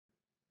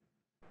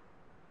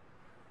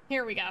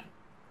Here we go.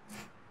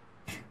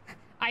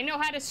 I know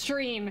how to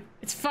stream.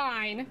 It's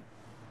fine.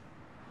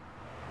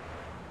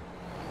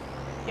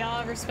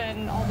 Y'all ever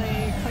spend all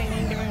day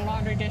cleaning, doing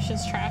laundry,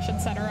 dishes, trash,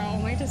 etc.,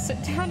 only to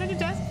sit down at a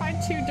desk, find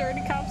 2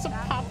 dirty cups of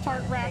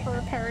Pop-Tart wrapper,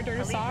 a pair of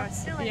dirty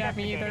socks? Yeah,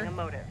 me either.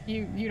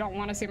 You don't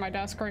want to see my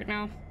desk right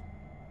now.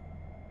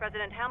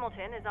 President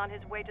Hamilton is on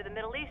his way to the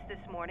Middle East this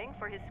morning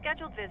for his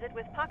scheduled visit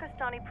with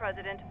Pakistani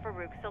President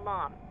Farouk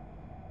Salam.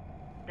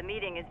 The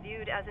meeting is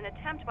viewed as an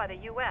attempt by the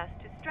U.S.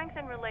 to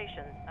strengthen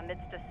relations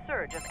amidst a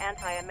surge of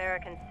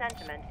anti-American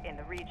sentiment in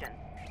the region.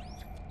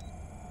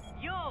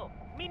 Yo,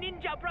 me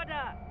ninja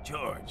brother!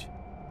 George,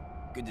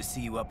 good to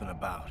see you up and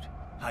about.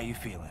 How you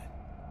feeling?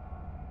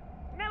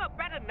 Never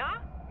better, nah?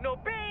 No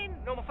pain,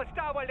 no more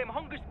fasta while them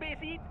hunger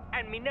space eat,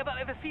 and me never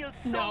ever feel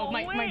so No,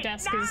 my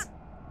desk is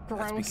gross.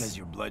 That's because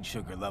your blood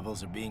sugar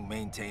levels are being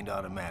maintained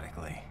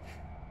automatically.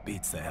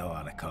 Beats the hell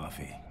out of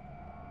coffee.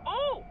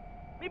 Oh!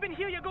 Me been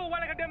here you go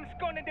while I got them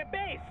scone in the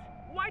base.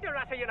 Why the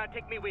rasta you not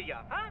take me with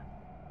ya, huh?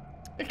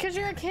 Because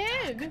you're a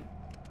kid.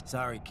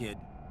 Sorry, kid.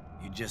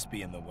 You'd just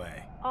be in the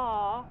way.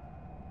 Aw.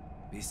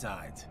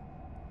 Besides,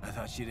 I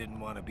thought you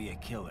didn't want to be a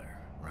killer,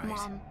 right?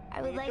 Mom,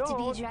 I would like to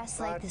be dressed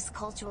like this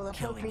cultural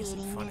appropriating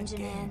ninja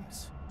man.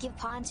 Give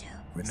Poncho,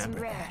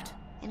 sombrero,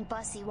 and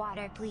bussy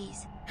water,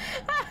 please.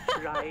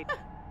 Right.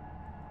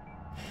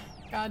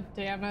 God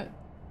damn it.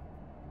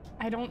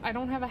 I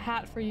don't have a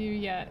hat for you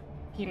yet,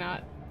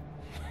 Peanut.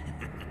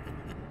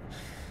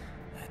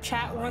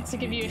 Chat wants to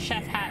give you a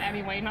chef hat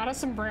anyway, not a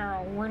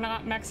sombrero. We're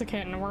not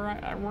Mexican.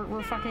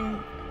 We're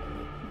fucking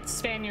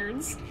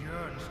Spaniards. It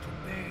yearns to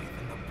bathe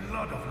in the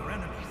blood of your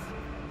enemies,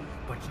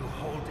 but you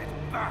hold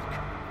it back.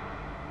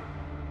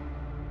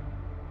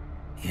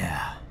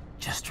 Yeah,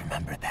 just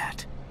remember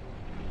that.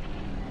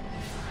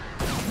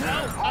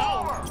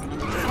 Oh!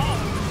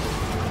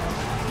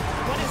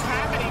 What is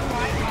happening?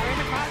 Why are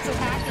the cops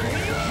attacking me?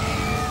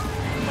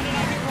 What did I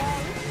do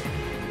wrong?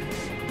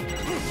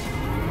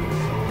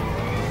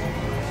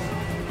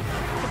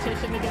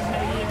 Petition to get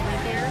Meggy and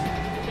Rick here.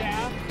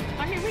 Yeah.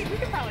 I mean, we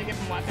could probably give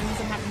him weapons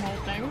and have him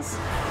hold things.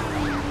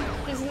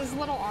 Is his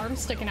little arm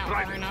sticking out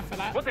far enough for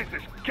that? What is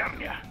this,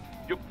 Kenya?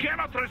 You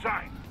cannot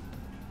resign.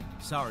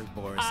 Sorry,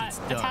 Boris, it's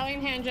done.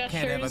 Italian hand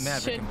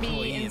gestures should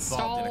be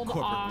installed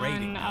on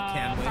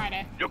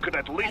Friday. You could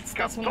at least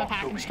that's when the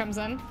package comes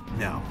in.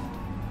 No.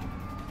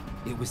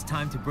 It was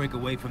time to break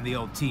away from the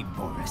old team,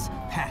 Boris.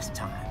 Past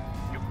time.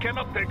 You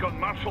cannot take on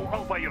Marshall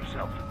all by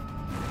yourself.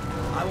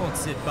 I won't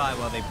sit by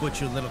while they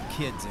butcher little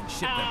kids and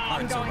ship their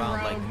hearts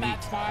around like meat.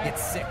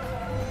 It's sick.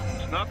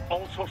 It's not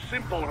all so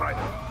simple,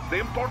 Raiden. They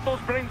import those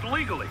brains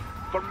legally.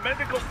 For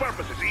medical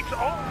purposes, it's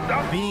all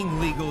done. Being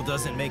legal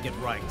doesn't make it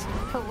right.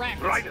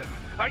 Correct. Raiden,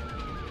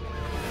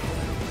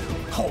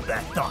 Hold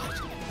that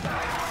thought. Am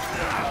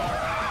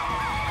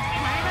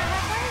I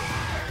halfway?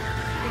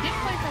 We did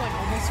play for like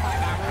almost 5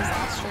 hours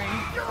last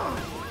stream.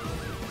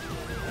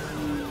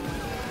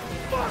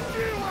 Fuck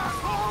you,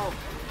 asshole!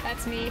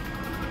 That's me.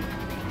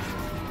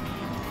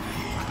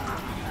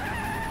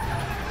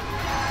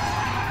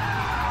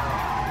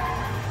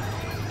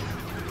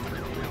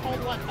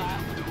 Hold what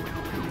thought?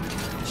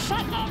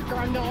 Shut up,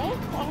 Grundle!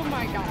 Oh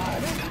my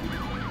god.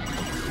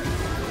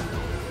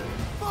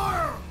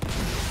 Fire!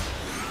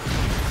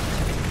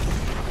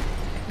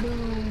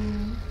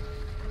 Boom.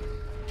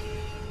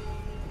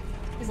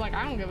 He's like,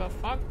 I don't give a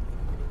fuck.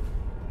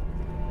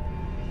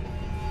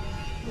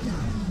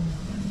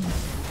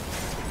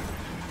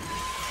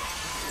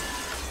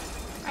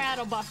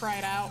 That'll buff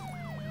right out.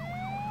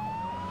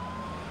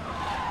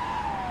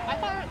 I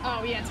thought,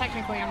 oh yeah,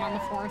 technically I'm on the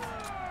 4th.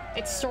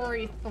 It's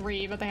story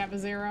 3, but they have a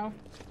 0.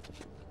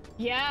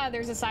 Yeah,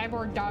 there's a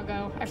cyborg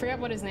doggo. I forget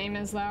what his name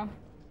is though.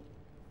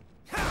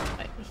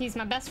 But he's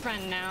my best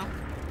friend now.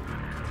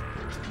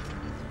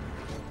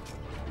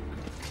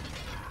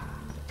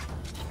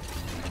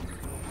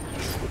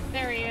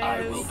 There he is.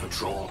 I will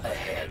patrol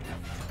ahead.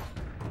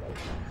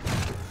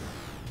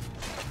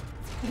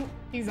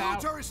 He's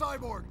out. Military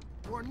cyborg,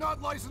 you are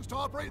not licensed to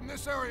operate in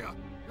this area.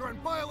 You're in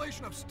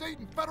violation of state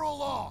and federal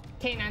law.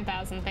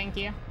 K9000, thank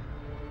you.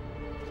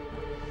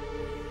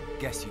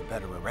 Guess you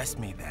better arrest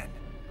me then.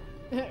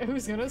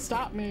 Who's gonna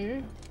stop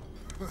me?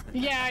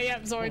 Yeah,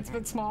 Zoid's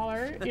been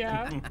smaller.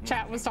 Yeah,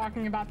 chat was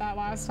talking about that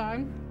last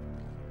time.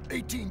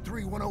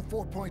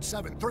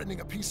 183-104.7,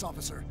 threatening a peace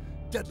officer.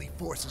 Deadly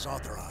force is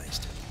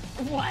authorized.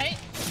 What?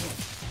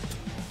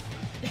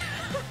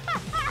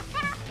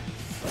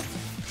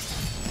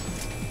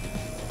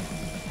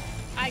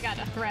 I got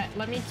a threat.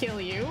 Let me kill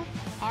you.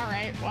 All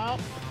right, well.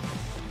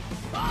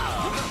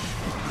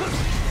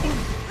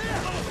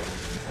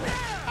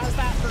 How's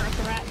that for a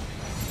threat?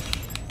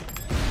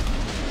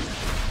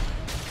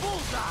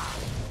 Bullseye!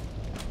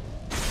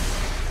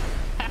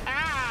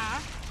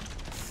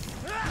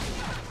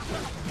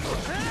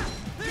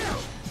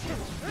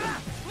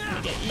 Let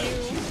me get you.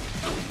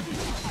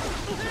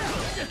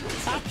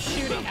 Stop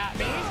shooting at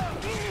me.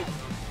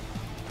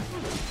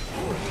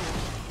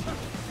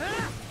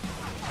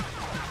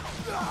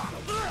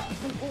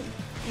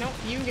 Nope,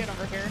 you get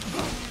over here.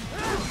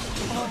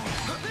 Oh.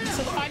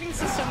 So the 5 fighting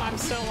system I'm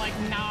still like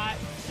not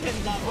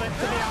in love with,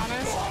 to be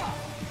honest.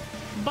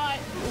 But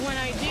when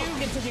I do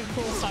get to do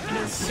cool stuff, it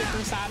is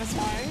super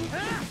satisfying.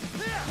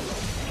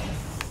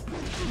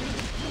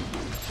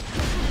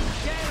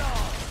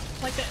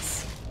 Like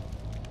this.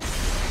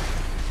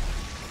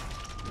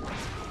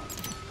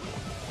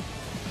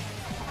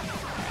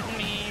 Alright, let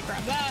me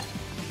grab that.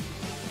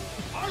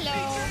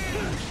 Hello.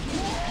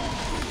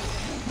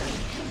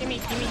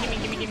 Gimme.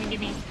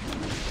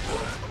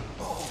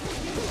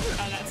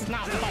 Oh, that's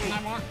not the button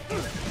I want. I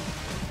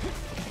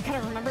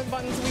gotta remember the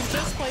buttons. We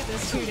just played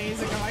this 2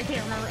 days ago. I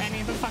can't remember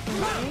any of the fucking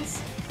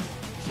buttons.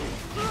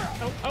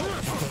 Oh,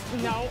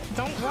 no,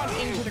 don't run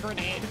into the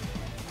grenade.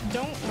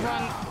 Don't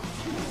run.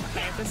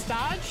 Okay, this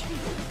dodge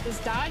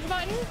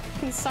button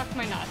can suck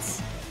my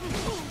nuts.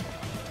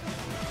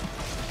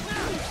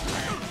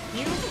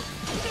 You.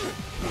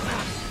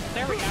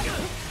 There we go.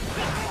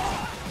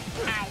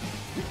 Ow.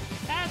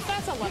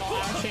 That's a little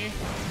ouchy.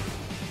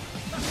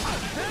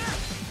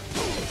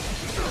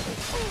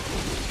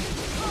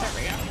 There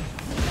we go.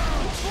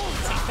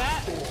 Take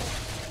that.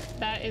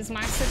 That is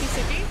my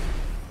sippy.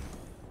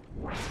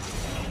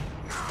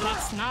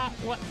 That's not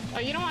what. Oh,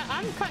 you know what?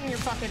 I'm cutting your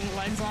fucking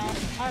legs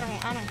off. I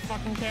don't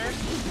fucking care.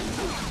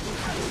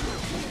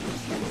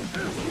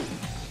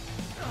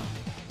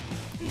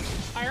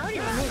 I already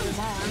removed his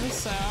arms,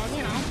 so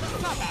you know,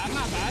 not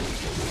bad.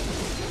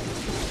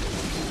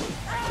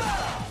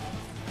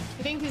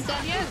 You think he's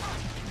dead yet?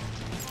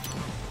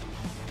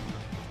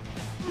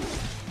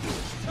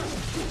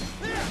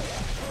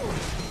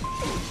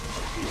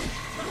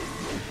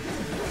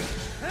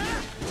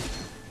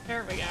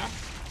 There we go.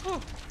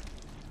 Whew.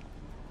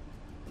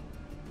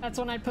 That's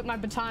when I put my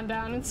baton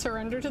down and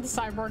surrender to the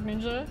cyborg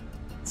ninja.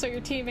 So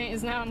your teammate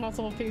is now in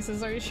multiple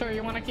pieces. Are you sure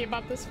you want to keep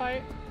up this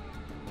fight?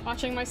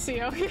 Watching my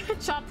CO get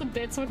chopped to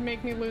bits would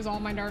make me lose all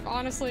my nerve.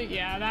 Honestly,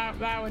 yeah,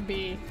 that would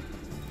be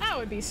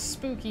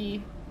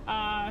spooky.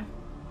 Let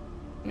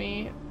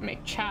me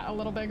make chat a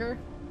little bigger.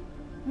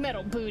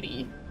 Metal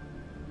booty.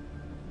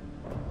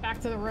 Back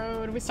to the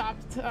road. We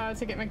stopped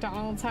to get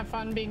McDonald's. Have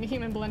fun being a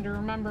human blender.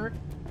 Remember,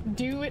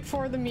 do it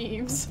for the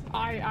memes.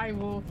 I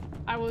will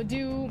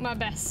do my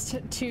best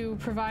to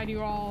provide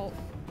you all.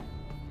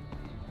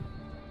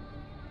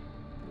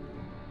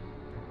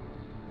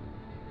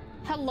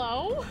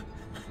 Hello?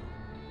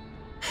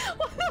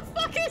 What the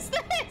fuck is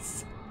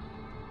this?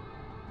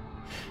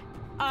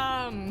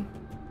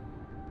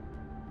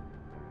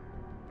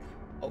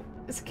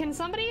 Can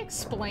somebody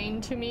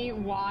explain to me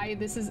why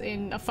this is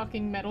in a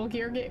fucking Metal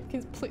Gear game?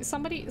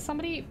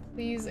 Somebody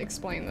please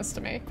explain this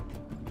to me.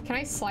 Can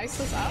I slice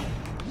this up?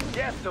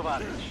 Yes,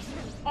 Tovarich.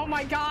 Oh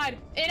my god,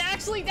 it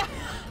actually no.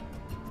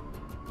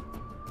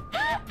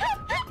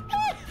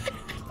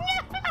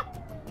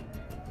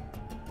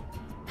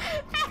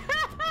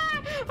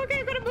 Okay,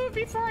 I'm gonna move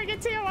before I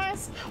get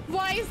TOS.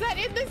 Why is that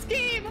in this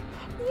game?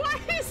 Why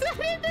is that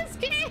in this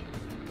game?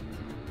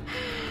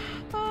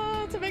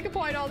 To make a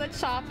point, all that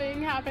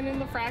chopping happened in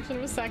the fraction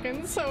of a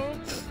second, so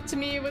to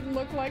me it would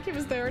look like he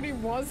was there and he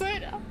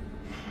wasn't.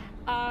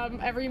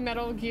 Every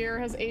Metal Gear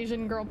has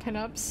Asian girl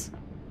pinups.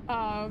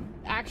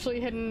 Actually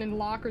hidden in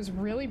lockers.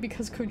 Really?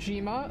 Because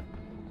Kojima?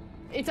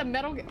 It's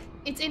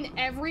in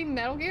every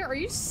Metal Gear? Are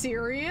you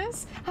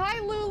serious? Hi,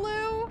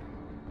 Lulu!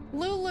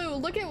 Lulu,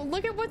 look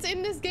at what's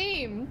in this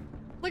game.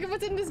 Look at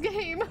what's in this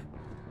game.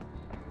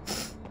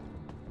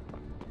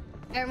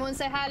 Everyone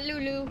say hi,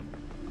 Lulu.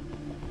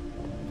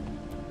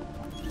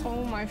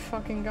 Oh my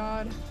fucking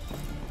god.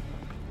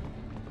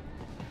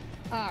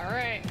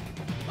 Alright.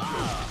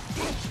 Pow,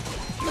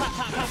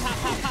 pow, pow, pow,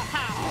 pow, pow,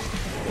 pow.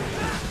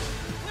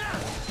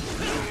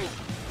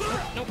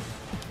 Nope.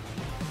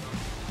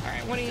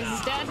 Alright, one of these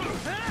is dead.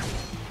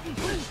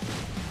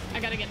 I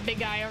gotta get big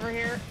guy over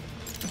here.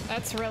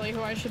 That's really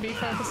who I should be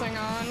focusing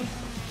on.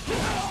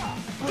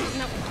 Oh,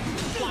 no.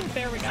 Block,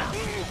 there we go.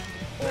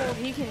 Oh,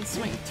 he can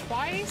swing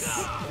twice.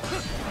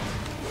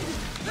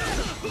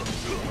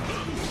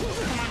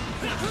 Come on.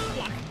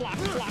 Block.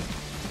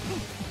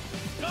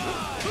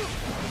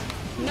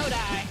 No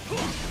die.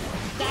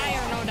 Die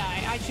or no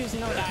die. I choose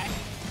no die.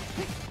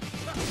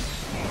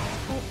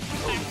 Oh,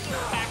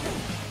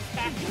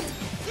 back.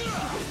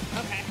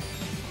 Okay.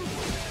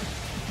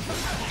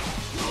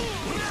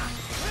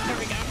 There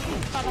we go.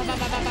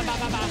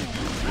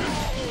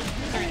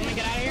 Alright, let me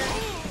get out of here.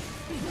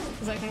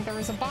 Because I think there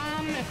was a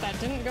bomb. If that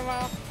didn't go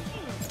off.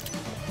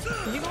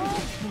 Did you go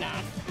off? No.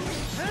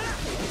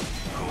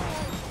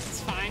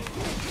 It's fine.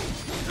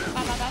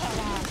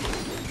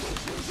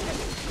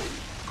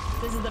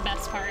 This is the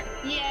best part.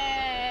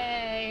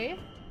 Yay!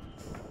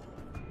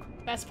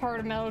 Best part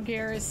of Metal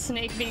Gear is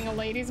Snake being a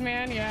ladies'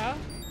 man, yeah?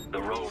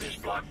 The road is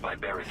blocked by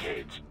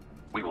barricades.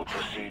 We will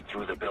proceed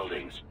through the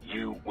buildings.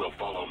 You will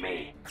follow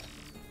me.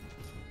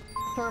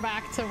 We're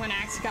back to when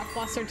Axe got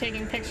flustered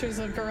taking pictures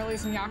of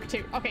girlies in Yakuza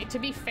 2. Okay, to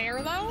be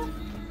fair though,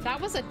 that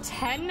was a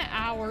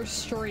 10-hour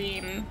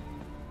stream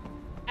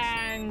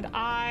and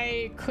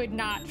I could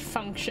not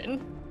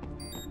function.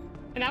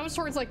 And that was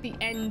towards like the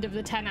end of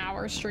the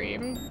 10-hour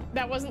stream.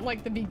 That wasn't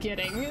like the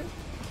beginning.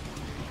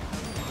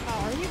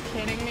 Oh, are you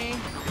kidding me?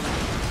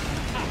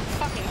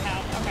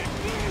 Okay.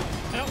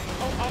 Nope.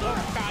 Oh,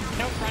 God.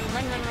 Nope. Run.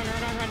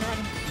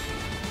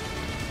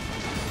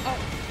 Oh,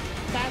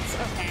 that's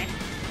okay.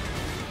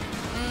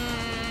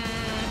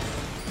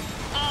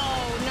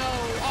 Oh,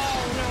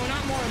 no,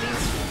 not more of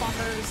these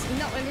fuckers.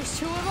 No, and there's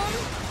 2 of them?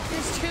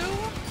 There's 2?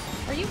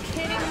 Are you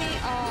kidding me?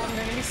 Oh, I'm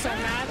gonna be so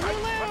mad.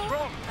 What's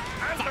wrong?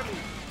 Answer me.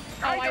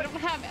 Oh, I don't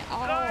have... Oh,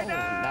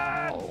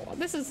 no.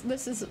 This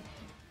is...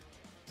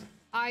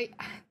 I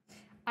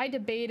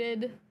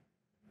debated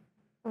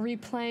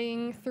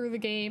replaying through the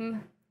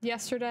game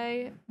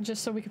yesterday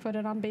just so we could put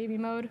it on baby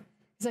mode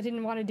because I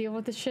didn't want to deal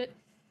with this shit.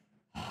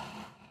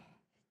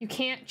 You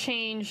can't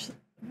change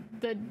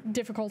the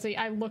difficulty.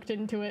 I looked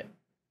into it.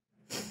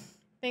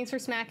 Thanks for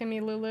smacking me,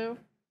 Lulu.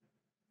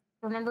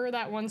 Remember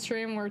that one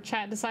stream where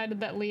chat decided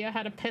that Leah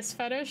had a piss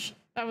fetish?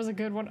 That was a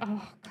good one.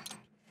 Oh, God.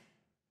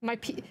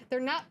 They're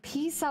not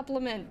pee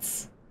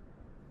supplements.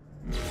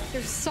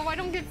 They're so I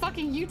don't get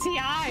fucking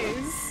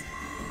UTIs.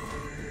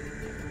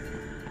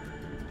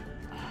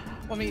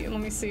 Let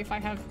me see if I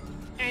have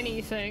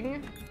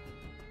anything.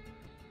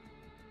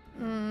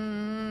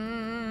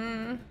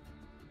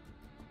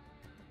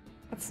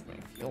 That's my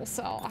fuel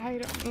cell. I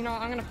don't, you know,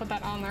 I'm gonna put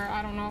that on there.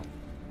 I don't know.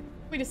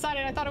 We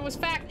decided, I thought it was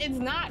fact. It's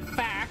not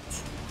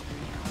fact.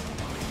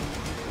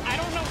 I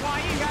don't know why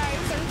you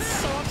guys are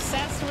so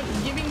obsessed with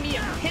giving me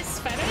a piss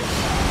fetish.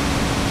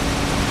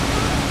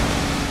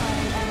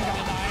 I'm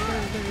gonna die.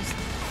 There's...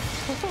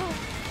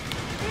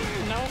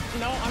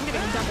 No, I'm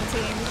getting double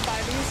teamed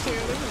by these 2.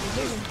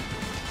 This is...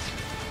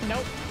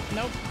 Nope.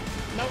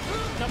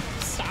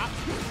 Stop.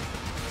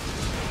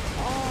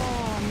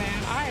 Oh,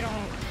 man, I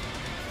don't...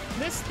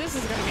 This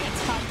is gonna be a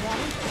tough one.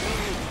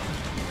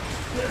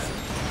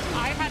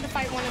 I had to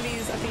fight one of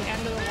these at the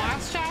end of the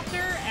last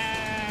chapter,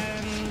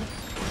 and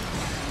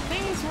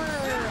things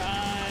were,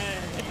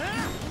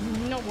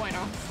 no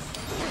bueno.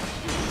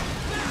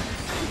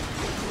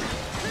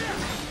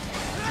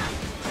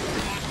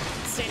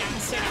 Stay down.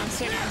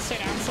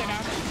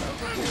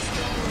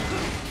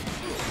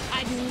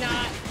 I do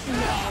not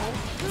know.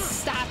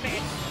 Stop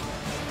it.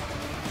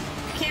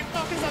 Can't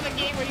focus on the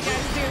game when you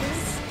guys do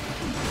this.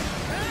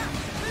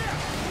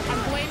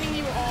 I'm blaming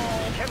you all.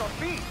 It cannot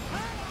be.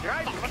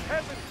 Right? What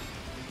happened?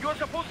 You're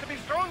supposed to be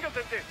stronger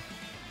than this.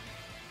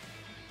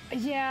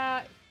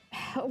 Yeah.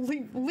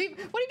 Leave. What do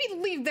you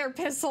mean leave their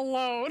piss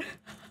alone?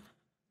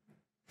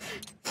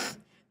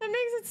 That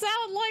makes it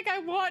sound like I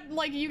want,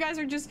 like you guys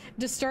are just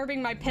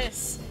disturbing my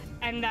piss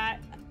and that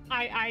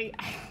I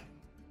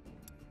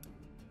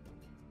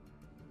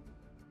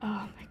oh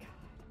my God.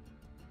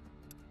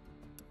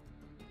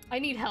 I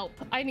need help.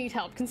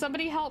 Can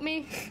somebody help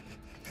me?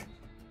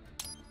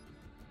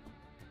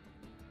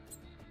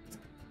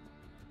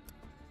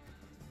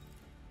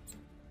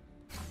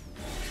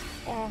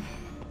 Oh.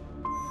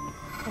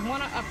 I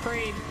want to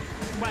upgrade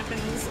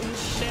weapons and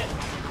shit.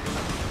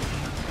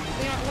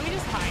 You know, let me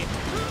just hide.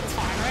 It's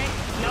fine, right?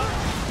 Nope.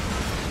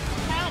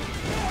 Help!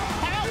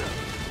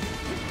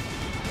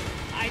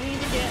 I need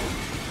to get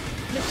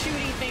the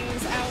shooty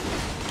things out.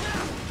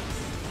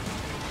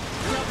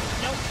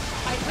 Nope.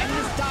 And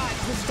this dodge.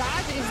 This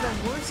dodge is the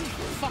worst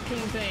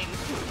fucking thing.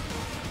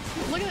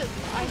 Look at this.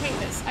 I hate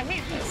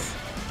this.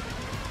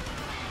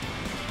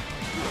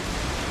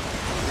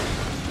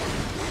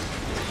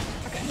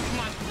 Okay, come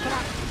on.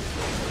 Okay.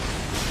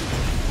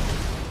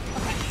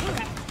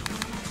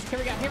 Here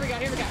we go.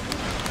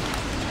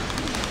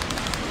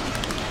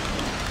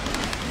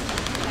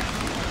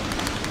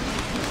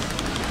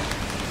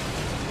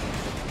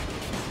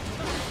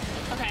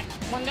 Okay,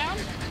 one down?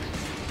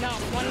 No,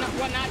 one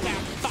not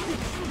down. Fuck.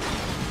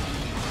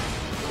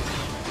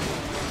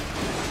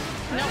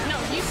 No,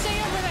 you stay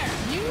over there.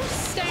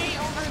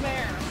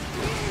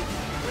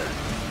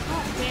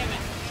 Oh, damn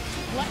it.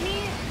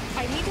 I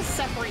need to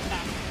separate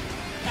them.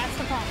 That's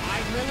the problem. I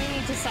really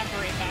need to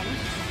separate them.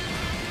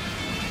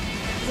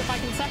 Because if I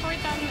can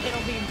separate them,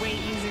 it'll be way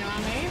easier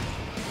on me.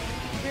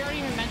 We aren't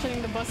even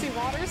mentioning the bussy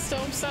water.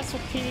 Still obsessed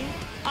with pee.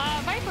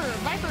 Viper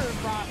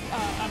brought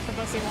up the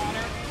bussy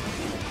water.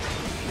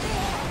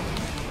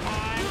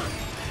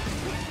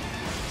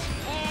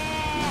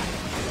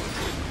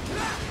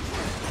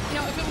 You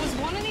know, if it was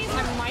one of these,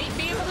 I might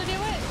be able to do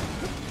it.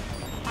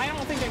 I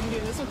don't think I can do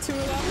this with 2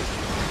 of them.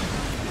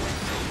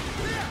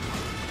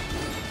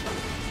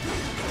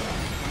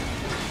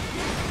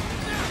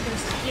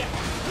 Yeah.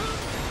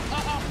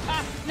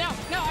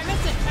 No, I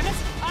missed it.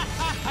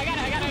 I got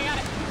it.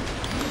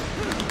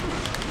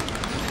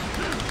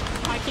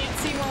 I can't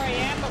see where I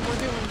am, but we're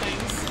doing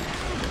things.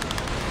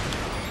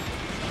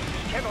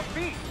 Cannot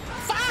be.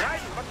 Fuck! Right?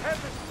 What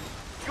happened?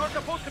 You're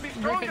supposed to be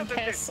stronger than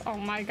this. Oh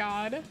my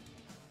God.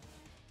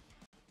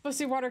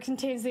 Bussy water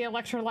contains the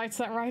electrolytes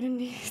that Raiden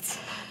needs.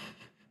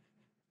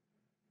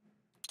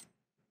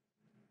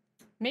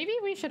 Maybe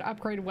we should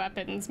upgrade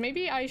weapons.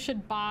 Maybe I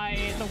should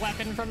buy the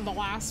weapon from the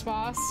last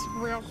boss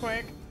real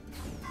quick.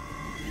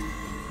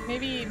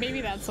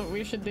 Maybe that's what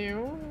we should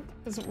do.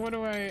 Because what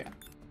do I...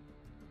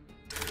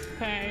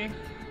 Okay.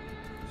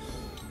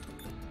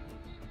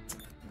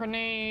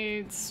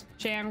 Grenades.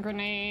 Jam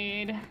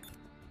grenade.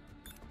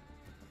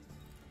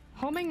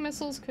 Homing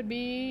missiles could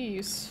be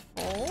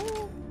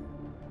useful.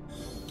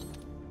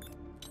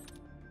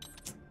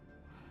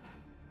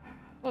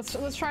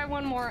 Let's try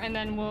one more, and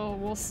then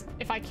we'll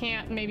if I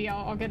can't, maybe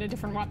I'll get a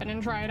different weapon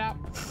and try it out.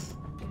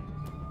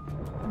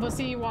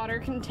 Bussy water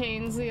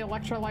contains the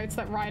electrolytes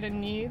that Raiden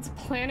needs.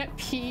 Planet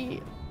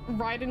P,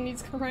 Raiden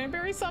needs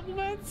cranberry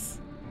supplements.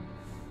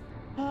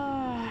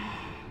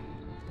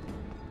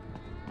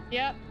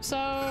 Yep,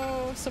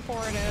 so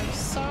supportive.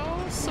 So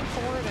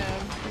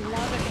supportive.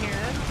 Love it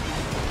here.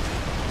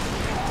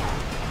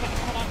 Okay,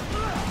 hold on.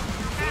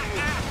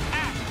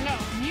 No,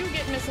 you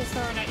get missiles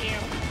thrown at you,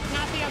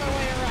 not the other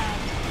way around.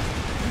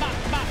 Bop,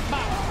 bop,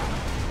 bop.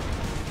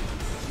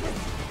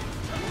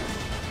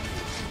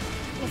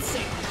 Let's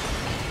see.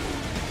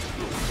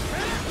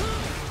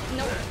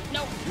 Nope,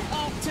 nope.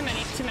 Oh, too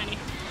many, too many.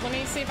 Let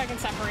me see if I can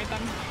separate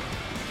them.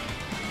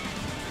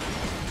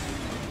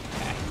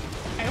 Okay.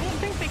 I don't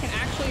think they can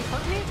actually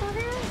hurt me through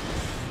here.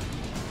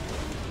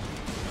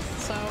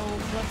 So,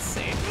 let's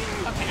see.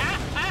 Okay,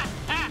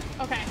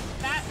 okay.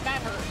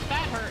 That hurt.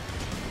 That hurt.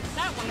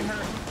 That one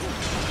hurt.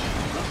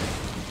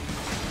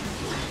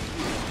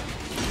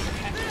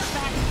 Okay,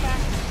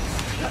 back.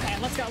 Okay,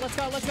 let's go.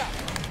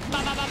 Ba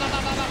ba ba ba ba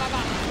ba ba ba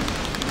ba.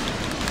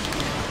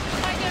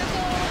 Hi,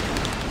 Nickel.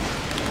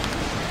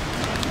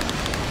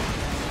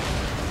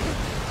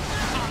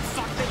 Oh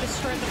fuck! They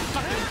destroyed the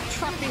fucking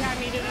truck behind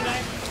me, didn't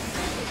they?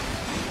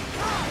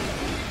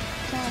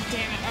 God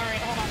damn it! All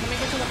right, hold on. Let me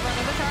get to the front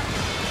of the truck.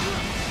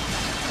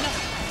 No,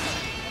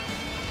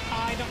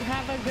 I don't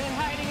have a good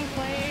hiding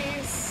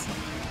place.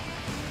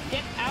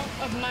 Get out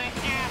of my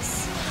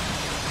ass.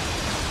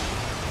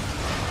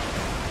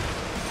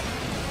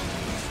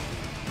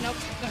 Nope,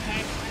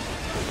 okay.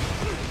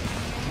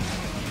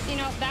 You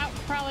know, that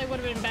probably would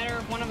have been better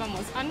if one of them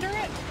was under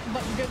it,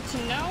 but good to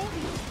know.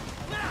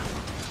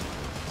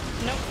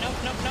 Nope.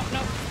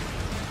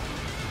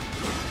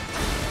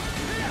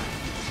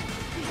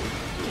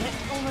 Get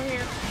over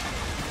here.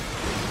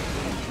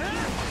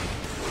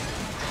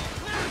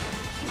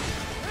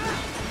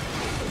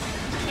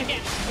 Again,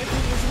 if it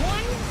was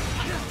one,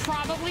 I'd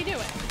probably do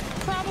it.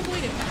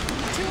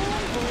 Two,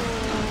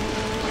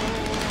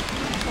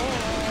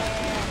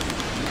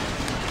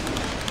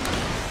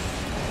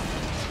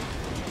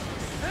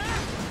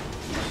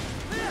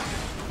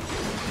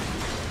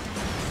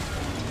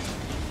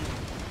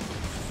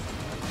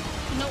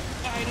 Nope,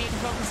 I need to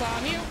focus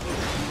on you.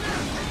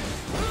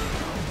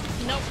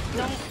 Nope,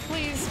 don't.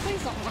 Please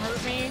don't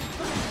hurt me.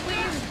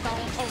 Please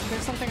don't. Oh,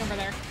 there's something over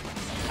there.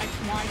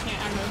 Why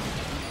can't I move?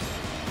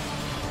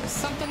 There's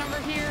something over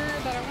here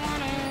that I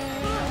wanted.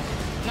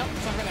 Nope,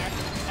 it's over there.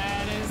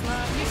 That is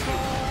not useful.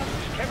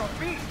 This cannot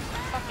be.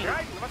 Fucking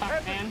Raiden, what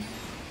happened? man.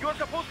 You are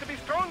supposed to be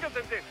stronger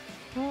than this.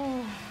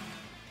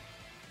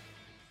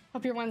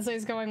 Hope your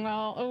Wednesday's going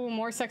well. Oh,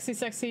 more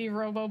sexy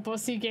robo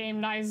bussy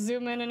game. Nice.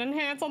 Zoom in and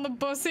enhance on the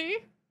bussy.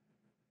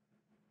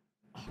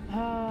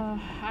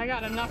 I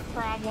got enough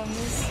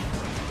problems.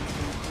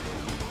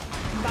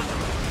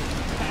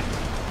 Okay.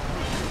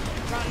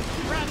 Run.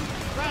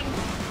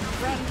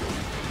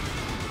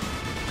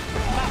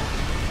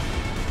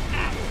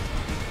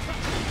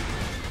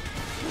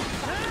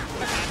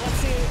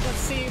 Okay,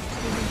 let's see if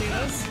we can do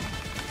this.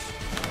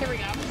 Here we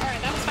go.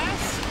 Alright, that was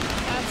fast.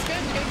 That's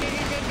good. Good.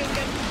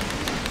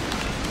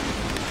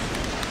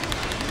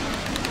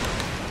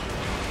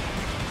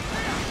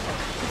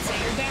 Let's see,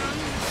 you're down.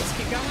 Let's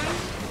keep going.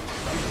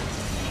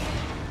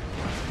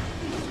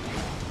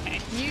 Okay,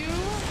 you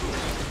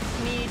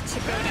need to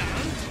go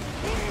down.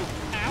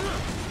 Ow.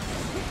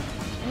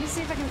 Let me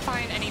see if I can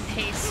find any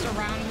paste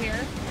around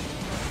here.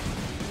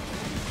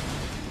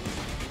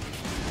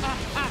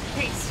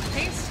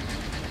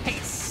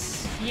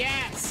 Paste.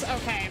 Yes,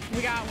 okay.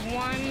 We got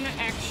one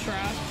extra.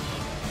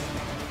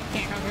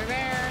 Can't go through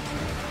there.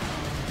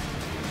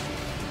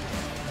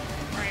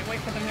 Alright, wait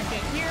for them to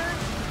get here.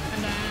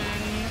 And then...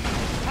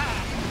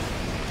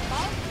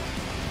 Fall?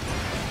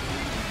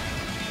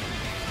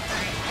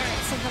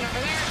 Alright, something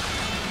over there.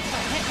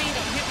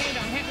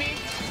 Don't hit me.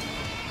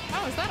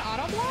 Oh, is that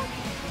auto block?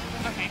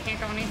 Okay, can't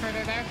go any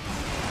further there.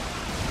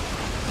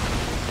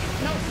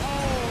 Nope.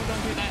 Oh,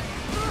 don't do that.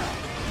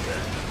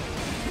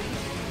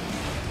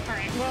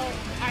 Alright, well,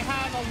 I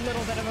have a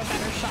little bit of a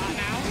better shot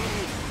now.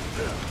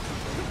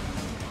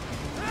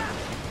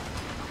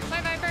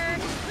 Bye, Viper!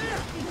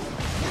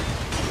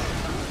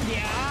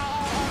 Yeah,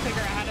 I'll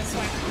figure out how to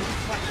swap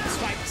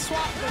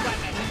the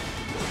weapon.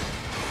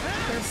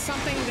 There's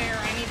something there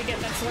I need to get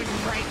that's like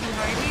right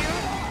behind you.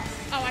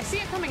 Oh, I see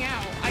it coming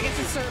out. I guess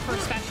it's for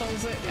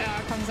specials it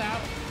comes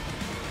out.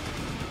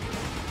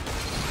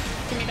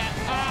 Give me that.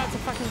 Oh, it's a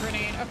fucking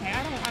grenade. Okay, I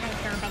don't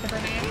care about the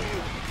grenade.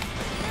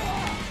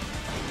 Oh,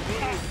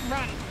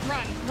 run.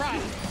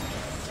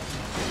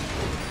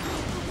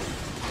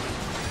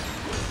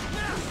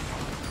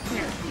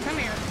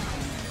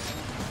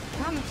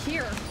 Come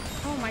here.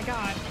 Oh my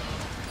god.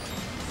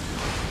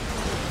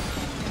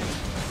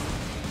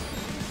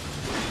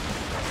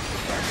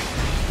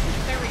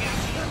 There we go.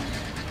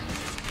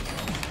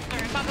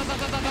 Alright, ba.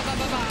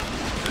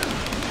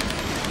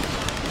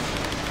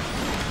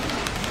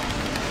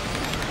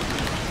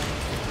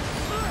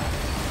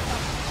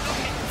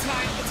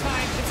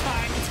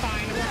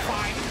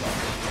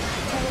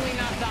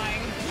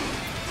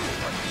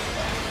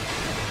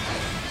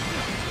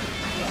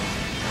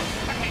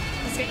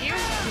 get you.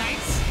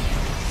 Nice.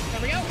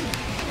 There we go.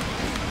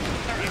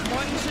 Alright,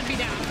 one should be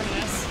down from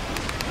this.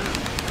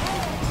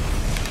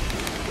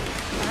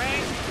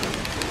 Alright.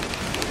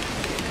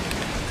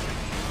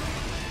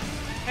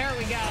 There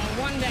we go.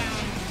 One down.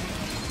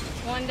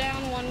 One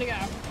down, one to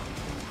go.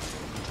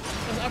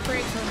 Those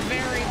upgrades were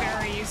very,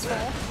 very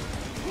useful.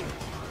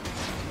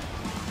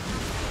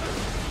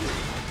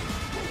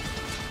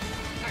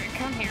 Alright,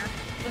 come here.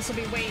 This will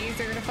be way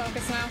easier to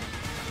focus now.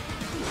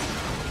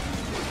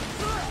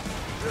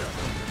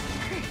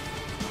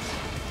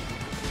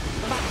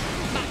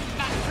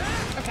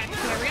 Okay,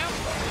 there we go.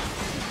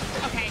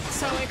 Okay,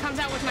 so it comes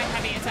out with my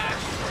heavy attack.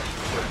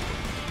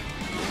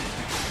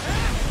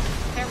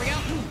 There we go.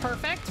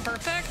 Perfect,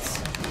 perfect.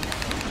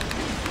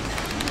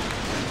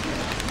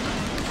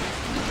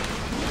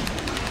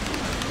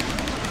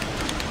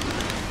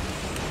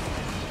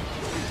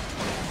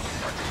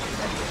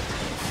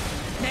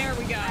 There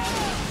we go.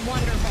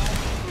 Wonderful.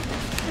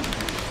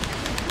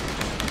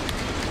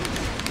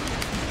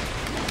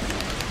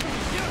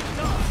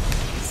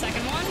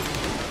 Second one.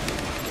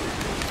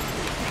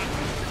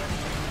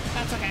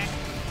 That's okay.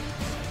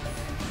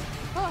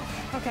 Oh,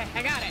 okay,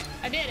 I got it.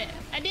 I did it.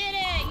 I did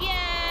it!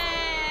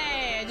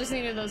 Yay! I just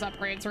needed those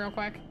upgrades real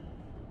quick.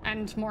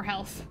 And more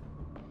health.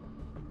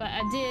 But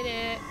I did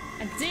it.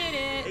 I did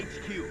it.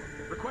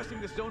 HQ,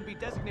 requesting the zone be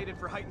designated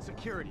for heightened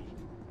security.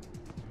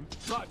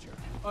 Roger.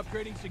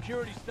 Upgrading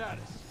security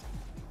status.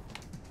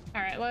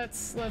 Alright,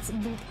 let's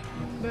loop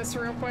this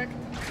real quick.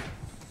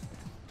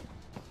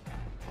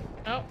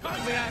 Oh,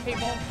 we got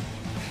people.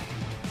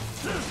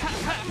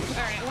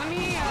 Alright, let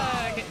me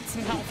get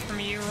some help from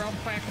you real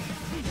quick.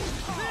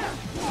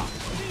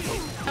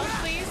 Help,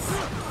 please.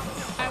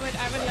 I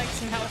would like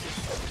some help.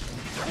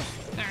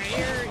 Alright,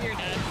 you're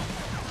dead.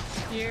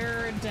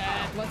 You're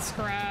dead. Let's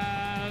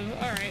grab.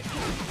 Alright.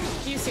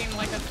 You seem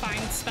like a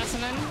fine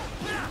specimen.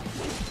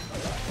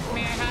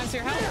 May I have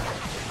your help?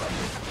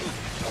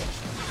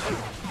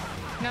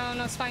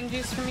 No spine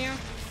juice from you.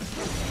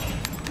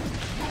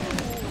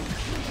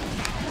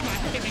 Come on,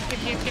 give.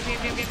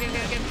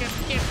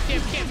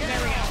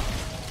 There we go.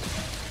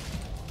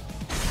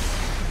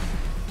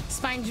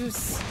 Spine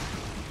juice.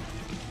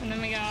 And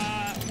then we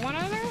got one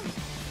other.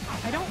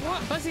 I don't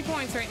want fuzzy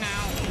points right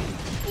now.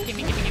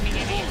 Gimme.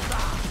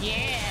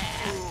 Yeah.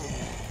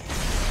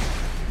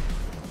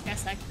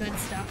 That's that good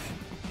stuff.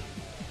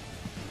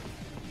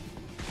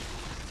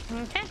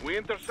 Okay. We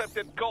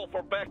intercepted call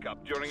for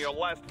backup during your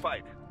last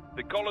fight.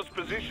 The caller's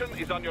position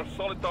is on your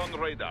Soliton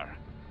radar.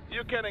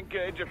 You can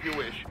engage if you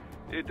wish.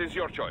 It is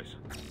your choice.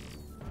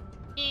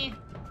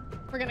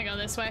 We're gonna go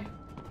this way.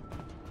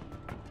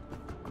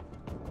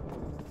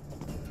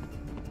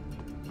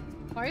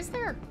 Why is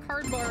there a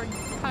cardboard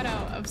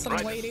cutout of some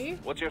lady?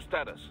 What's your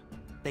status?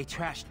 They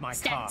trashed my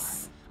car.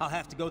 I'll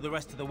have to go the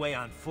rest of the way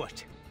on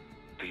foot.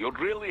 Do you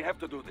really have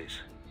to do this?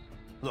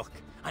 Look,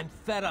 I'm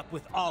fed up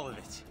with all of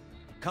it.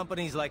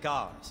 Companies like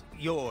ours,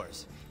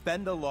 yours,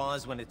 bend the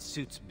laws when it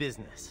suits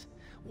business.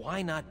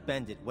 Why not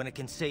bend it when it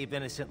can save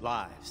innocent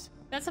lives?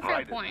 That's a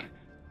fair point.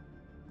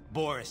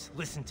 Boris,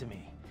 listen to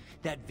me.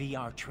 That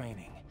VR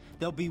training,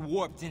 they'll be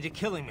warped into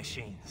killing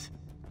machines.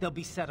 They'll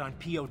be set on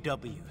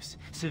POWs,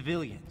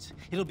 civilians.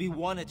 It'll be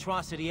one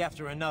atrocity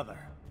after another.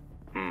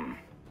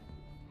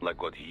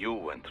 Like what you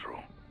went through.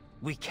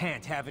 We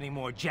can't have any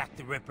more Jack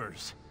the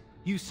Rippers.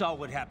 You saw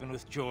what happened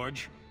with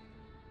George.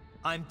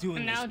 I'm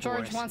doing this, now George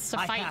Boris. wants to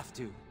fight. I have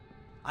to.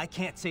 I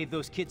can't save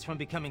those kids from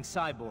becoming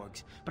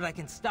cyborgs, but I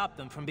can stop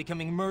them from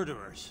becoming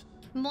murderers.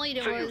 So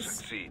you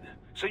succeed.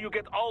 So you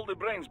get all the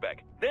brains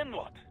back. Then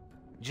what?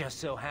 Just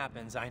so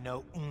happens I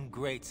know un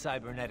great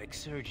cybernetic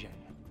surgeon.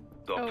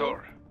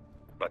 Doctor.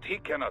 But he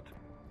cannot.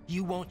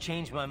 You won't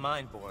change my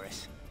mind,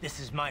 Boris. This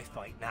is my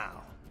fight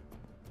now.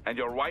 And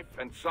your wife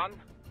and son?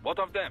 What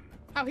of them?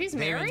 Oh, he's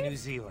married? They're in New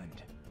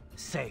Zealand.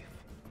 Safe.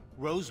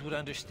 Rose would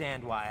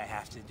understand why I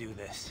have to do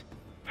this.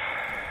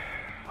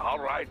 All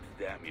right,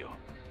 damn you.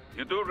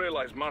 You do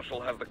realize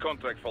Marshall has the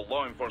contract for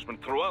law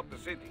enforcement throughout the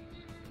city.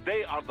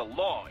 They are the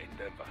law in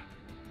Denver.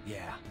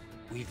 Yeah,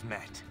 we've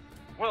met.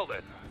 Well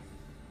then.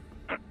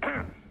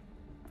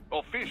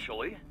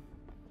 Officially,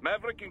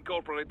 Maverick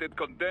Incorporated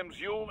condemns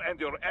you and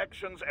your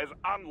actions as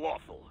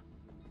unlawful.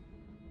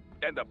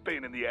 And a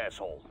pain in the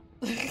asshole.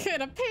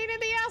 And a pain in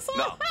the asshole?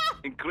 Now,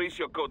 increase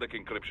your codec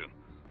encryption.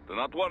 Do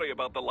not worry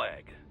about the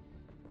lag.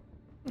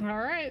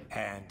 Alright.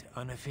 And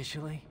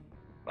unofficially?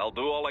 I'll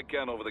do all I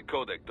can over the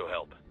codec to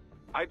help.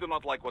 I do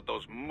not like what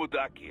those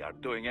mudaki are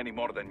doing any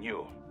more than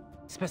you.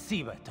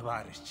 Spasiba,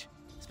 Tavarish.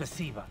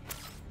 Spasiba.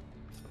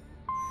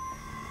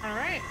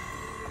 Alright.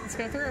 Let's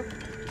go through.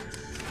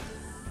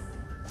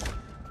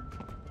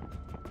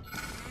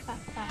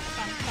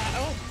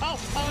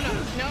 Oh no.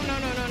 No.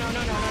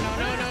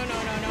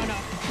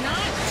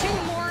 Not two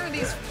more of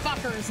these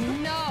fuckers.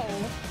 No.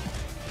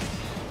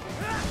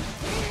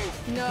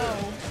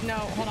 No.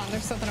 Hold on,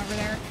 there's something over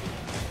there.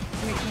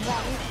 Let me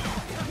run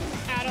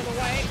out of the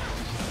way.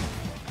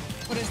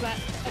 What is that?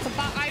 That's a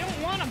box. I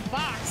don't want a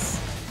box.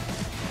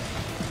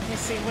 Let me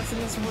see what's in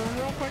this room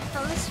real quick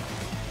first.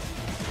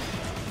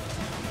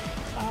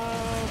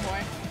 Oh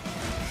boy.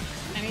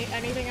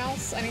 anything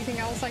else? Anything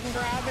else I can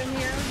grab in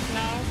here?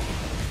 No?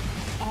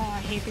 Oh,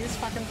 I hate these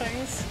fucking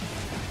things.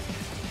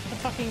 The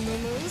fucking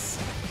moo-moos.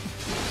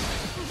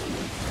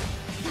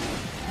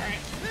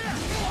 Alright.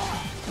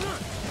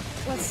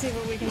 Let's see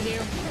what we can do.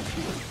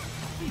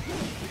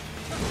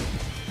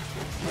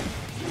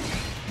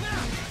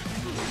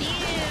 Ew,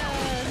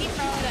 he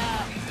threw it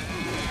up.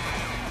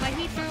 Like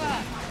he threw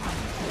up.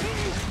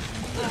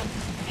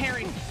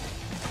 Harry.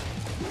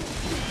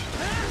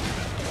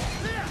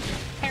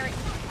 Harry.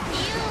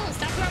 Ew,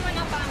 stop throwing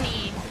up on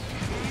me.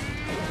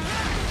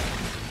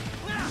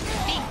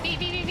 Beep, beep,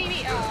 beep, beep, beep,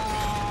 beep.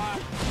 Aww.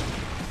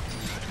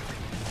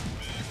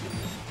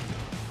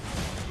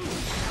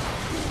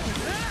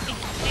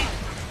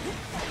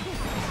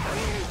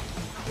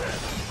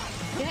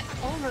 Get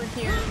over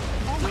here.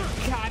 Oh my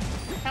god.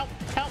 Help,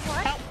 help,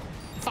 help.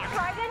 Fuck.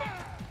 Raiden?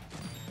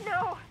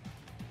 No.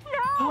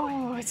 No.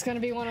 Oh, it's gonna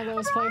be one of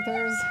those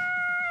playthroughs.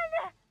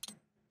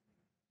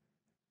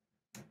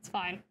 It's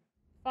fine.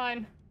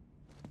 Fine.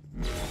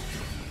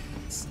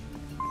 Just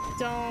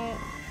don't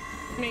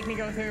make me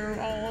go through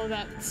all of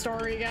that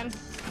story again.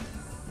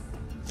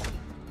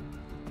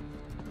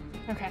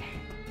 Okay.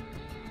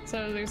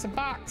 So there's a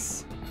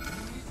box.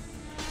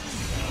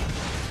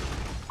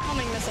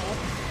 Homing missile.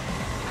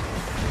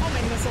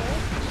 Homing missile.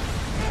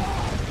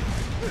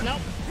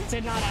 Nope.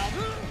 Did not help.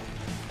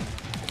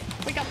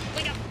 Wake up,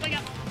 wake up, wake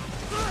up.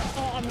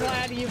 Oh, I'm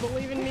glad you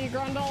believe in me,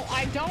 Grundle.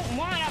 I don't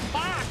want a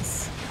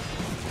box.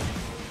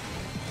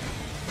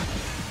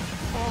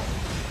 Oh.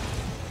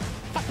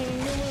 Fucking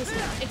moo-moos.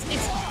 It's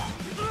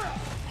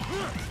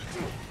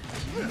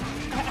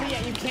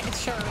yeah, you can't.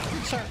 Sure.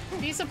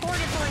 Be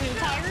supported for an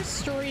entire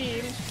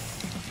stream.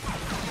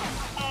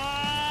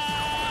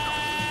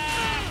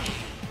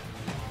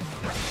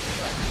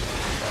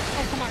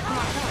 Oh, come on.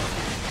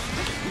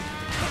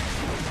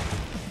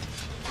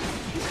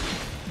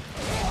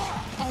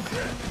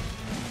 Okay.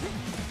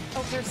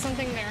 Oh, there's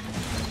something there.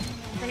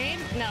 Grenade?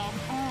 No.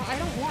 Oh, I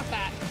don't want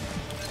that.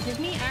 Give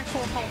me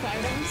actual health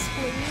items,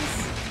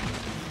 please.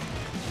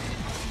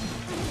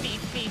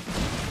 B?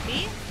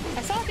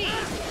 I saw B.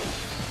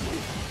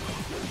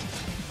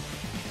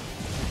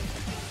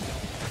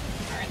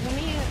 Alright, let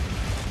me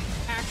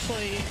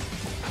actually...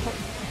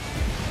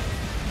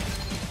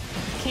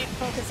 Can't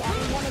focus on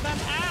one of them.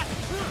 Ah!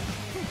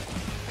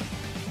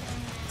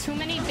 Too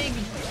many big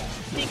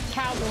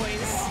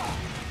cowboys.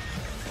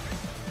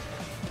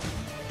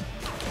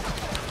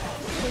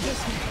 They're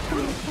just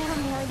more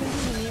than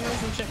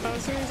memes and shit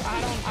posters.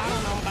 I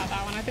don't know about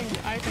that one. I think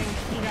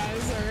you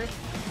guys are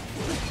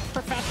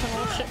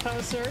professional shit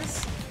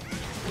posters.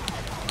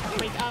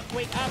 Wake up,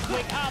 wake up,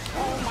 wake up.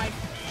 Oh my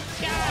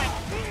god.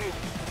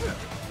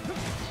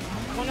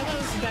 One of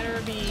those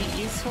better be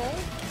useful.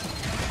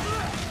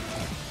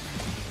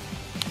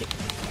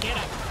 Get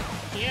up.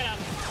 Get up.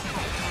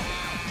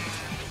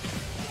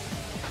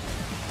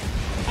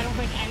 I don't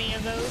think any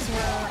of those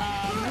were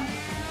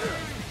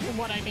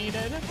what I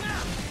needed.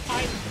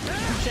 I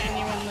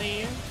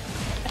genuinely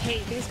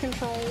hate these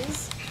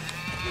controls.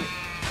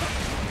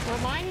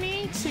 Remind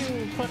me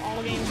to put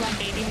all games on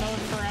baby mode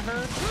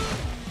forever.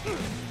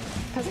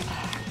 Because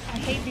I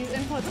hate these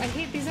inputs. I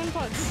hate these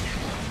inputs.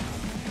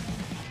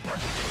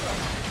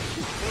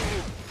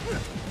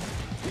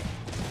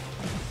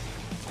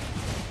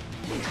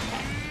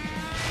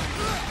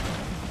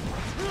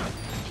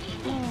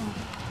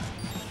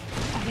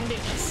 I can do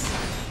this.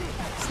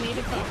 Just need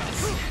to focus.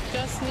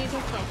 Just need to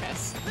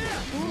focus.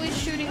 Who is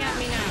shooting at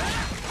me now?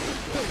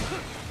 Ooh.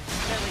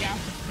 There we go.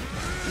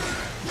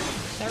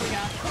 There we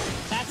go.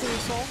 That's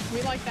useful.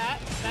 We like that.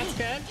 That's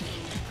good.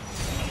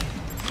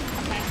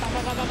 Okay.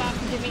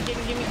 Gimme.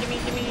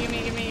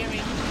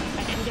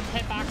 I didn't get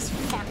hitbox.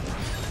 Fuck.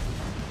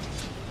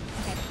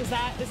 Okay.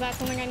 Is that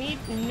something I need?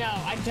 No,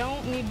 I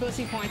don't need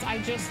bussy points. I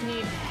just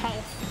need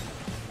health.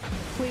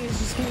 Please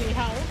just give me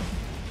health.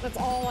 That's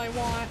all I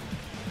want.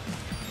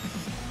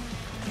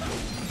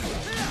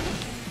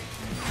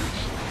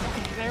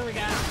 Okay, there we go.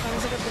 That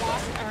was a good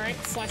block.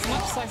 Alright, slice him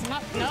up, slice him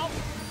up. Nope.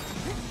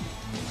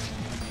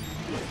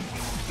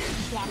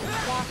 Block.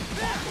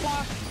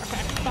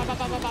 Okay.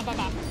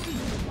 Bop.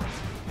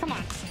 Come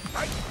on.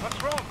 Right, what's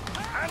wrong?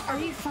 Are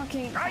you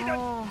fucking...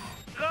 Raiden!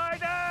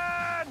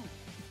 Raiden!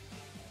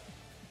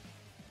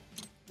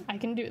 I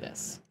can do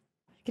this.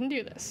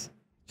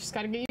 Just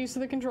gotta get used to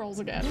the controls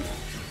again.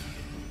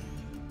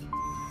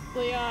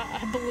 Leah,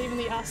 I believe in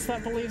the us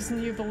that believes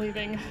in you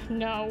believing.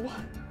 No.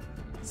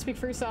 Speak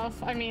for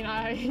yourself. I mean,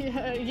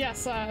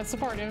 yes,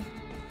 supportive.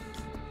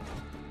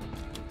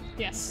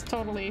 Yes,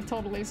 totally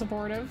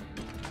supportive.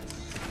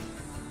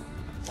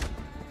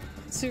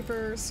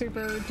 Super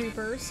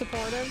duper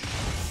supportive.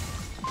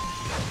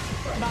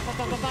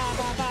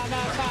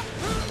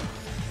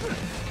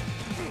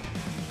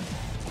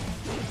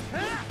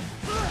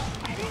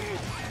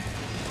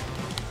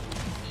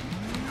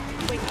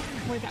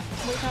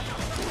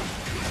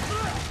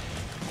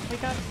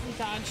 Wake up,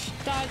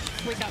 dodge,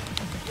 wake up.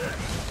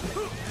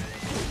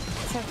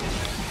 It's okay.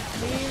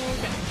 We will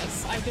get this.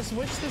 I just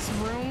wish this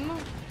room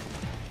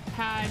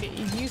had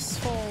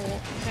useful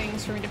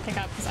things for me to pick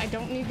up, because I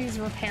don't need these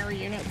repair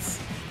units.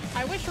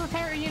 I wish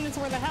repair units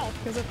were the health,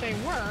 because if they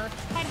were,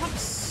 I'd have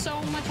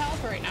so much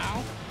health right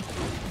now.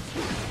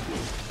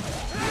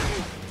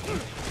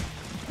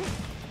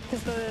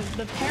 Because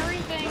the parry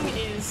thing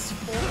is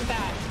for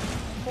that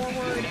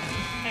forward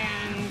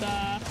and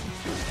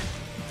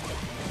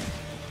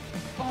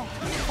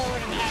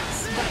forward and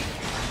X, but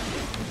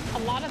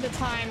a lot of the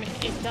time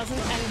it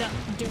doesn't end up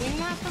doing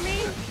that for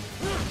me.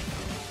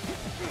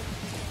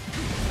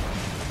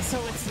 So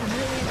it's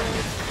really,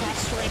 really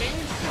frustrating.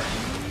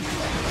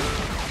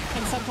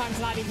 And sometimes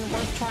not even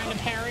worth trying to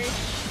parry.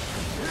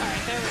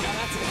 Alright, there we go.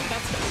 That's good.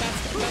 That's good.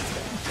 That's good. That's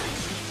good.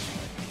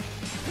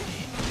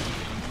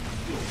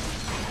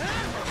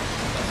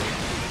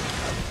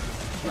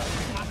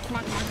 Come on, come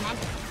on, come on, come on.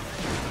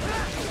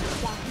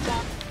 Block,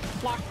 block,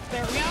 block.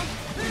 There we go.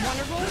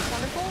 Wonderful,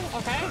 wonderful.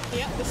 Okay,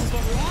 yep, this is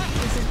what we want.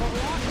 This is what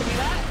we want. Give me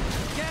that.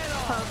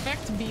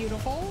 Perfect,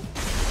 beautiful.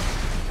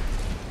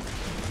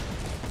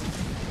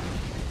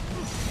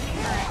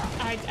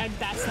 Alright,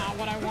 that's not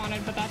what I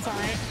wanted, but that's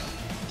alright.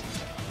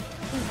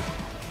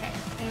 Okay,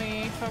 let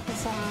me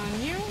focus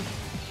on you.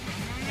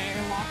 Okay,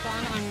 you're locked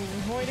on. I'm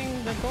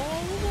avoiding the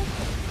gold.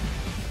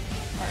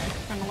 Alright,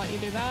 I'm gonna let you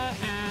do that,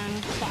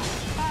 and bop,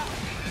 bop,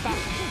 bop.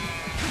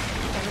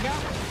 There we go.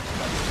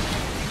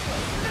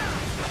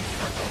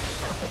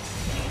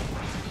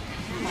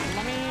 Come on,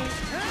 let me...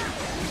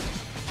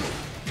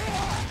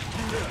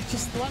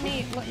 Just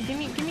give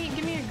me a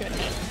good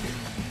hit.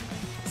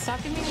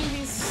 Stop giving me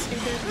these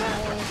stupid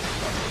little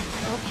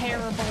repair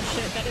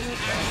bullshit that isn't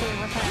actually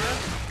repair.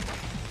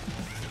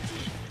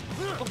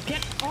 Oh,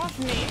 get off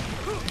me!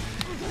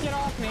 Get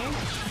off me!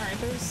 Alright,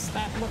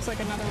 that looks like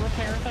another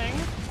repair thing.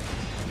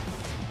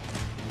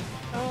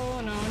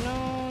 Oh, no,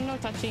 no, no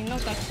touchy, no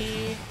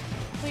touchy.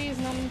 Please,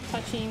 no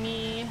touchy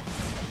me.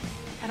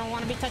 I don't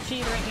want to be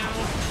touchy right now.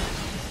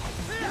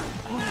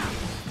 Oh.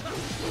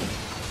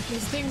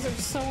 These things are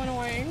so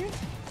annoying.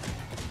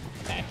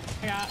 Okay,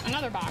 I got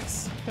another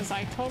box, because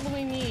I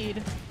totally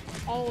need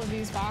all of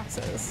these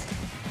boxes.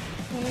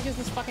 Let me get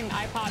this fucking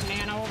iPod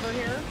Nano over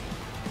here.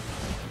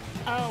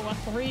 Oh, a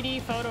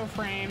 3D photo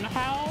frame.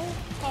 How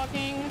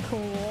fucking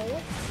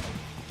cool.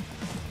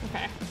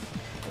 Okay.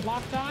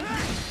 Locked on.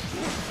 Alright.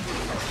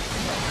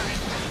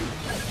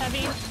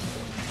 Heavy.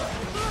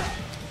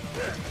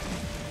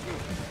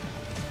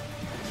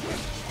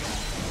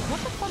 What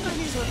the fuck are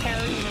these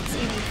repair units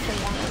even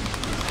for?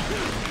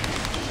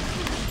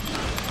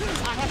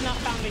 I have not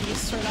found a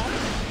use for them.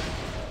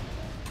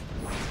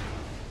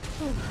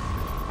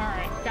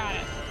 Alright, got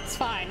it. It's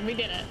fine, we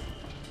did it.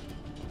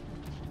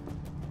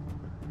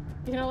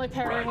 You can only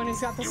parry when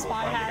he's got the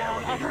spy hat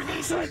on.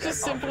 Otherwise, he's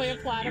just simply a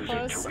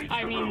platypus.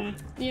 I mean,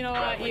 you know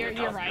what? You're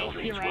right.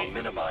 You're right.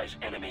 Minimize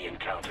enemy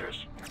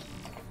encounters.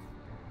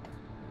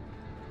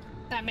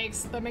 That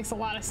makes a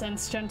lot of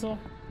sense, Gentle.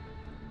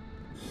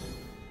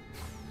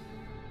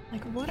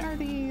 Like, what are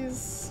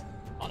these?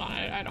 Hold on,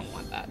 I don't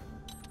want that.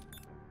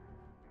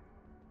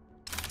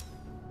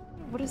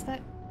 What is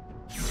that?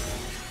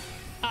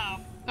 Oh,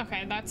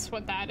 okay, that's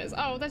what that is.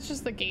 Oh, that's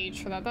just the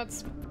gauge for that.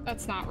 That's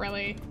not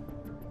really.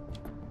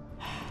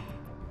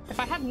 If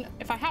I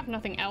have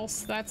nothing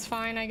else, that's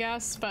fine, I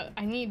guess. But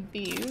I need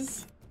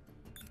these.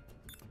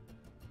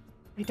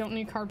 I don't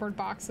need cardboard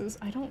boxes.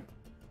 I don't.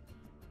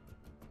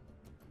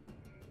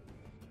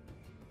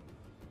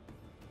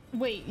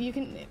 Wait, you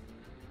can.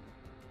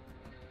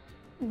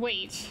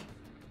 Wait.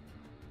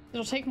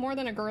 It'll take more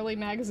than a girly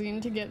magazine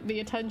to get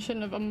the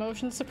attention of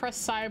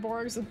emotion-suppressed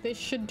cyborgs. This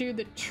should do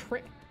the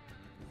trick.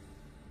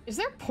 Is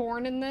there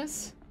porn in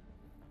this?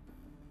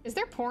 Is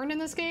there porn in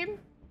this game?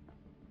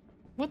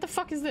 What the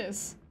fuck is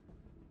this?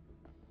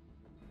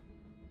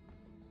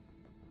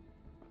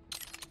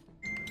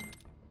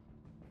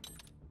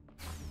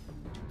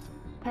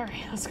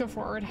 Alright, let's go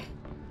forward.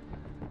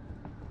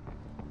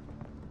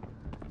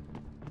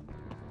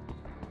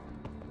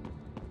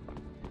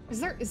 Is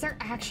there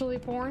actually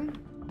porn?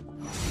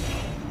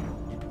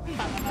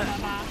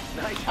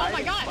 Oh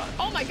my god!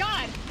 Oh my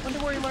god! Wonder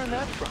where you learned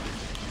that from.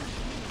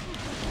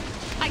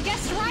 I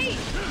guessed right!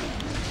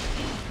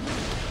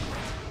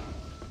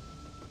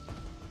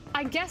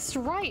 I guessed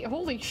right!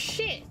 Holy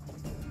shit!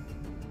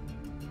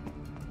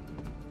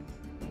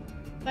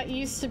 That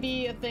used to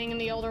be a thing in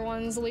the older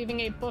ones,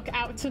 leaving a book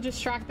out to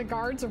distract the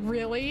guards.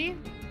 Really?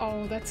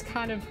 Oh, that's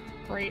kind of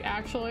great,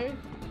 actually.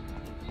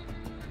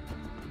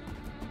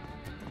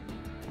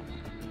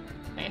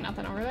 Okay,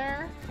 nothing over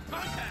there.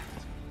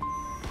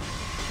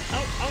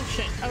 Oh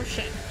shit, oh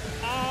shit.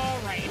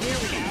 Alright, here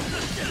we go.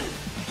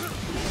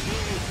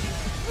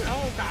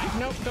 Oh god,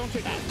 nope, don't do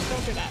that,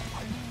 don't do that.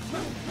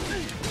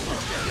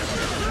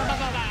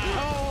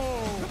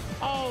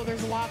 Oh,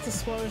 there's lots of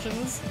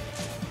explosions.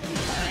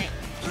 Alright,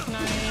 can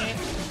I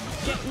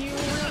get you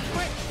real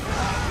quick?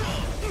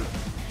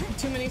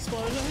 Too many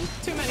explosions?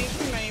 Too many.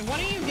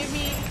 Why don't you give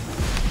me...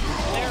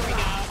 There we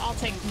go, I'll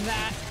take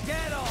that.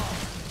 Get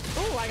off!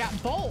 Ooh, I got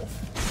both.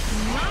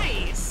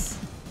 Nice!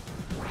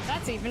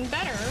 That's even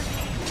better.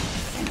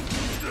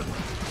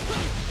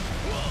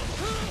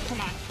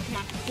 Come on,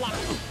 block.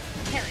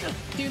 Harry,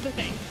 do the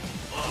thing.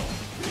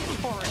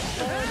 Forward,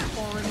 forward,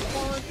 forward,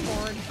 forward,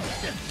 forward.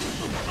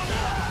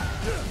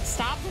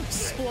 Stop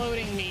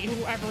exploding me,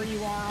 whoever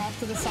you are, off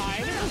to the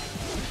side.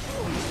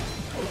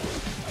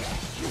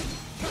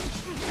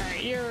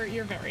 Alright,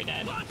 you're very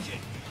dead.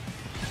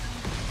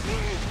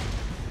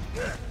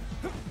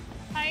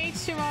 Hi,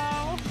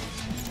 H2O.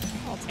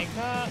 I'll take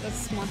that.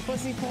 That's more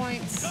pussy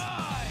points.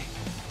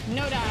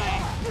 No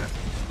die.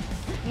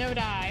 No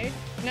die.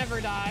 Never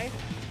die.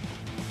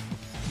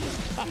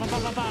 Ba, ba, ba,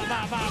 ba, ba,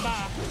 ba, ba,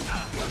 ba.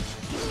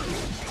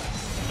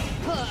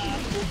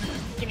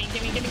 Gimme,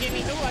 gimme, gimme,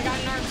 gimme. Ooh, I got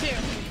an arm too.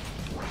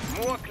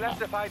 More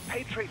classified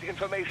Patriot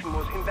information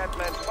was in that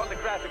man's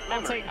photographic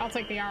memory. I'll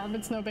take the arm.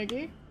 It's no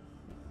biggie.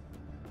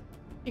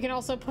 You can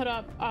also put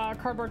up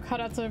cardboard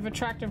cutouts of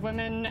attractive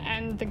women,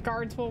 and the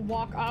guards will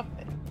walk up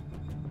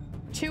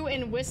to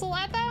and whistle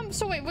at them.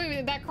 So wait,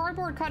 that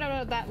cardboard cutout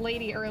of that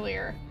lady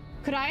earlier.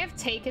 Could I have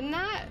taken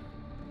that?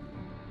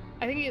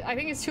 I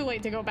think it's too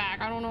late to go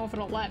back. I don't know if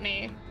it'll let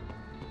me.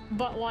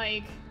 But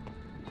like,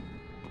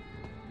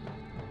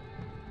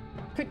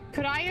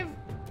 could I have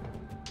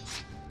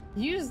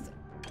used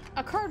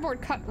a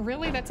cardboard cut?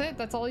 Really? That's it?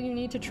 That's all you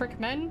need to trick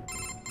men?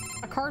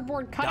 A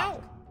cardboard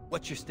cutout? Doc,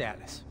 what's your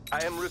status?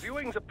 I am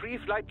reviewing the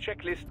pre-flight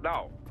checklist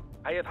now.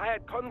 I have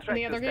hired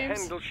contractors to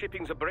handle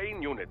shipping the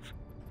brain units.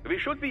 We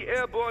should be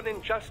airborne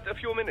in just a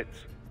few minutes.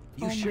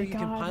 You sure you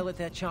can pilot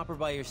that chopper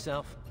by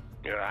yourself?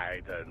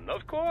 Raiden,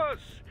 of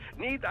course.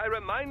 Need I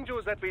remind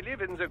you that we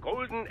live in the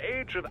golden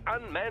age of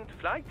unmanned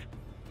flight?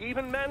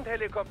 Even manned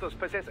helicopters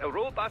possess a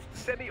robust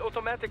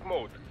semi-automatic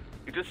mode.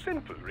 It is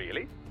simple,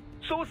 really.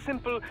 So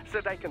simple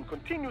that I can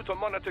continue to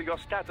monitor your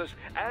status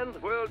and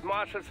world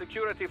marshal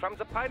security from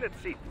the pilot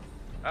seat.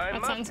 I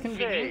must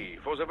say,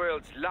 for the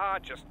world's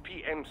largest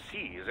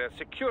PMC, their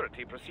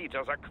security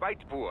procedures are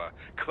quite poor.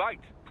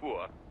 Quite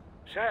poor.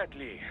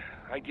 Sadly,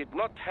 I did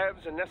not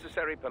have the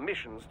necessary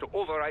permissions to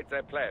override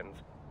their plans.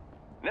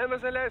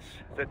 Nevertheless,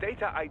 the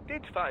data I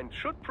did find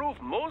should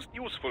prove most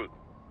useful.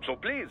 So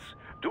please,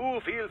 do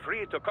feel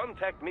free to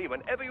contact me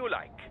whenever you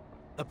like.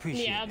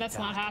 Appreciate it. Yeah, that's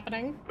not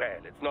happening. Well,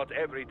 it's not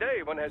every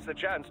day one has the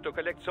chance to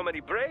collect so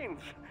many brains.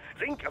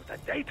 Think of the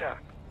data,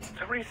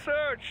 the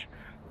research.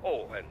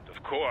 Oh, and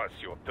of course,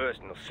 your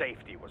personal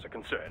safety was a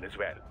concern as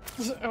well.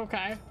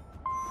 Okay.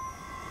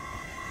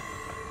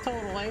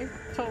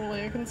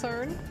 Totally a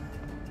concern.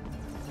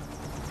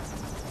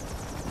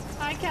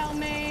 Hi,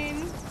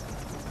 Kelmaine.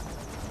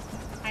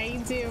 How you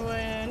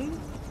doing?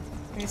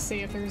 Let me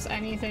see if there's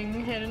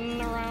anything hidden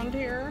around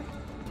here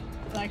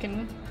that I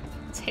can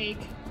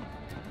take.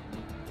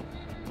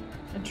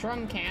 A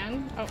drum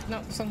can. Oh,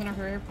 no, there's something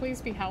over here.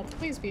 Please be health.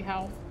 Please be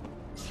health.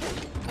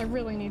 I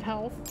really need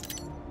health.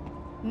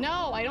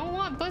 No, I don't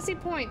want bussy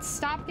points.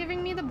 Stop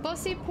giving me the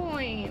bussy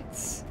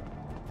points.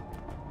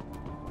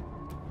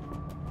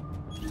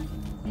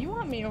 You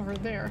want me over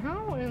there.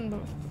 How in the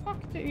fuck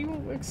do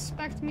you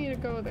expect me to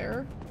go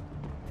there?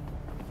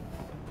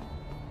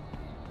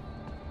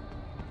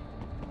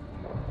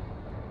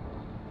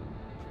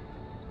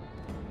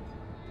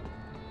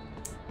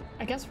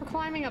 I guess we're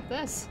climbing up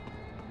this.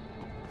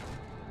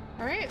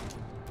 All right.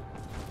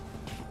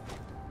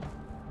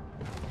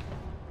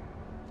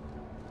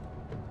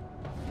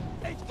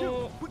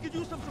 H2, we could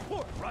use some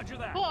support. Roger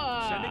that.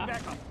 Sending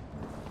back up.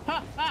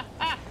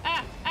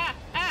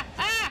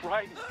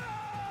 Raiden,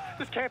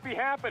 this can't be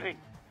happening.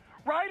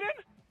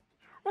 Raiden?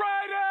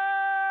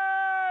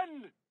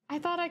 Raiden! I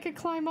thought I could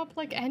climb up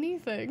like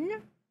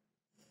anything.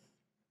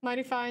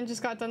 Mighty Fine,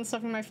 just got done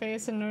stuffing my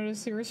face and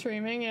noticed you were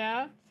streaming.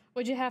 Yeah.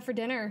 What'd you have for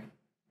dinner?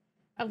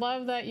 I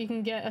love that you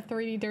can get a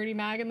 3D dirty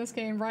mag in this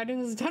game.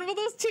 Raiden is done with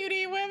those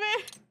 2D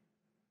women.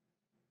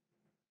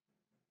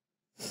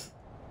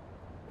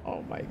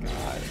 Oh my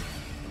god.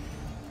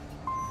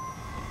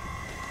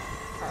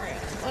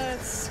 Alright,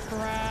 let's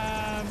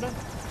grab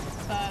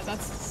that.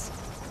 That's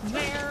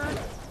there.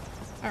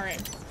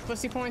 Alright,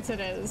 pussy points it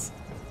is.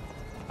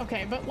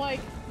 Okay, but like,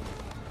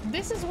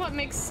 this is what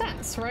makes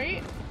sense,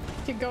 right?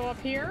 To go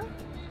up here.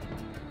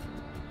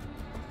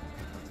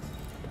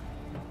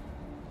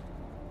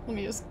 Let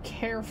me just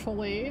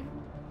carefully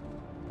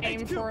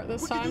aim for it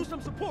this time. We can use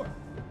some support.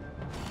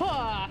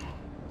 Huh.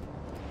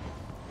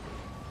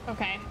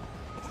 Okay.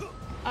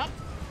 Up.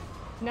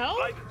 No?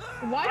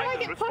 Why do I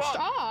get pushed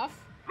off?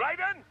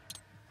 Raiden!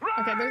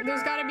 Okay,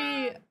 there's gotta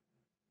be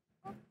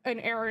an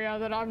area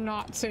that I'm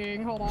not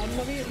seeing. Hold on,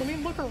 let me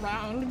look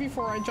around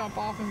before I jump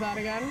off of that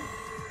again.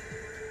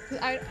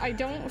 I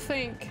don't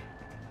think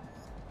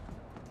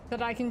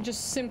that I can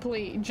just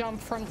simply jump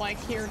from like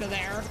here to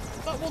there,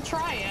 but we'll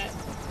try it.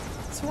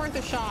 It's worth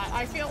a shot.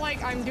 I feel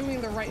like I'm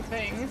doing the right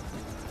thing.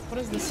 What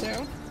does this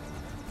do?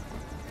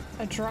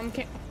 A drum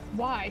can.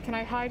 Why? Can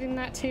I hide in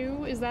that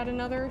too? Is that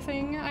another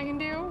thing I can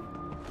do?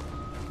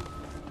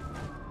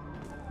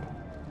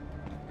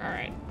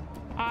 Alright.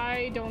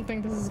 I don't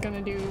think this is gonna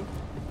do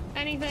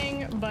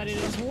anything, but it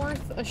is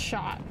worth a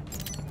shot.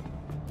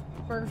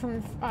 Burger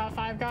from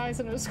Five Guys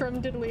and a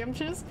scrum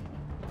diddlyumptious.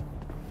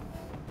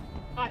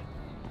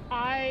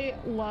 I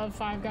love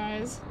Five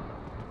Guys.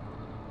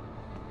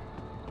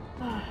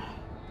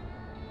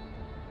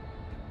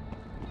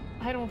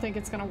 I don't think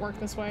it's gonna work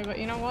this way, but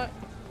you know what?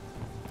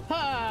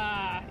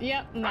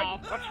 Yep, no.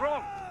 What's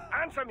wrong?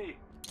 Answer me!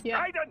 Yep.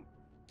 Raiden!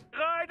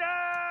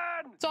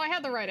 Raiden! So I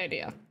had the right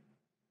idea.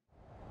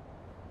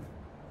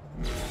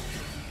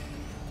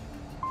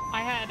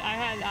 I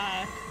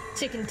had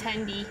chicken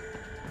tendy.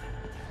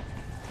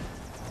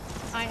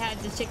 I had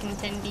the chicken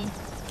tendy.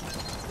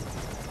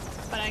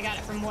 But I got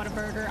it from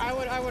Whataburger. I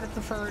would have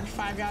preferred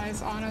Five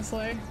Guys,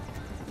 honestly.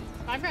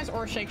 Five Guys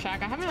or Shake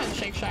Shack. I haven't had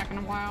Shake Shack in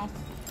a while.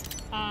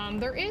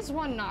 There is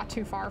one not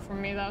too far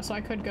from me though, so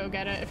I could go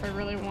get it if I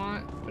really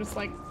want. But it's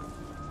like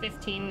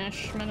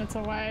 15-ish minutes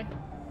away.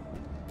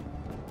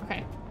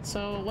 Okay,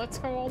 so let's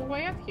go all the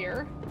way up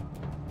here.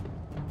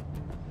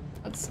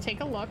 Let's take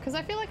a look, because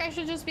I feel like I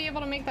should just be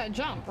able to make that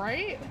jump,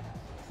 right?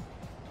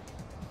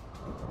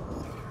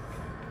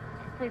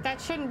 Wait, that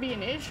shouldn't be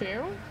an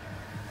issue.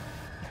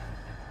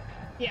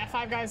 Yeah,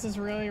 Five Guys is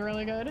really,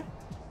 really good.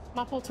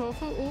 Mapo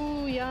tofu?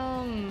 Ooh,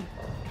 yum.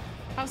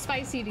 How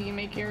spicy do you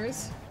make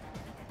yours?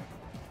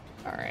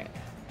 Alright.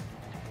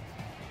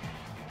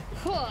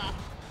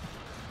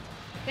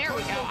 There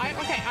we go.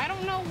 Okay, I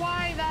don't know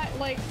why that,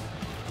 like,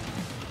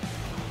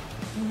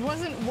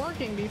 wasn't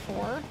working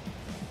before.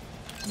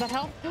 Does that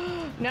help?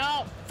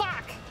 No!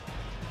 Fuck!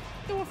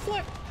 Do a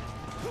flip!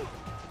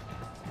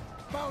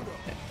 Found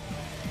him.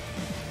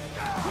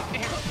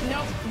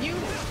 Nope, you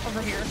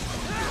over here.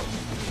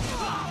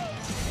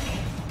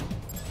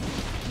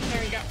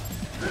 There you go.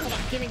 Hold on,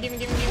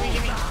 gimme.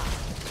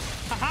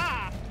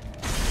 Haha!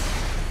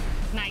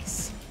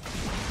 Nice.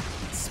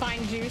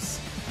 Spine juice.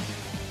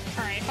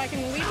 Alright, if I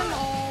can leave them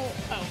all...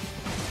 Oh.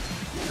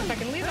 If I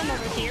can leave them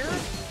over here,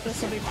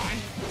 this will be fine.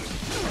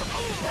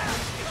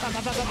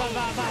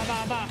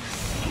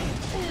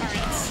 Alright,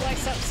 let's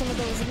slice up some of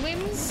those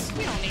limbs.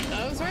 We don't need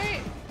those,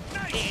 right?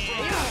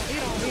 Yeah, you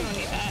don't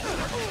need that.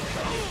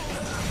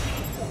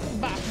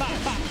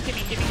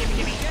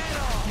 Gimme.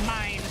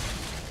 Mine.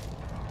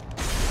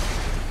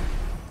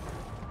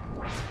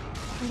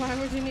 Why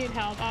would you need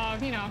help?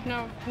 You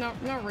know,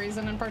 no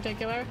reason in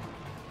particular.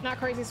 Not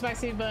crazy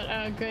spicy, but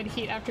good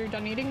heat after you're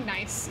done eating.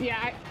 Nice.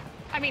 Yeah,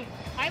 I mean,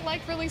 I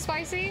like really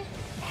spicy.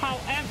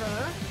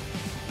 However,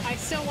 I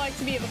still like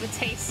to be able to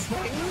taste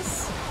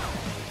things.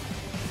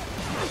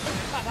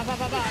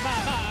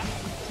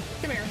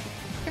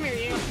 Come here,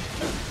 you.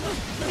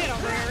 Get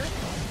over here.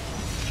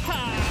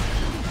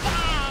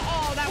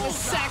 Oh, that was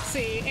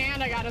sexy.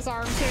 And I got his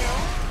arm, too.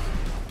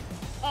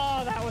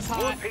 Oh, that was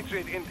hot. More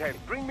Patriot intel.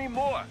 Bring me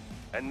more.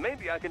 And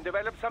maybe I can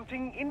develop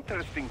something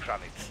interesting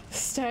from it.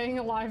 Staying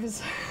alive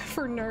is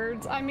for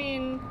nerds. I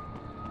mean,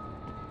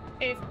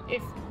 if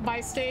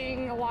by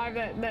staying alive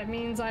that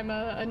means I'm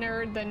a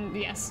nerd, then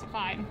yes,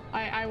 fine.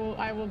 I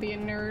will be a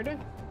nerd.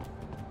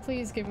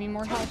 Please give me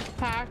more health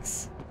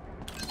packs.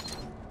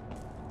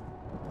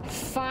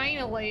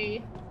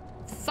 Finally.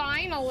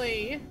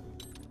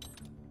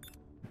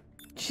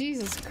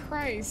 Jesus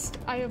Christ.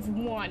 I have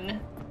one.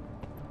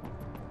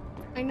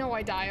 I know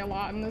I die a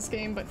lot in this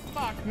game, but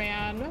fuck,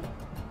 man.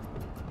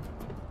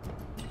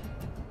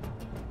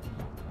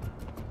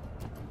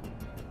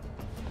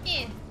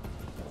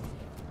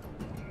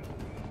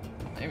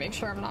 Let me make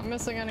sure I'm not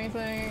missing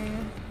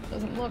anything.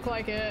 Doesn't look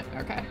like it.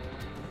 Okay.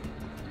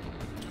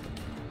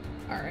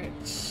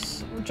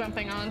 Alright. We're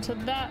jumping onto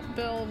that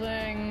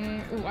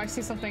building. Ooh, I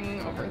see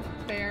something over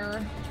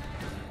there.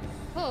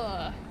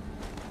 Ugh.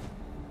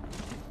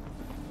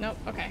 Nope.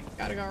 Okay.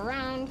 Gotta go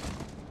around.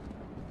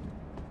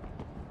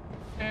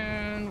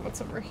 And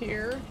what's over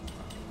here?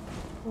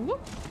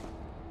 Whoop.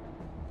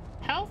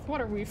 Health?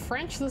 What are we,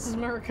 French? This is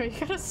America. You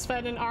gotta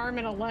spend an arm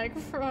and a leg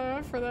for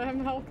the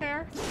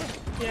healthcare?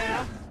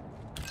 Yeah.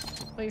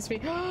 Please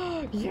be.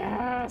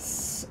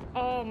 Yes!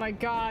 Oh my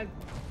god.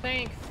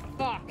 Thank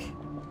fuck.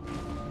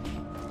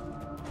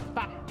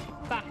 Bah.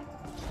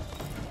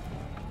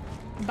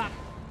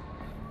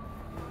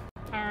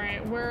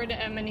 Alright, where are the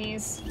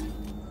enemies?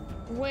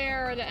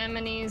 Where are the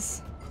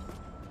enemies?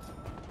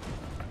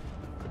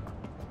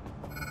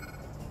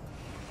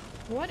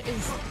 What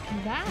is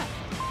that?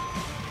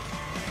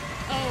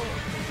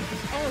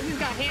 Oh, he's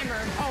got hammer.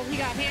 Oh, he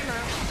got hammer.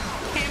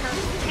 Hammer.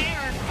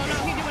 Oh no,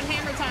 he's doing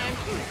hammer time.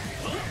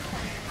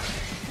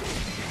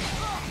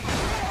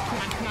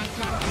 Come on.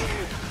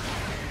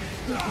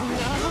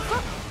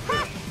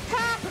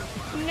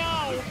 No.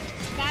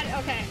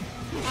 Okay.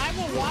 I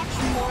will watch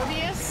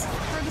Morbius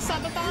for the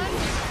subathon.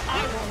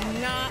 I will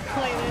not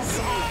play this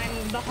on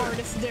the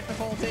hardest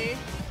difficulty.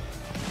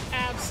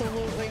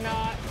 Absolutely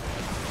not.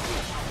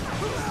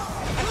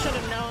 I should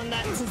have known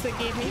that since they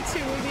gave me 2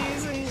 of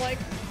these in, like,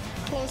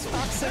 close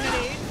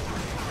proximity,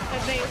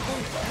 that they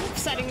were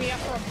setting me up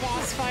for a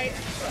boss fight.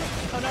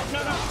 Oh, no.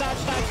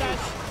 Dodge.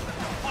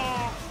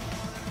 Oh.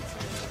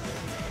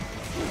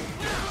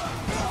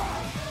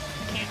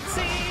 Can't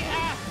see.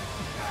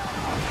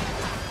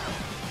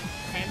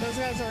 Okay, those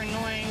guys are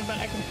annoying, but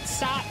I can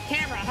stop.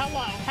 Camera,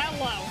 hello.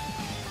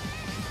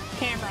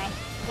 Camera,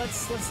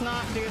 let's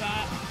not do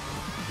that.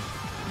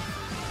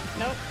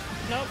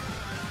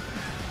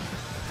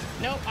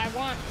 Nope, I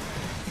want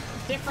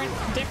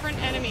Different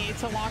enemy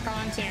to lock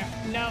onto.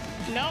 Nope,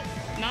 nope,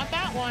 not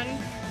that one.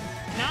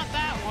 Not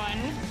that one.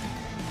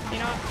 You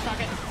know what? Fuck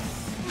it.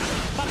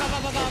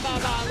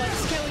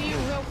 Let's kill you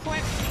real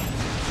quick.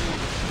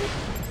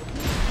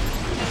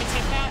 Let me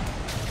take that.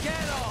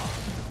 Get off!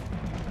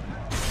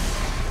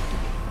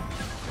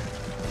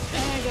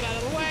 And get out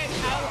of the way.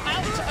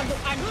 Ouch!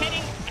 I'm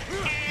hitting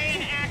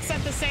an axe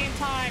at the same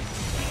time.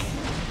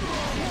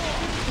 Oh,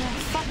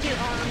 fuck your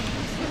arm.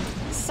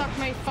 Suck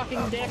my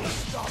fucking dick.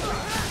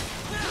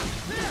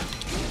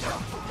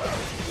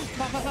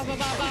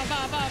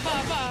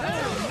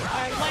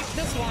 I like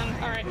this one.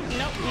 Alright,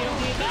 nope, you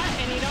don't need that,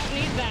 and you don't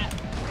need that.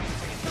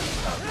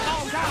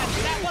 Oh god,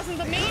 that wasn't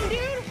the main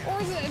dude?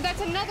 Or is it,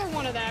 that's another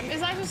one of them?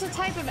 Is that just a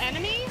type of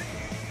enemy?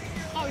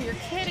 Oh, you're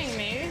kidding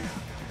me.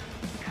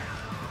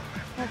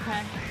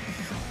 Okay.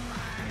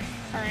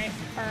 Alright,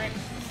 alright.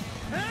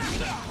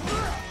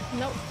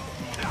 Nope.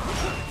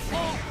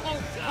 Oh,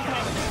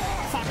 okay.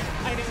 Fuck,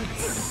 I didn't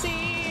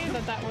see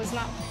that that was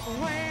not the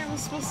way I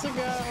was supposed to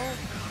go.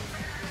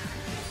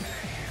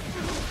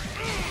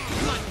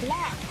 Come on,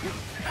 block.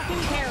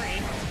 Fucking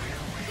parry.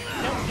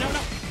 Nope, no,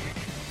 no.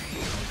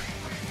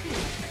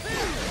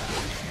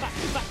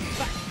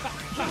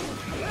 Fuck.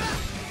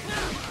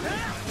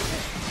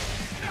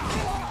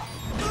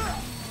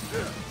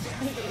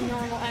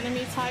 Normal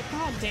enemy type.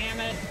 God damn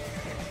it.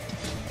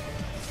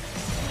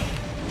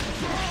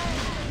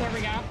 There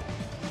we go.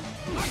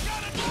 I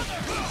got another!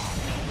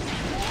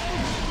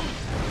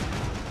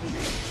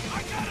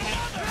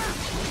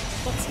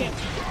 Let's get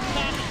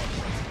that.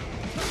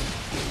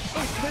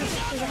 Oh,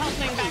 there's a health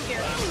thing back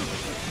here.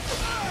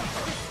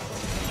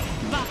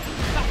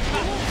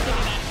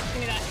 Give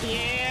me that.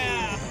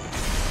 Yeah.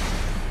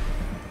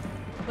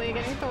 Are you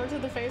getting thrown to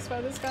the face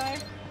by this guy?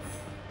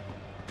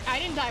 I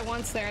didn't die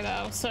once there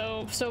though,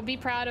 so be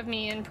proud of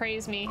me and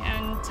praise me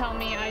and tell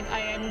me I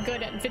am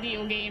good at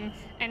video game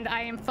and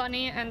I am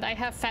funny and I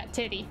have fat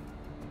titty.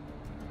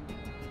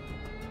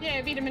 Yeah,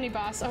 I beat a mini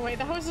boss. Oh wait,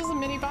 that was just a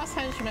mini boss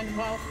henchman.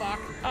 Well, fuck.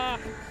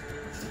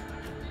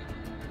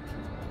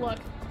 Look,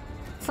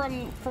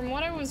 from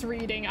what I was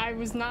reading,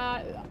 I'm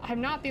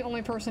not the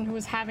only person who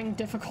is having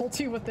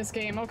difficulty with this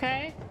game,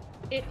 okay?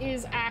 It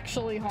is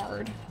actually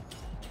hard.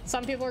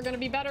 Some people are gonna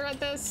be better at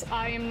this.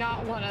 I am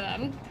not one of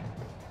them.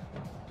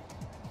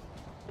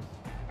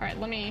 All right,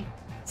 let me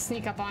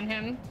sneak up on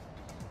him.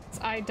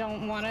 I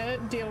don't want to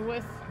deal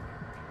with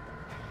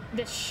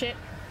this shit.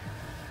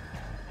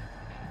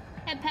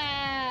 Head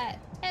pat!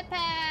 Head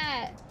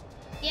pat!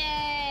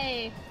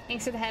 Yay!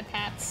 Thanks for the head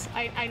pats.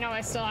 I know I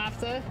still have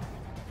to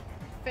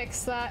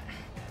fix that.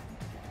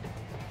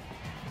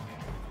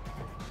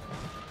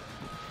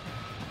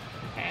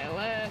 Okay,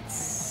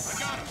 let's...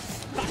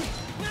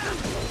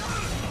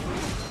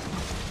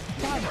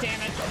 God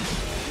damn it.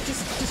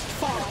 Just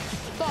fall.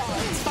 Fall,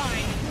 it's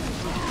fine.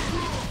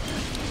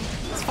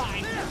 It's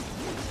fine.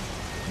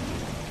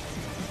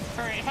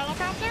 Alright,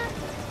 helicopter?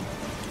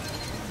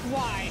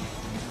 Why?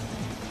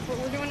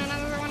 We're doing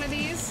another one of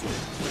these?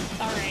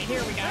 Alright,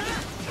 here we go.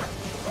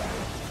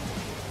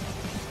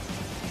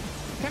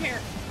 Come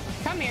here.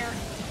 Come here.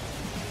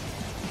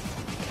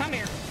 Come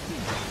here.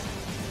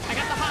 I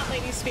got the hot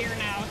lady spear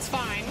now, it's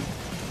fine.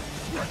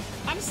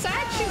 I'm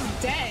sad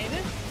she's dead.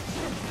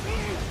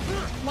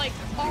 Like,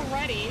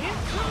 already.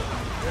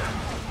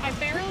 I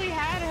barely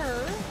had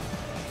her.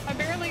 I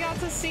barely got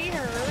to see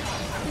her.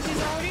 And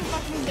she's already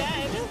fucking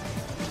dead.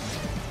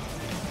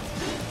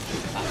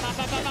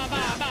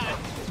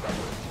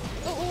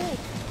 Oh,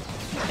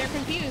 they're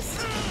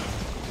confused.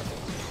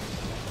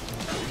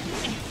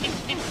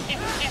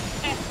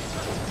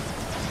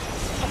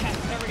 Okay,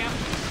 there we go.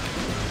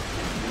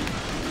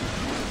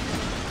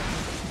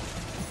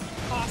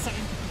 Awesome.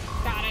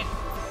 Got it.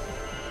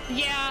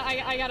 Yeah,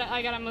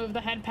 I gotta move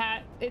the head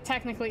pat. It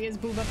technically is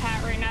booba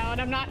pat right now,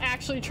 and I'm not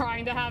actually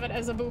trying to have it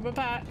as a booba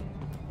pat.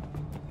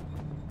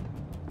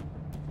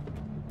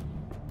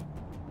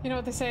 You know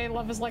what they say,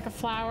 love is like a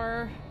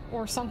flower,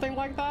 or something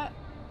like that?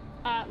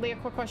 Leah,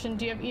 quick question,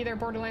 do you have either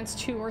Borderlands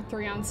 2 or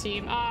 3 on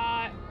Steam?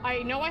 I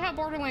know I have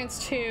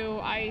Borderlands 2,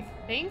 I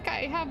think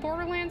I have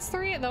Borderlands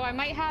 3, though I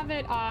might have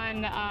it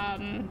on,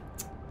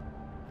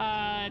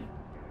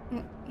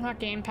 not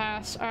Game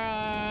Pass,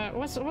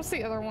 what's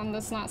the other one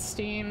that's not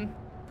Steam,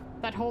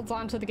 that holds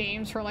on to the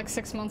games for like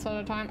 6 months at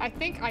a time? I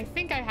think I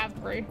have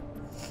 3.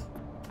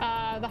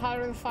 The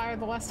hotter the fire,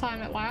 the less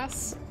time it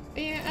lasts.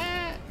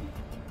 Yeah,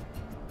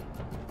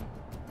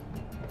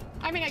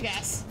 I mean, I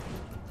guess.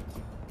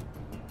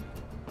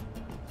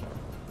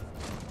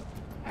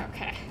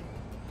 Okay.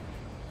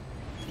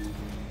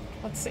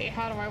 Let's see,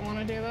 how do I want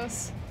to do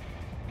this?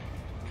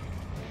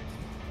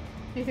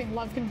 Do you think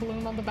love can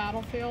bloom on the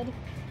battlefield?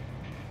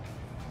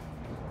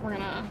 We're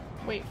gonna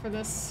wait for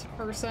this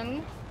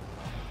person,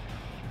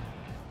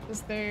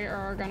 because they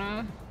are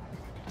gonna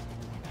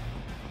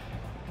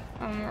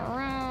come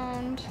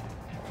around.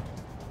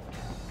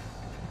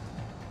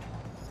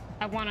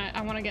 I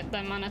wanna get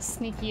them on a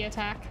sneaky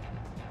attack.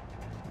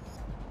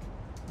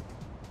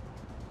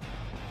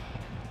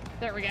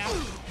 There we go.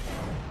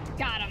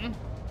 Got him.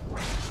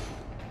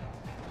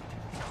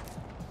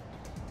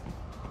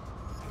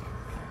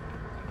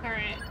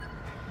 Alright.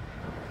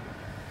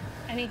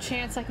 Any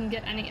chance I can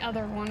get any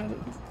other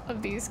one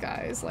of these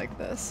guys like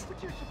this?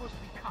 But you're supposed to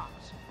be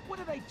cops. What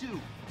do they do?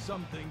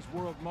 Some things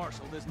World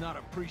Marshal does not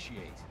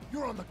appreciate.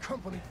 You're on the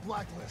company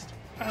blacklist.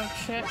 Oh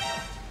shit.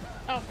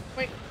 Oh,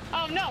 wait.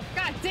 Oh no!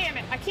 God damn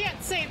it! I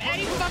can't save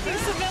any fucking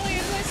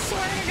civilians, I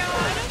swear to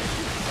God!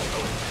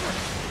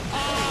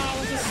 Oh,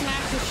 we'll just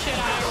smash the shit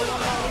out of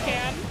everyone while we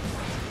can.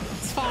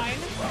 It's fine.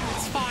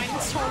 It's fine.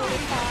 It's totally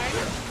fine.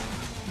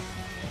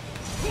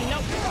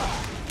 Nope.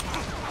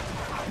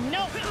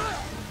 Nope.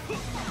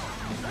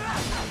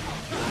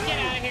 Get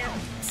out of here.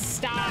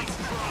 Stop.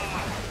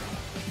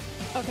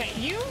 Okay,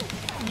 you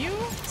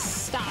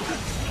stop.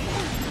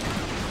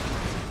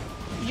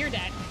 You're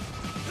dead.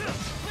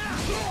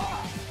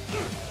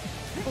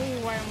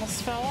 Ooh, I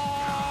almost fell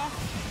off.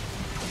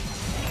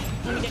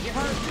 Let me get your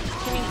heart.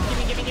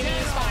 Give me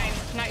your spine.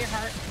 Not your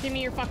heart. Give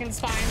me your fucking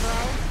spine, bro.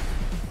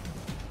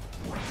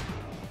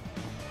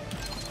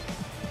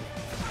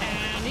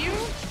 And you.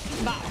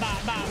 Ba, ba,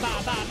 ba,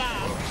 ba, ba, ba.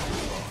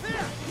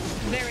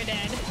 Very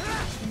dead.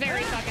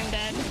 Very fucking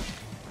dead.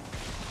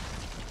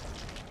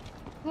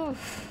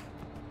 Oof.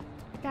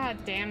 God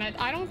damn it.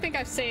 I don't think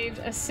I've saved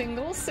a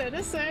single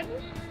citizen.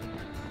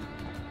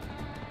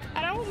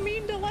 I don't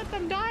mean to let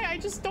them die. I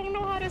just don't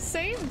know how to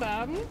save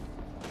them.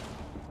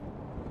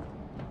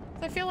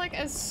 I feel like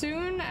as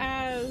soon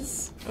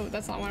as... Oh,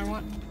 that's not what I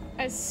want.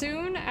 As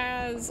soon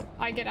as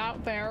I get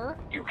out there...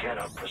 You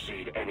cannot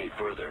proceed any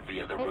further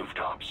via the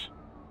rooftops.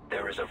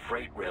 There is a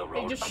freight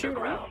railroad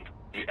underground.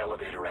 The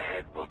elevator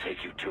ahead will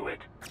take you to it.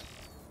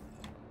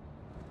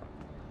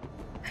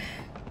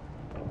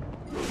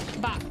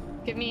 Bah,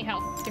 give me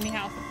health. Give me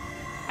health.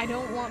 I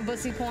don't want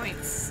bussy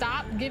points.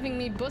 Stop giving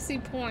me bussy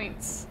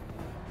points.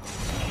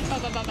 Ba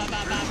ba ba ba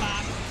ba ba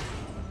ba.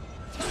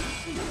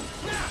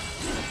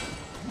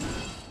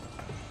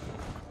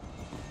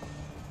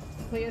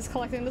 Leah's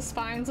collecting the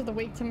spines of the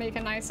weak to make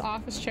a nice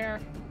office chair.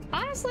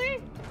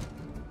 Honestly,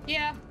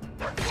 yeah.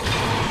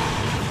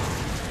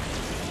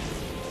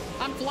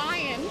 I'm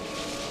flying.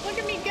 Look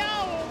at me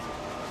go.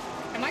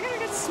 Am I gonna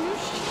get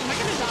smooshed? Am I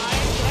gonna die?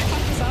 Did I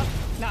fuck this up?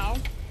 No.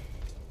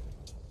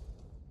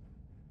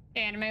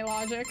 Anime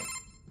logic.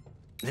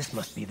 This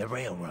must be the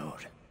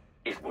railroad.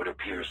 It would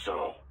appear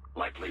so.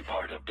 Likely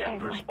part of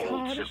Denver's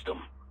old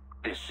system.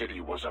 This city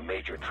was a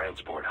major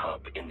transport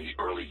hub in the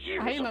early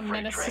years I am a of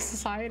freight menace to trains.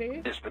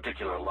 society. This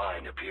particular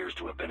line appears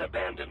to have been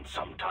abandoned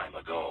some time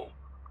ago.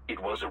 It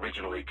was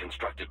originally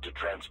constructed to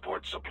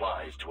transport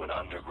supplies to an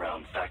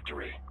underground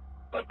factory.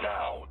 But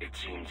now, it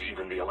seems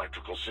even the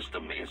electrical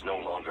system is no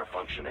longer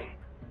functioning.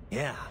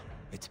 Yeah,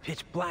 it's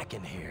pitch black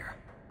in here.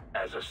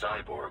 As a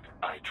cyborg,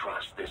 I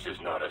trust this is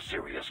not a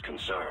serious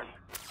concern.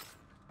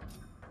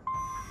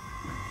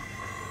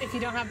 If you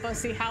don't have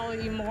bussy, how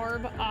will you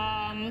morb?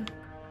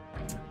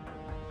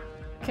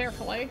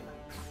 Carefully.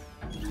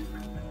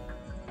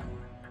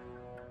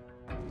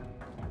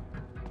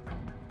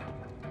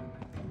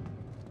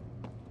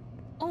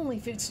 Only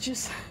if it's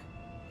just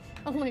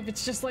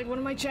like one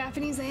of my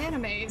Japanese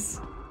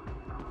animes.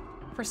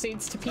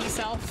 Proceeds to pee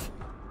self.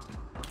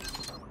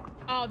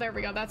 Oh, there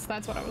we go. That's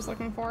what I was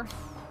looking for.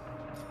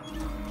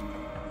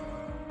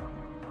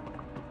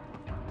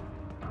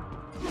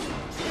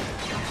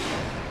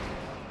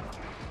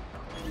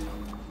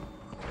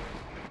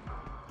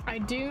 I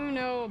do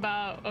know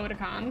about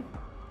Otakon.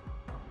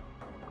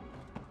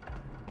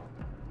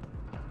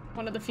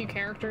 One of the few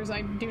characters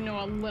I do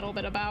know a little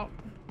bit about.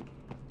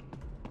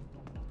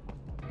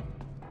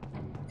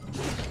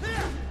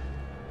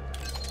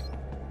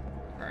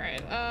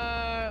 Alright,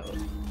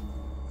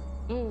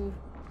 ooh.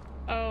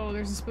 Oh,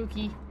 there's a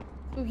spooky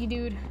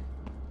dude.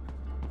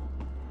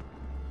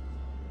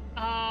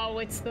 Oh,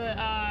 it's the,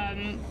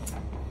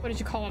 what did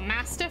you call them?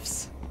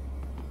 Mastiffs?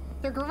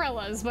 They're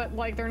gorillas, but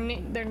like their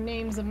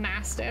name's a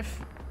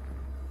mastiff.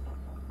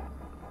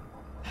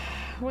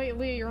 Wait,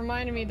 Lee, you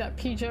reminded me that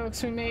pee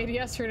jokes we made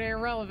yesterday are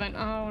relevant.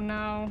 Oh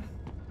no.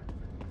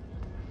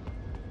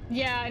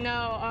 Yeah, I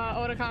know.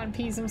 Otakon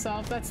pees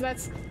himself. That's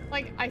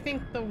like I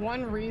think the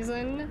one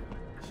reason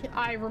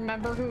I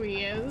remember who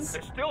he is.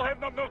 They still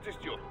have not noticed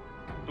you.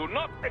 Do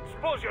not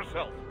expose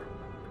yourself.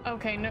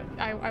 Okay, no,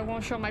 I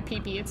won't show my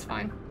pee-pee. It's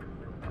fine.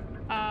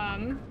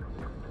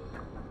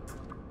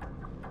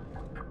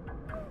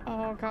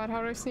 Oh god,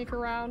 how do I sneak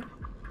around?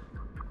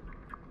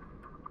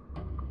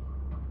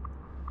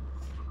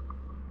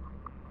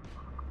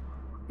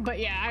 But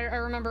yeah, I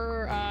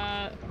remember,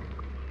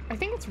 I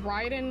think it's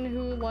Raiden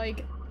who,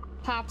 like,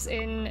 pops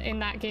in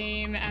that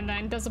game and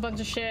then does a bunch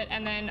of shit,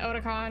 and then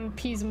Otakon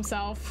pees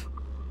himself.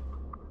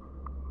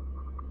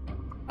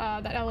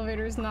 That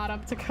elevator is not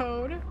up to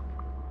code.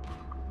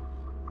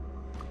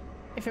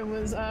 If it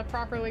was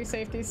properly,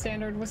 safety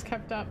standard was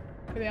kept up,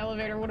 the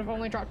elevator would have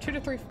only dropped 2 to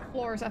 3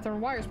 floors after the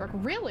wires broke.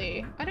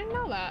 Really? I didn't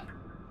know that.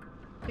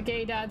 The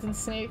gay dads and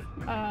Snake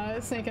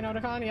and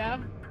Otakon, yeah.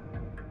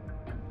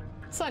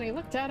 Sonny,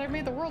 look, Dad, I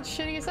made the world's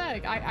shittiest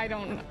egg. I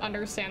don't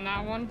understand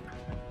that one.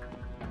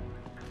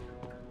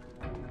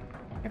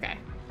 Okay.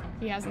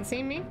 He hasn't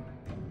seen me.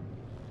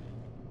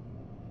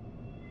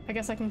 I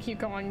guess I can keep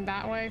going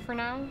that way for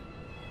now.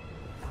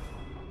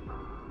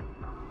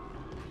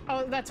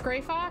 Oh, that's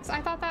Gray Fox? I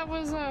thought that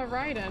was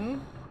Raiden.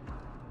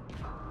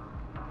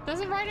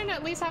 Doesn't Raiden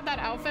at least have that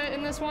outfit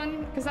in this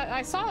one? Because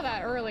I saw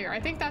that earlier.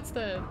 I think that's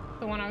the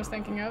one I was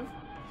thinking of.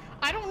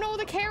 I don't know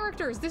the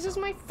characters. This is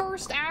my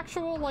first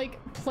actual, like,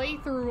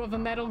 playthrough of a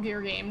Metal Gear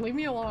game. Leave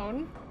me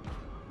alone.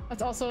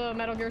 That's also a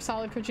Metal Gear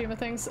Solid Kojima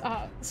things.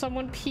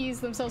 Someone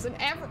pees themselves in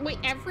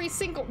every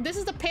single... This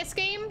is a piss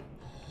game?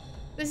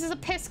 This is a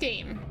piss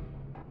game.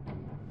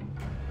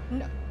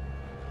 No.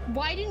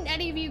 Why didn't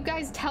any of you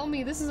guys tell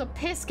me this is a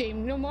piss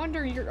game? No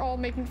wonder you're all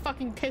making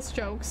fucking piss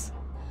jokes.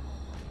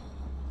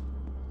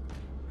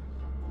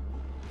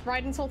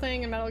 Raiden's whole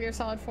thing in Metal Gear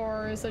Solid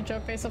 4 is a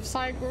joke based off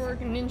Cyborg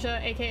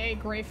Ninja, aka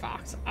Gray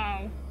Fox.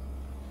 Oh.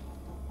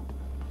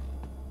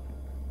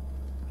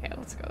 Okay,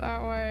 let's go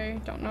that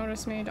way. Don't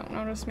notice me, don't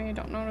notice me,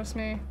 don't notice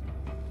me.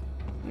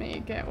 Let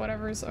me get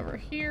whatever's over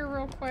here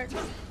real quick.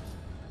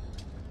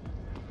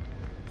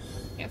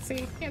 Can't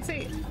see, can't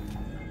see.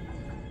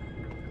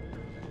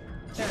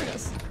 There it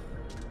is.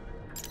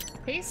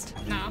 Paste?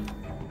 Nah.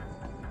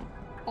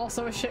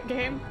 Also a shit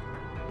game.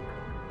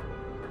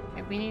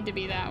 Okay, we need to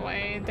be that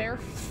way. They're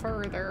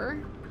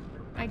further.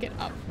 I get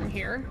up from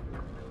here.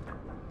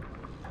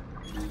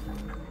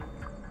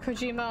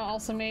 Kojima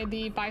also made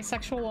the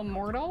bisexual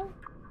immortal.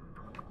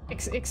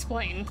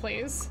 Explain,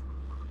 please.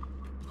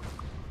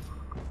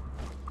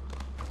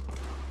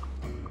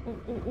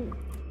 Ooh, ooh, ooh.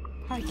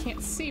 I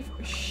can't see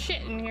for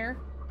shit in here.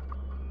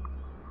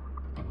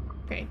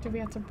 Okay, do we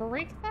have to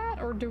break that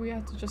or do we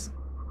have to just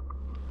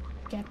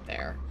get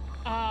there?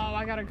 Oh,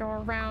 I gotta go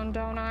around,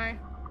 don't I?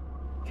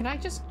 Can I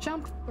just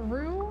jump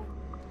through?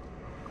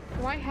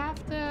 Do I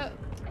have to?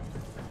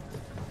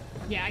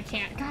 Yeah, I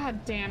can't.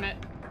 God damn it.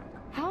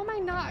 How am I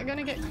not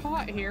gonna get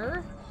caught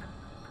here?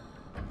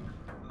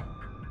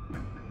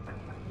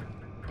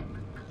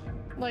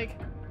 Like,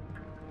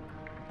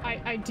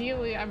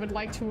 ideally, I would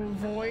like to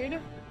avoid.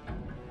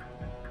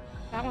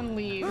 That one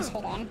leaves.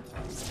 Hold on.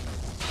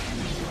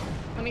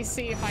 Let me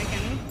see if I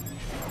can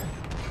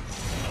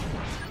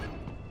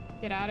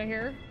get out of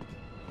here.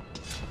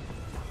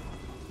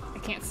 I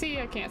can't see,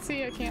 I can't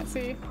see, I can't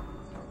see.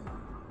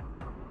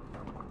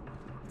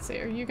 Let's see,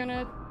 are you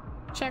gonna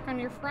check on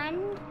your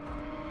friend?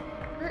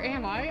 Where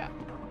am I?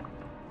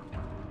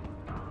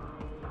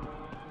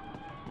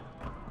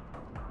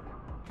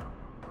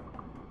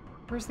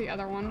 Where's the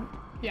other one?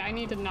 Yeah, I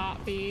need to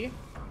not be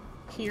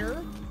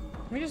here.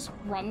 Let me just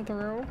run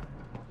through.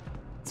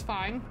 It's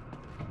fine.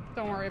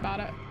 Don't worry about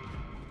it.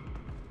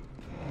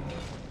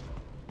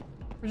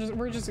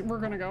 We're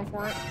gonna go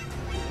for it.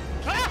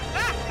 Ah!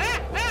 Ah!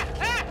 Ah! Ah!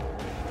 Ah!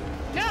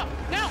 No!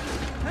 No!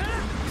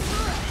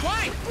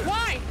 Why?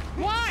 Why?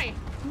 Why?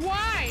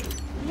 Why?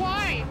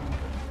 Why?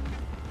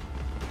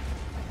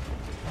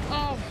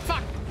 Oh,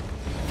 fuck.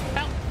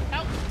 Help!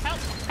 Help! Help!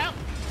 Help!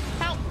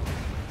 Help!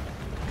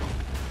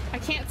 I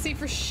can't see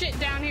for shit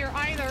down here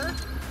either.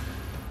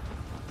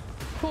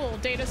 Cool,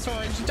 data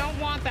storage. Don't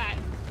want that.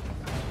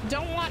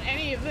 Don't want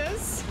any of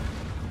this.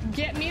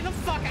 Get me the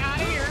fuck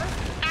out of here.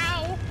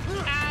 Ow!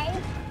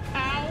 Ow!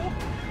 Ow!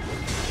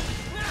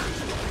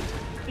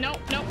 Nope,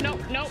 nope, nope,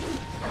 nope.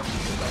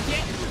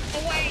 Get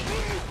away!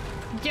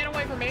 Get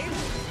away from me.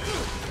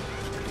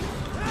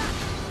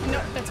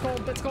 Nope, that's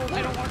gold, that's gold.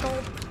 I don't want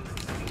gold.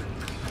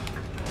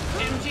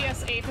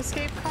 MGS Ape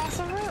Escape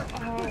crossover?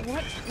 Oh,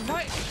 what?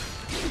 What?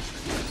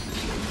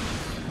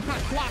 Come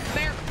on, block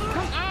there.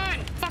 Come on!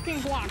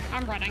 Fucking block.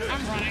 I'm running,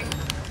 I'm running.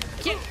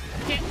 Get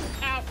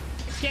out.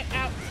 Get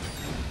out.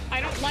 I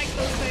don't like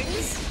those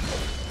things.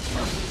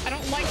 I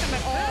don't like them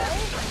at all.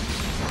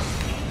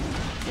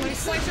 Let me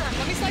slice your arm.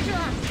 Let me slice your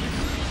arm.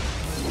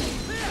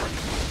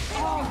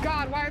 Oh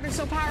god, why are they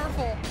so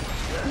powerful?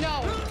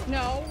 No,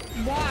 no.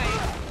 Why?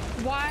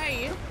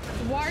 Why?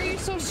 Why are you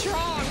so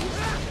strong?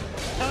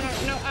 No, no,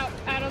 no.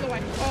 Out of the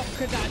way. Oh,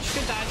 good dodge.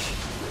 Good dodge.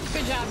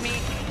 Good job, me.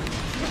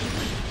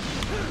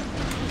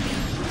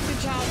 Good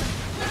job.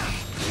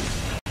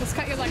 Let's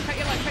cut your leg. Cut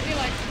your leg. Cut your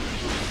leg.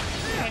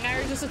 Okay, now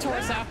you're just a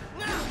torso.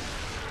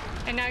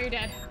 And now you're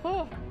dead.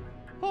 Oh.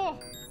 Oh.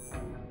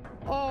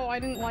 Oh, I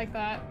didn't like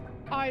that.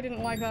 I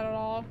didn't like that at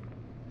all.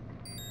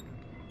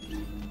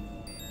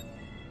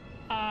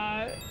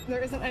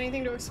 There isn't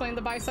anything to explain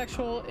the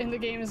bisexual in the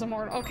game is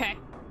immortal. Okay.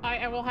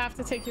 I will have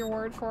to take your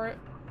word for it.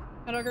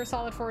 Metal Gear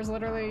Solid 4 is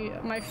literally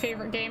my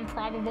favorite game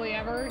probably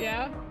ever,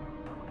 yeah?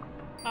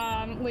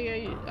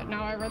 Leah,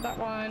 no, I read that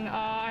one.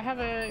 I have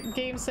a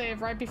game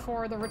save right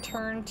before the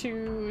return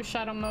to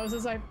Shadow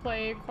Moses. I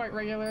play quite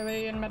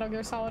regularly in Metal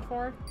Gear Solid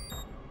 4.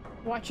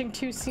 Watching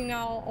two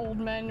senile old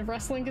men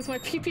wrestling is my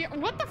PPR.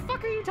 What the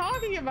fuck are you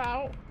talking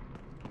about?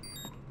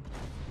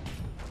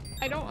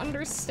 I don't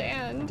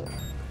understand.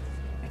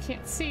 I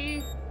can't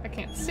see. I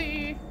can't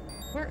see.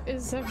 Where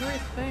is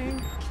everything?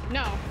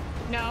 No,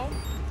 no,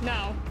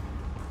 no.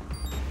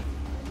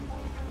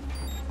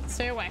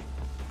 Stay away.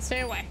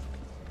 Stay away.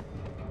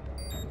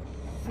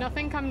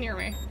 Nothing come near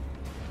me.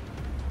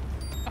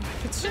 Oh,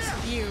 if it's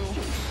just you.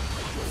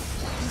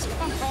 Just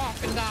fuck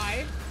off and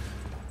die.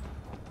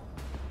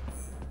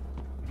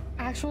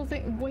 actual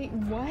thing. Wait,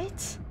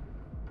 what?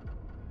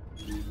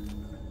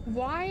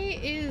 Why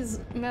is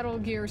Metal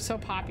Gear so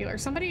popular?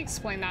 Somebody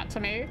explain that to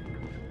me.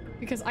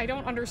 Because I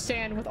don't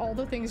understand with all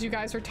the things you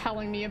guys are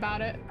telling me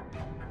about it.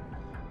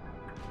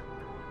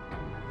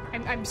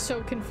 I'm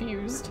so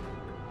confused.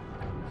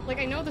 Like,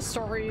 I know the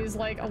story is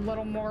like a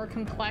little more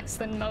complex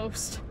than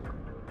most,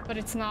 but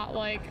it's not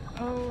like,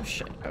 oh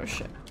shit, oh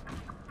shit.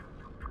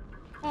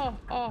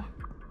 Oh,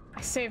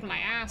 I saved my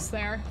ass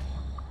there.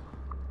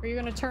 Are you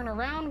gonna turn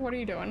around? What are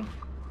you doing?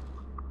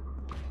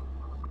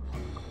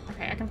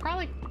 Okay, I can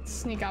probably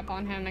sneak up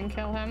on him and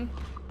kill him.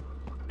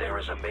 There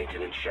is a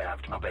maintenance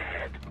shaft up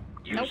ahead.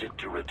 Use it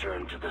to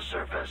return to the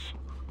surface.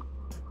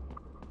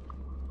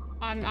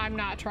 I'm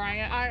not trying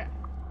it.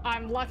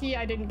 I'm lucky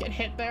I didn't get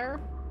hit there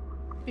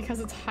because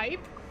it's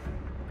hype.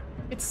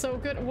 It's so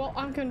good. Well,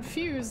 I'm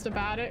confused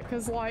about it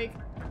because, like,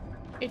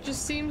 it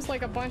just seems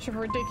like a bunch of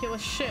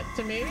ridiculous shit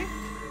to me.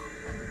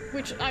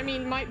 Which, I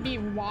mean, might be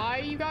why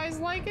you guys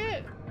like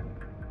it.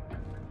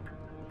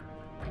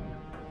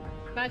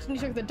 Imagine you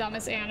took the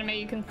dumbest anime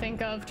you can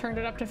think of, turned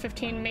it up to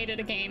 15, and made it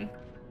a game.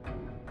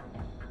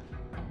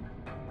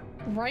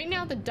 Right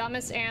now, the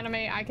dumbest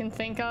anime I can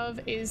think of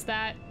is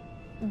that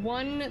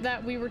one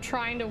that we were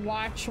trying to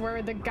watch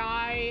where the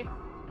guy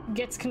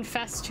gets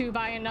confessed to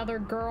by another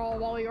girl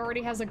while he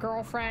already has a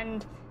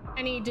girlfriend,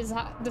 and he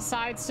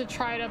decides to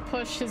try to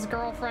push his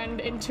girlfriend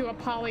into a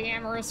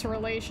polyamorous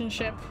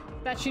relationship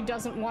that she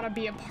doesn't want to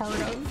be a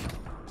part of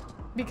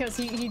because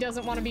he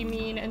doesn't want to be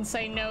mean and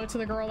say no to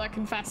the girl that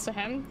confessed to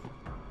him.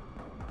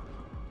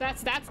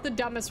 That's the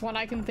dumbest one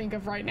I can think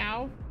of right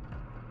now.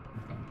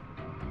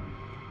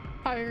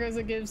 Because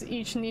it gives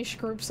each niche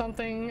group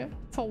something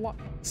to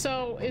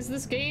So, is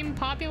this game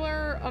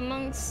popular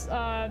amongst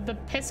the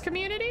piss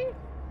community?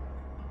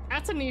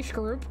 That's a niche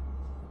group.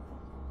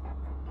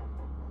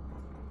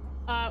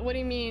 What do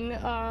you mean?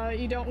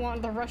 You don't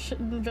want the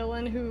Russian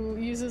villain who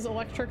uses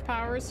electric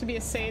powers to be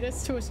a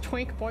sadist to his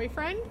twink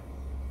boyfriend?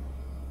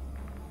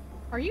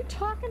 Are you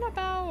talking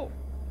about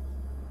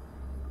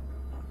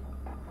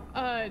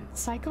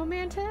Psycho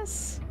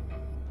Mantis?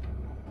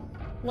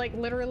 Like,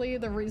 literally,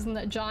 the reason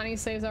that Johnny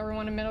saves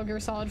everyone in Metal Gear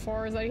Solid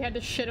 4 is that he had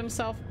to shit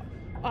himself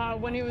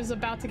when he was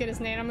about to get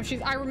his nano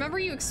machines. I remember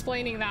you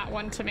explaining that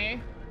one to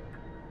me.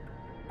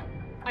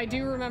 I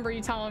do remember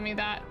you telling me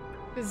that.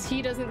 Because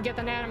he doesn't get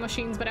the nano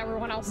machines, but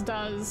everyone else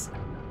does.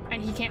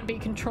 And he can't be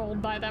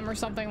controlled by them or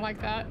something like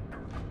that.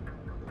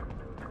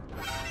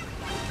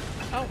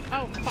 Oh,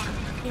 fuck.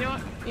 You know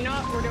what?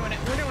 We're doing it.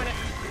 We're doing it.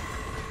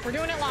 We're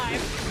doing it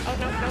live. Oh,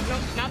 no.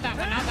 Not that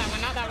one. Not that one.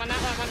 Not that one. Not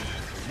that one.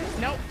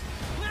 Nope.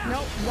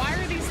 Nope. Why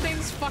are these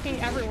things fucking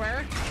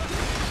everywhere?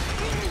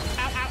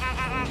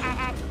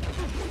 Ow.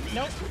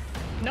 Nope.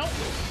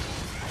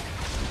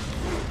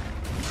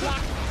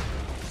 Block.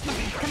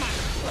 Okay, come on.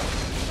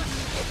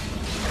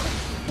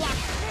 Block.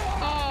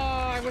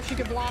 Oh, I wish you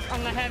could block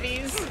on the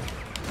heavies.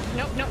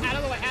 Nope. Out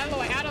of the way.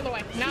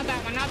 Not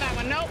that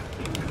one. Nope.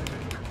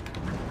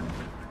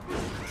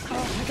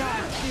 Oh my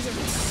god. These are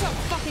so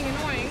fucking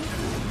annoying.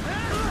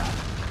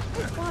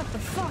 What the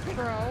fuck,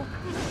 bro?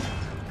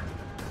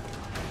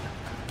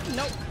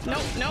 Nope.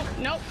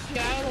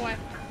 Get out of the way.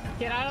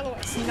 Get out of the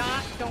way.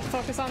 Don't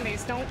focus on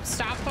these. Don't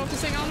stop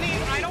focusing on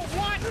these. I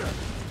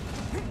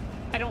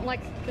don't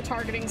like the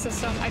targeting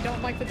system. I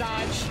don't like the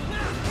dodge.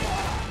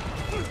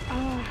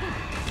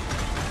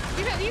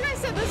 You guys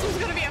said this was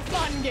gonna be a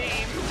fun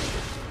game.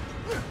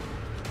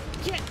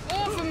 Get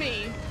off of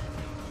me.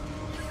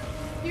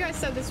 You guys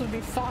said this would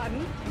be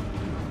fun.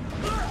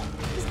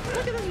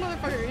 Look at this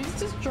motherfucker. He's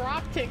just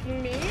drop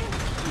kicking me.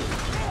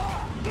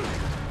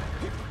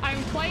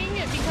 I'm playing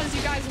it because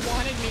you guys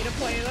wanted me to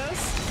play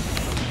this.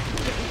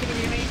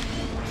 Give me.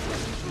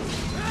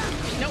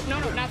 Nope,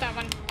 not that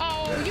one.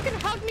 Oh, you can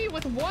hug me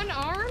with one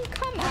arm?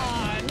 Come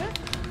on.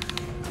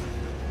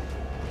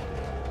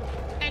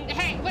 And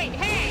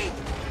hey.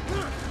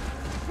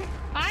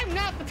 I'm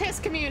not the piss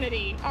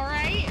community, all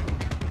right?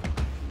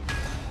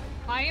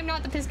 I am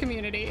not the piss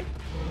community.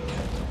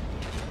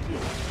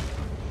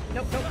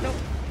 Nope.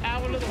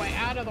 Out of the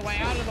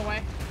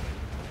way.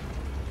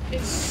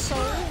 It's so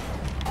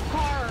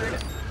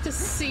hard to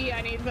see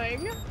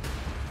anything.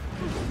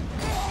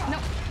 No,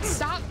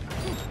 stop.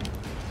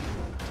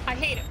 I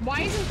hate it.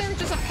 Why isn't there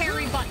just a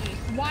parry button?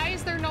 Why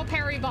is there no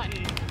parry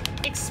button?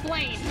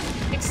 Explain.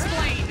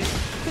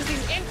 Because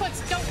these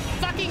inputs don't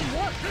fucking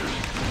work.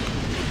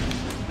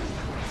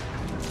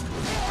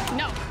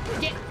 No,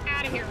 get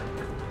out of here.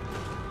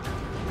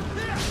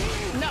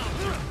 No.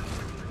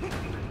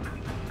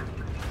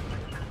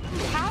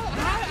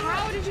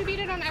 How did you beat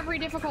it on every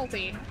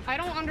difficulty? I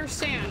don't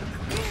understand.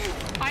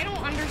 At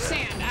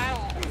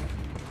all.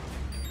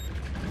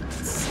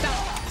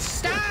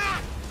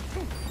 Stop!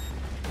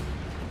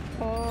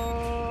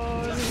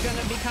 Oh, this is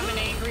gonna become an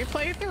angry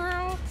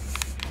playthrough.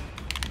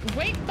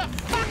 Wake the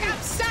fuck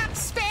up! Stop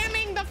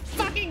spamming the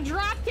fucking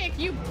dropkick,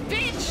 you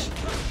bitch!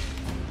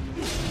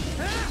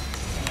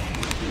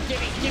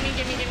 Gimme.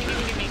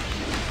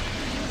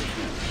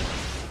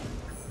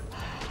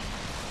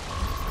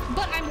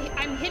 But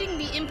I'm hitting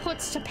the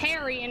inputs to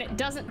parry and it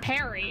doesn't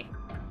parry.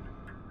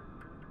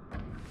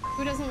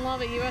 Who doesn't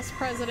love a US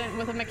president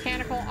with a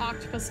mechanical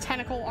octopus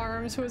tentacle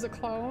arms who is a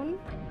clone?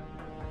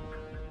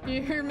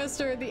 You hear,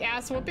 Mr. the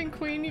ass whooping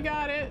queen, you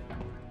got it.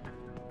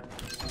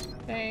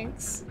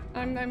 Thanks.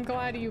 I'm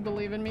glad you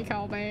believe in me,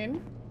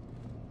 Calmaine.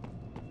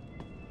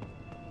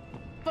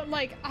 But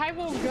like, I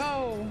will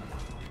go,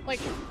 like,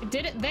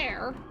 did it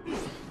there.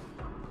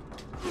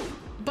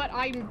 But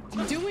I'm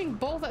doing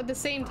both at the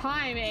same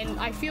time and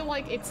I feel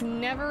like it's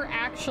never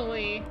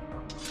actually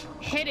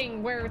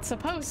hitting where it's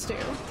supposed to.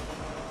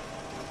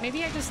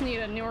 Maybe I just need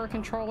a newer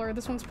controller.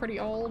 This one's pretty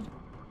old.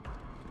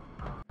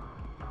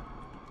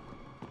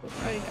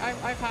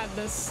 I've had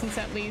this since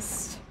at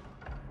least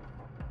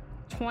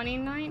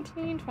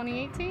 2019,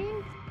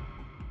 2018?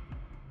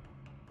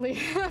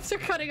 After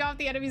cutting off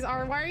the enemy's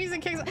arm, why are you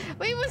using kicks?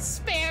 Well, he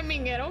was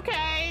spamming it,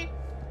 okay?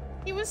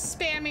 He was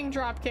spamming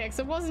drop kicks.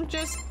 It wasn't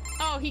just,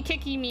 oh, he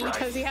kicking me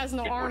because he has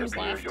no arms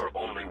left. Your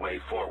only way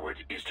forward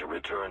is to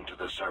return to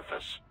the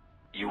surface.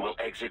 You will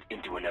exit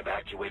into an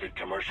evacuated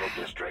commercial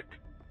district.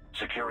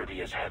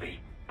 Security is heavy,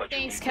 but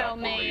thanks, you need not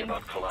worry Calmaine.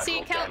 about collateral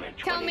See,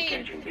 damage when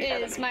engaging the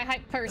is enemy. my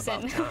hype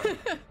person.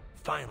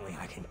 Finally,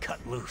 I can cut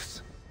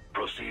loose.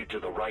 Proceed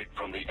to the right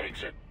from the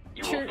exit.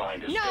 You Sure. will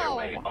find a No!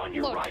 stairway on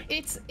your Look, right.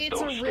 it's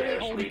Those a really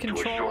stairs old lead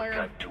controller. to a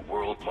shortcut to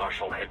World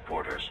Marshal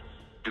Headquarters.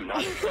 Do not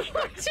be distracted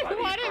by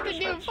What the him to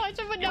do? advertisements. Punch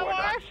him with You no are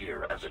arm? not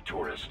here as a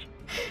tourist.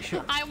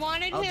 Sure. I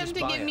wanted I'll him just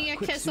to buy give me a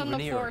quick kiss on the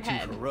souvenir or two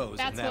forehead. for Rose,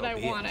 That's and what I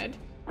that'll be it. wanted.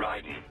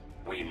 Raiden,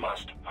 we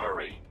must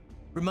hurry.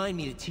 Remind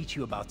me to teach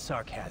you about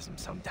sarcasm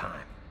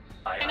sometime.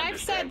 And I've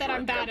said that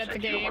I'm bad at the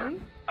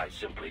game. I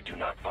simply do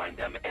not find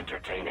them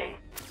entertaining.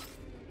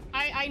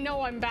 I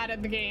know I'm bad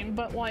at the game,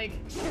 but like,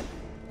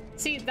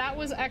 see, that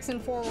was X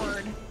and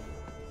forward.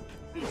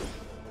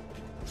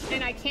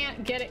 And I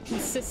can't get it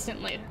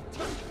consistently.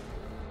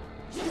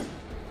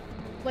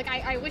 Like,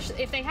 I wish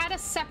if they had a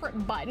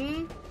separate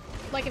button,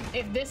 like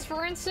if this,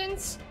 for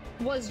instance,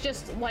 was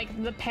just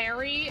like the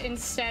parry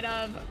instead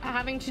of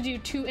having to do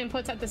two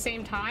inputs at the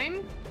same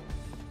time,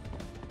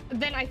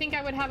 then I think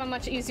I would have a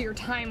much easier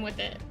time with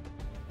it.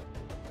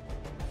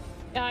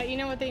 You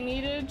know what they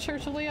needed,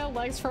 Church of Leo?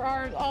 Legs for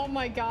arms. Oh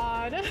my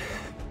god.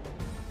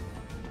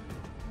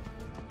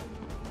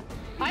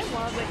 I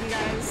love that you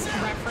guys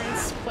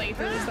reference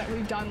playthroughs that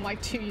we've done like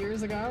 2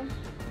 years ago.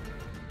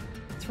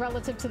 It's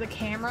relative to the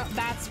camera.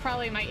 That's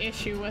probably my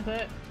issue with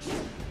it.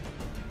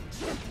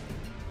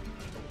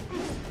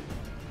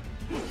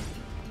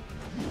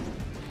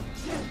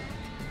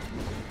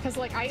 Because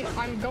like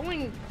I'm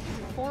going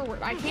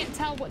forward. I can't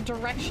tell what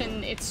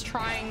direction it's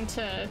trying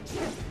to...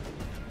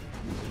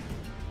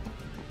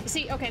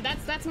 See, okay,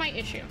 that's my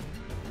issue.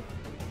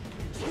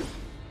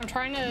 I'm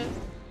trying to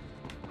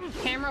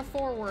camera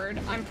forward.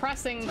 I'm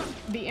pressing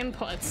the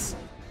inputs,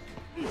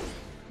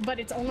 but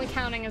it's only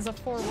counting as a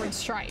forward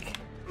strike.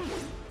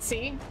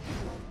 See?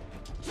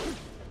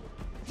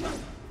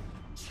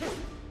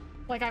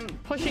 Like I'm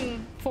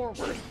pushing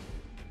forward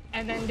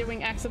and then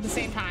doing X at the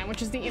same time,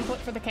 which is the input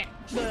for the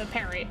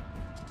parry.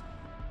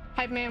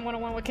 Hype man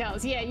 101 with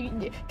Kels. Yeah,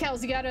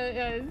 Kels, you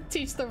gotta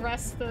teach the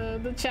rest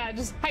the chat.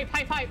 Just hype,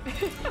 hype, hype.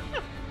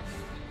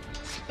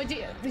 But do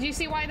you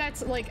see why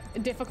that's like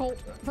difficult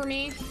for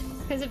me?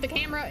 Because if the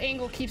camera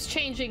angle keeps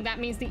changing, that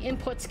means the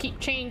inputs keep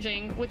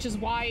changing, which is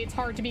why it's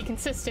hard to be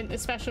consistent,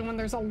 especially when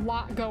there's a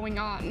lot going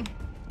on.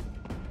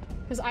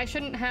 Because I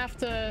shouldn't have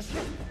to,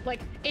 like,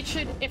 it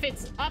should, if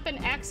it's up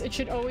and X, it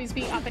should always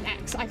be up and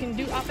X. I can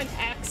do up and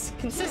X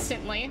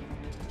consistently,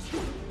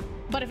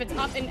 but if it's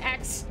up and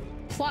X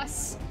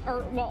plus,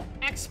 or well,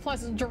 X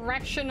plus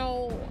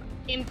directional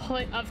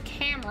input of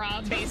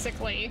camera,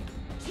 basically,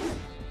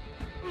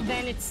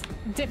 then it's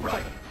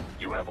difficult. Right.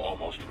 You have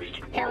almost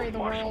reached Harry World the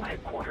Marshal world.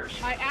 Headquarters.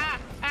 I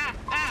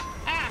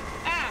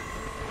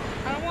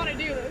don't want to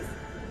do this.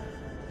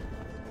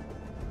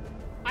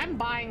 I'm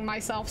buying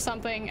myself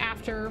something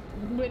after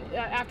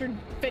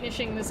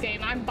finishing this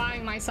game. I'm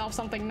buying myself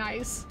something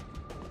nice.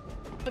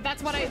 But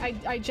that's what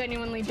I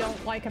genuinely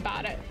don't like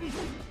about it.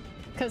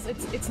 Because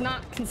it's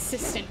not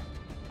consistent.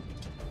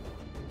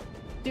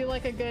 Do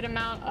like a good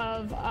amount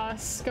of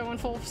us going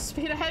full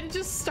speed ahead. It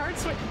just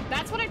starts with...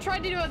 That's what I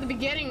tried to do at the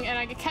beginning, and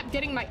I kept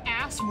getting my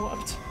ass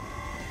whooped.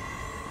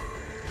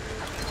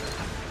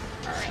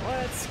 Alright,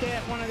 let's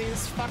get one of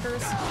these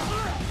fuckers.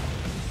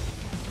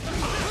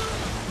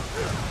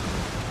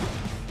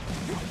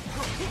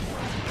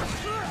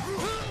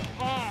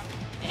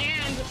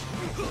 And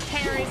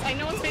parries. I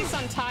know it's based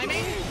on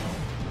timing,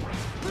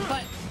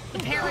 but the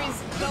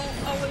parries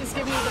don't always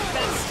give me the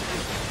best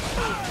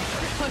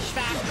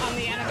pushback on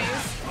the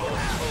enemies.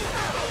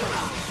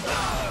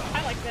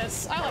 I like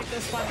this. I like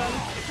this weapon.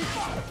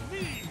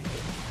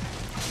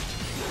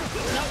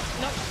 Nope.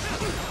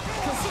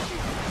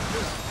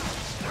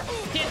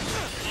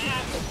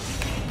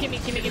 Gimme.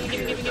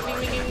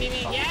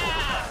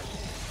 Yeah!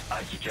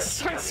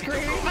 Start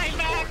screaming right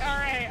back.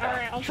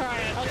 Alright, I'll try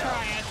it.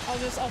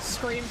 I'll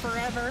scream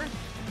forever.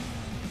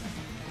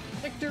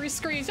 Victory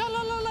screams. La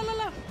la la la la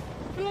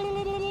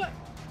la.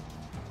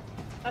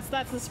 That's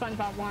the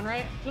SpongeBob one,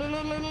 right?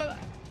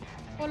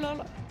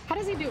 How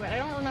does he do it? I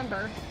don't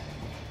remember.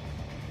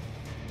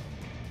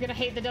 I'm gonna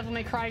hate the Devil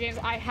May Cry games.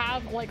 I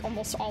have like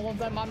almost all of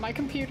them on my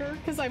computer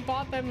because I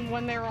bought them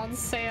when they were on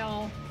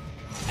sale,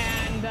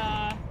 and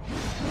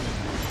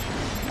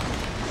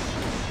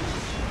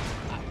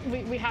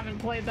we haven't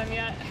played them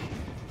yet.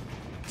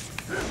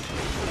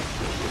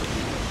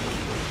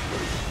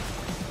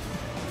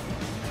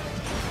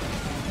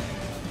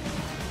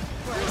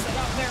 Where is it?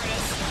 Oh, there it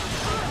is.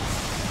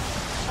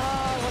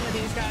 Oh, one of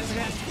these guys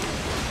again.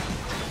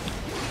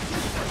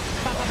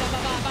 Ba, ba, ba, ba,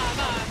 ba, ba,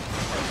 ba.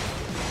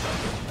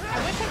 I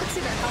wish I could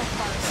see their health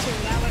bars too.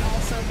 That would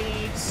also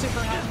be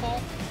super helpful.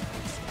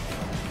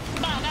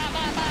 Ba, ba,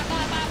 ba, ba, ba,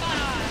 ba, ba.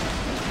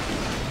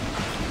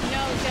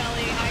 No,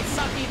 Jelly. I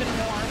suck even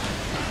more.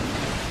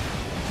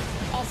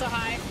 Also,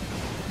 hi.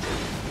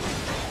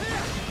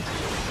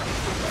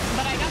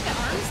 But I got the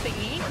arms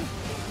thingy.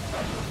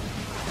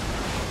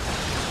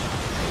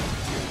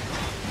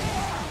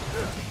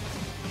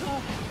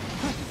 Oh.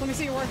 Let me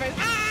see your war face.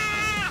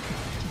 Ah!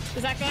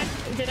 Is that good?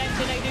 Did I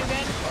do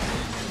good?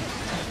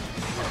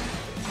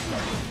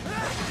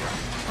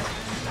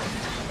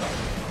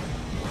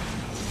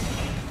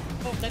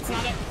 Oh, that's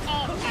not it.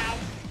 Oh, ow.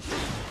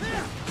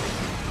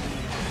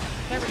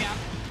 There we go.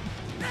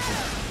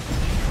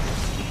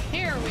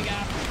 Here we go.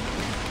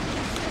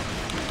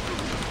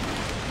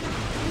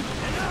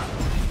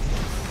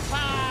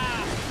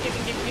 Ah!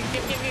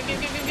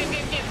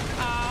 Give.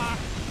 Ah.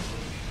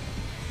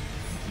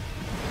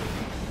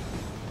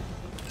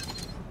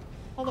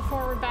 All the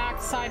forward,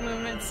 back, side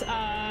movements,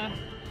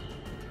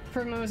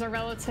 for moves are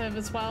relative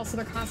as well, so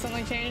they're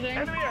constantly changing.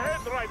 Enemy ahead,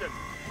 Raiden!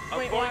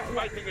 Avoid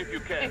fighting if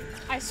you can.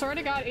 I swear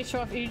to God,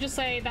 Isho, if you just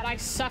say that I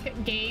suck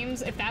at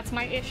games, if that's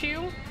my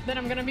issue, then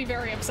I'm gonna be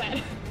very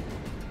upset.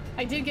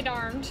 I did get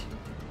armed.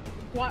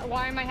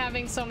 Why am I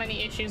having so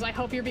many issues? I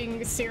hope you're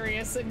being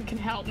serious and can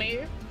help me.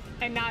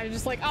 And now you're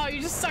just like, oh,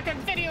 you just suck at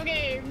video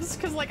games.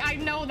 Cause like, I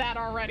know that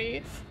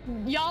already.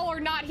 Y'all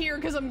are not here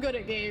cause I'm good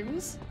at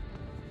games.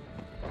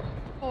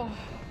 Oh.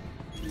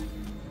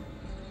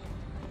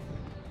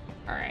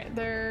 All right,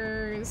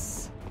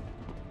 there's...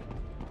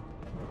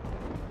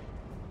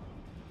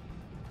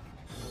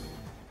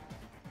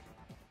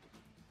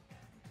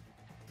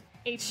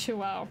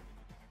 H2O.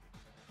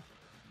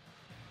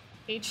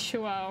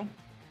 H2O.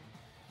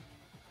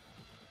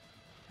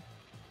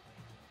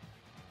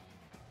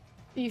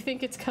 You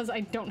think it's because I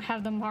don't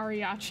have the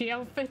mariachi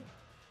outfit?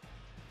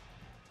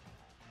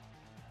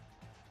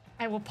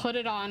 I will put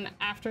it on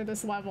after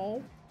this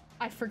level.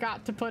 I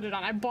forgot to put it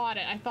on. I bought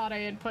it. I thought I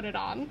had put it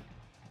on.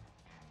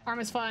 Arm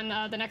is fun.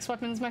 The next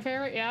weapon's my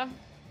favorite, yeah.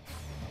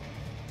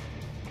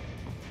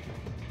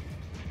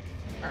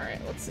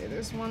 Alright, let's see.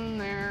 There's one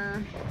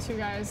there. Two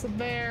guys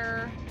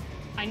there.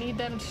 I need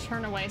them to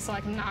turn away so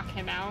I can knock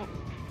him out.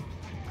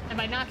 And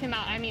by knock him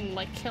out, I mean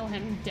like kill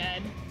him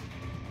dead.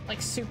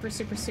 Like super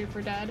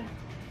dead.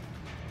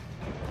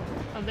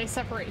 Oh, they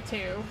separate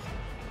too.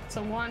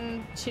 So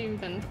 1, 2,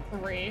 then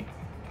 3.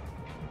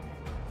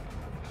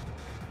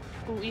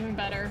 Ooh, even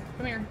better.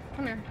 Come here.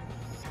 Come here.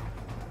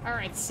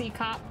 Alright,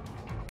 C-Cop.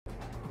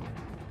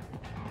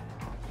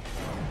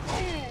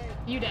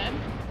 You dead.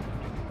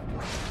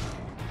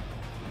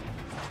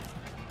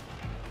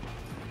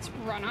 Let's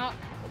run up.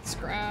 Let's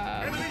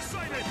grab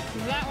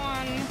that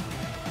one.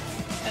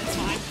 That's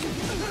fine.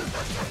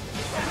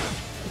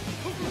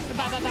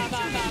 Ba, ba, ba,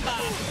 ba, ba, ba.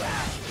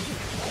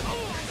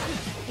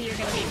 You're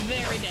gonna be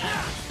very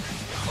dead.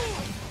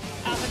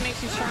 Outfit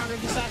makes you stronger,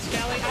 just ask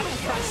Jelly. I don't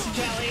trust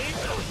Jelly.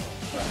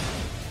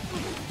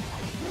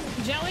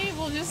 Jelly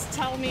will just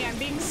tell me I'm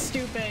being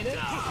stupid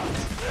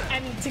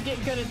and to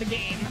get good at the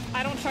game.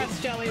 I don't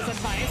trust Jelly's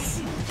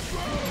advice.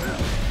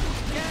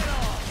 Get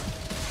off.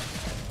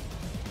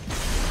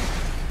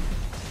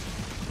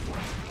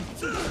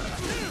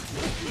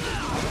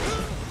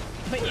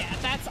 But yeah,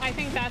 I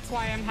think that's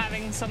why I'm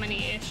having so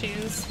many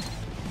issues.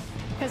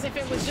 Because if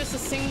it was just a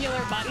singular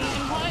button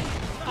input,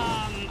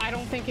 I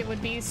don't think it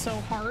would be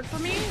so hard for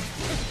me.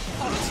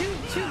 Oh,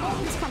 two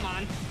golds, come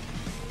on.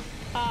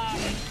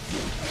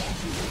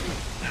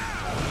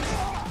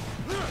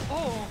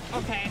 Oh,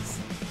 okay.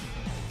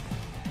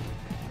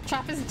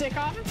 Chop his dick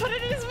off and put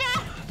it in his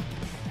mouth!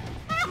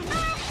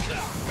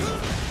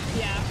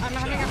 Yeah, I'm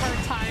having a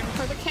hard time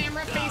for the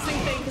camera facing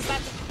thing because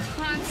that's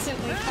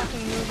constantly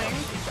fucking moving.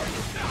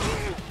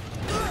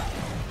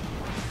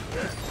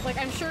 Like,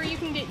 I'm sure you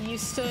can get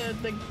used to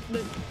the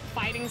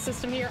fighting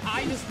system here.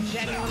 I just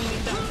genuinely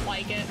don't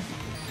like it.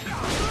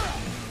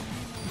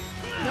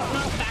 No,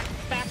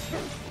 back.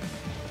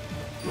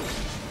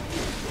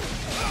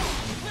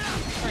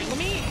 Alright, let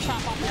me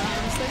chop off your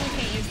arms, then you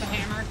can't use the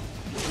hammer.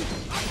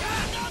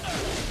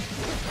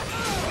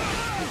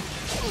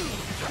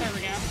 There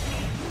we go.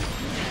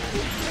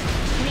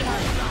 I mean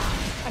heart.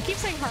 I keep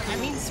saying heart, I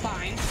mean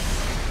spine.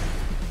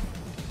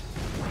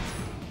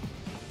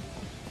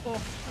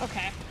 Oh,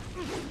 okay.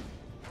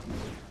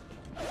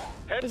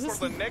 Head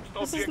for the next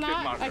this is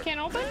not, marker. I can't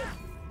open?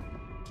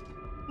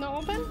 No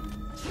open?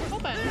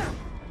 Open.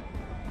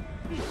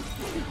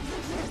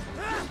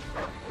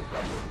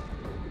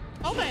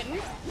 Open?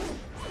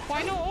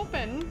 Why no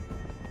open?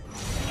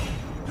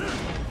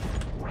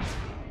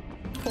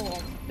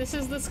 Cool. This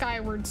is the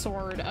Skyward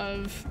Sword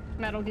of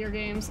Metal Gear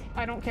games.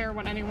 I don't care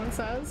what anyone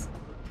says.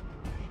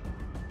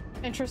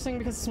 Interesting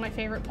because it's my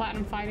favorite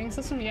platinum fighting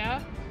system,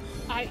 yeah.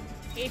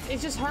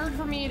 It's just hard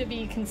for me to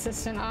be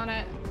consistent on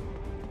it.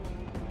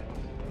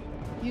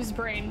 Use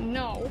brain.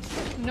 No.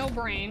 No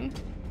brain.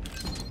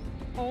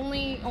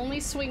 Only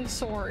swing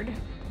sword.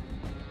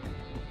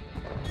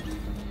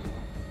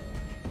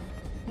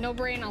 No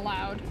brain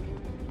allowed.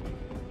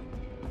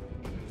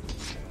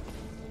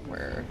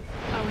 Where?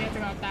 Oh, we have to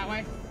go up that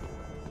way.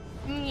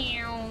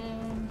 Meow.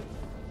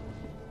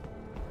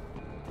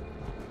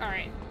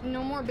 Alright,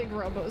 no more big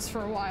robos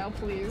for a while,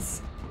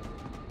 please.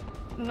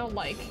 No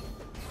like.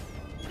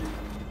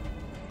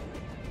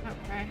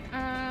 Okay,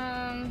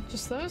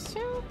 just those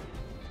two?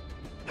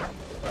 I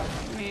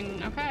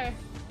mean, okay.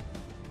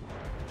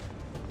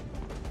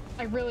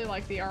 I really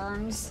like the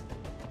arms.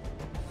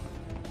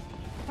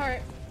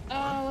 Alright,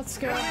 let's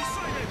go. Pa,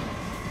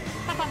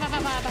 pa, pa, pa, pa,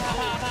 pa,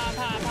 pa,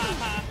 pa, pa,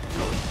 pa.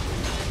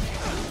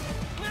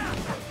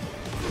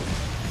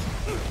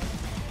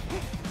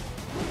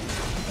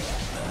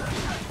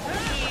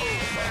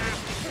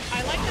 I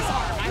like this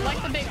arm. I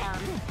like the big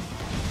arm.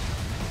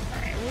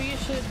 Alright, we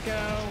should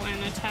go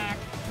and attack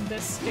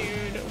this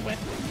dude with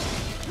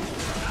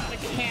the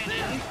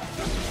cannon.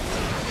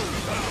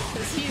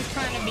 Because he's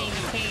kind of being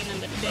a pain in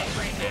the dick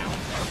right now.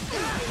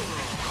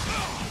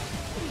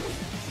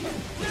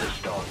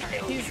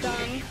 Alright, he's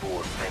done.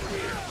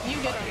 You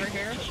get over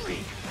here.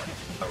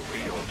 A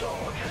real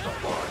dog has a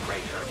far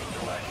greater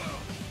intellect.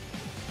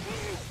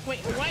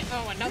 Wait, what?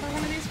 Oh, another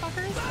one of these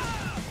fuckers?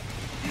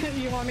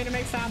 You want me to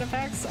make sound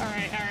effects?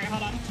 Alright,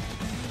 hold on.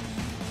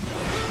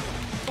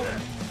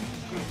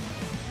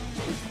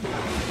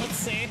 Let's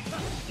see.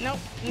 Nope.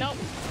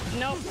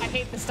 I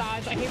hate this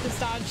dodge. I hate this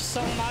dodge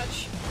so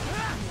much.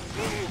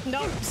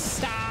 Nope,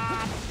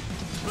 stop.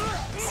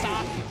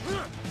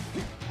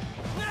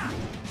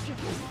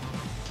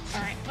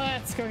 Alright,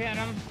 let's go get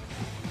him.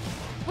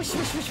 Wish.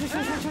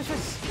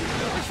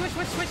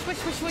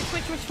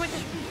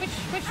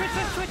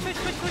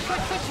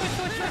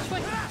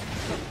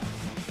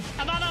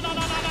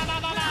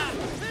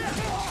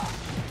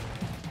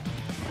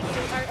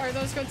 Are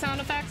those good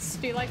sound effects?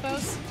 Do you like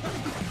those?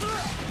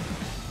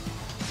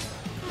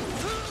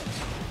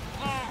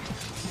 Oh.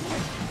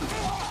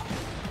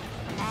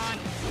 Come on.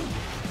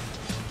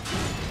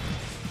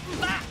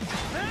 Ah.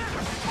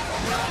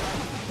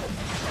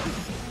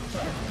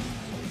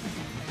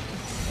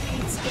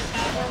 Let's get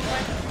that real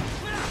quick.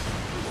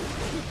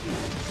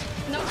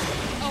 Nope.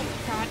 Oh,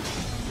 God.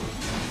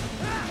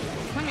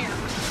 Come here.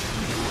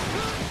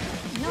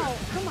 No,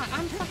 come on.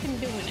 I'm fucking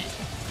doing it.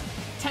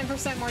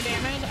 10% more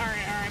damage?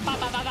 Alright.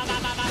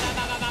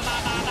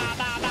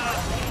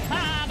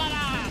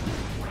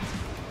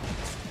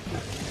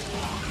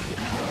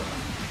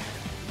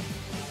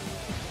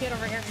 Get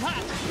over here.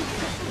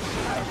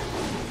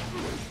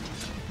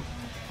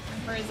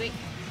 Where is he?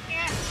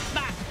 Yeah.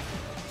 Back.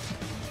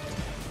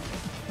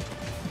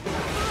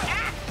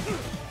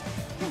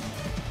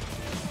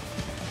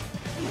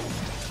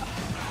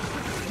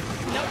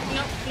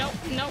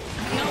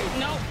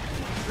 Nope.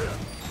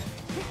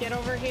 Get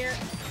over here.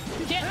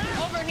 Get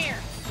over here.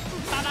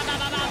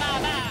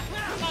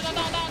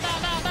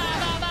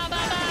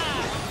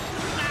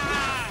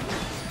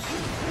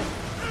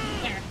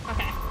 There,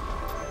 okay.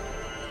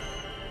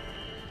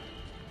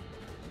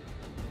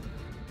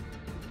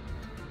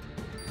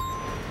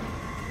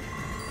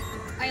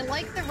 I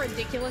like the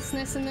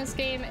ridiculousness in this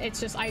game. It's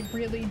just I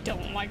really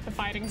don't like the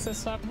fighting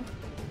system.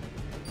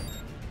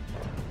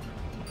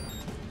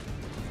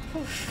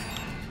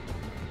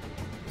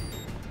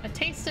 A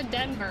taste of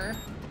Denver.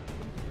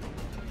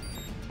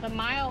 The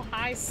Mile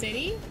High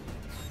City?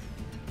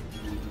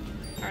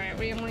 Alright,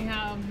 we only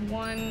have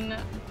one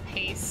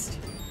paste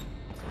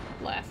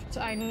left.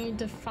 I need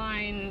to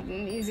find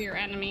an easier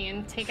enemy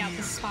and take out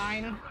the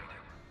spine.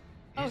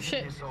 Oh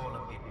shit.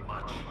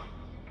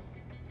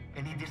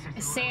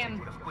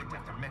 Sam.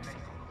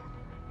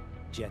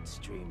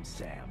 Jetstream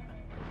Sam.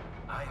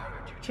 I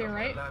heard you to your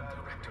right. lab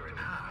director in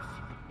half.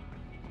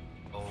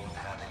 Old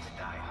habits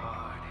die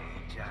hard,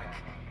 eh, Jack?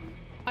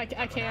 I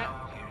can't.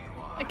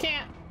 I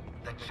can't.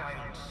 The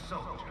child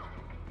soldier,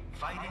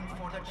 fighting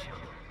for the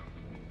children.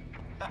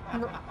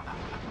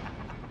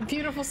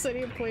 Beautiful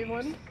city of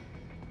Cleveland.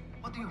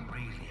 What do you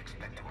really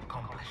expect to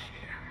accomplish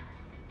here?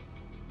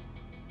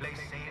 Play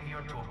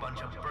savior to a bunch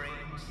of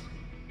brains?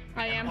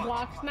 I am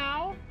blocked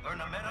now.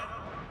 Earn a medal?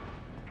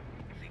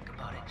 Think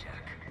about it,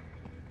 Jack.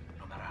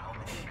 No matter how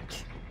many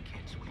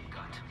kids we've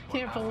got.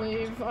 Can't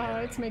believe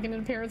it's making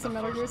an appearance in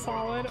Metal Gear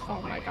Solid. Oh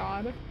my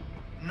god.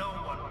 No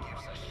one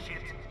gives a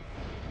shit.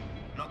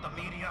 Not the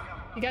media.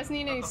 You guys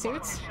need any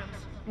suits? You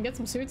can get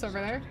some suits over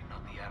there.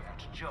 Not the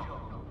average Joe.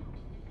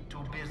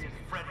 Too busy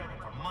fretting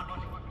for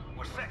money,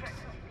 or sex,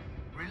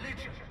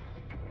 religion,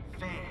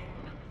 fame.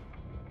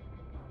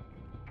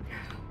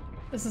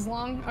 This is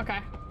long? Okay.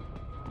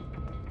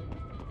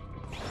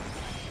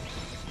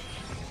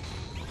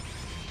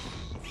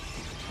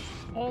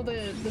 All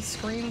the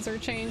screens are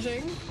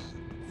changing.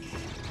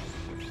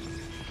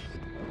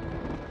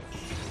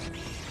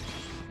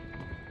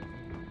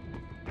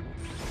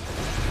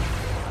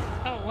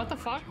 Oh, what the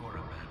fuck? You're a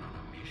man on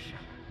a mission.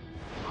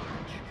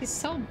 He's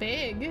so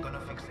big. Gonna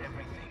fix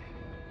everything.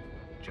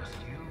 Just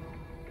you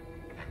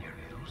and your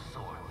little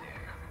sword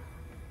there.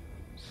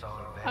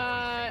 Solve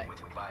everything with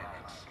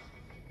violence.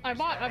 I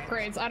bought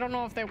upgrades. I don't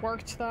know if they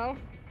worked though.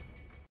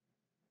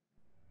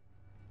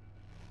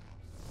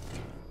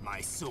 My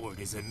sword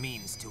is a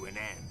means to an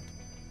end.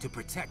 To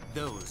protect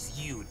those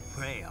you'd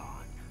prey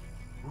on.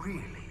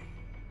 Really?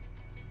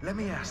 Let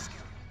me ask you.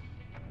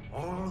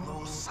 All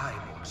those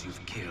cyborgs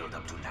you've killed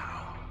up to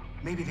now,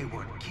 maybe they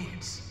weren't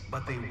kids,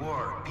 but they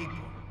were people.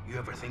 You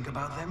ever think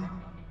about them?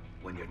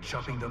 When you're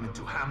chopping them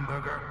into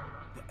hamburger?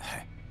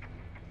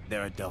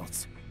 They're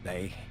adults.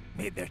 They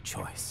made their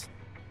choice.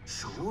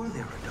 Sure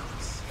they're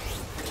adults.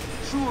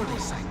 Sure they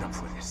signed up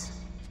for this.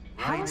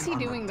 How is he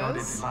doing on the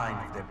this? dotted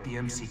line of their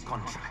PMC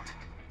contract.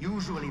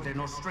 Usually they're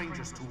no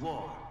strangers to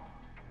war.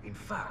 In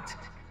fact,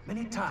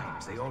 many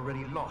times they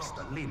already lost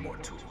a limb or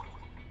two.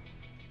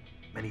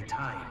 Many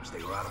times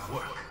they were out of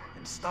work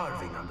and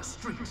starving on the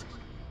street.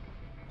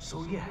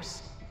 So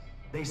yes,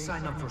 they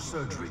sign up for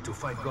surgery to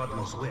fight God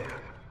knows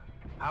where.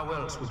 How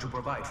else would you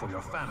provide for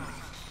your family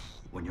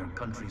when your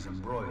country's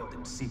embroiled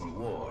in civil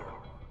war?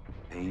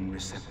 Pain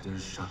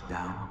receptors shut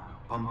down,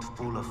 pumped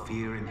full of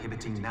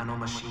fear-inhibiting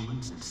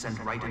nanomachines and sent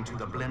right into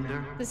the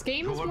blender. This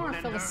game is more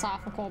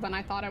philosophical than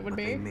I thought it would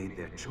be. They made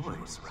their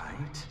choice,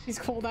 right? He's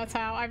cool, that's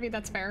how. I mean,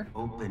 that's fair.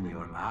 Open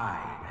your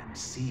eye and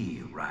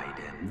see,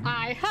 Raiden.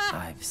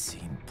 I've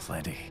seen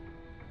plenty.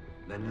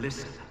 Then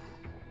listen.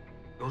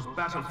 Those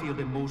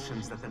battlefield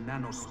emotions that the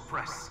nanos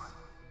suppress.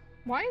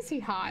 Why is he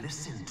hot?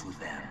 Listen to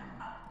them.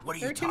 What are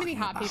There you are too many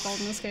talking hot people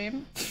in this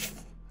game.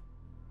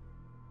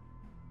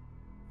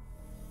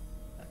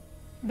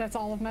 That's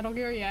all of Metal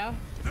Gear, yeah.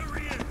 There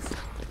he is!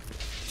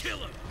 Kill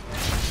him!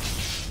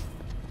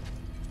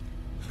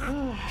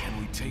 Can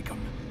we take him?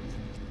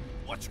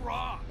 What's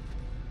wrong?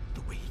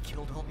 The way he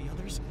killed all the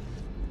others?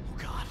 Oh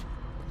God.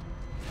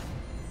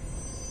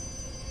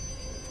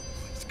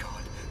 Please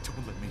God,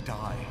 don't let me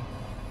die.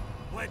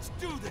 Let's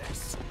do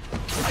this!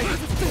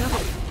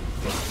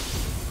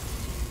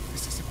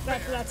 This isn't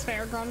fair. That's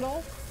fair,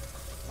 Grundle.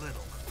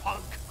 Little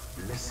punk.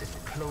 Listen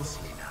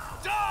closely now.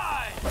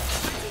 Die!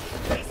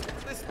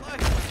 This life.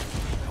 I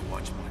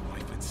watched my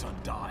wife and son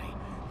die.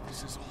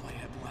 This is all I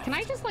had left. Can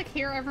I just like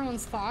hear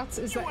everyone's thoughts?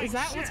 Is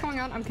that what's going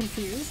on? I'm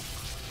confused.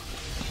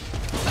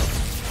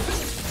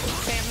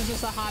 Sam is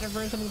just a hotter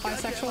version of the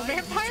bisexual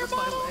vampire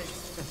model. I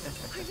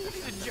needed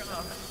a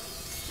job.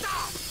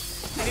 Stop!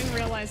 I didn't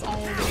realize all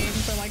of the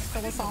games are like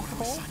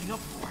philosophical. Signing up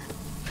for it.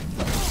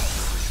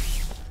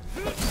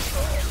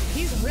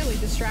 He's really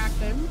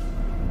distracted.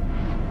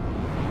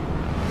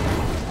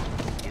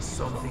 Is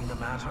something the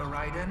matter,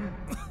 Raiden?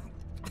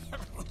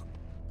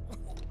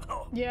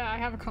 Yeah, I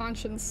have a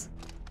conscience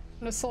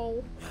and a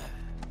soul.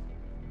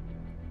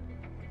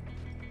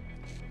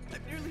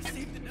 I've nearly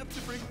saved enough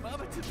to bring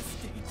Mama to the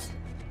States.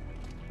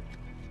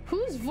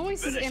 Whose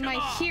voices am I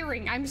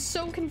hearing? I'm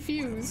so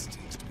confused.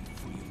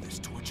 This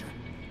torture.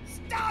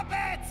 Stop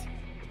it!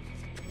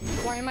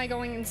 Why am I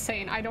going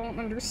insane? I don't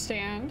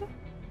understand.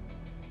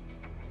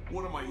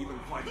 What am I even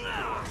fighting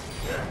for?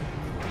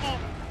 Oh.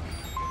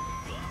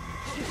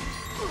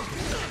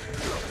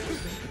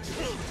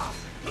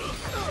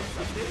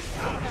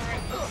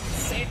 Alright,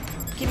 safe.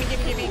 Gimme.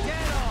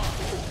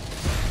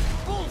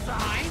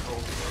 Bullseye.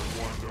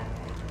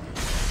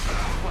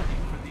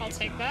 I'll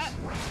take that.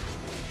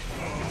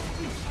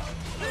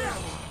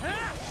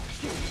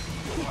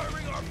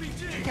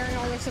 Hearing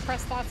all their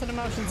suppressed thoughts and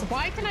emotions.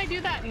 Why can I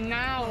do that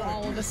now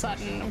all of a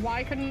sudden?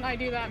 Why couldn't I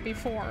do that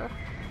before?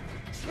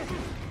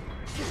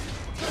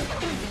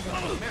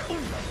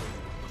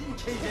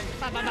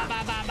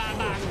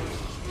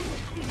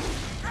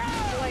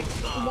 Like,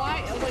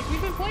 why? Like,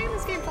 we've been playing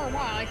this game for a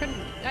while. I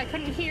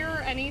couldn't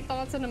hear any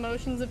thoughts and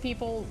emotions of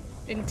people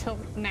until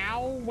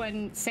now,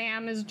 when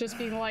Sam is just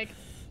being like,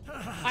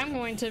 I'm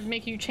going to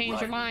make you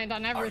change your mind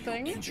on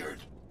everything.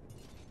 Injured?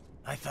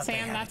 I thought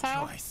Sam, that's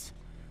how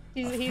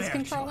he's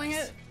controlling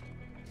it.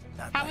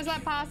 How is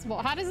that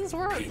possible? How does this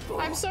work?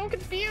 I'm so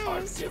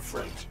confused.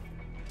 Different.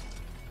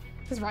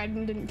 Because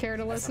Raiden didn't care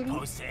to listen. As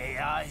opposed to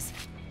AIs,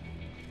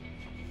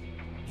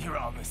 you're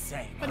all the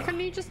same. But couldn't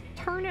he just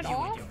turn it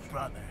off? You and your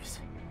brothers.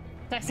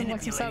 Dyson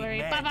looks some celery.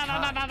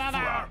 Mankind for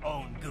our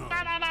own good.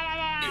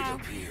 It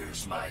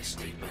appears my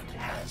statement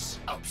has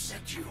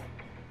upset you.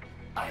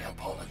 I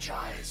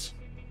apologize.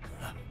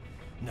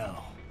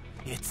 No,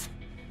 it's...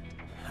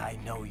 I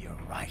know you're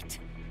right.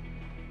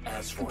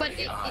 As for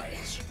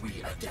AIs,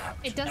 we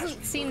adapt. It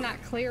doesn't seem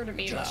that clear to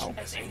me, just though.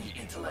 as any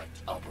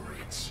intellect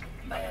operates,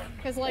 man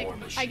Because, like, or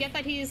machine, I get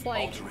that he's,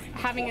 like,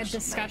 having a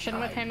discussion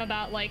with him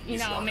about, like, you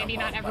know, maybe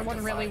not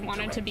everyone really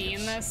wanted to be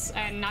in this,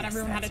 and not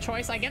everyone had a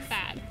choice. I get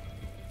that.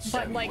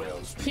 But, like,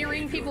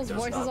 hearing people's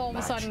voices all of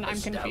a sudden,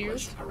 I'm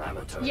confused.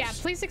 Yeah,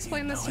 please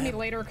explain this to me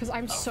later, because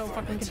I'm so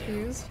fucking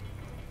confused.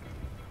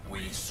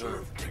 We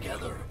served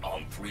together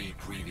on 3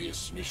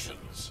 previous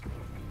missions.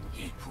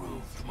 He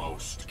proved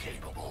most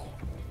capable.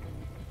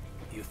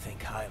 You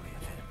think highly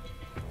of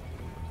him?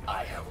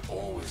 I have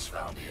always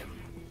found him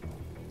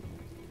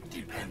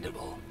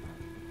dependable.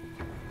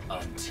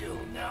 Until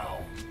now.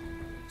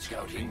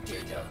 Scouting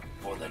data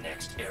for the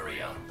next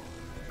area.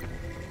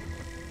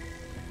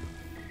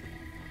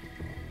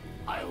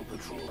 I'll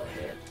patrol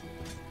ahead.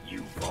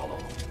 You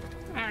follow.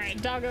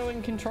 Alright, doggo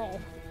in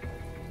control.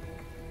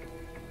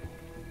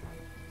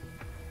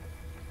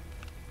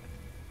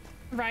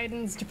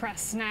 Raiden's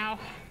depressed now,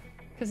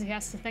 because he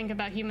has to think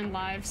about human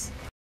lives.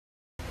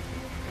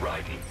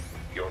 Raiden,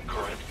 your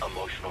current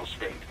emotional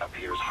state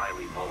appears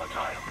highly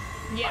volatile.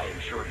 Yeah. I am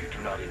sure you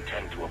do not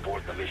intend to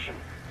abort the mission,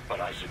 but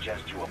I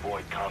suggest you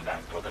avoid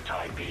combat for the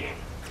time being.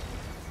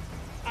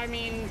 I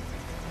mean,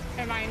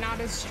 am I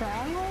not as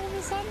strong all of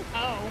a sudden?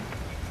 Oh.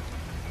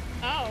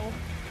 Oh.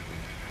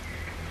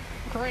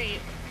 Great.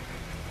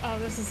 Oh,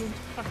 this is a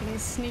fucking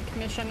sneak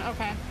mission.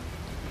 Okay.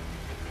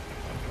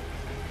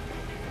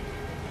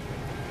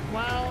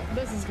 Well,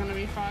 this is gonna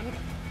be fun.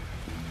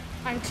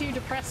 I'm too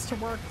depressed to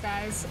work,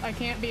 guys. I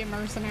can't be a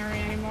mercenary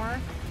anymore.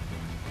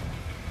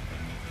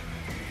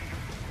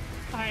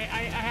 I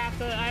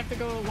have to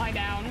go lie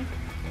down.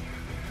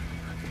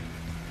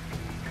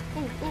 Ooh,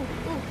 ooh,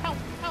 ooh, help,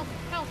 help,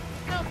 help,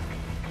 help.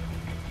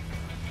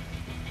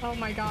 Oh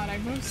my god, I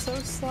move so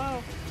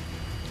slow.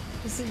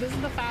 This is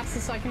the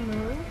fastest I can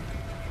move.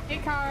 Hey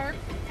car,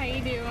 how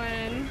you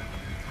doing?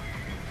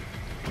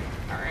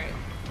 Alright.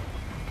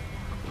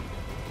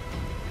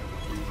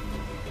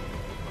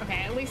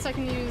 Okay, at least I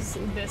can use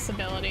this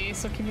ability,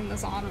 so keeping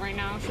this on right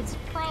now should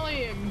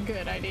probably a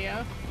good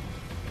idea.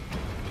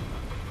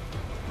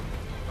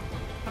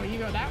 Oh, you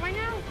go that way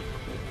now?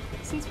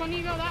 Since when do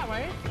you go that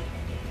way?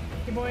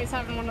 Your boy's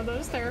having one of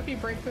those therapy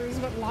breakthroughs,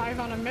 but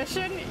live on a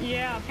mission?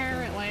 Yeah,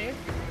 apparently.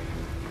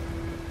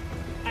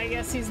 I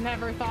guess he's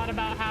never thought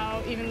about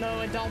how, even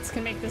though adults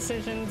can make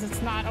decisions,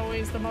 it's not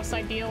always the most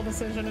ideal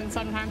decision, and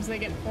sometimes they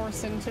get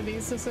forced into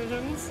these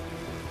decisions.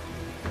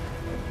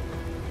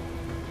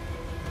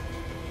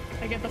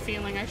 I get the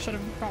feeling I should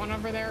have gone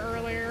over there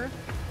earlier.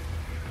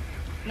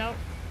 Nope,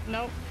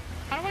 nope.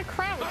 How do I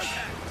crouch?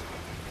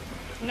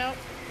 Nope,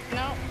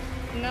 nope,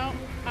 nope.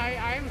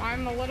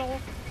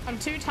 I'm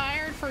too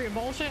tired for your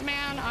bullshit,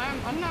 man.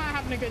 I'm not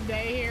having a good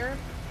day here.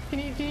 Can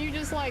you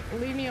just like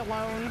leave me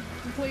alone,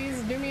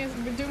 please? Do me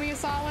a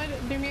solid.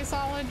 Do me a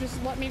solid.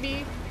 Just let me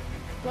be.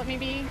 Let me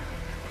be.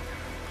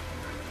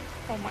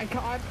 Oh my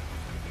god.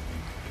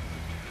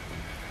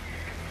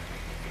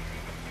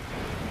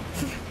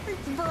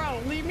 Bro,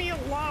 leave me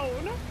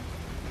alone.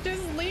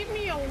 Just leave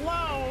me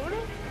alone.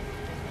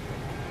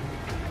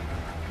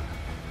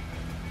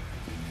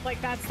 Like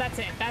that's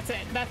it.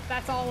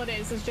 That's all it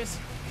is. It's just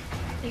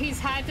he's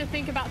had to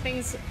think about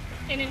things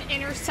in an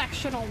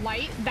intersectional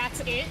light.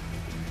 That's it.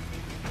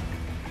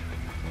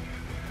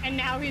 And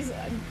now he's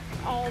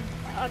all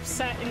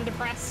upset and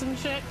depressed and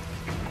shit.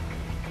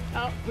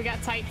 Oh, we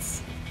got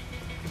tights.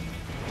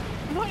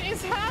 What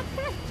is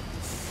happening?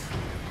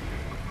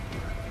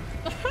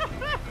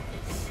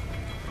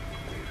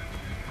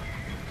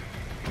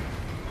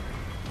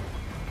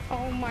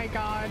 Oh my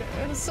god.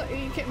 So,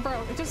 you can't,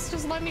 bro,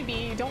 just let me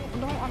be. Don't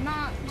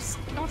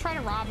try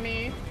to rob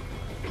me.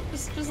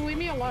 Just leave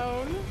me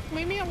alone.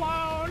 Leave me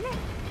alone.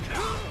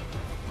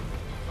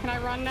 Can I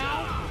run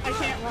now? I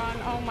can't run.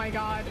 Oh my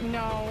god,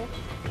 no.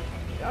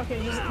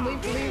 Okay, just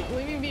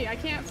leave me be. I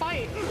can't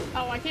fight.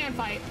 Oh, I can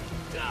fight.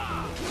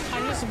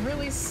 I'm just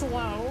really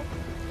slow.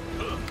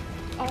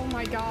 Oh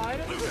my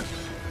god.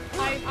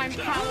 I'm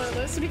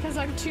powerless because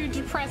I'm too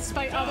depressed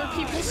by other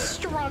people's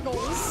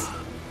struggles.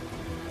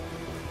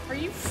 Are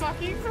you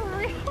fucking for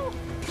real?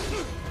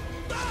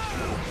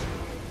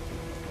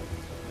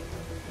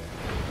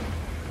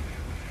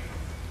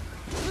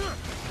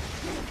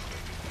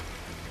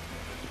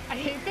 I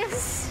hate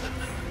this.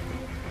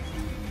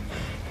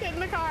 Get in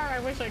the car. I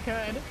wish I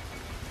could.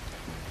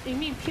 You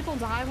mean people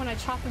die when I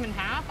chop them in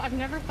half? I've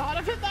never thought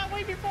of it that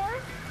way before.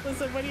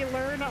 Listen, when you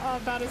learn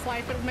about his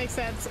life, it'll make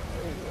sense.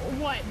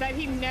 What? That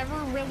he never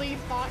really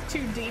thought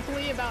too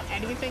deeply about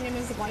anything in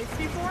his life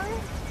before?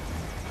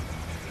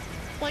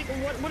 Like,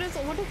 what is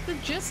the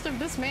gist of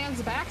this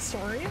man's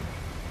backstory?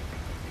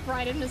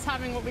 Raiden is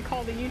having what we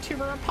call the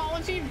YouTuber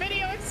apology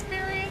video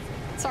experience.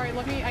 Sorry,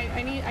 let me.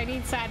 I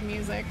need sad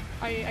music.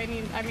 I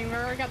mean, we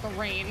already got the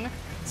rain,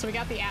 so we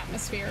got the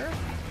atmosphere.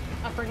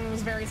 Upbringing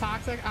was very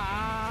toxic.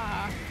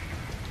 Ah.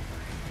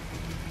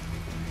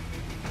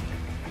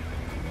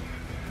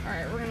 All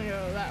right, we're gonna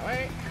go that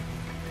way.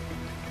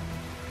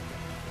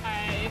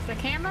 If the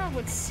camera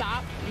would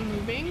stop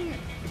moving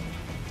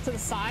to the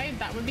side,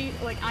 that would be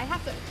like I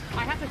have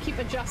to keep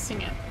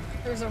adjusting it.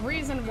 There's a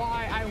reason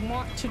why I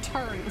want to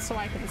turn so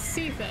I can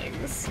see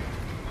things.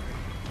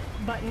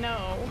 But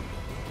no,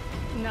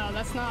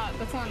 that's not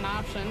an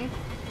option.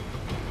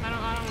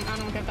 I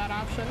don't get that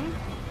option.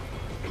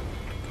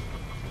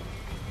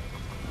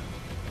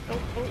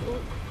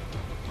 Oh.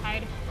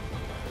 Hide.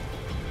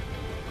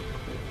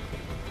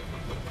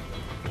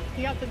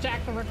 He got the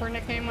Jack the Ripper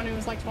nickname when he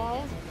was like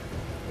 12.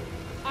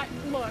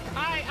 Look,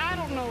 I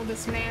don't know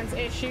this man's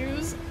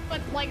issues,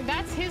 but like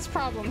that's his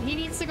problem. He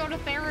needs to go to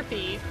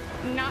therapy,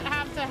 not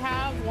have to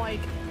have like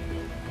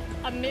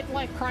a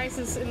midlife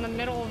crisis in the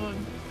middle of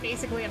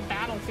basically a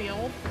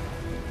battlefield.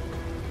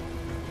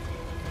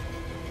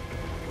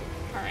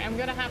 Alright, I'm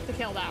gonna have to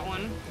kill that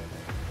one.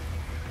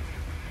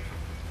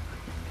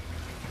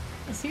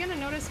 Is he gonna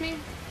notice me?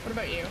 What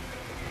about you?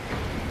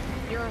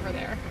 You're over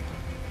there.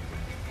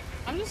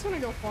 I'm just gonna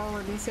go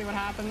forward and see what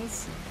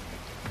happens.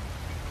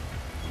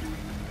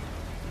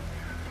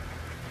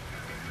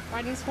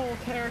 Raiden's whole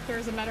character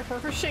is a metaphor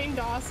for Shane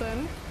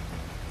Dawson.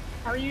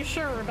 Are you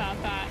sure about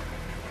that?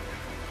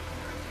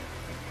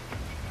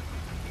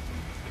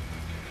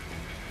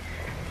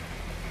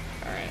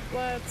 Alright,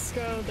 let's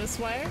go this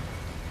way.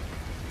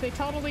 They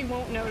totally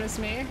won't notice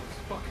me.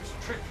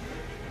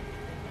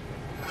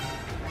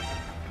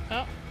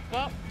 Oh,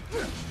 well.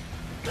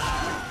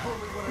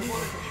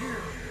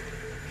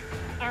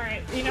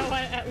 Alright, you know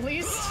what? At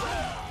least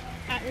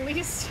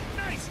this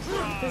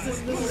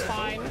is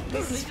fine.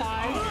 This is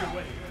fine.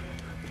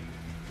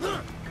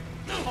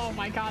 Oh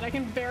my god, I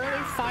can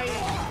barely fight.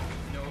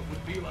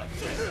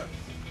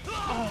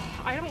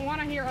 Oh, I don't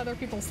want to hear other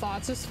people's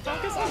thoughts. Just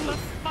focus on the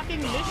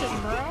fucking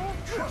mission, bro.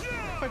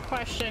 Quick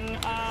question.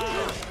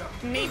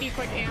 Maybe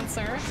quick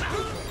answer.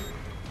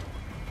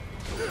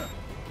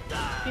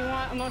 You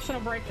want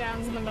emotional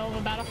breakdowns in the middle of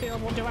a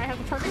battlefield? Well, do I have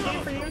the perfect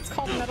game for you? It's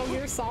called Metal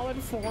Gear Solid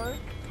 4.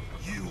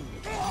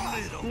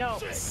 No,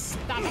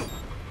 stop it.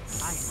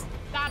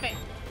 Stop it.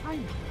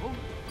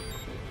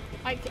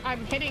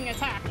 I'm hitting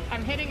attack.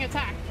 I'm hitting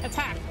attack.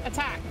 Attack.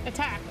 Attack.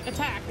 Attack.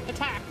 Attack.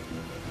 Attack.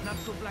 Not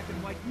so black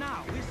and white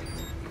now, is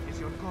it? Is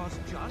your cause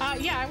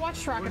just? Yeah, I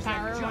watched Rocket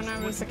Power when I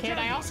was a kid.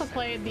 I also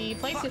played the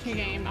PlayStation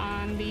game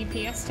on the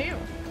PS2.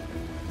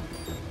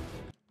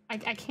 I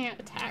can't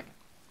attack.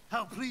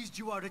 How pleased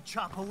you are to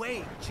chop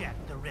away, Jack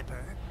the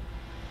Ripper.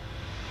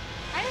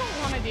 I don't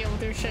want to deal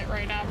with your shit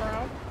right now,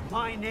 bro.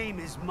 My name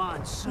is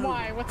Monsoon.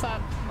 Why? What's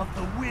up? Of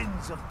the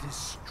winds of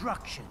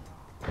destruction.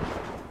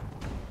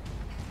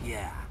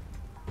 Yeah.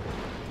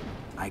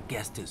 I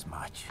guessed as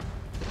much.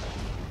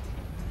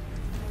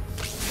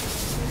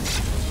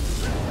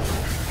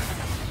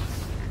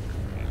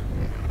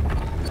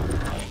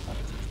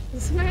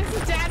 This man's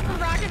the dad from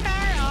Rocket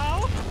Power?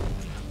 Oh.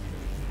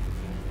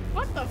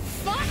 What the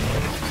fuck?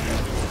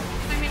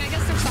 I mean, I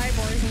guess they're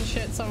cyborgs and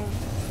shit, so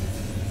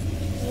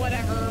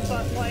whatever,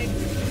 but like,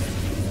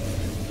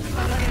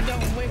 I like it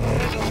don't wiggle.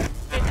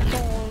 It's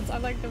gold. I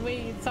like the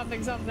weed,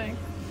 something.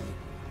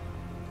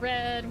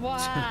 Red,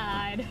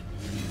 wide.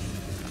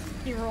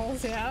 He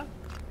rolls, yeah.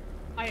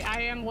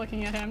 I am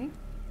looking at him.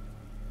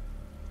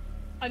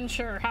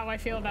 Unsure how I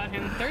feel about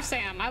him. There's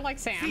Sam. I like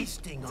Sam.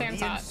 Feasting Sam's on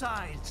the hot.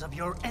 insides of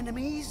your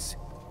enemies?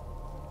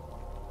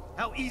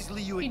 How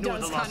easily you He ignore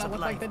does the loss kinda of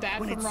look life like the dad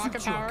when from it Rocket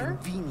suits your Power.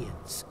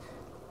 convenience.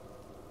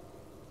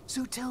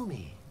 So tell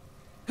me,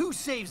 who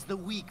saves the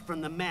weak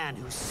from the man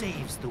who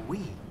saves the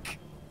weak?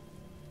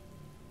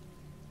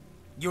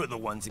 You're the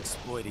ones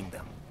exploiting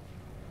them.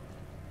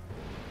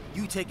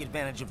 You take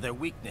advantage of their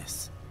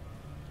weakness.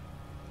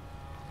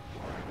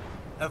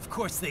 Of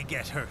course they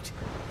get hurt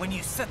when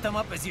you set them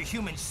up as your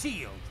human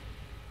shield.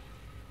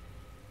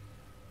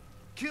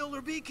 Kill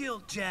or be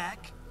killed,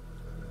 Jack.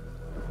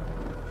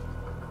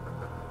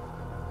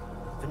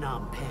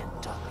 Phnom Penh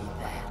taught me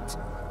that.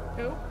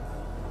 Who?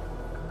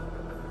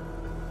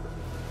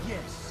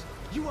 Yes,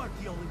 you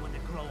aren't the only one to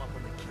grow up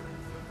on the killing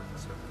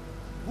fields.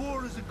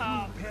 War is a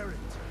cruel parent,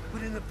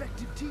 but an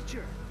effective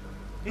teacher.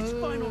 Its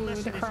final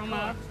lesson the is chroma.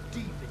 carved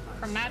deep in my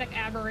Chromatic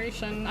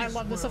aberration. I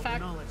love this world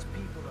effect. and all its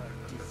people are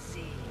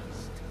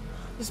diseased.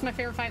 This is my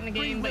favorite fight in the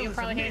game, but you'll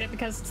probably hate it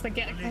because it's the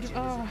get.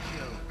 Oh.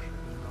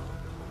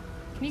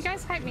 Can you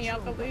guys hype me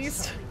up at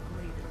least?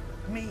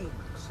 Memes,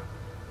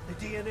 the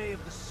DNA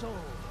of the soul.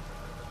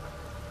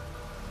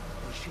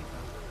 They shape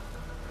our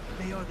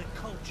will. They are the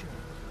culture.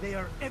 They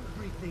are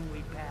everything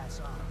we pass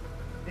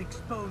on.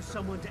 Expose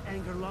someone to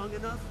anger long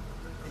enough,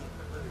 they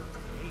learn to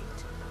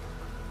hate.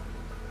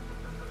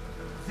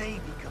 They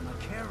become a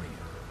carrier.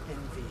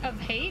 Envy, of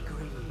hate,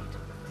 greed,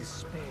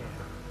 despair,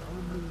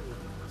 all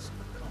meanings.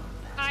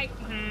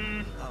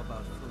 How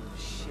about full of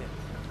shit?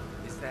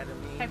 Is that a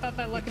meme? Hype up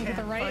by looking to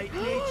the right.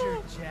 Nature,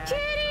 Jack.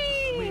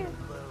 Kitty! Wind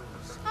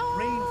blows,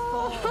 rain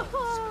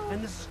falls,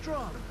 and the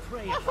strong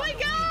prey upon my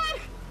god!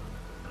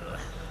 the weak.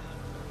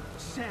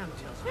 Sam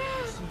tells me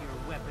to see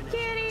your weapon as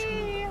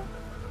Kitty! a tool.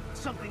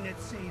 Something that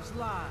saves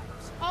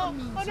lives. Oh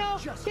no!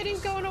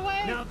 Kitty's going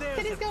away! Now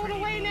Kitty's going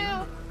away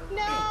now!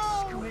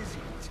 No!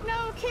 Exquisite.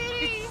 No,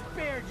 Kitty! It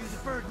spared you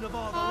the burden of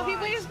all the lies. He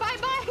waves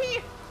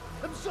bye-bye!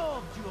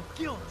 Absolved you of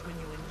guilt when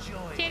you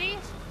enjoyed Kitty?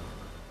 it.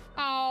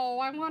 Oh,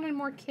 I wanted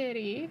more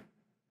Kitty.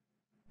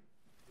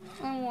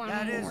 I wanted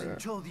That is more.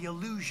 until the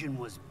illusion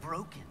was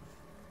broken.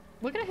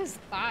 Look at his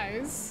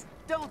thighs.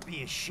 Don't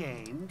be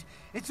ashamed.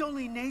 It's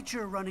only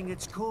nature running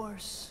its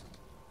course.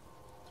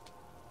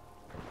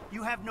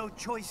 You have no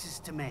choices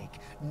to make,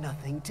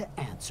 nothing to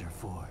answer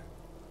for.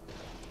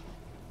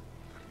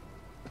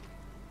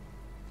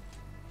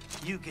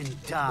 You can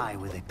die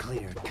with a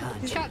clear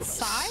conscience. He's got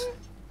Psy?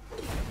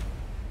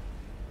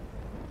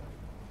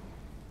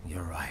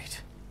 never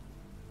right.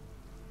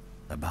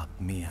 About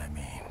me, I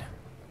mean.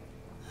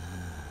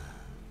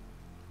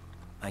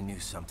 I knew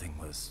something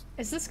was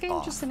Is this game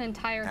off. just an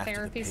entire After the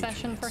therapy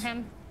session for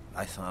him?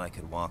 I thought I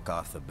could walk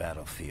off the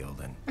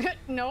battlefield and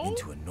No?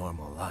 into a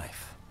normal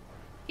life.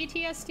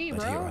 PTSD,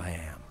 But bro. here I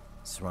am,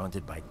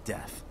 surrounded by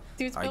death.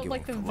 Dude's built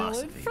like the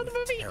villain for the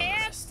movie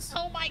Ants.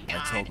 Oh my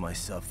god. I told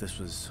myself this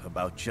was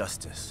about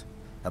justice,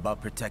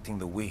 about protecting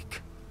the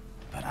weak,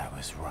 but I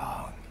was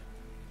wrong.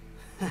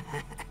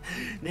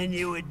 Then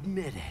you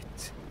admit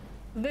it.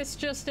 This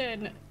just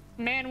in.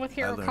 Man with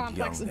hero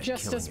complex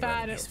just as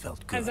bad as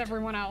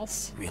everyone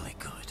else. Really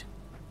good.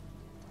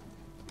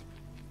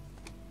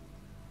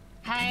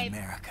 Hi. In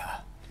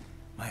America,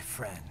 my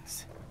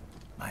friends,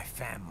 my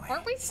family.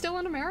 Aren't we still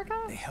in America?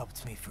 They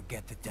helped me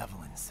forget the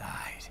devil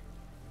inside.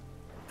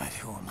 But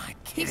who am I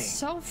kidding? He's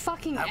so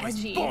fucking edgy. I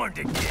was born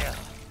to kill.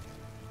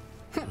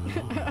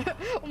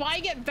 Why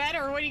get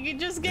better when you can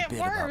just get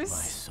worse? About my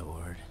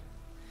sword,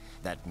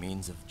 that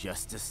means of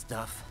justice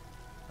stuff.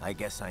 I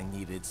guess I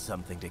needed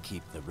something to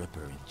keep the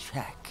Ripper in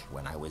check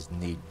when I was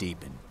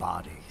knee-deep in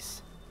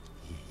bodies.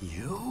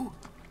 You?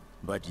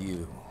 But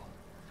you.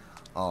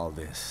 All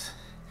this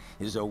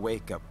is a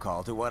wake-up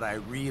call to what I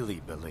really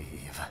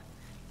believe.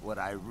 What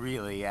I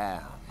really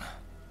am.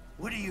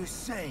 What are you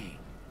saying?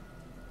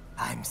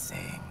 I'm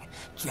saying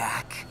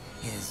Jack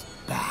is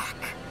back.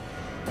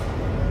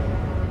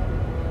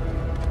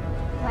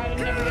 Raiden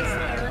never gets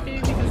therapy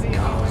because he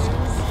always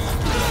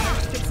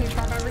gets new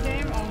charm every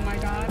game. Oh my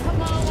god. Hello,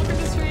 welcome to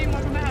the stream,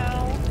 welcome to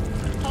hell.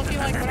 Hope you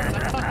like whatever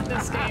the fuck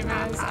this game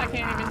is. I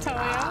can't even tell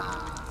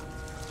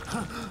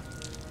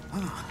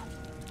you.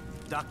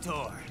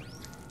 Doctor,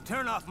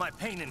 turn off my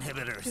pain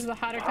inhibitors. This is the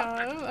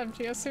Hadaka of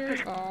MGS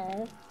series.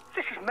 Oh.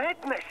 This is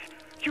madness.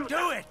 You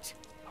do it.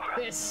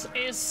 This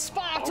is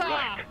Sparta.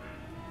 Right.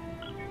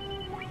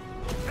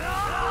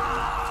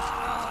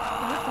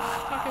 What the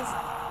fuck is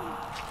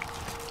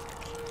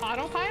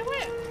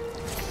autopilot?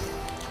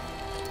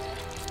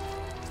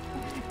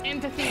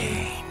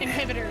 Empathy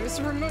inhibitors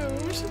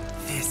removed.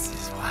 This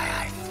is why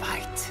I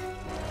fight.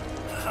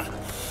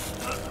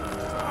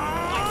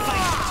 I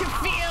fight to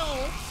feel.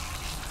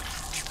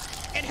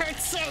 It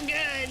hurts so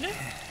good.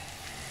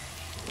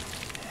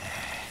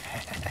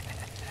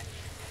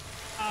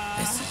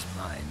 This is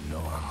my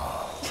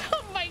normal.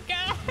 Oh my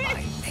god.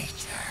 My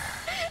nature.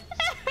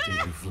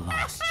 You've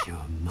lost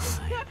your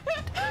mind.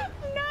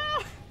 No.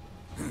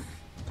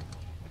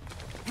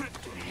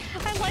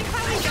 I like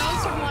how he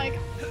goes from like,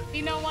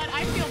 you know what,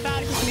 I feel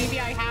bad because maybe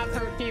I have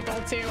hurt people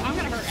too. I'm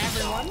gonna hurt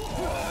everyone.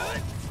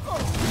 Oh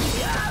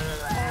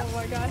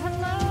my god,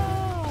 hello!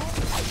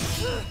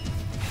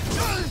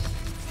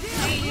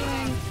 How are you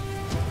doing?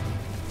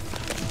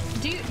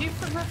 Do you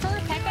prefer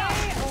Pepe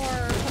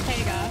or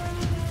Pepega?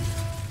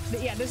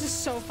 Yeah, this is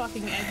so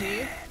fucking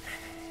edgy.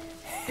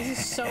 This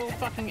is so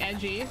fucking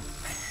edgy.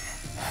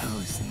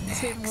 Who's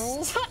next? It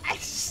rules.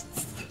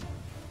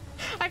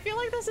 I feel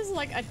like this is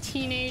like a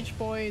teenage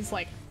boy's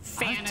like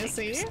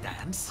fantasy.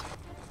 Stance.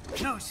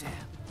 No,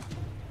 Sam.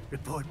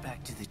 Report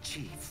back to the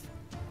chief.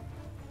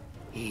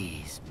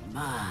 He's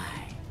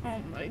mine. Oh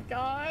my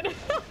god.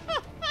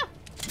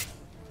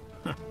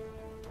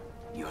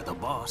 You're the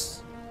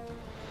boss.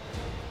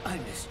 I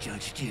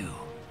misjudged you.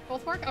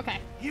 Both work? Okay.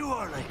 You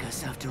are like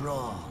us after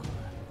all.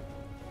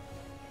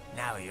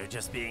 Now you're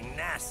just being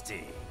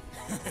nasty.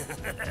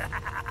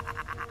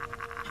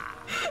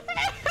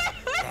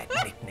 That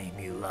nickname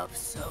you love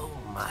so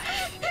much.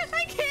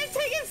 I can't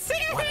take it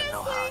seriously. Want to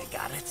know how I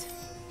got it?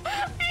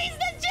 He's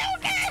the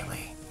Joker.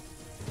 Actually,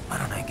 why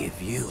don't I give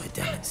you a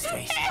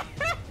demonstration?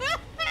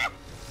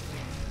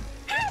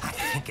 I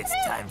think it's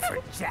time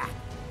for Jack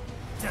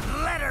to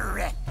let her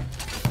rip.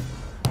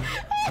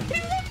 I'm the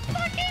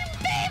fucking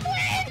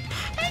Beyblade.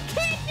 I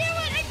can't do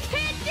it. I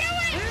can't do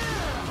it.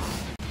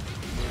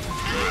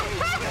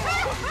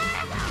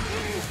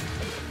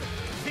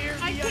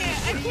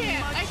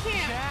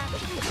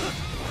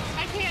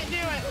 I can't do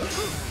it.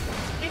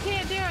 I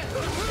can't do it.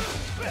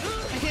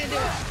 I can't do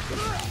it.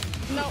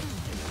 Nope.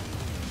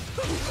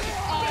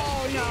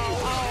 Oh no.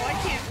 Oh, I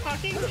can't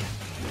fucking.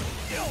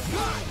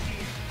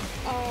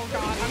 Oh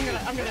god,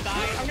 I'm gonna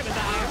die. I'm gonna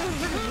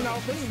die. No,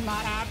 this is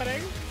not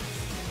happening.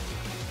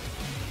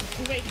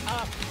 Wake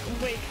up.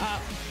 Wake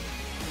up.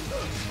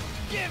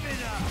 Give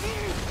it up.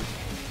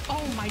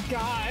 Oh my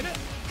god.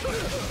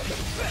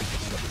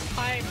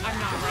 I'm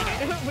not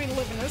ready. We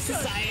live in a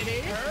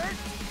society.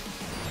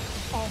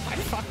 Oh my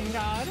fucking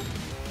god.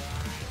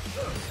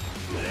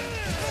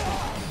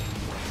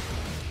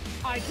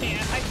 I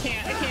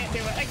can't do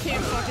it. I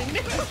can't fucking do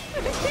it.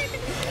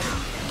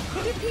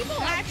 Do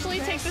people actually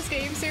take this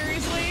game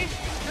seriously?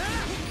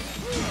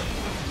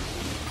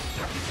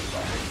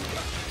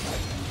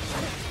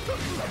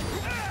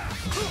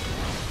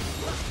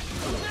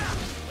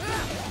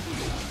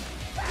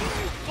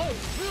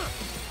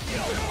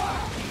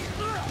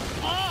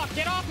 Oh,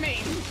 get off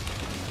me!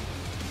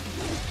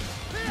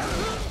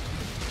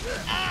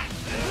 Ah!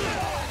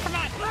 Come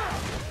on!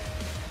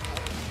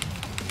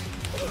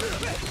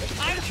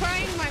 I'm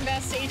trying my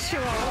best,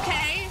 H2O,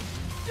 okay?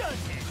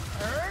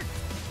 hurt?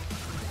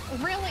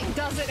 Really?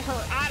 Does it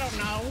hurt? I don't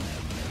know.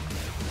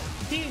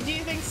 Do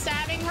you think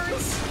stabbing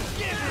hurts?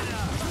 Give it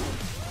up.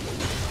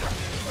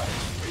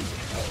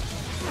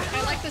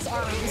 I like this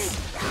arms.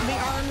 The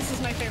arms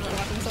is my favorite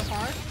weapon so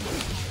far.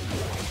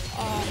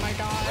 Oh my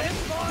god.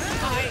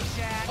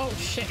 Oh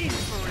shit. 1,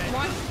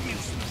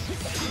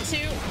 2,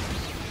 3.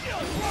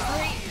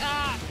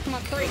 Ah, come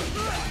on, 3.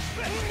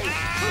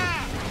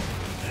 Ah!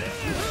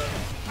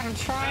 I'm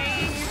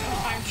trying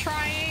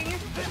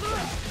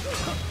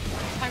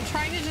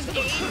to just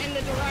aim in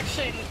the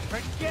direction.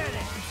 Forget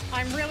it.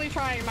 I'm really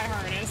trying my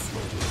hardest.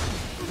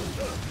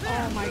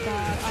 Oh my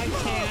god, I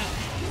can't.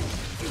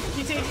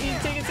 You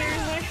take it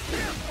seriously?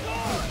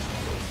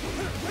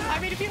 I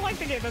mean, if you like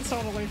the game, that's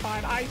totally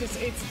fine.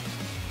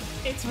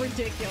 It's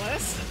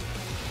ridiculous.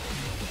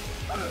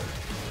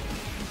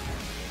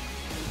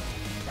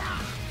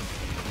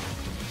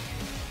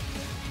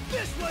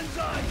 This one's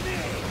on me.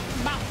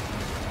 Bow.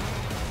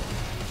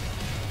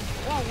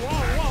 Whoa.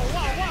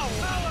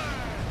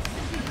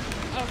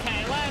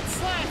 Okay, let's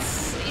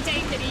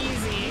take it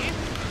easy.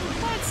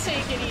 Let's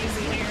take it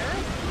easy here.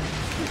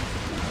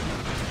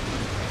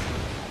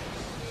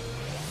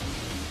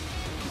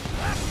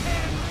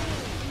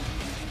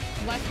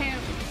 Left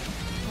hand?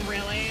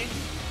 Really?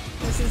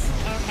 This is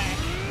okay.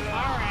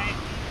 Alright.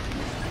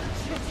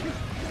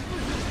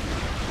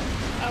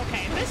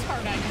 Okay, this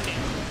part I can do.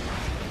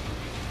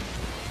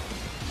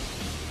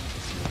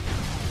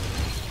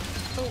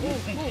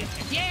 Ooh.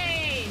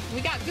 Yay!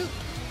 We got Goop!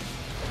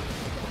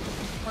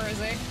 Where is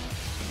he?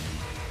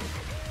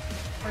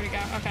 Where'd he go?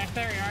 Okay,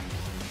 there you are.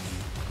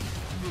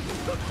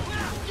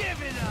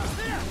 Give it up!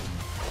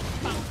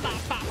 Bop.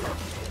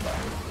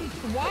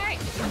 Why?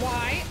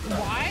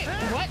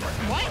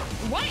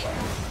 What?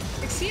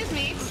 Excuse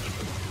me.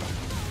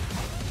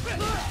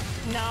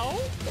 No?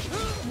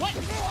 What?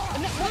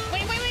 No,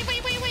 wait, what?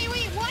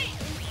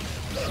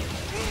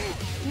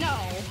 No.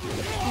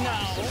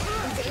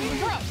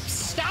 Bro,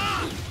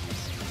 stop!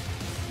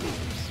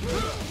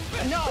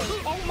 No,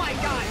 oh my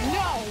god,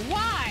 no!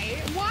 Why?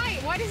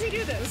 Why does he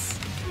do this?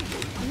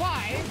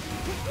 Why?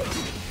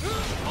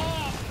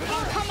 Oh,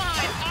 come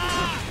on!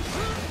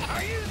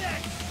 Are you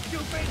that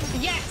stupid?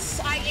 Yes,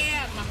 I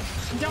am!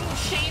 Don't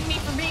shame me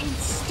for being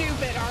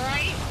stupid,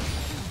 alright?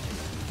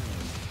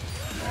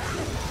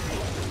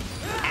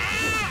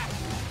 Ah!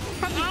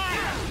 Come on!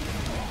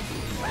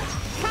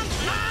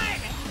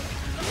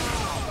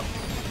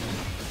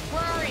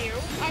 Where are you?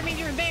 I mean,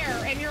 you're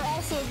there, and you're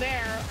also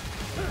there.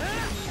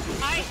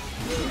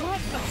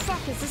 What the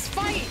fuck is this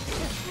fight?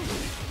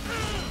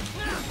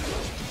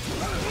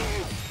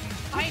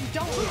 I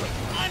don't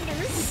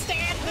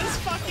understand this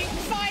fucking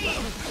fight.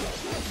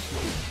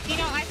 You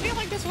know, I feel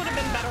like this would have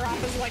been better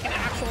off as like an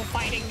actual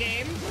fighting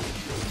game.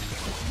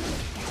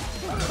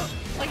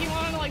 Like you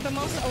wanted like the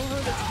most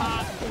over the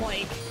top,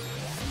 like.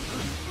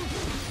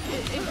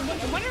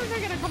 When are they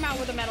gonna come out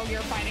with a Metal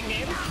Gear fighting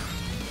game?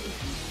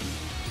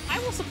 I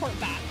will support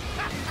that.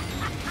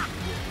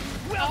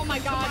 Oh my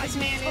god, this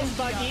man is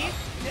buggy.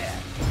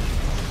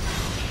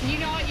 You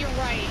know what? You're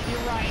right.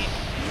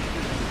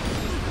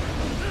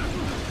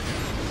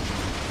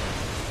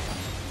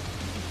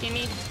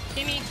 Gimme.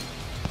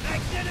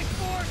 Magnetic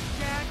force,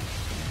 Jack.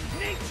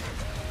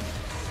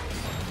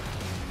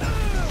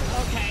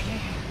 Okay.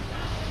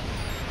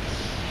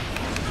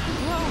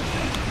 Well,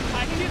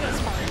 I can do this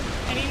part.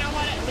 And you know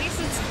what? At least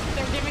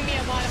they're giving me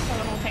a lot of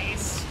thermal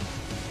paste.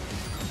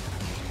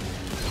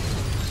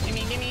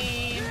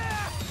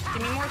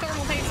 Give me more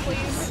thermal paste,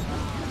 please.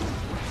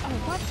 Oh,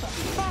 what the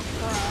fuck,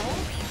 bro?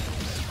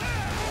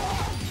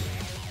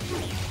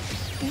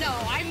 No,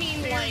 I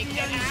mean like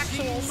an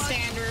actual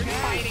standard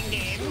fighting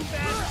game.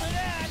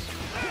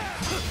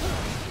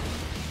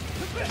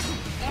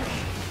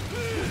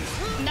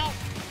 No.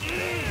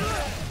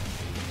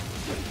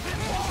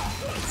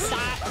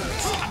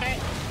 Stop it.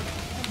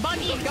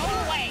 Buggy, go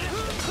away.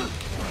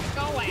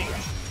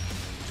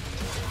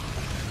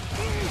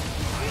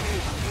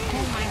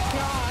 Oh my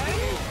god.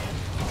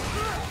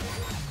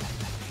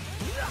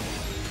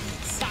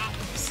 Stop.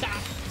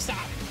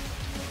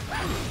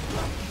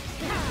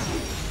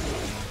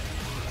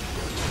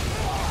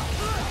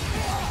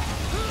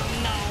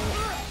 No.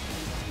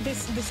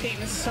 This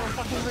game is so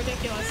fucking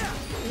ridiculous.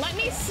 Let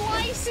me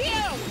slice you!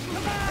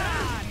 Come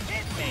on,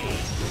 hit me!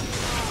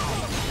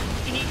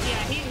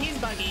 He's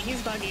buggy.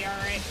 He's buggy,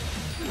 alright.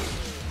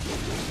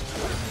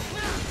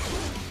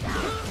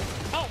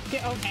 Oh,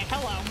 okay,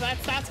 hello.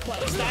 That's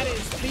close. That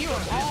is, you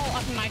are all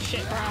up in my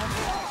shit, bro.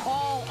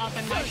 All up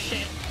in my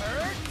shit.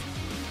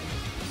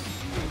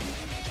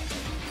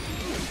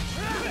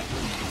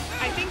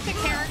 I think the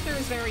character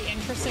is very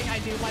interesting. I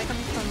do like him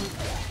from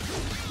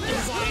a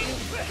design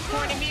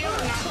point of view,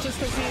 not just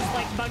because he's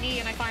like buggy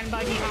and I find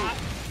buggy hot.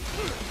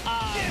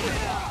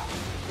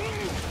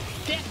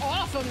 Get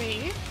off of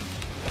me!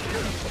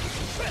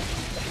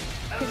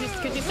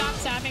 Could you stop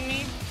stabbing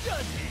me? Does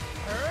it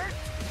hurt?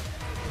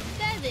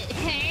 Does it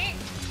hurt?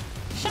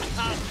 Shut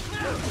up.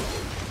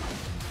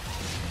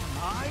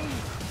 I'm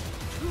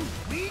too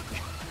weak?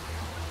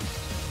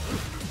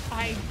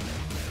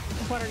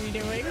 What are you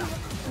doing?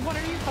 What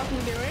are you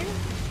fucking doing?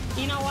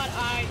 You know what?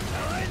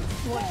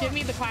 Look, give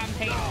me the clown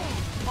paint.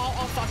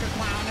 I'll fuck a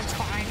clown. It's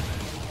fine.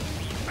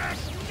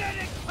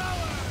 Magnetic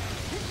power!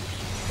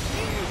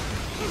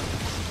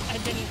 I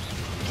didn't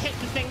hit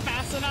the thing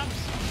fast enough.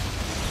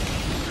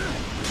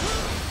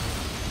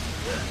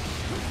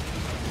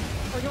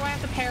 Or do I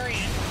have to parry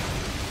it?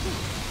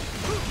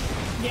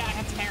 Yeah, I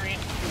have to parry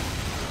it.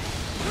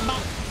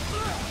 Bump.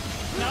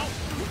 Nope.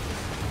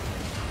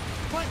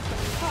 What the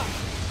fuck?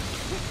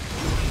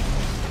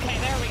 Okay,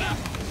 there we go.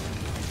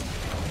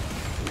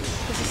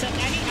 This is I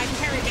can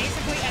parry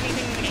basically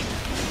anything in the game.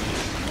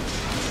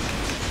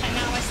 And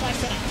now I slice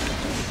it up.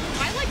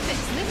 I like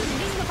this. This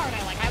is the part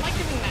I like. I like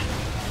doing that.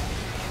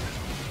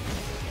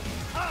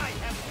 I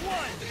have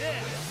won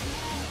this!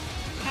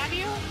 Have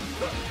you?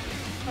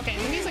 Okay,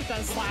 the music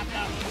does slap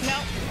though.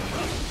 Nope.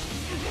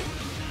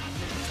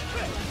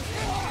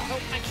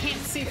 Oh, I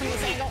can't see from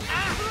this angle.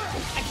 Ah!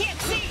 I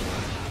can't see!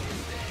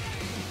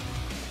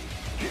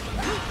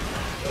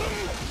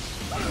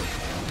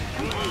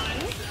 Come on.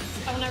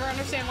 I'll never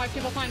understand why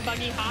people find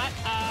Buggy hot.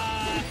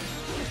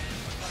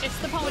 It's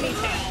the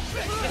ponytail.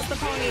 It's the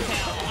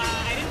ponytail.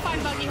 I didn't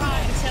find Buggy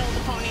hot until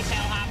the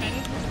ponytail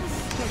happened.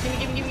 No,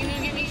 give me.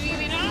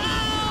 No!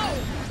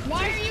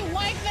 Why are you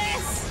like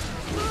this?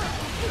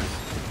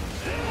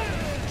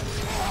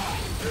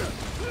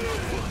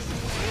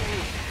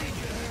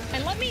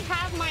 And let me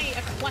have my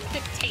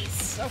eclectic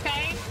tastes,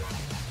 okay?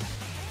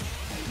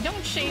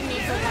 Don't shame me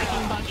for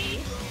liking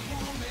Buggy.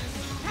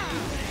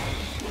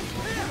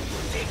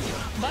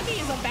 Buggy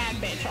is a bad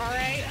bitch,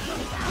 alright?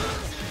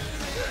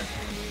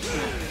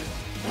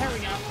 There we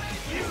go.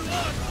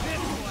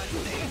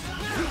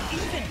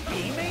 Even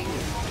beaming?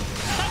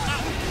 Shut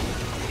up!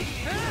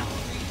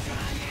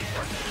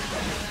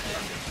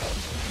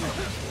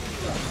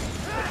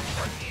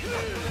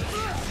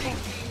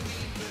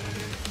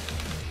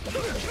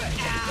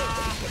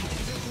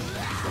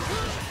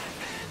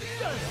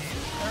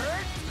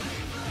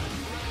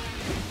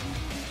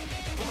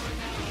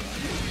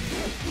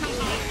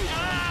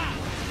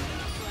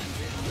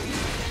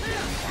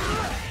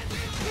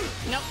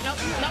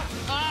 Nope.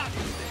 Ah!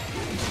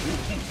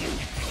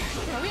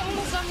 Are we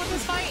almost done with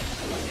this fight?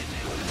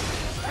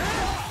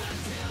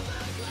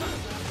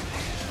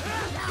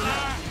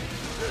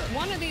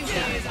 One of these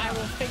days I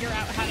will figure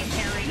out how to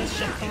parry this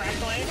shit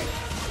correctly.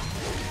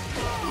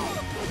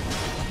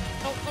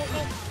 Oh.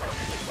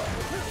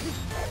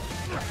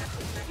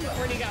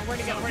 Where'd he go?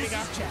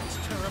 Chat's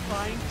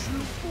terrifying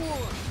true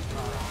form.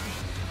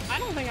 I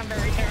don't think I'm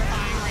very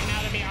terrifying right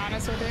now, to be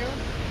honest with you.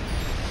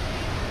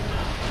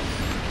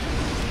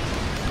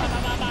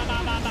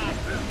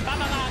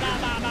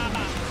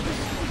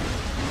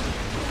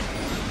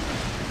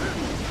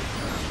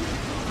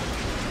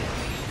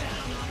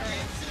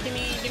 Alright, give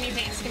me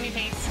pace. Do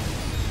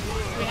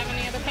we have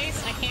any other pace?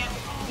 I can't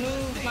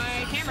move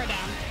my camera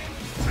down.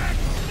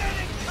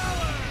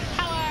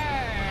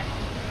 Power!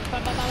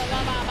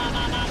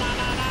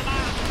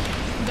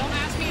 Don't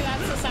ask me,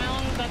 that's the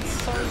sound that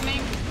swords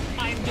make.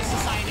 I've just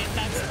decided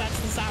that's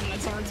the sound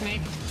that swords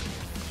make.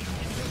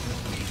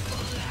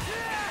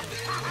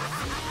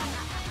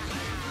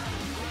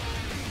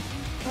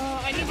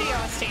 Oh, I need the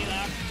OST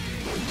though.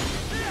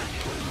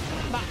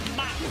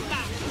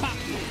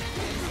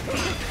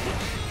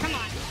 Come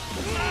on.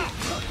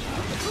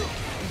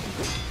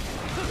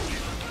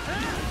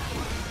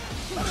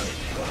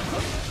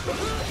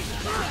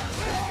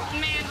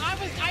 Man,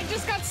 I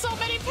just got so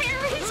many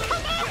parries.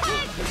 Come on.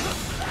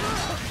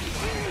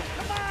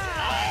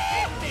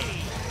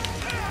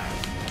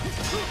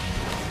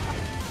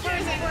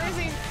 Where is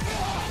he?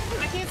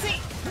 I can't see.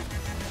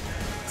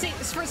 See,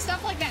 for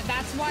stuff like that,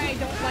 that's why I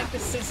don't like the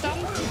system,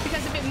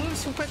 because if it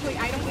moves too quickly,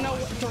 I don't know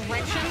what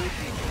direction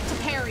to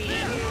parry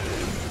in.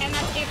 And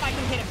that's if I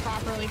can hit it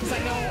properly, because I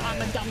know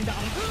I'm a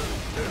dum-dum.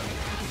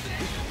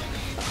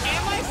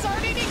 Am I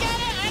starting to get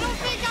it? I don't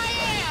think I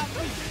am!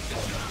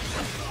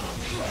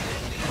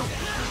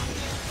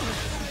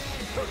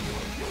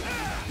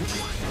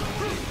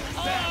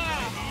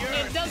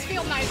 It does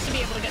feel nice to be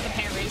able to get the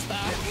parries,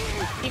 though.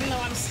 Even though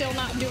I'm still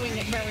not doing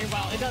it very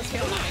well, it does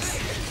feel nice.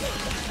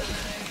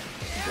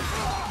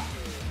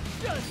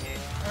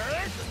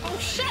 Oh,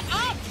 shut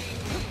up!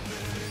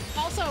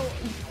 Also,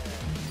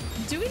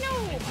 do we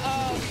know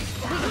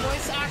who the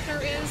voice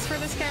actor is for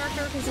this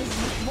character? Because his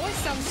voice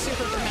sounds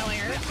super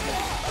familiar.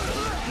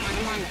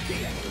 Come on.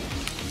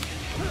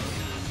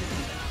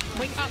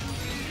 Wake up.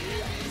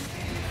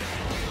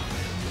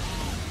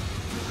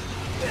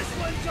 This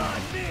one's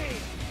on me!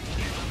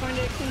 Going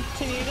to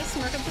continue to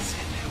smirk at this.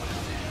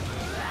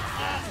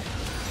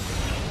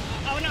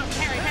 Oh no,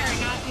 parry,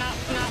 not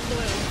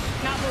blue.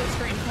 Not blue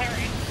screen,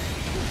 parry.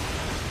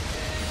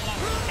 Hold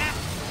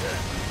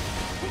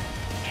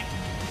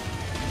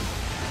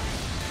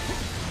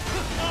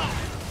on.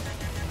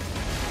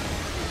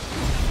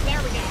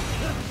 There we go.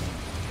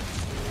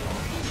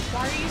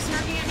 Why are you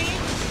smirking at me?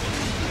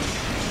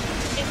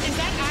 Is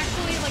that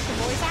actually like the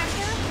voice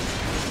actor?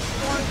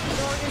 Or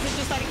is it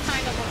just that he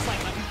kind of looks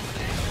like him?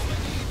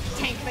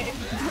 Tank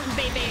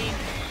baby.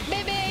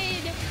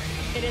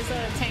 it is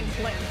a tank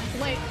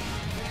blade.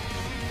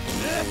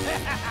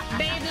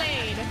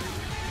 Beyblade.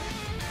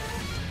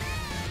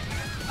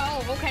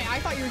 Oh, okay. I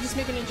thought you were just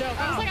making a joke.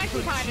 I was like, I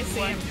can kind of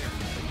see him.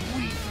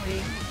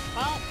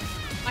 Well,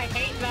 I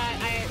hate that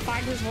I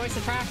find his voice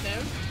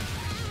attractive.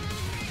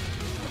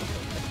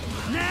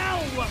 Now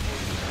what will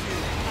you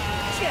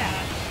do?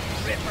 Jack,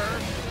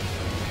 Ripper.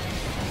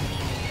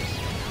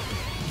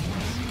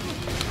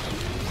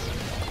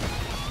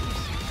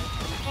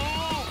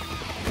 Oh!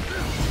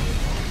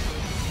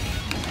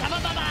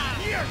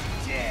 You're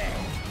dead.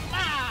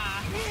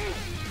 Ah!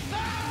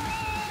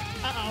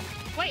 Uh-oh.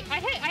 Wait, I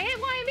hit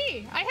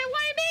YMB! I hit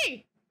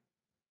YMB!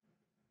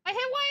 I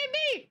hit YMB!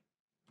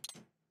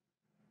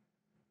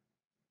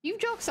 You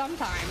joke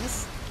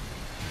sometimes.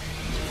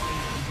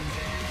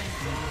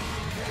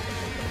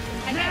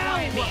 I hit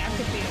YMB, I'm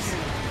confused.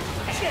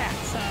 Okay,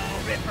 so...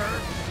 Ripper.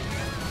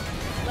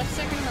 Left,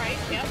 stick, and right,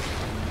 yep.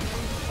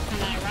 And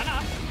then I run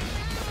up.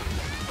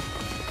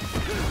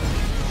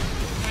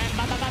 And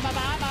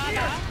ba-ba-ba-ba-ba-ba-ba.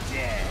 You're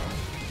dead.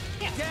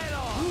 Yeah. Get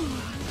off.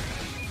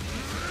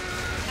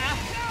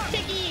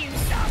 Piggies!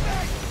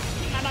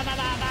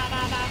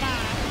 Ba-ba-ba-ba-ba-ba-ba.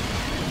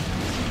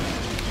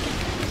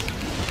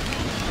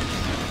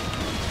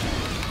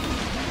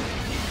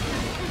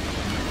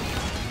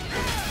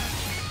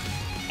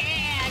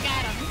 Yeah, I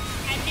got him.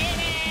 I did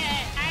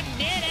it! I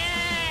did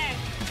it!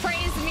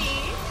 Praise me!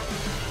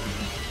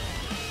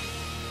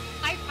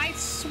 I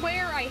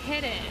swear I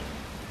hit it.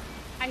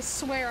 I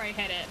swear I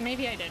hit it.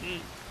 Maybe I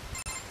didn't.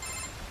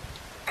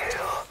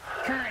 Kill.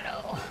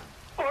 Colonel.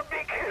 Or be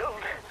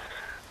killed.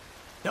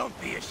 Don't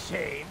be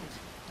ashamed.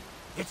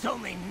 It's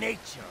only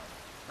nature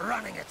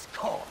running its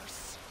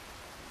course.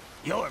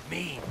 Your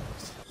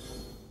means.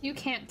 You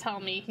can't tell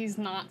me he's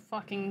not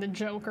fucking the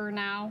Joker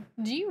now.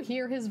 Do you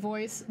hear his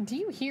voice? Do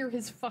you hear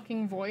his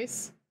fucking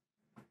voice?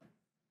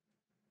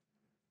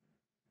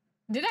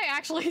 Did I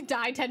actually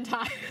die 10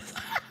 times?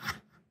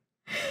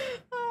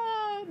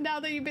 Now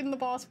that you've been the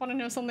boss, want to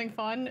know something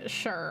fun?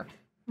 Sure.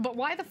 But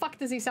why the fuck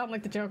does he sound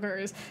like the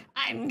Joker?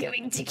 I'm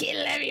going to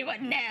kill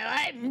everyone now.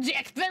 I'm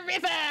Jack the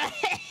Ripper.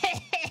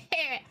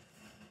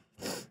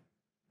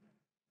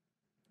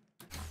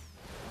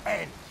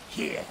 And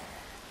here.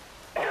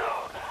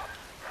 No,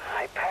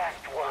 I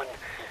passed one.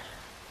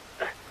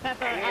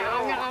 Peppa,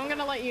 I'm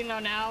gonna let you know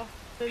now.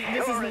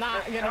 This is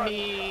not gonna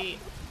be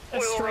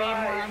a stream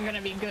where I'm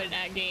gonna be good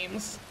at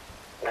games.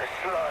 The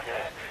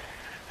slaughter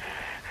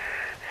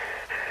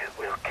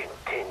will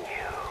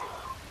continue.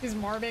 He's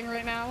morbing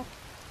right now.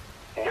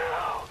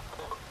 Now,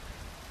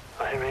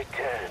 I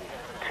return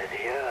to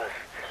the earth.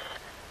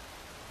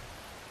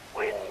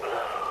 Wind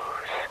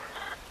blows,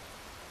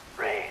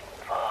 rain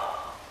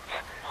falls.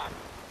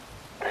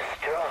 The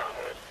strong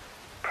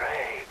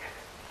prey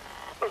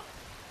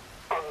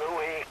on the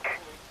weak.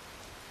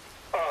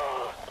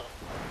 All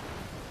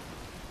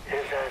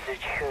is as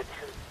it should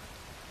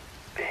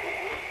be.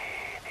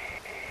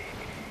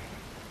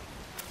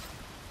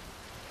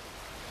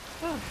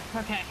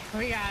 Okay,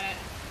 we got it.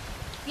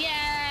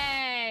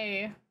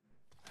 Yay!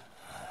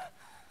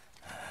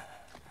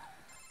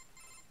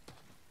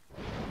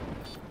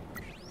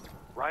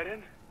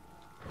 Raiden?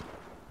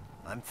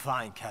 I'm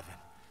fine, Kevin.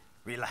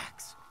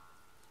 Relax.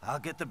 I'll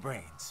get the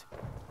brains.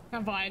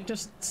 I'm fine,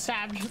 just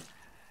stabbed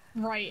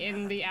right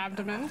in the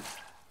abdomen.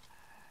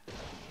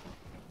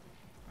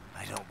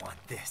 I don't want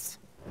this.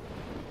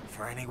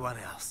 For anyone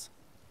else.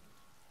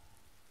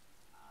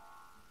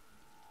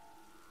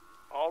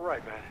 All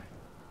right, man.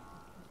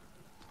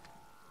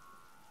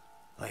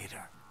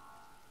 Later.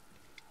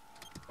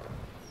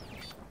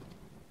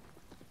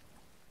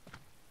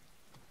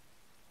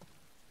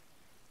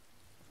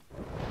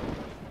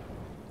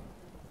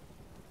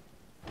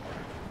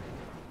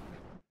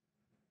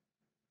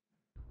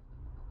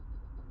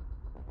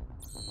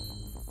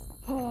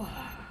 Oh,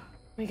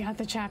 we got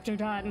the chapter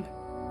done.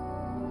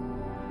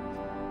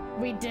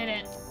 We did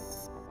it.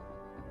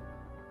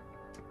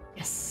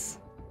 Yes.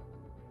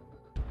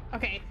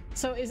 Okay,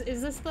 so is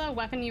this the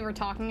weapon you were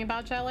talking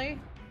about, Jelly?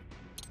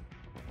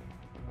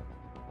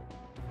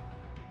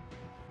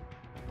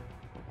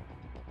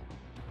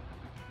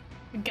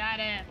 We got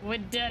it. We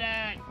did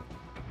it.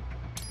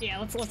 Yeah,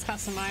 let's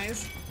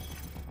customize.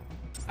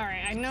 All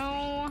right, I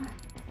know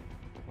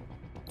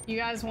you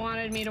guys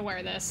wanted me to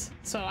wear this,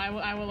 so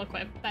I will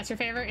equip. That's your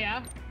favorite,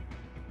 yeah?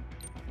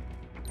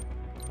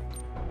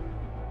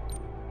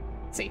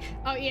 Let's see.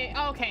 Oh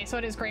yeah. Okay, so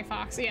it is Gray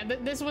Fox. Yeah,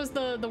 this was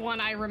the one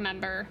I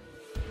remember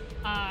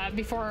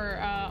before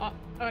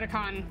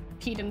Otakon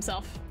peed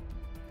himself.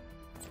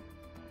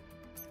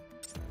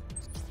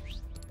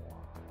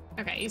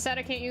 Okay, you said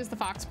I can't use the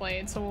Fox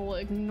Blade, so we'll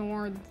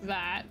ignore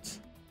that.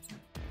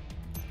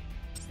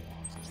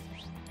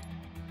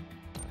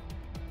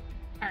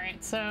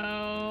 Alright,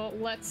 so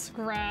let's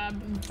grab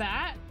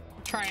that.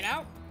 Try it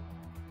out.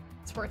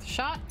 It's worth a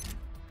shot.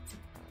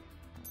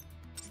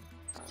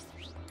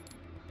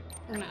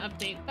 We're gonna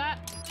update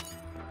that.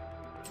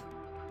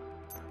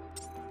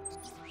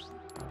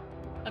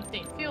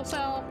 Update fuel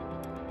cell.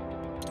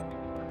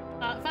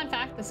 Fun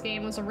fact, this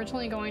game was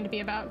originally going to be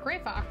about Gray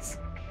Fox.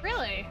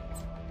 Really?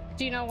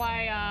 Do you know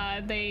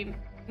why they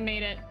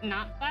made it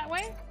not that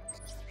way?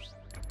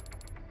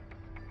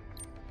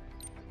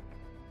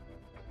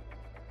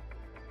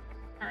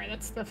 Alright,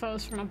 that's the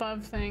foes from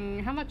above thing.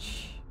 How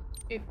much?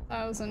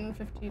 8,000,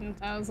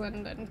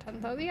 15,000, and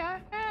 10,000. Yeah,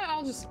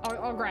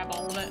 I'll grab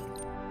all of it.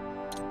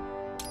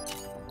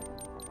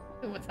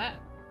 Ooh, what's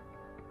that?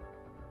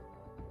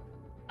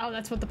 Oh,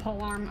 that's with the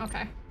pole arm.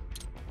 Okay.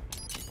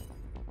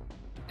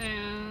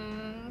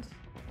 And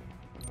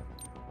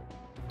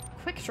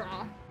quick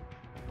draw.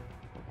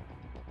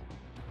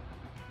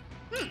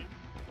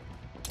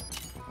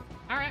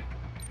 All right.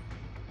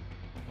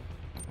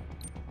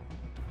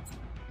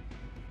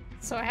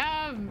 So I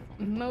have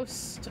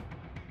most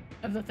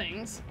of the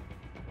things.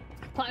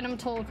 Platinum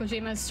told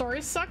Kojima's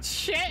story sucked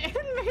shit and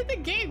made the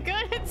game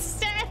good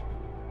instead.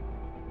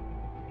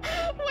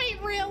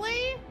 Wait,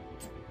 really?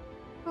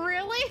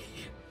 Really?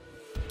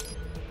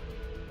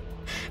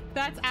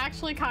 That's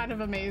actually kind of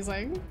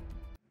amazing.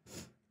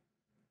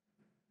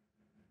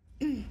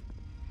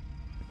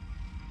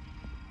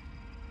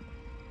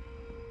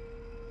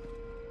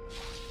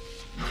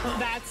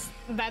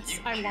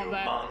 I love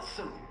that.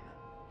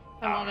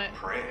 I love it.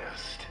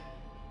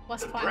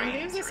 Less platinum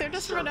games, they saved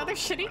us from another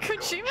shitty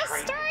Kojima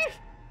story?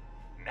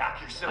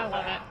 Knock yourself I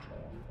love out.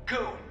 it.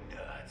 Go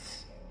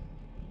nuts.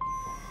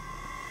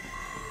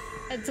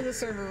 Head to the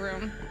server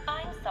room.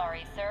 I'm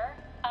sorry, sir.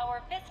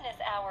 Our business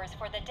hours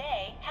for the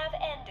day have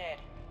ended.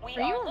 We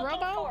Are you are a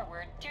looking robo?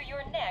 forward to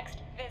your next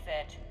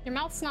visit. Your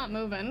mouth's not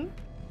moving.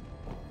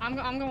 I'm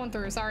going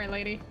through. Sorry,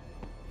 lady.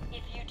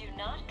 If you do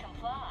not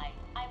comply,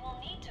 I will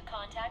need to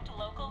contact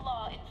local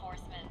law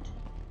enforcement.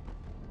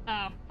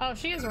 Oh,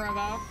 she is a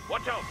robo.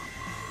 Watch out!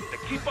 They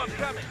keep on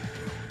coming.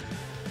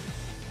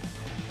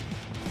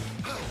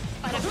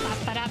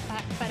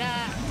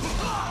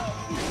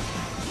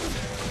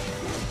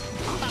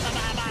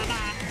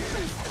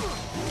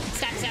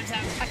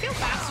 Stab. I feel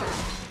faster.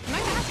 Am I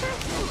faster?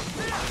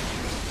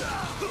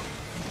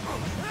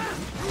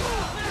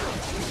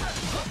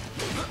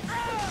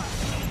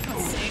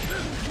 Let's see.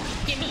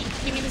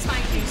 Give me the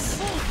spine juice.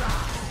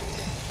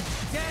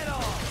 Get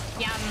off!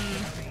 Yum.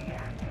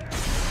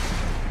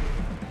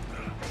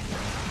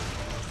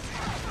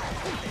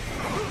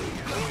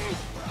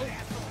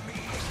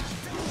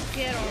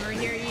 Get over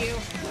here, you.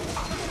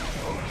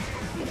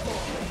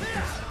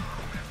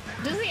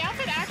 Does the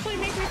outfit actually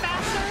make me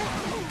faster?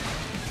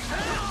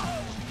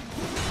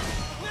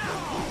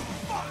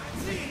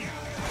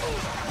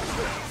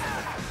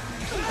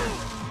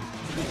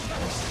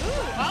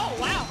 Ooh, oh,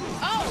 wow.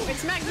 Oh,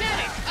 it's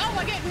magnetic. Oh,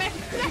 I get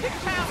magnetic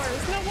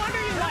powers. No wonder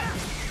you like...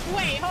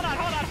 Wait, hold on.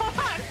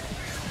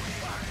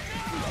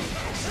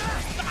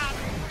 Stop.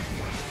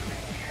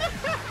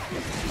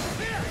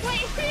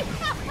 Wait.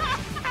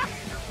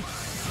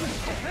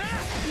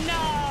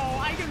 No,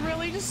 I could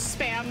really just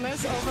spam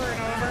this over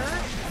and over.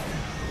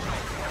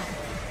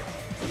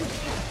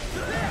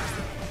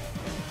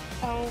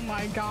 Oh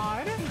my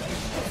god.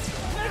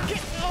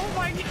 Oh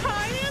my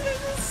god,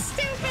 this is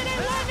stupid, I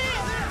love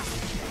it!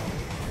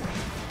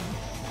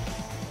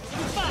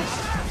 Fuck!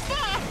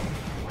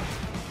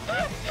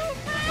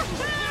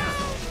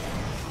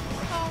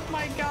 Oh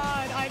my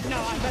god, no,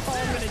 that's all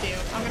I'm gonna do.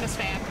 I'm gonna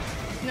spam.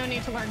 No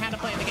need to learn how to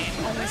play the game,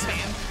 only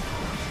spam.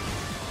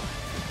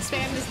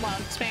 Spam is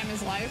love, spam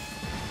is life.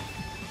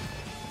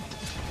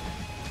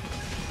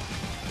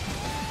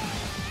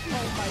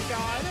 Oh my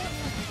god.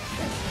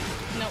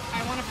 No,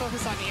 I want to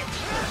focus on you.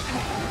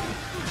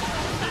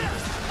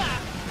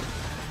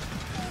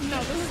 No,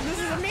 this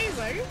is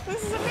amazing.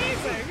 This is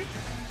amazing.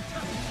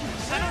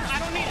 I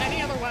don't need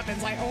any other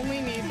weapons. I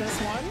only need this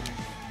one.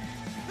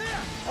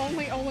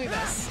 Only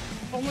this.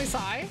 Only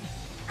Sai.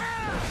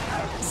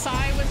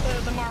 Sai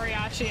with the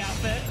mariachi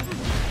outfit.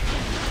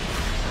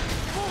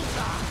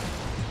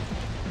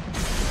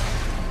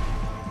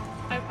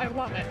 I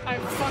love it. I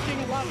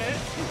fucking love it.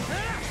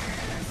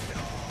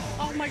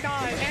 Oh my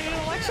god, and it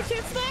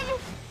electrocutes them?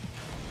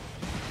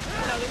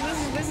 No,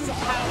 this is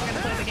how I'm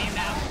gonna play the game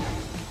now.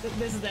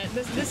 This is it.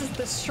 This is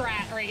the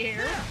strat right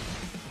here.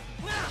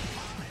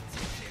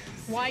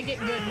 Why get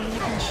good when you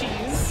can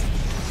cheese?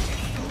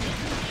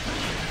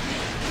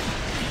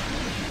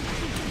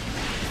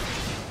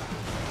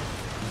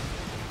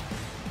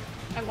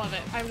 I love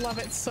it. I love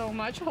it so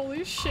much.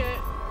 Holy shit.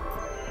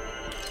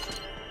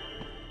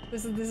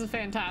 This is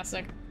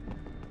fantastic.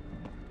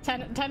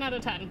 10 out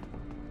of 10.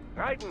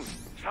 Raiden,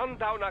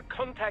 Sundowner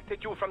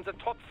contacted you from the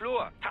top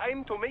floor.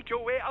 Time to make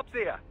your way up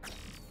there.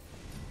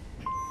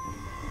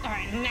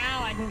 Alright,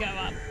 now I can go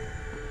up.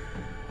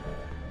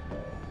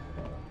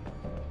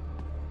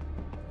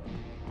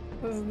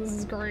 This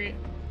is great.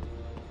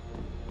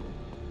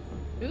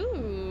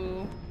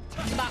 Ooh.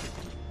 Bop.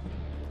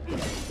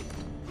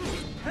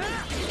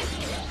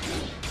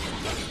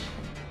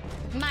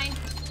 Mine.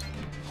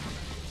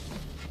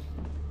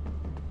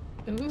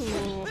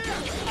 Ooh.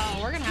 Oh,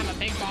 we're gonna have a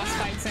big boss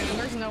fight soon.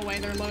 There's no way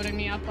they're loading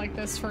me up like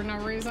this for no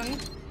reason.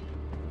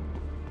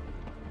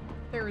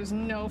 There is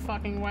no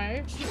fucking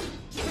way.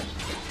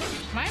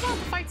 Am I about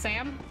to fight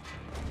Sam?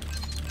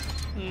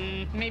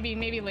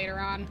 Maybe later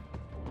on.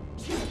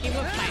 He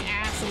whooped my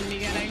ass in the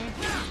beginning.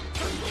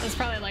 It was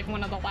probably like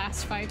one of the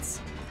last fights.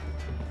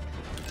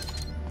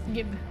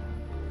 Gib.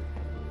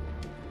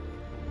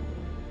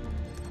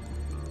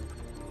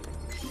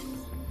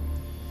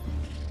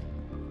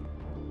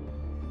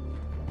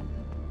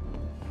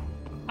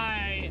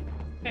 I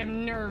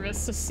am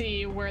nervous to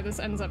see where this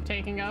ends up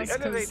taking us.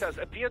 The elevators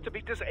appear to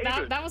be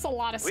disabled. That was a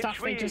lot of stuff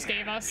they just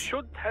gave us.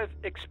 Should have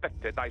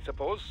expected, I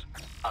suppose.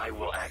 I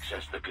will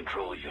access the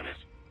control unit.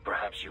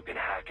 Perhaps you can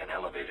hack an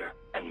elevator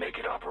and make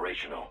it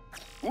operational.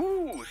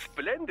 Ooh,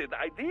 splendid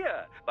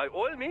idea. By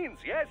all means,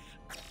 yes.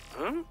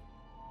 Hmm?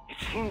 It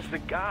seems the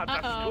guards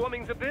are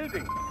storming the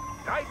building.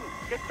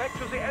 Raiden, get back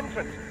to the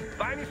entrance.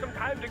 Buy me some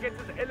time to get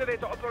this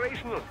elevator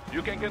operational.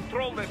 You can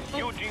control that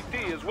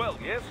UGT as well,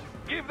 yes?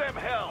 Give them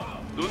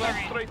hell. Do not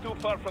stray too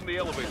far from the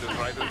elevators,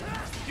 Raiden.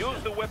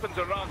 Use the weapons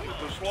around you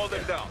to slow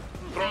them down.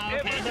 Throw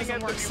everything it doesn't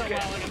at work them so you can.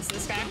 well against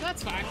this guy.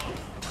 That's fine.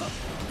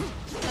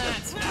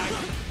 That's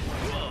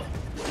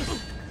fine.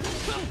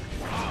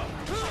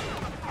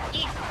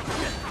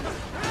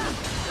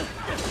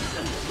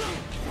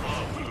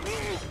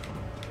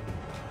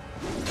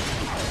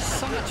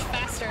 So much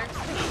faster.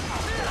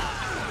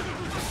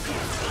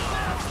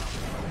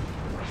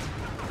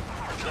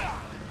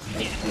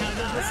 Yeah, no,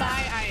 the Psy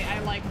I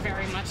like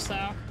very much so.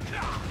 I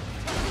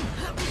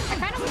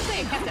kind of wish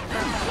they had kept it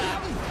purple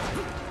though.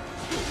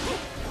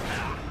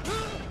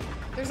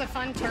 There's a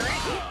fun turret.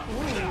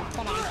 Ooh,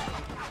 hold on.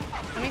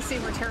 Let me see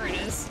where turret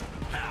is.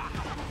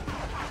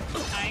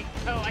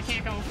 I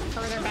can't go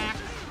further back.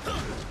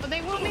 But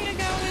they want me to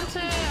go into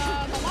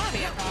the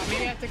lobby, I thought.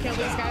 Maybe I have to kill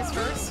these guys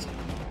first.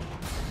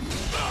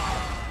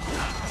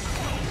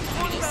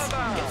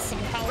 Get some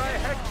help. My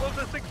hack was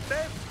a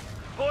success.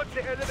 Board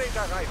the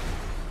elevator, right?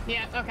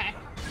 Yeah, okay.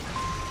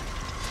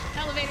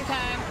 Elevator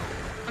time.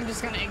 I'm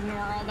just gonna ignore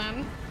all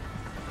them.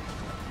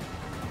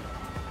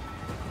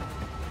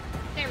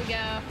 There we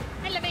go.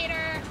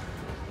 Elevator!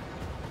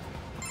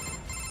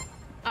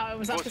 Oh, it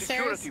was up the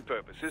stairs? For security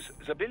purposes,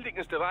 the building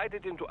is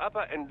divided into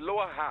upper and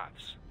lower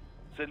halves.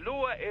 The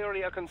lower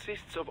area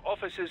consists of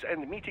offices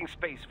and meeting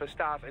space for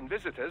staff and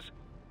visitors,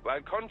 while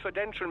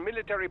confidential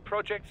military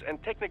projects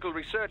and technical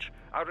research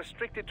are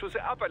restricted to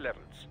the upper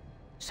levels.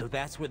 So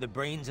that's where the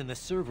brains in the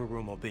server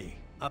room will be,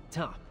 up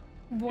top.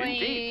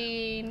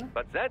 Indeed.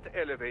 But that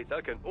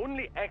elevator can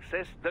only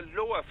access the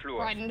lower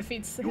floors. Raiden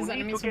defeats You his need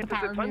enemies to with get the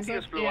to power the of 20th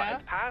music. floor Yeah.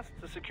 and past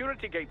the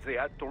security gates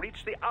there to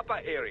reach the upper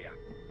area.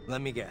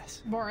 Let me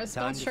guess. Boris,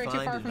 Time don't to stray too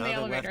find far from the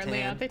another elevator, left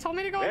Leah. hand? They told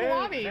me to go in the Well,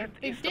 lobby. that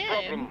They is did. the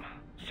problem.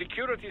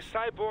 Security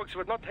cyborgs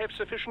would not have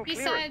sufficient He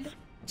clearance.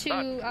 said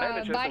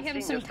to buy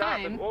him some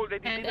time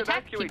and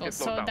attack people,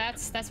 so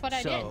that's what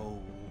I did.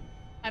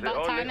 I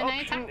bought time and I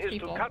attacked is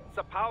people. to cut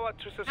the power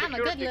to the I'm a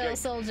security good little gate,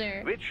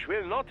 soldier. which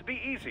will not be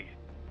easy.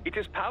 It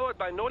is powered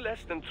by no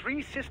less than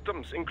 3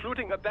 systems,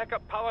 including a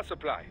backup power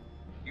supply.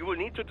 You will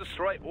need to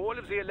destroy all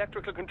of the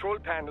electrical control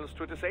panels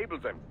to disable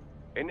them.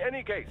 In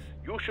any case,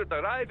 you should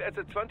arrive at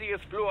the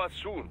 20th floor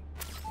soon.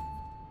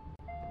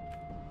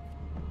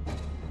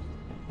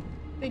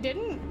 They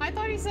didn't? I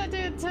thought he said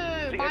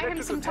to buy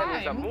him some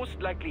panels are time.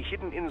 most likely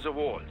hidden in the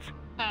walls.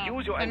 Oh,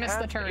 Use your I missed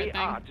the enhanced turret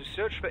AR thing. to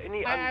search for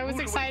any I was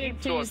unusual excited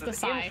heat to use the sources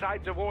Psy.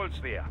 inside the walls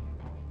there.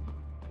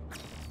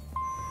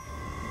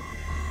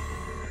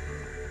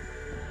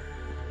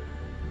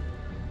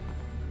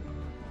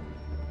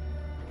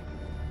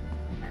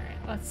 Alright,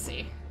 let's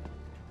see.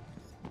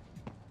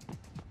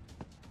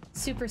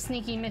 Super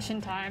sneaky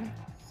mission time.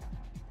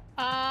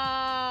 Oh,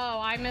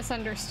 I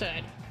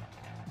misunderstood.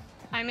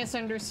 I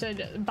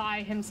misunderstood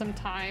buy him some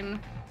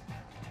time.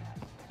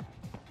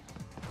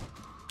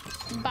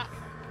 But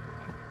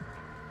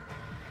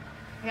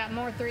I got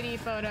more 3D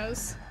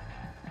photos.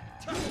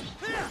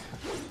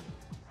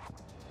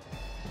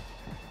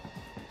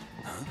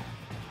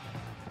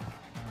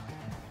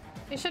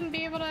 They shouldn't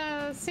be able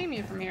to see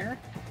me from here.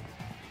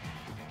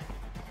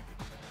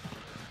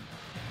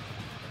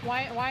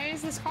 Why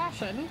is this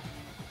caution?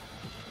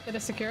 Did a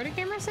security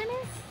camera see me?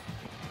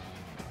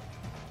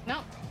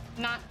 Nope,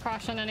 not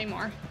caution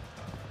anymore.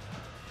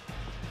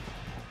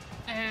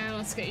 And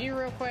let's get you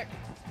real quick.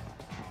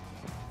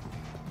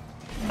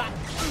 Bye.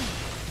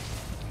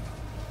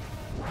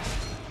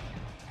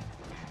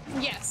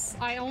 Yes,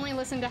 I only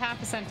listened to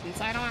half a sentence.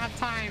 I don't have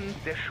time.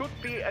 There should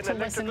be an to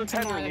listen electrical to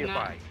panel more than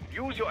nearby.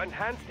 Use your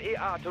enhanced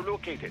AR to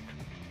locate it.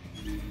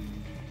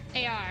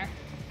 AR.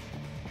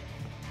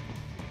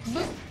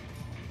 Boop.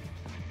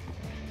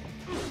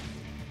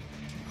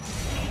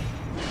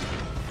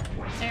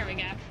 There we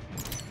go.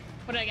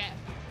 What did I get?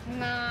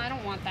 Nah, I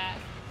don't want that.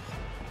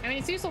 I mean,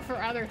 it's useful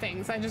for other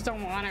things. I just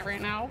don't want it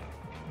right now.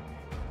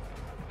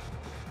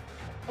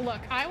 Look,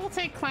 I will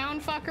take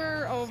clown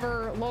fucker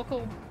over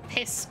local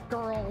piss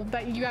girl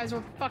that you guys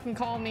were fucking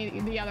calling me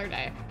the other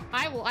day.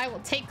 I will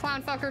take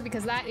clown fucker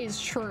because that is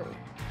true.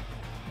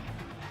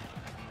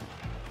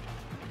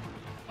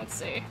 Let's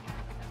see.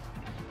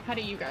 How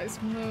do you guys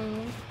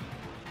move?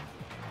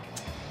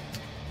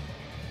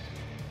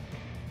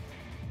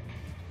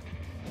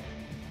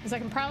 Because I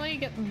can probably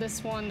get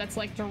this one that's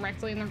like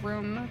directly in the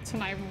room to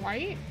my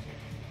right.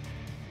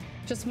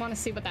 just want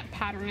to see what that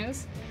pattern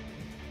is.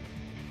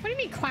 What do you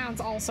mean clowns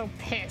also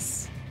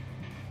piss?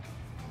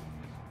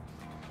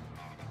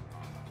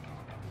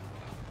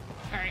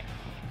 Alright.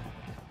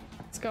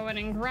 Let's go ahead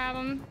and grab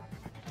them.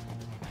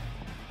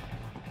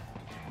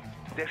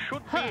 There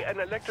should be an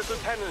electrical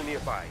panel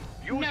nearby.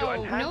 Use your No,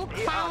 enhanced no AR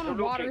to clown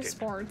locate water it.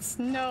 sports.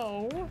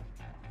 No.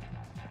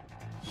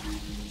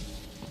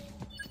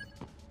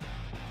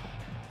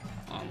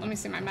 Oh, let me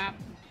see my map.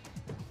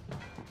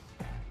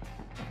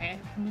 Okay,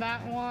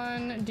 that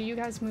one. Do you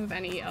guys move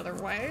any other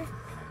way?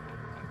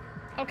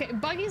 Okay,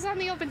 buggy's on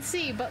the open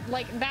sea, but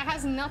like that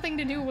has nothing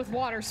to do with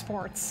water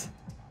sports.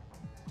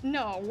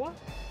 No.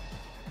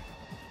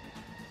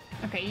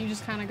 Okay, you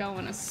just kind of go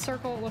in a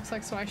circle, it looks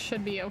like, so I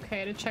should be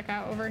okay to check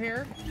out over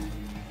here.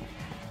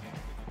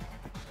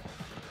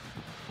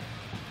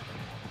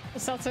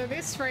 So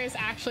this spray is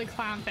actually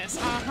clown piss.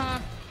 Uh-huh.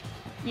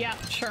 Yeah,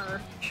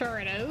 sure. Sure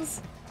it is.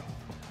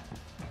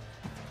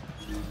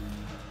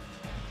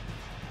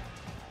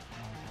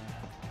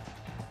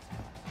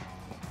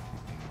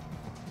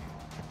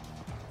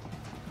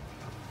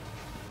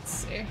 Let's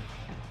see.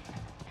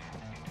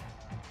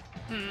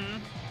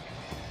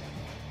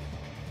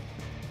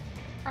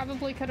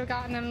 Probably could have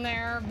gotten him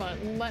there,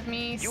 but let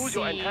me see. Use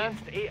your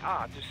enhanced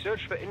AR to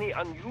search for any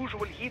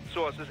unusual heat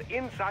sources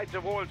inside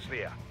the walls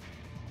there.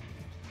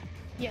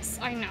 Yes,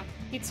 I know.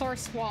 Heat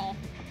source wall.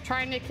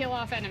 Trying to kill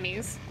off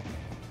enemies.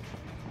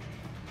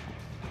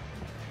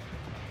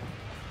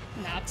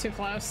 Nah, too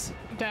close.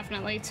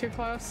 Definitely too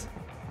close.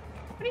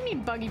 What do you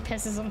mean Buggy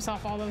pisses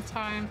himself all the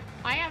time?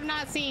 I have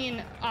not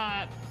seen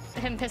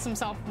him piss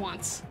himself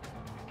once.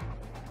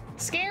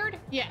 Scared?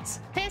 Yes.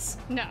 Piss?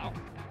 No.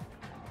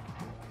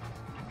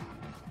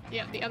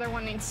 Yep, the other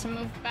one needs to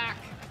move back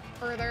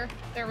further.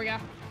 There we go.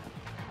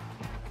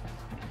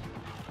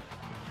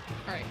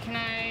 Alright, can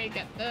I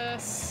get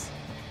this?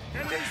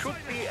 There should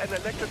be an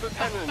electrical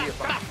panel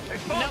nearby.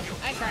 Nope,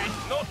 I tried.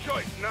 No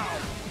choice now.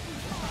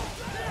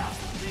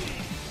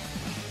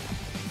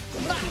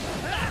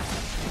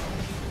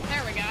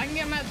 There we go. I can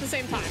get them at the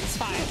same time. It's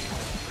fine.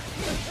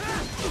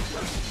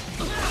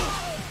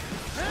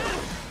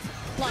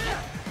 Love it.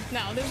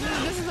 No,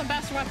 this is the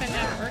best weapon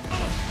ever.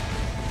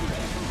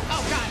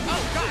 Oh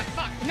god,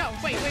 fuck. No,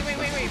 wait.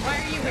 Why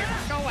are you here?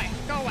 Go away.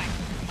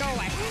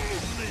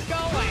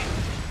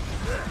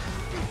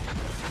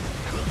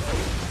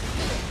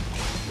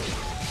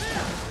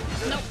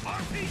 Nope.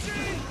 RPG!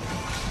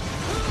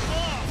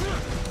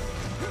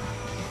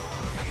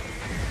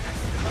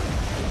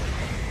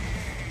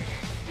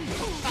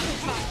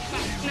 Fuck.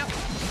 Nope.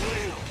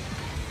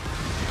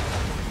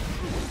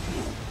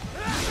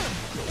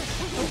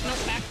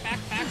 Nope, back.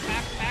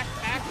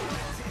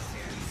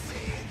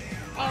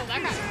 Oh, that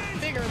got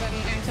bigger than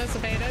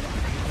anticipated.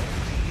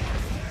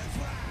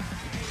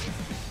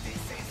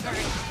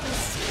 Alright.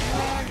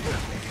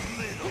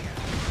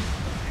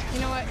 You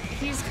know what?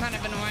 He's kind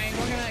of annoying.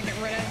 We're gonna get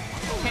rid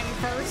of him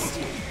first.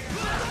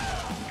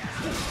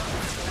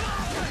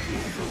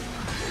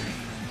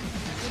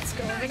 Let's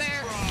go over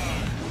there.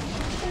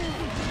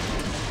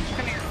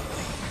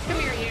 Come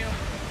here, you.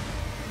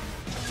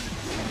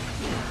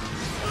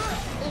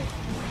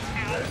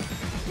 Ow.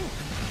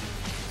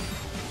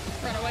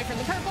 Run away from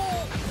the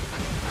purple.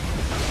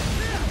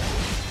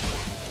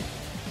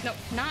 Nope,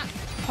 not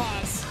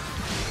pause.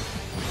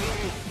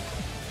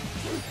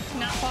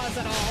 Not pause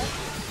at all.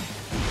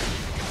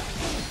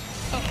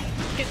 Oh,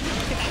 get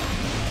that.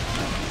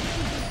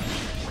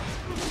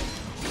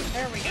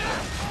 There we go.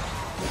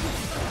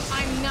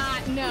 I'm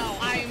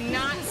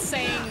not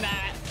saying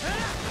that.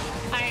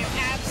 I am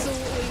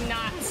absolutely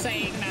not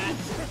saying that.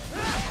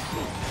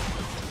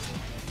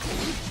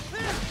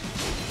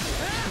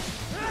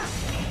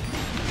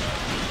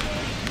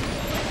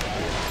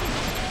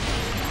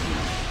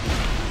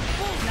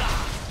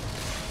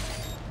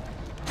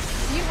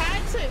 You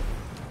had to.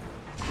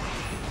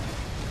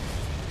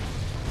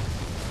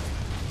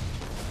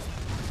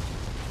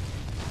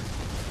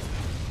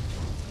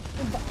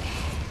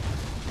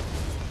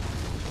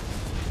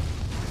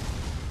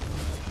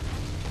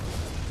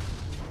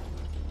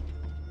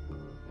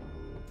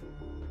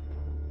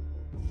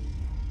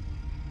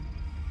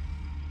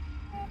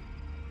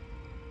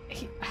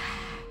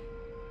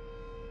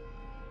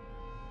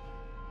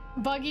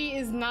 Buggy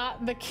is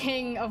not the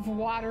king of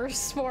water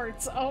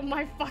sports. Oh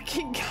my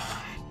fucking god.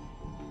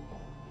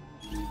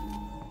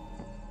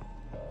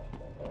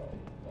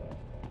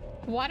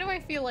 Why do I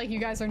feel like you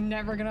guys are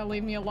never gonna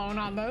leave me alone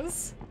on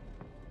this?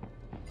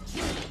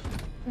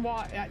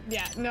 What?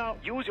 Yeah, no.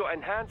 Use your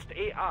enhanced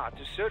AR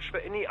to search for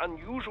any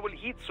unusual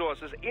heat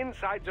sources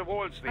inside the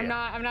walls there.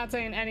 I'm not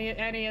saying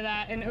any of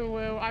that in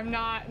Uwu. I'm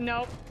not.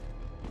 Nope.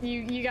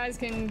 You guys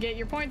can get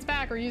your points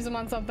back or use them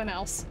on something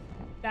else.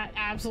 That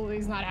absolutely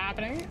is not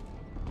happening.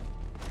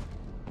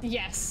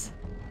 Yes.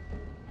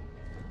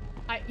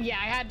 I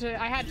had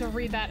to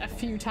read that a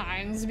few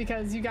times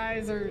because you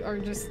guys are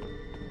just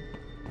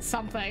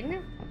something.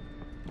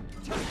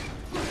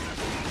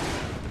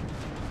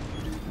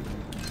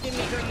 Give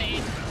me a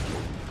grenade.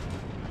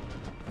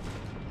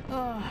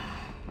 Oh.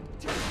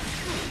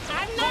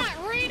 I'm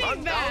not reading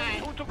One that.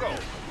 down, 2 to go.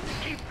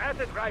 Keep at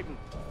it, Raiden.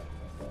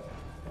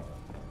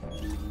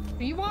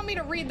 You want me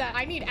to read that?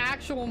 I need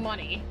actual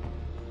money.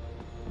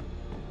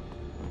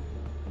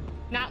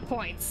 Not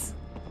points.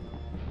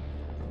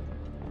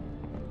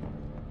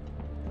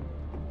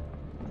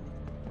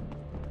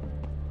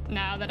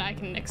 Now that I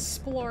can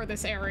explore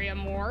this area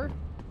more.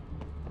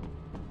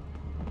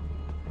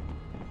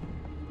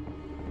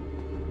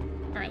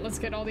 Alright, let's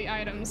get all the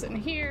items in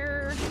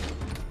here.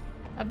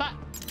 A butt.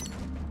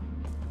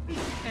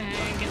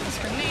 And get this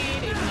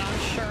grenade, even though I'm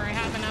sure I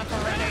have enough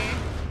already.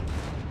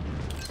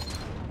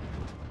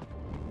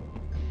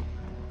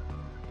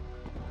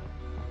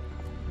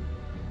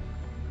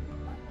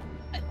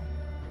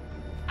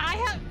 I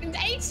have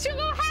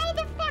H2O. How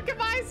the fuck am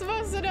I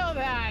supposed to know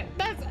that?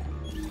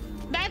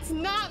 That's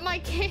not my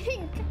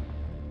kink.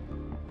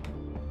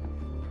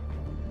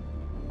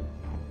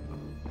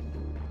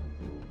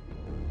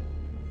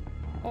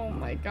 Oh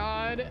my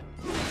god.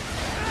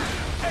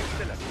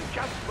 Excellent.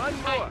 Just one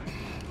more.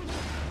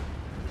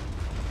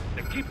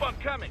 They keep on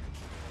coming.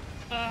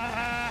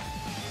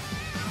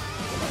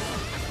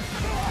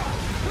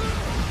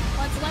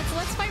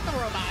 Let's fight the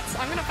robots.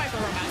 I'm gonna fight the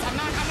robots. I'm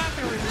not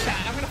gonna read the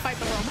chat. I'm gonna fight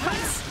the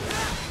robots.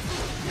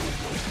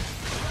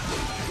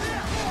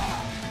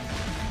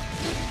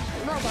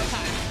 Robo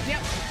time.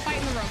 Yep,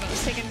 fighting the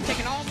robos.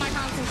 Taking all of my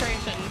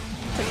concentration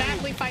to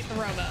badly fight the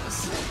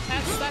robos.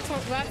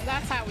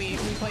 That's how we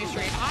play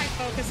stream. I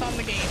focus on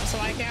the game so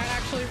I can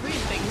actually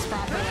read things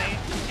properly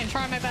and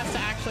try my best to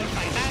actually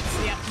fight. That's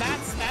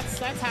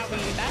how we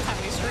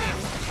stream.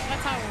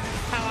 That's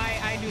how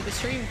I do the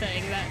stream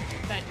thing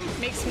that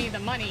makes me the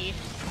money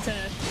to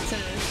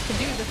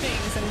do the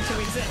things and to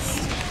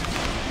exist.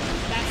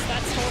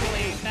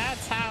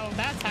 That's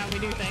how we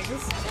do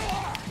things.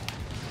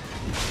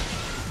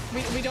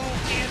 We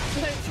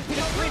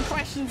don't read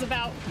questions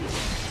about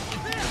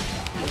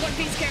One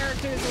Piece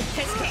characters with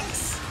piss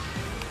kicks.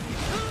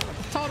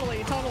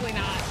 Totally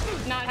not.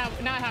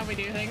 Not how we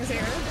do things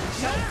here.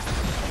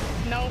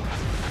 Nope.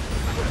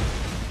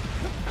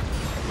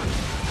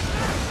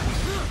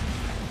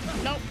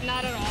 Nope,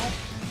 not at all.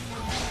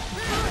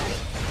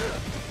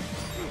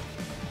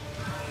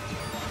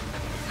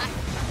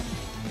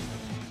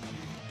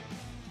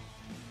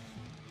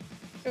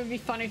 It would be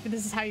funny if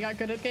this is how you got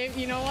good at the game.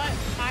 You know what?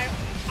 I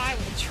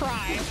will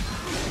try.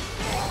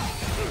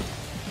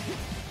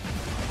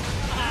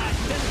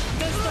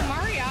 Does the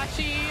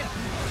mariachi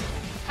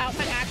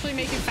outfit actually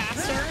make you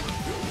faster?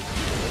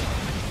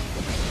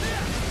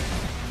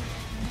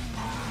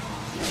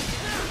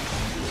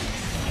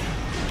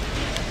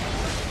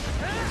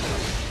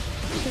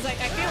 Because I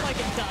feel like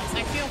it does.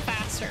 I feel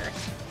faster.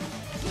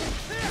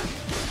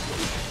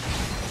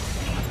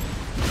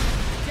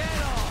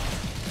 Get off!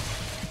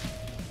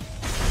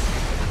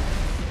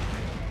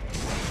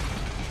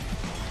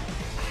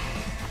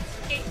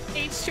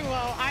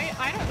 H2O,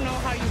 I don't know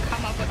how you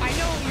come up with... I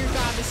know your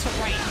job is to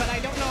write, but I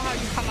don't know how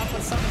you come up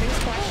with some of these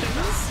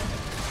questions.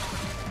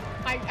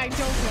 I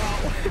don't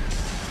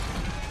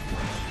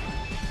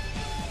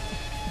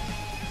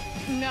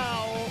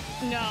know.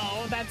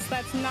 No,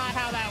 that's not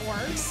how that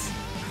works.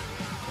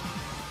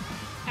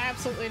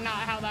 Absolutely not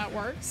how that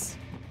works.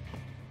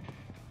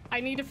 I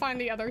need to find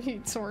the other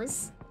heat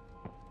source.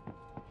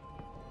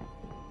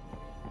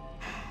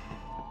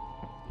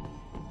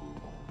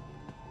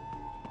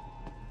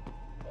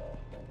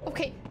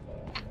 Okay.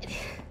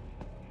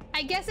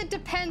 I guess it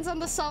depends on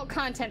the salt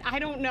content. I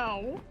don't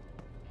know.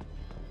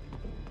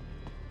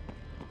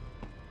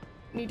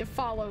 Need to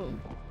follow.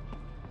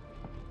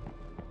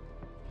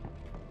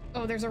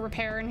 Oh, there's a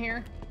repair in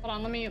here. Hold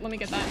on, let me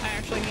get that. I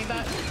actually need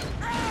that.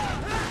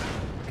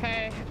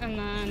 Okay, and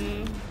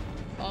then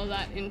follow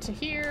that into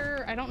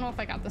here. I don't know if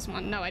I got this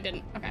one. No, I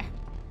didn't. Okay.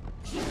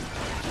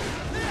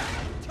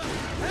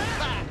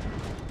 Ah.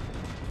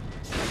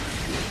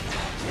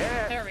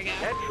 Yeah, there we go.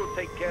 That should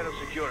take care of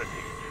security.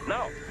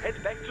 Now, head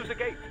back to the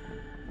gate.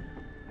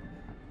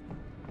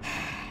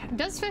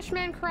 Does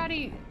Fishman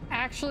Karate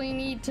actually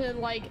need to,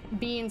 like,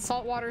 be in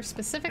salt water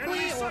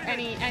specifically, or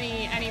any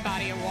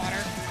body of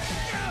water?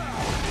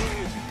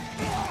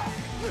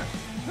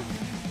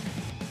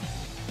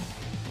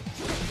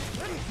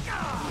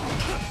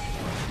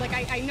 Like,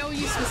 I know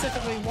you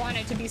specifically want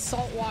it to be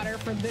salt water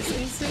for this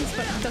instance,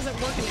 but does it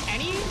work in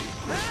any?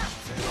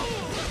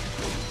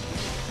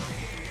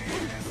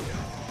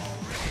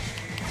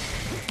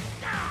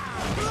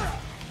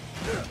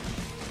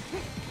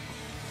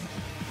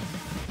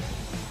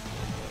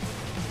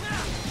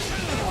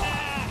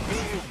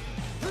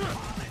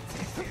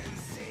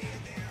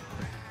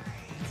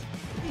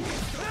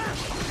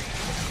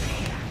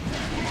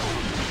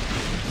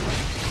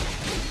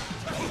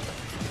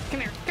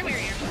 Come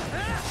here.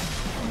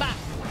 Bah.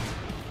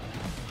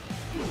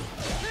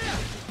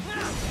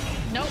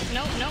 Nope.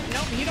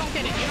 You don't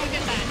get it. You don't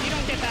get that. You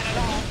don't get that at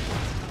all.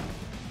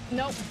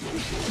 Nope.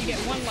 You get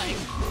one leg.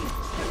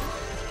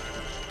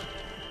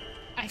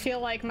 I feel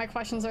like my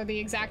questions are the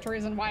exact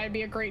reason why I'd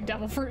be a great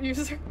devil fruit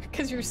user,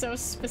 because you're so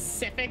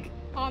specific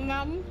on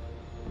them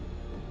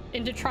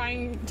into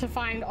trying to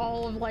find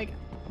all of, like,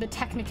 the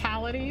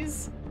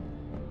technicalities.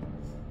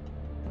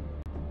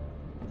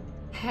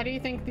 How do you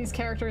think these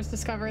characters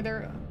discover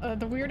their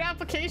the weird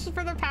application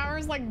for their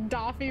powers, like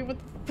Doffy with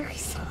the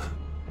threesome?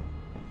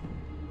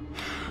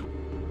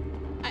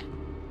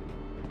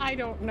 I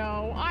don't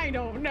know. I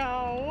don't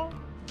know.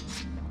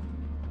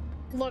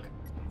 Look,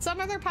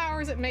 some of their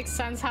powers, it makes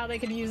sense how they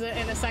could use it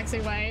in a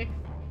sexy way.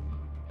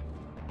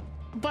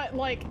 But,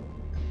 like,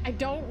 I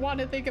don't want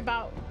to think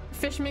about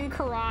Fishman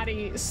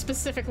karate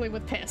specifically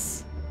with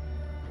piss.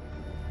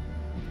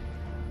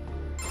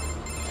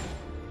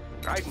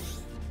 Raiden,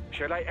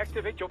 shall I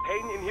activate your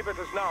pain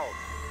inhibitors now?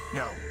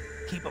 No,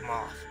 keep them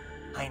off.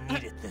 I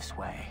need it this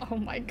way. Oh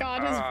my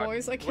god, his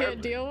voice. I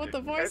can't deal with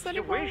the voice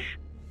anymore. As you wish.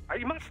 I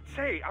must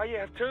say, I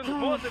have turned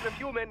more than a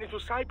few men into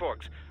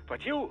cyborgs.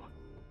 But you,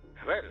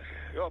 well,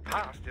 your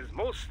past is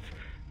most,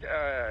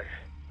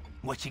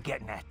 What you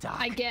getting at, Doc?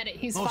 I get it,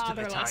 he's Most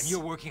fatherless. of the time, you're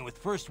working with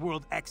first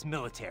world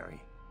ex-military.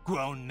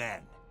 Grown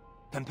men.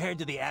 Compared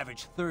to the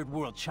average third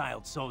world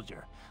child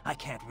soldier, I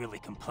can't really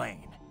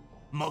complain.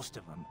 Most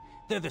of them,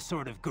 they're the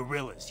sort of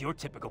gorillas your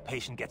typical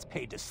patient gets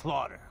paid to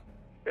slaughter.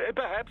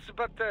 Perhaps,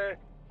 but,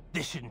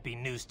 This shouldn't be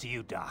news to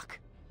you, Doc.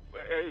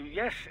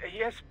 yes,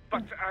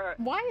 but,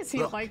 Why is he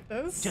Look, like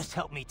this? Just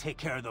help me take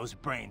care of those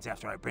brains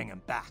after I bring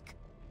them back.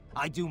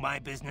 I do my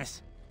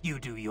business, you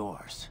do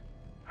yours.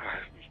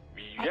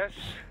 Yes.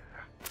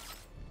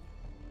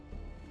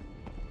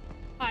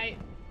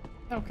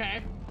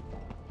 Okay.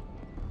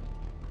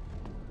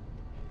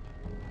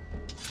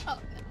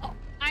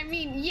 I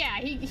mean, yeah,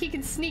 he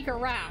can sneak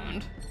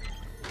around.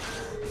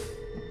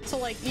 So,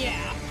 like,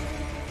 yeah.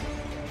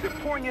 They're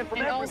pouring in from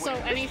and everywhere. Also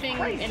anything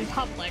in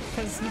public,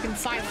 because you can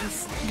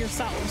silence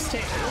yourselves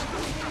too.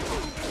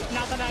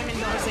 Not that I'm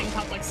endorsing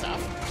public stuff,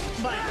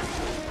 but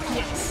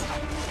yes.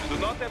 Do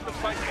not have to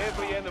fight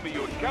every enemy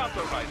you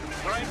encounter,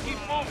 Raiden. Try and keep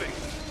moving.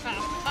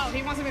 Oh,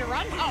 he wants me to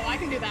run? Oh, I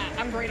can do that.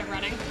 I'm great at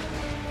running.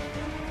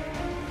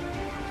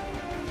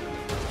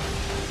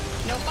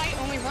 No fight,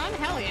 only run?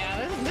 Hell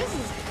yeah.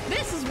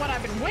 This is what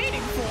I've been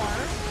waiting for.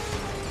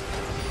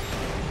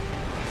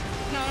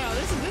 No,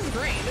 this is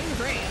great. This is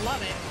great. I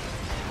love it.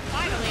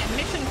 Finally, a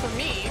mission for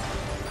me.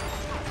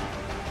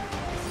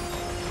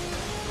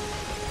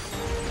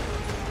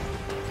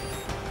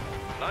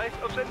 Nice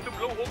of them to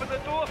blow open the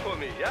door for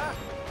me, yeah?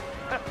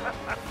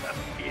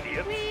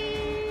 Idiot.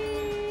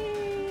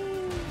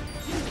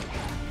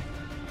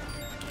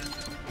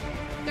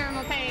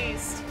 Thermal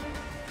paste.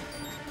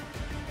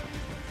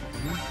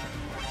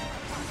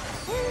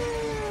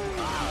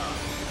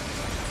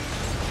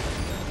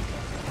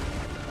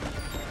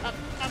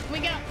 Up we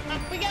go.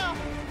 Up we go.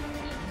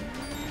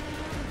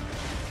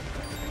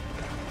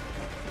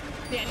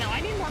 Yeah, no,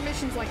 I need more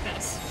missions like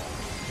this.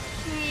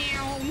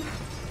 Meow.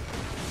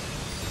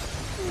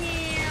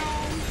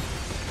 Meow.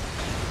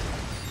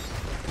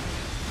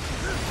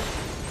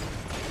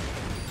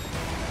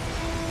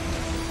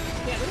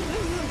 Yeah, this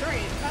is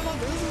great. I love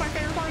this. This is my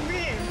favorite part of the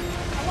game.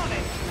 I love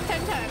it.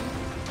 10/10.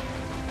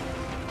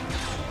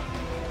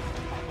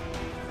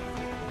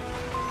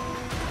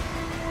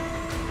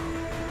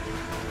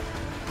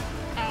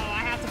 Oh,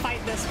 I have to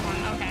fight this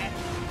one. Okay.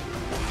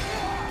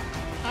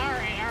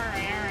 Alright.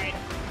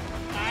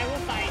 I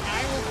will fight.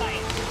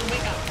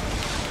 Wake up.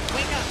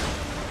 Wake up.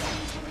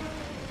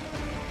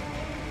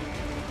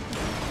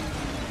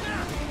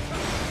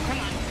 Come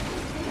on.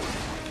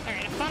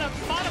 Alright, I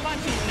fought a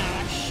bunch of you now.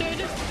 I should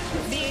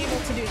be able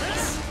to do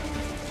this.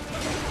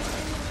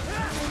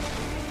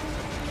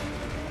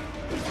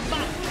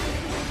 Bah.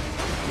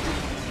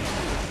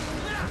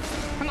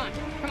 Come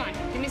on.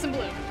 Give me some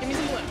blue.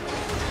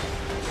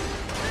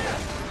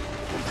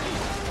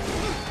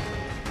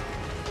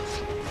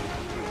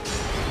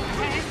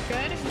 Okay,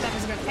 good. That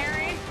was a good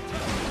parry.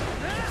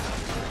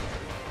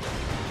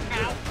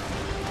 Ow.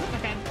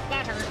 Okay,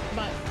 that hurt,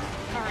 but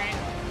alright.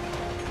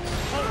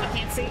 Oh, I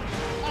can't see.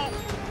 Oh.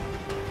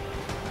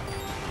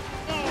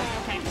 Oh,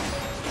 okay.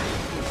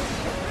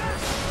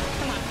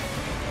 Come on.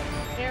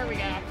 There we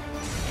go.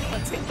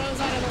 Let's get those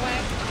out of the way.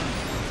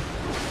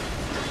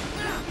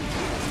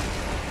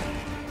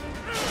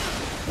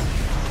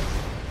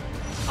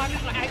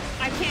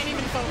 I can't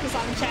even focus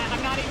on chat.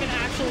 I'm not even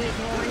actually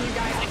ignoring you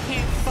guys. I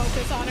can't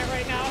focus on it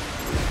right now.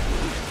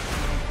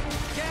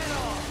 Get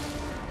off!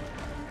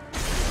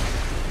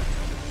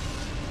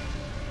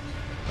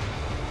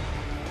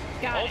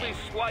 Got All it. these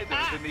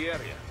sliders in the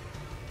area.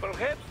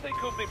 Perhaps they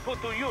could be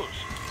put to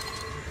use.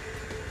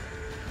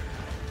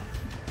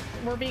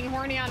 We're being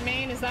horny on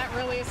main. Is that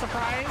really a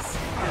surprise?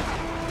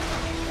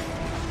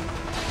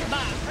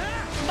 Bah.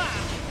 Bah.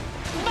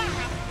 Bah.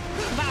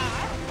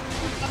 Bah.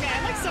 Okay,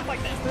 I like stuff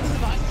like this. This is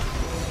fun.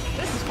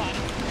 This is fun.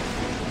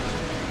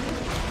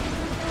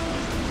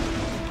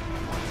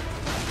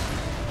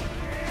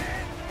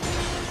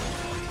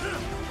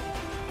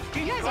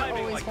 You guys are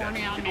always like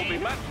horny that. on It will be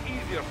main. much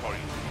easier for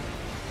you.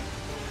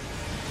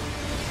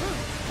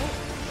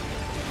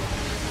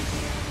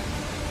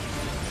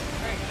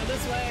 Alright, go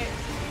this way.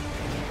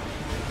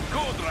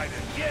 Good,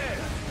 Raiden. Yes.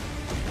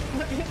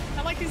 I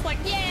like he's like,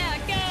 yeah,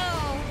 go!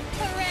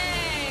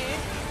 Hooray!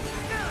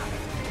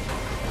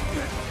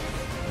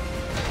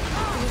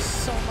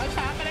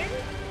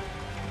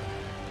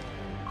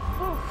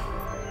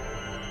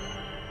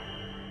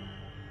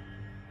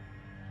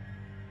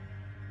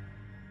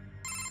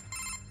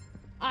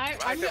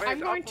 I'm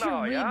going to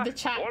read the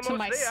chat to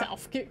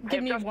myself.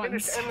 Give me one second. I've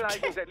just finished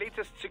analyzing the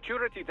latest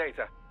security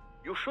data.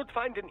 You should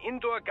find an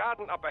indoor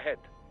garden up ahead.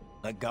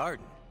 A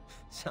garden?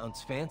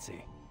 Sounds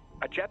fancy.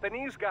 A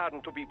Japanese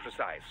garden, to be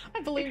precise.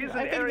 I think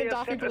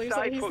Gaddafi believes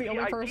that he's the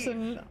only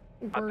person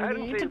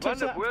worthy to touch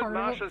that part of it. Apparently, one of World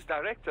Marshal's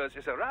directors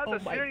is a rather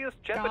serious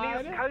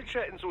Japanese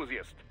culture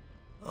enthusiast.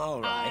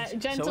 All right.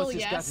 Gentle, so what's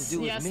this got to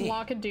do with me?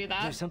 Law could do that.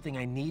 Is there something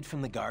I need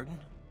from the garden?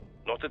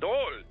 Not at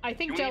all. I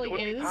think Jelly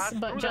is,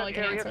 but Jelly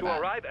can answer to that.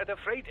 Arrive at a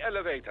freight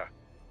elevator.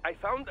 I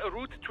found a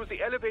route to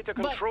the elevator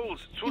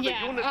controls through the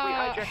unit we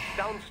hijacked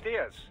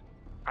downstairs.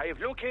 I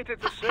have located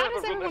the server how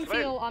does room everyone as well.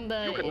 feel on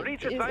the You can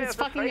reach it via is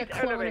the fucking a freight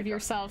clone elevator. of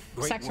yourself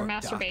sex or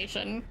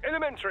masturbation?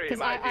 Elementary, because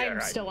my dear.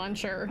 I'm still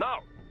unsure. Now,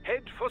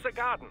 head for the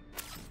garden.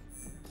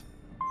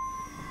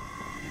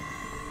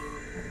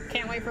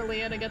 Can't wait for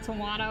Leah to get to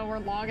Wano where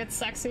Law gets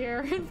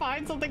sexier and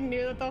find something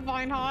new that they'll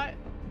find hot.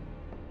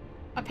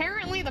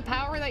 Apparently the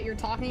power that you're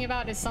talking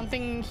about is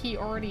something he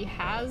already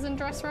has in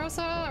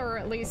Dressrosa, or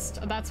at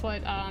least that's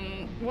what,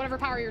 whatever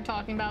power you're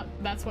talking about,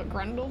 that's what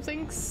Grundle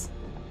thinks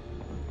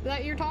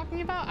that you're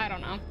talking about? I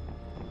don't know.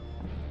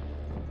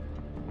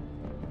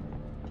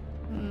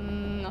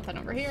 Nothing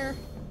over here.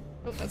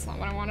 Oh, that's not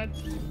what I wanted.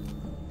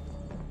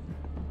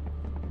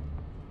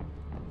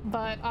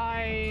 But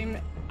I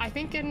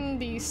think in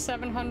the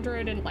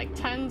 700 and like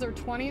 10s or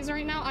 20s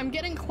right now. I'm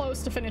getting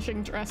close to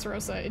finishing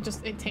Dressrosa.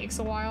 It takes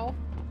a while.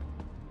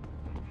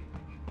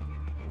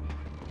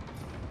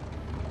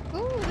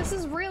 Ooh, this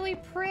is really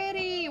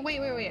pretty.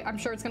 Wait. I'm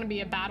sure it's gonna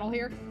be a battle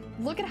here.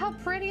 Look at how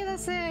pretty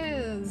this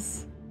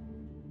is.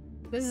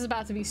 This is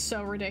about to be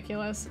so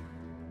ridiculous.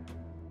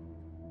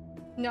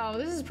 No,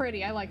 this is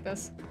pretty. I like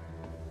this.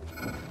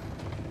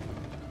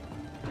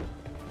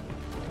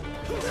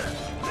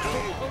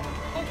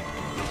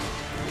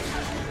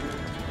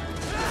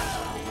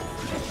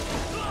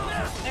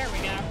 There we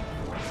go.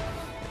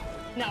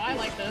 No, I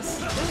like this.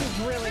 This is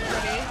really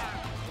pretty.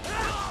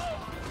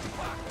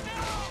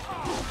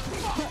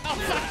 Oh,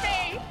 fuck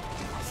me!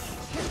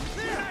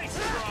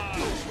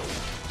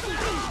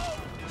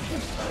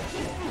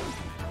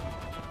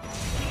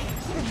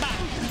 Back.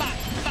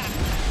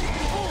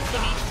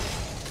 Gimme.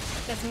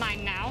 That's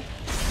mine now.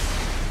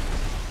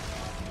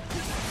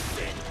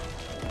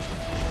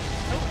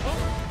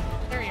 Oh,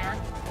 there you are.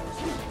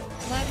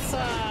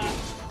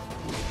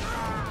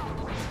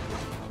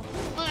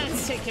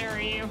 Let's take care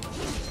of you.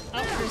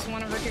 Oh, there's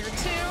one over here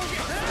too.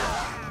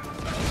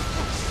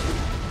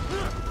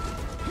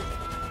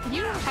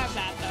 You don't have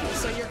that though,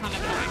 so you're kind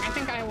of annoying. I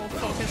think I will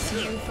focus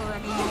you for a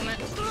moment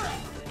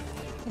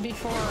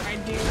before I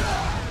do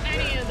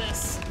any of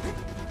this.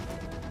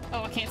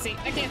 Oh, I can't see.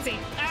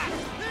 Ah!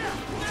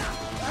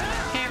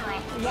 Camera,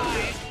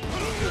 why?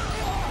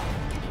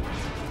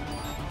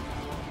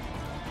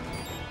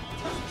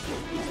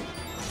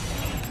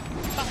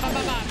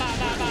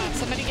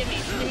 Somebody give me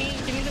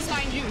the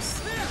spine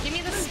juice. Give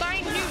me the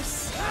spine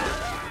juice.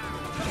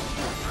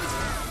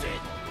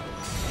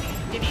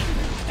 Give me.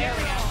 There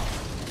we go.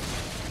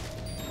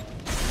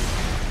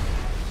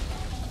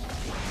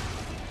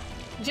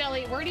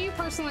 Jelly, where do you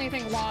personally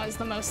think Law is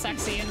the most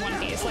sexy in One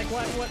Piece? Like,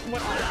 what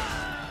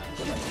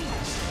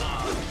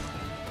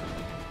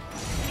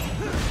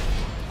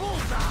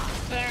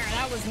There,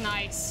 that was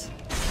nice.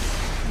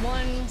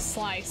 One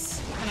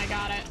slice, and I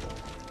got it.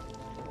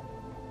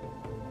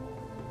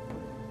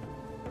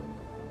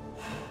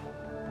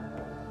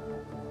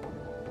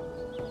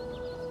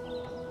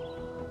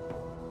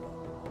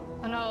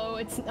 Oh no,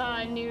 it's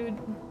new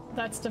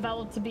that's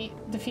developed to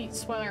defeat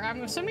Spoiler.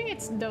 I'm assuming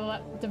it's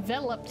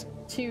developed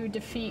to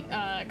defeat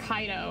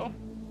Kaido,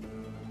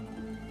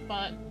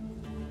 but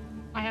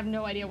I have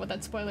no idea what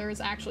that spoiler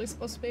is actually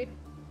supposed to be.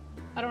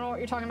 I don't know what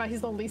you're talking about.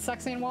 He's the least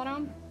sexy in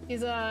Wano.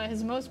 He's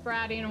his most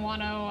bratty in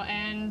Wano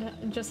and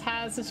just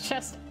has his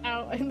chest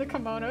out in the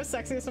kimono,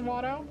 sexiest in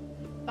Wano.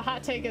 The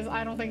hot take is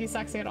I don't think he's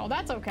sexy at all.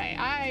 That's okay.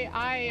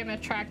 I am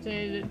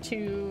attracted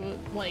to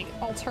like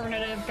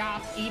alternative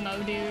goth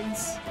emo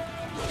dudes.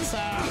 So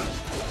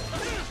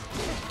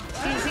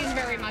he's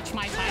very much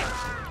my type.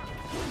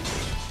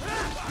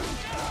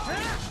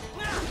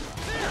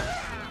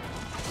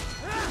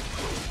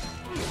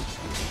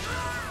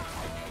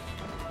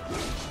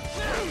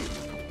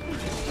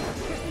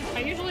 I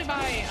usually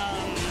buy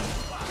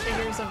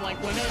figures of like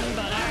women,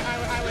 but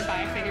I would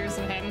buy figures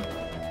of him.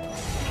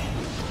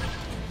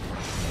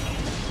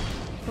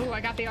 Ooh, I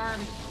got the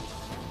arm.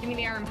 Give me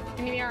the arm.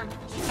 Give me the arm.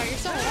 Oh, you're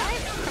still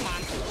alive? Come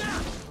on.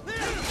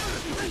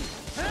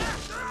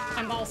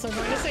 I'm also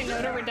going to say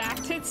no to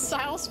redacted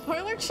style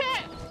spoiler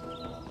chat.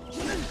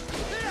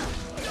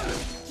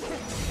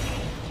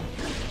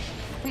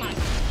 Come on.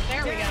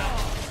 There we go.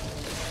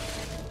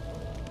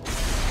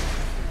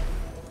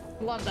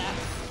 Love that.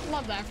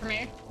 Love that for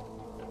me.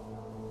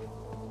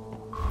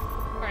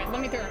 Alright,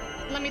 let me through.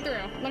 Let me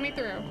through. Let me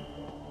through.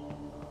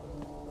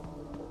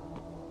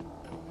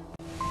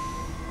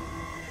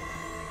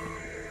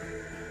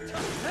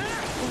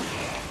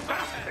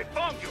 They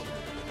found you.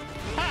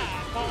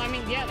 Ah, well, I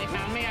mean, yeah, they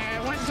found me. I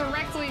went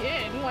directly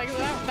in. Like,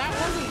 that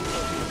wasn't...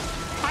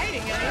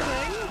 hiding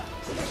anything.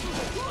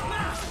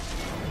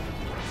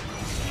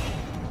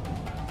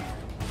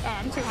 Oh,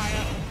 I'm too high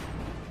up.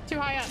 Too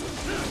high up.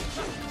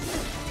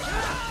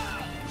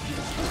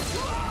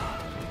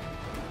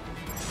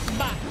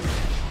 Bah.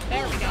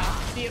 There we go.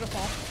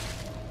 Beautiful.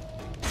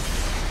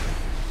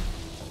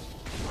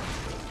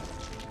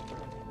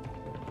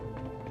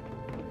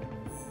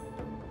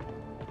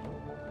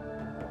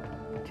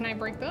 Can I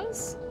break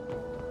those?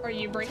 Are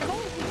you breakable?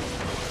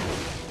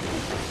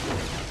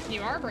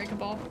 You are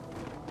breakable.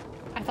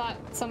 I thought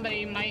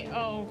somebody might.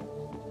 Oh,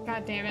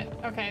 god damn it.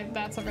 Okay,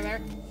 that's over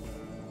there.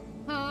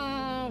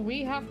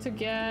 We have to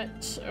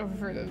get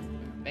over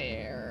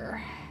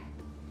there.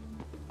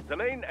 The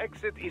main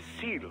exit is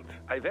sealed.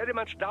 I very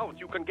much doubt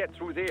you can get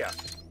through there.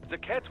 The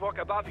catwalk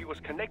above you is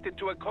connected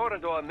to a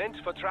corridor meant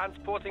for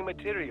transporting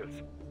materials.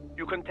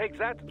 You can take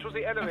that to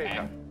the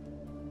elevator. Okay.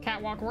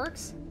 Catwalk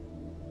works.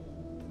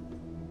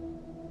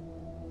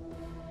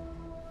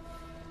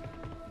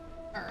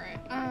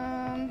 Alright,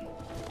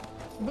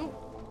 boop.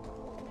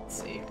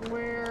 Let's see,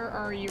 where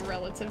are you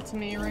relative to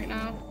me right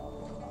now?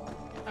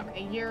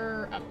 Okay,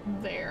 you're up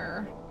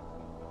there.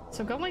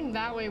 So going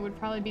that way would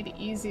probably be the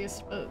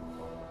easiest, but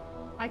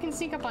I can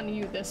sneak up on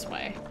you this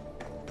way.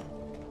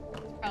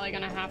 It's probably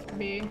gonna have to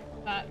be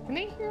that. Can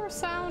they hear a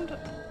sound?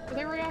 Do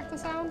they react to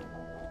sound?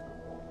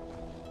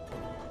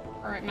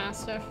 Alright,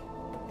 Mastiff.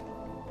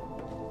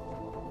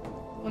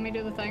 Let me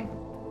do the thing.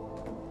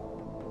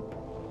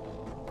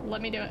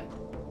 Let me do it.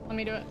 Let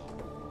me do it.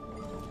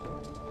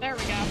 There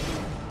we go.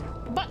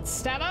 Butt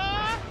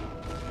stabber!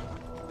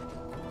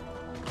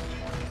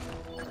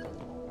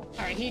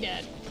 Alright, he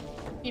dead.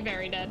 He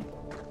very dead.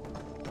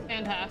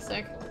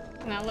 Fantastic.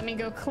 Now let me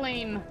go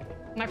claim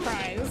my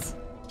prize.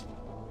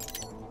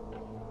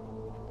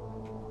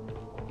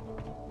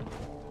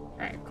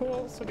 Alright,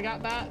 cool. So we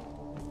got that.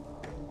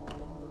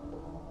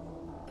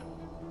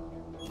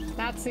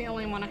 That's the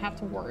only one I have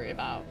to worry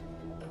about.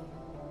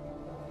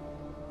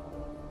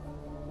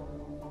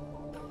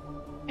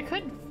 I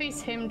could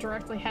face him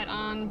directly head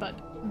on, but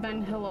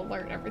then he'll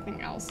alert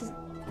everything else. Is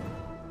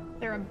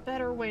there a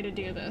better way to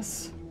do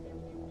this?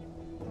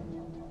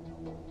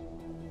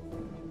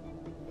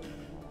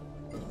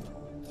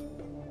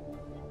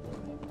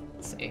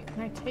 Let's see.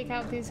 Can I take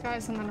out these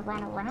guys and then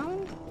run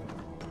around?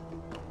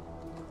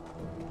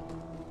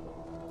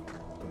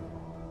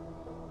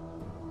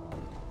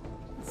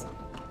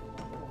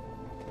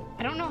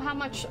 I don't know how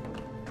much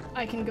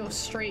I can go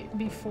straight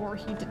before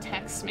he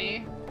detects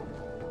me.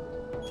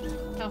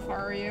 How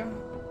far are you?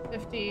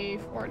 50,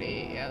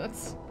 40, yeah,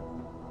 that's...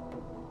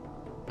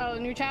 Oh,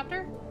 new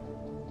chapter?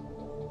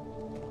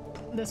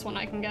 This one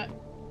I can get.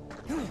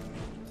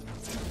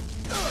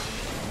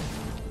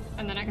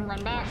 And then I can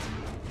run back.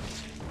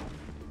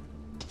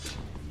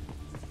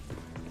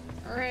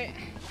 Alright.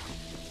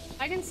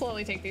 I can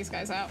slowly take these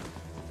guys out.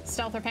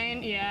 Stealth or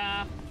pain?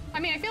 Yeah. I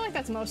mean, I feel like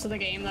that's most of the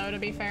game, though, to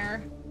be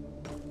fair.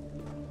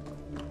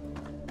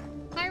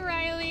 Hi,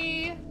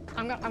 Riley!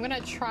 I'm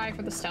gonna try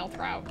for the stealth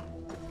route.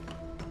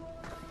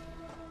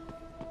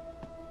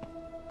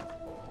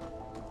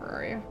 Where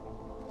are you?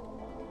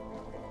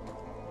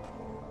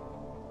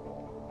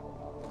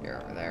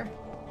 You're over there.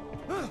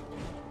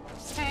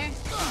 Okay.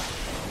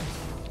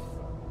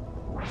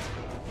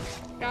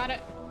 Got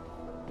it.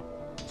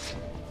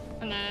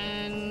 And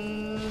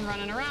then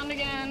running around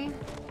again.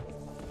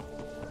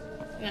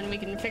 And then we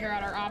can figure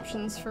out our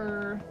options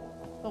for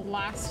the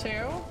last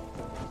two.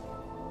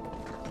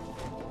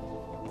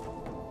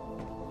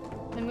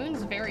 The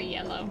moon's very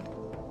yellow.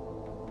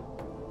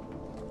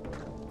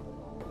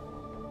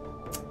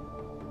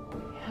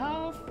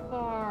 How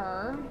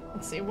far?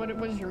 Let's see, what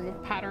was your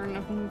pattern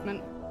of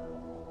movement?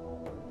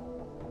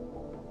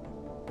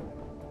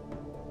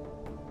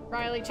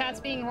 Riley, chat's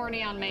being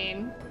horny on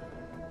main.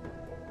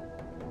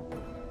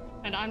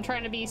 And I'm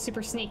trying to be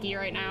super sneaky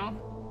right now.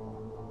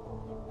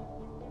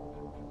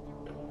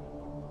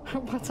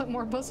 What's up,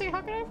 more pussy?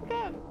 How can I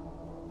forget?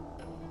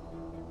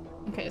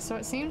 Okay, so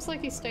it seems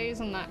like he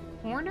stays in that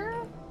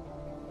corner?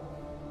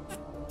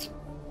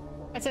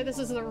 I'd say this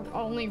is the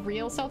only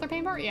real stealth or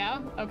pain part?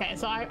 Yeah? Okay,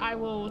 so I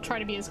will try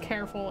to be as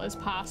careful as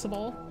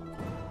possible.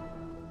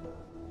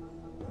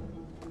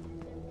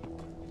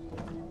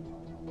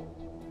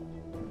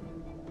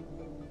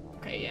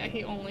 Okay, yeah,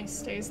 he only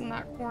stays in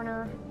that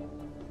corner.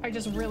 I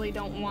just really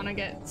don't want to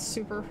get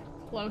super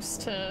close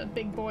to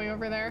big boy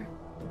over there.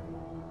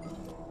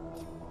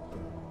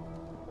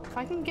 If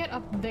I can get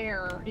up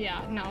there,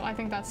 yeah, no, I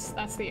think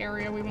that's the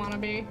area we want to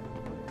be.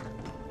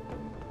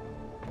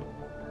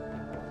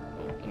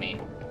 Let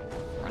me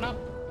run up.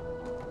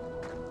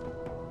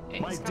 Okay,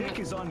 my dick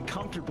is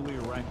uncomfortably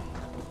erect.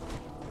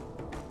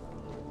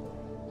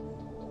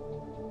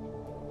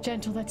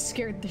 Gentle, that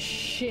scared the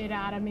shit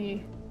out of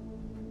me.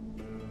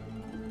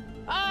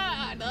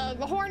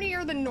 The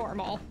hornier than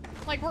normal.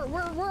 Like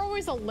we're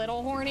always a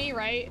little horny,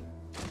 right?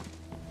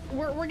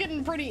 We're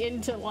getting pretty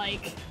into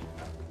like.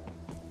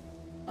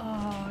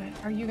 Oh,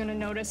 are you gonna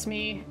notice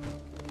me?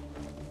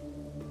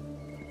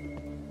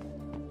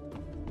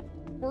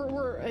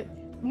 We're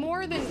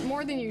more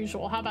than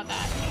usual. How about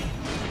that?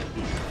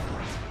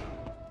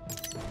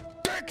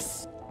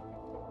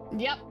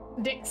 Yep,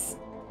 dicks.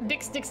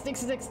 Dicks, dicks,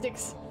 dicks, dicks,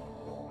 dicks.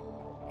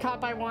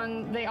 Caught by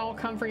one, they all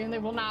come for you and they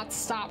will not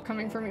stop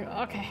coming for me.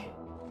 Okay.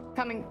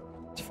 Coming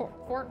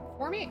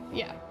for me?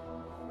 Yeah.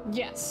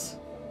 Yes.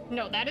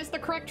 No, that is the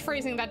correct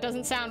phrasing. That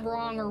doesn't sound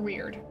wrong or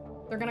weird.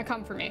 They're gonna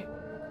come for me.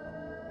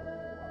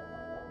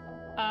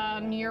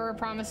 Miura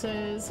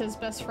promises his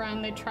best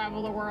friend they'd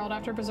travel the world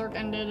after Berserk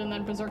ended, and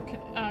then Berserk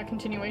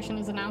continuation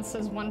is announced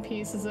as One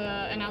Piece is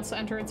announced to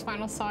enter its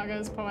final saga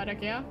as poetic,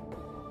 yeah?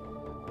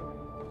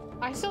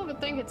 I still would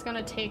think it's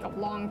gonna take a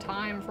long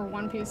time for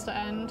One Piece to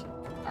end.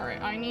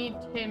 Alright, I need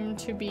him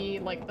to be,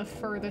 like, the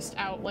furthest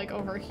out, like,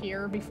 over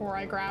here before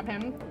I grab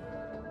him.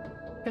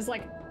 Because,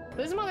 like,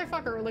 this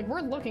motherfucker, like,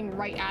 we're looking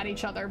right at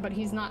each other, but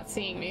he's not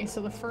seeing me.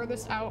 So the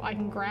furthest out I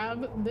can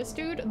grab this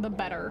dude, the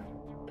better.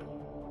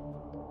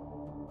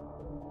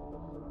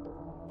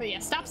 But yeah,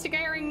 stop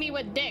scaring me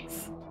with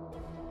dicks.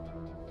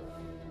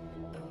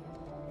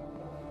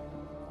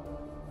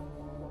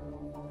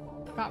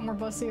 Got more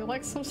pussy,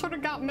 like some sort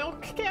of got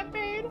milk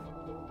campaign.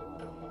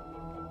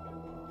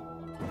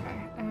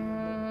 Okay,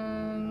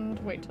 and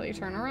wait till you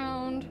turn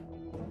around.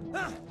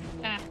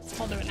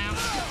 I'll do it now.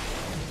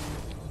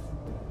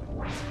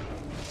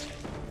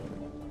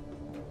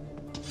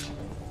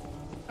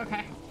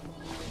 Okay.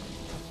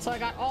 So I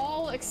got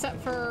all except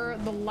for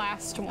the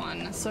last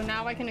one. So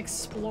now I can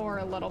explore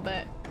a little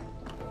bit.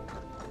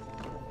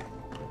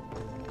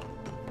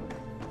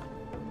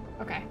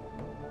 Okay.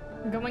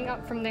 Going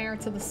up from there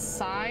to the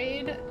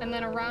side and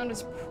then around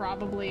is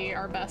probably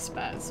our best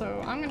bet.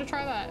 So I'm gonna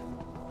try that.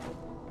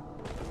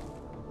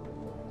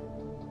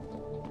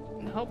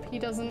 And hope he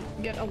doesn't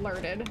get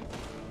alerted.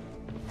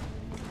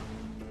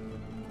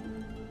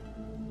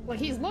 Like,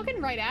 he's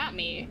looking right at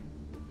me.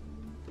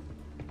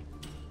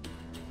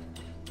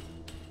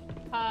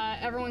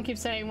 Everyone keeps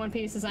saying One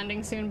Piece is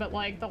ending soon, but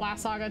like the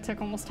last saga took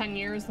almost 10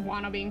 years, the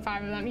Wano being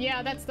 5 of them.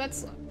 Yeah,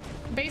 that's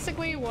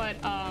basically what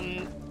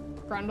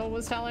Grundle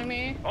was telling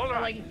me. All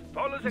right, like,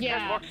 follow the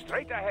catwalk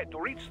straight ahead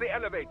to reach the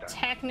elevator.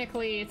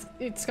 Technically,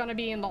 it's gonna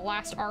be in the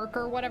last arc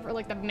or whatever,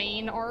 like the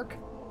main arc.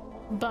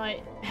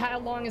 But how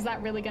long is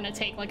that really gonna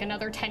take? Like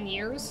another 10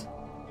 years?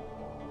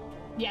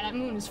 Yeah, that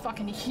moon is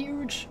fucking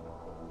huge.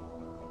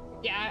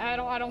 Yeah,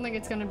 I don't think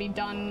it's gonna be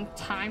done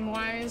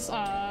time-wise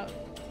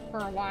for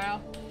a while.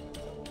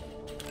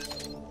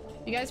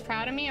 You guys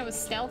proud of me? I was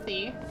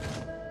stealthy.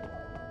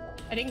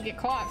 I didn't get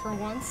caught for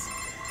once.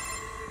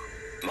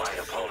 My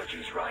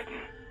apologies,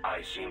 Raiden.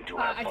 I seem to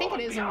have I think it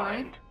is behind.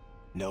 a room.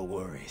 No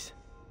worries.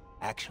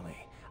 Actually,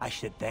 I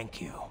should thank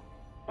you.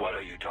 What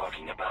are you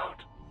talking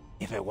about?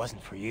 If it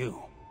wasn't for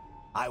you,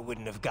 I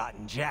wouldn't have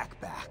gotten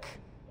Jack back.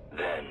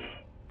 Then,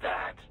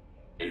 that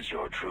is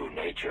your true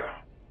nature.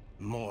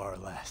 More or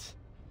less.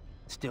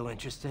 Still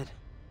interested?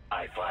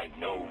 I find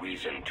no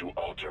reason to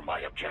alter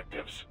my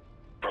objectives.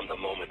 From the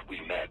moment we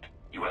met,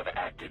 you have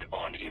acted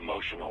on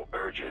emotional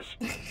urges.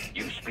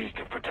 You speak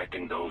of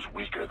protecting those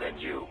weaker than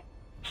you.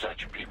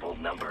 Such people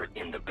number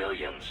in the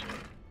billions.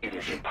 It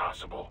is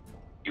impossible.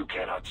 You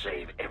cannot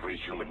save every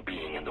human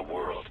being in the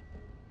world.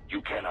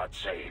 You cannot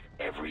save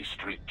every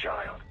street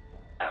child.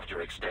 After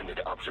extended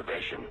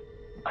observation,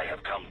 I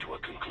have come to a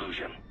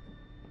conclusion.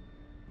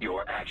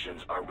 Your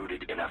actions are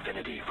rooted in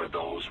affinity for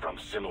those from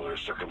similar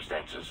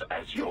circumstances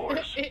as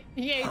yours.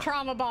 Yay,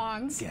 trauma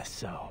bonds. Guess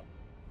so.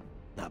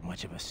 Not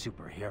much of a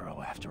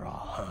superhero after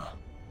all, huh?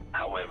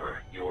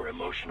 However, your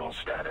emotional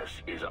status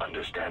is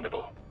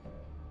understandable.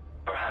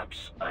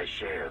 Perhaps I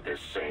share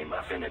this same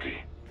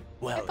affinity.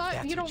 Well, I thought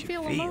that's you don't what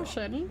feel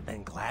emotion.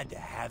 Then glad to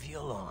have you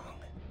along.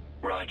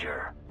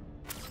 Roger.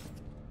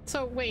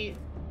 So wait,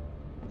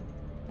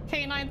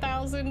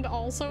 K9000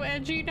 also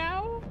edgy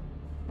now?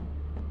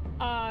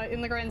 In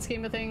the grand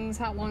scheme of things,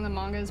 how long the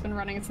manga has been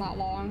running, it's not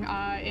long.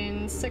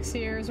 In 6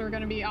 years, we're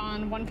gonna be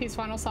on One Piece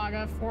Final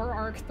Saga, 4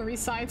 arc, 3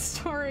 side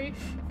story,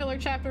 filler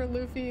chapter.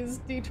 Luffy's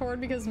detoured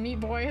because Meat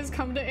Boy has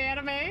come to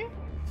anime.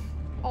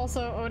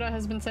 Also, Oda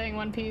has been saying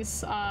One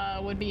Piece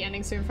would be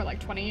ending soon for like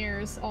 20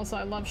 years. Also,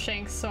 I love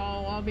Shanks, so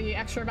I'll be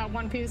extra about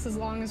One Piece as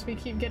long as we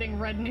keep getting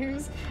Red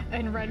news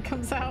and Red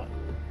comes out.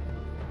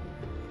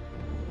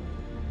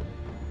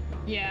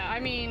 Yeah, I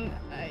mean,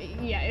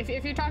 yeah,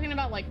 if you're talking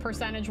about like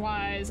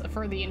percentage-wise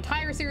for the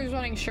entire series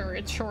running, sure,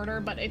 it's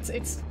shorter, but it's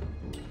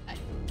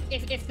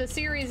if the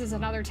series is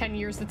another 10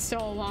 years, that's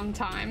still a long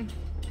time.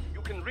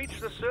 You can reach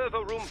the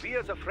server room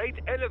via the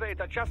freight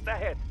elevator just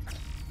ahead.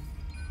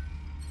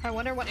 I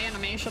wonder what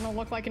animation will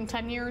look like in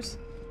 10 years.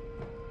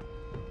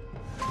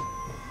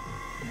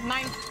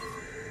 9.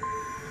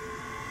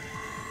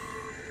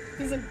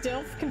 He's a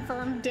DILF,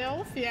 confirmed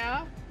DILF,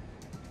 yeah.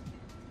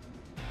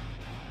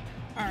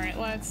 Alright,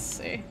 let's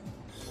see.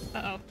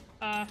 Uh-oh.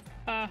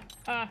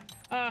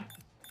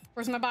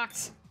 Where's my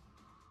box?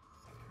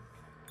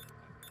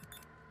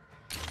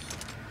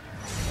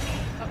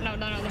 Oh, no,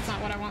 that's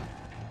not what I want.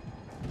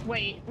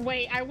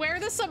 Wait, I wear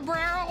the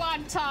sombrero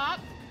on top?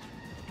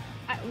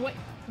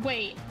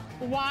 Wait,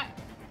 what?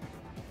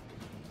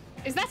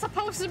 Is that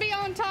supposed to be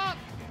on top?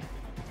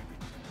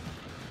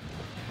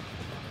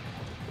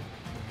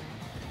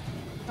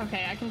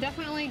 Okay, I can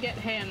definitely get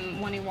him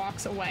when he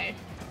walks away.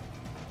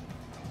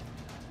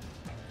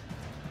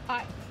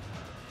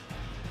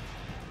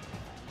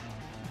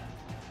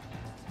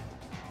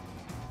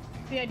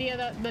 The idea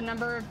that the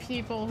number of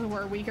people who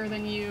are weaker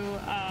than you,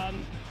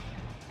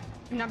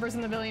 numbers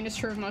in the billion is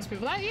true of most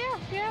people.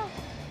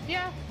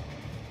 Yeah.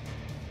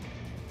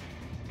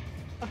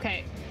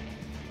 Okay.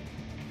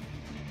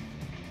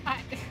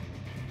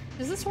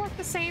 Does this work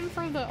the same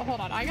for the, hold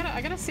on, I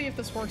gotta see if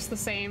this works the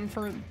same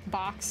for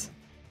box.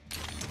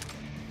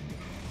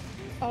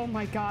 Oh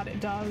my god, it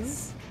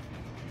does.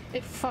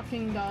 It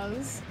fucking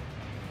does.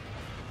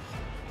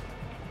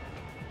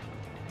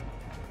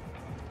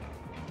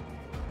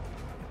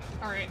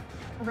 Alright,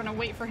 we're gonna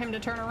wait for him to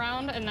turn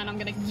around and then I'm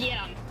gonna get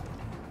him.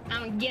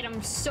 I'm gonna get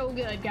him so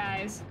good,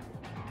 guys.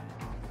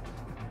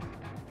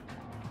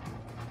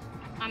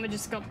 I'm gonna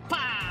just go,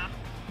 pa!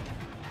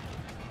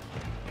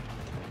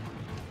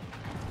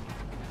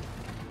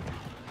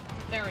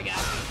 There we go.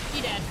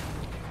 He dead.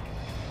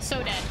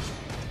 So dead.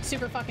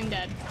 Super fucking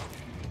dead.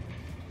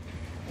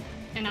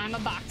 And I'm a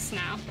box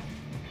now.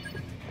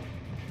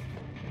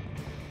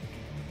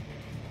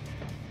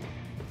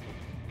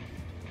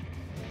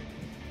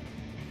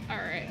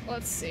 Alright,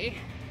 let's see.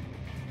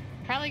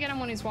 Probably get him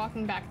when he's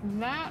walking back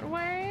that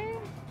way.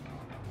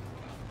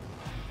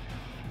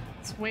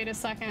 Let's wait a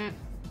second,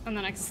 and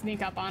then I can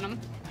sneak up on him.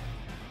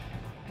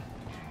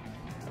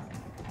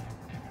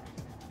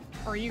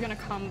 Or are you gonna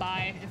come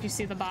by if you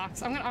see the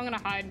box? I'm gonna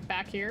hide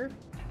back here,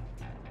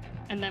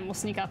 and then we'll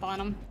sneak up on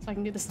him so I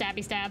can do the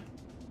stabby stab.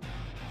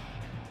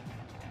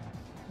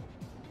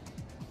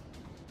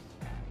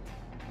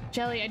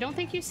 Jelly, I don't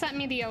think you sent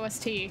me the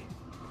OST.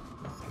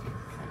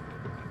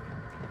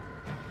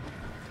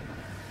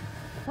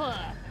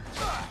 Huh.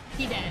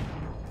 He dead.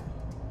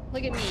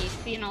 Look at me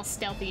being all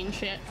stealthy and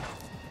shit.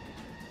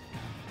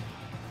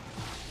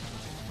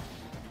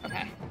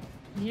 Okay.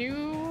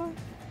 You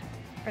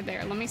are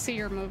there. Let me see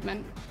your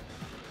movement.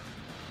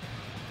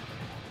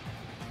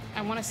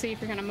 I want to see if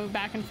you're gonna move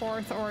back and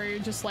forth or you're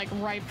just like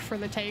ripe for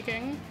the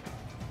taking.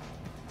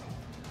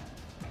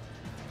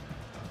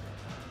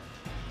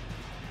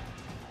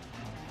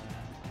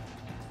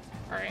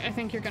 Alright, I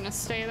think you're gonna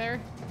stay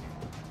there.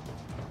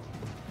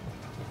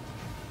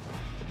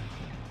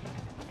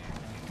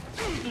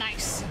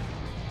 Nice.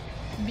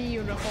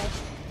 Beautiful.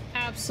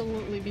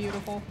 Absolutely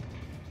beautiful.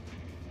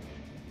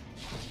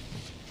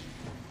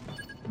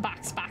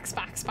 Box, box,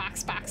 box,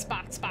 box, box,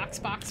 box, box,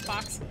 box,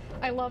 box.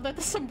 I love that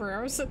the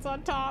sombrero sits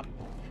on top.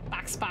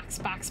 Box, box,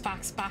 box,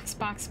 box, box,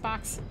 box,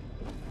 box.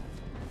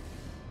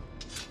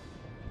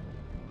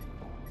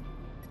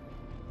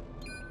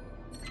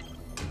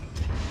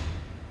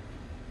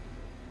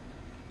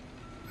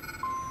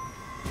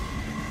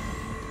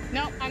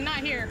 No, I'm not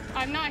here.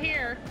 I'm not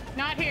here.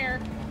 Not here.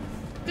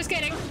 Just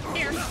kidding.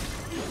 Here.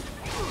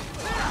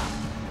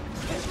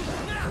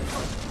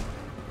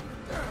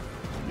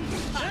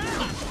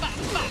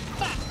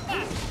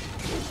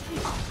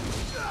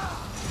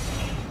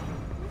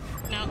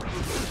 No.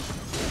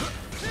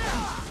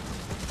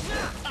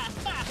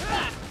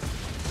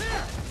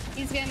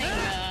 He's getting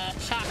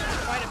shocked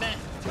quite a bit.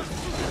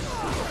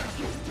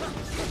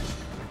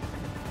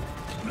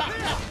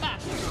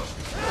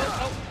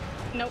 Oh,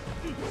 nope.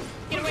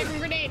 Get away from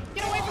grenade!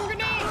 Get away from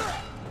grenade!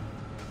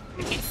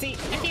 I can't see.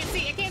 I can't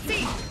see. I can't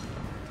see.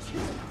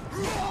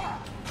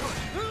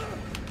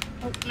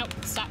 Oh, no.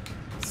 Stop.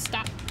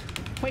 Stop.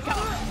 Wake up.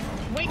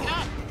 Wake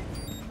up.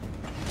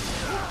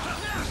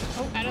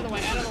 Oh, out of the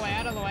way. Out of the way.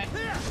 Out of the way.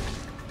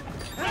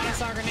 I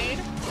saw a grenade.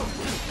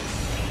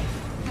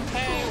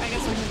 Okay, I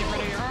guess we can get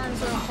rid of your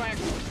arms real quick.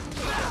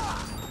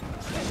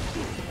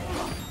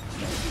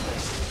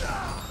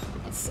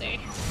 Let's see.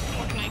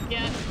 What can I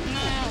get?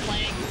 No,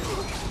 leg.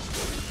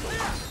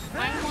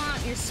 I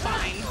want your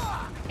spine.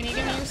 Can you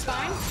give me your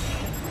spine?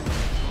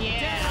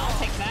 Yeah, I'll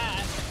take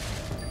that.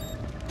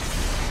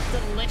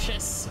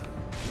 Delicious.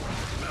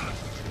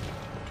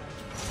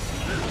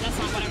 Oh, that's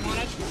not what I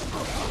wanted.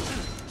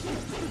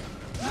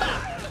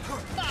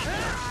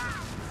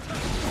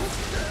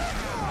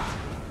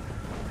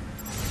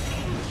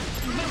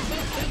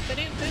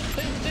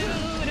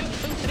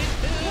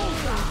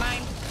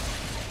 Mine.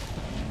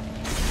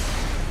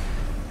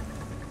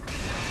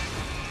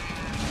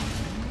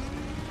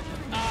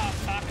 Oh,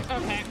 fuck.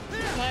 Okay.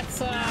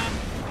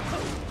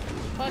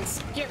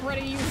 Let's get rid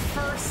of you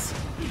first.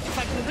 If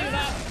I can do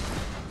that.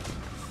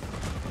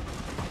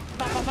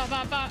 Bop, bop, bop,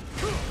 bop, bop.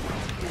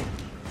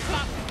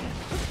 Bop.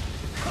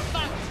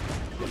 Bop.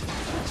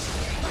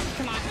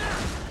 Come on.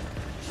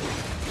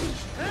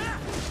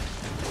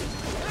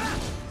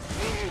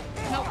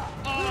 Nope.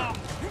 Oh,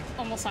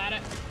 almost had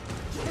it.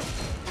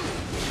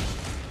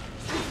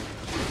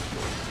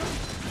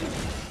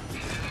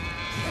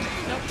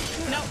 Nope.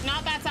 Nope,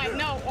 not that side.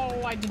 No.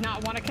 Oh, I did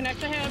not want to connect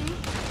to him.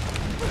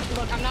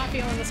 Look, I'm not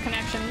feeling this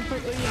connection.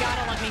 You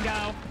gotta let me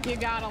go. You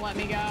gotta let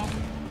me go.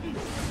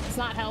 It's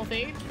not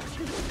healthy.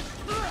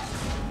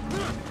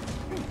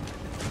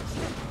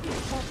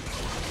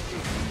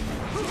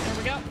 There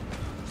we go.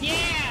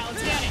 Yeah,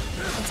 let's get it.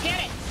 Let's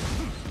get it.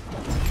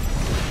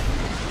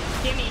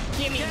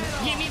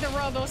 Give me the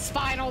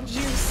robo-spinal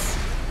juice.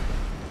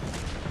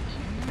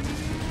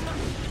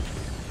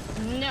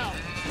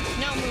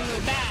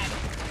 Bad.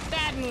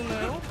 Bad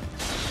moo-moo.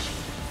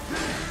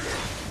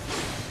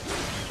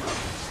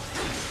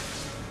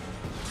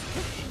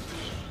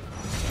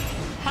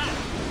 Ha!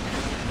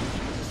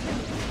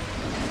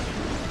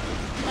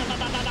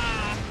 Da-da-da-da-da!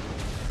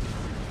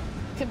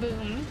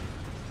 Kaboom.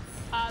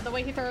 The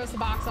way he throws the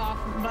box off,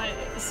 but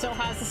still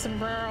has the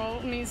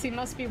sombrero, means he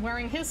must be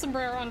wearing his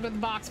sombrero under the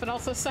box, but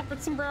also a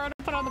separate sombrero to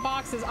put on the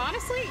boxes.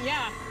 Honestly,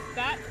 yeah,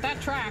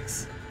 that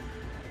tracks.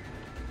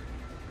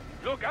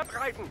 Look up,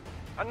 Raiden!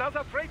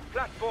 Another freight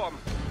platform!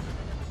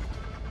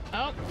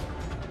 Oh.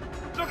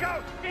 Look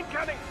out!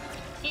 Incoming!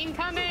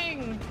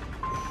 Incoming!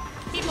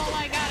 People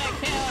I gotta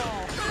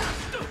kill!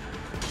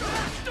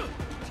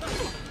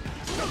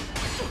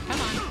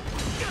 Come on.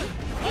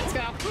 Let's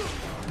go.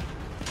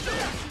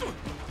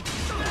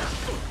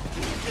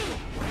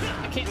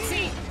 I can't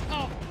see!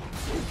 Oh.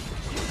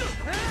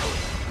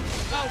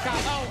 Oh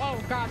god, oh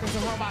god, there's a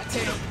robot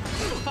too.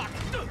 Fuck.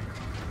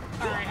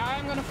 Alright,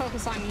 I'm gonna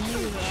focus on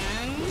you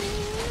then.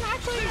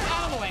 Actually,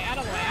 out of the way, out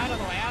of the way, out of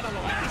the way, out of the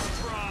way.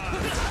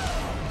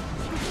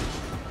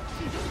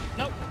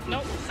 Nope,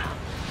 nope.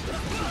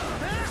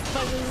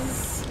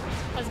 Buzz.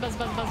 Buzz, buzz,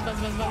 buzz, buzz, buzz,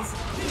 buzz, buzz.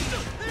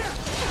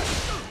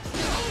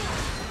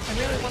 I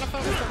really want to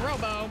focus the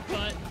robo,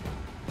 but...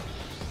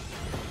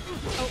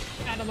 Oh,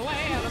 out of the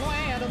way, out of the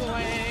way, out of the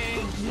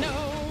way.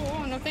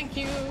 No, no thank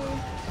you.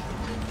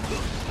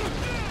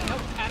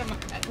 Nope, out of my...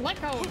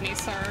 Let go of me,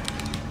 sir.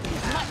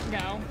 Let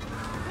go.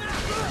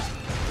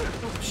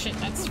 Oh, shit,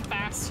 that's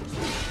fast.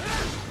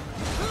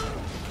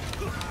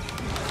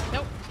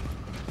 Nope.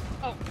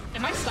 Oh,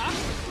 am I stuck?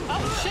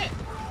 Oh, shit.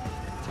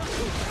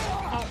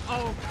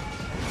 Oh,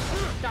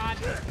 God.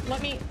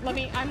 Let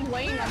me, I'm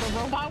laying on the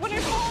robot when I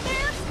fall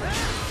there?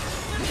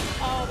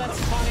 Oh, that's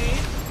funny.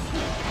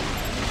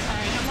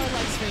 Alright, no more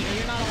legs for you.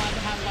 You're not allowed to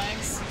have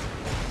legs.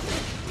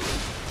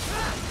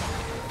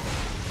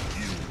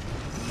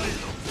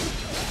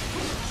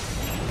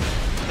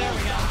 There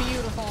we go.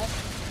 Beautiful.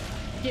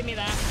 Give me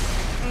that.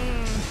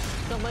 Mmm.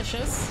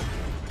 Delicious.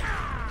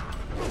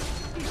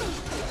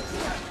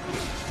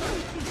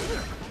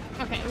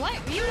 Okay,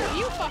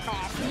 you fuck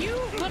off. You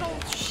little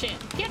shit.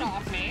 Get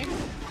off me.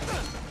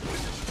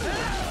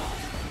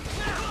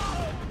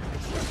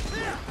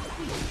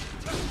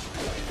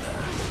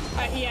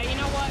 Yeah, you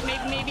know what?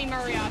 Maybe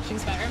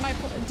Mariachi's better.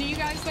 Do you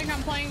guys think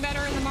I'm playing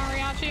better in the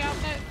mariachi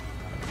outfit?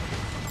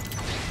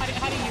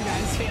 How do you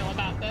guys feel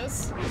about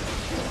this?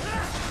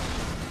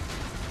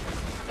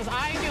 Because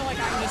I feel like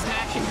I'm just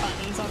mashing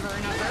buttons over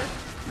and over.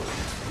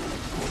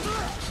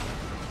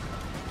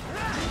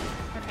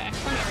 Okay,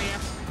 come here, you.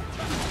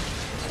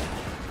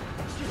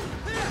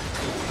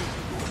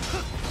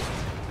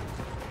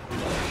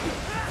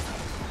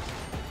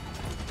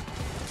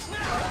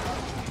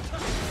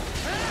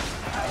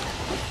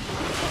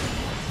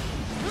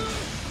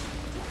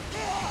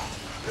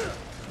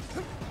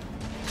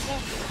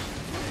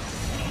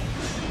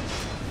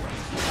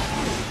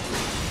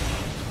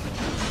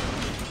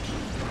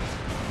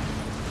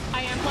 I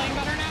am playing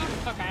better now?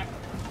 Okay.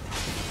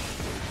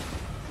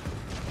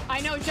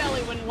 I know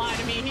Jelly wouldn't lie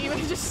to me. He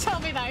would just tell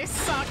me that I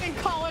suck and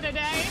call it a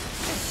day.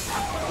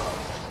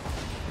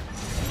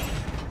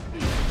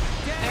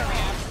 There we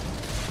go.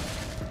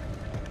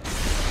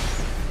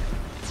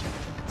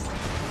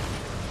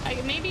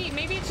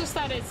 Maybe it's just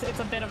that it's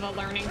a bit of a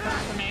learning curve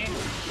for me.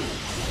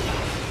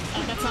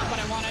 That's not what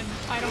I wanted.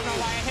 I don't know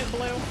why I hit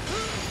blue.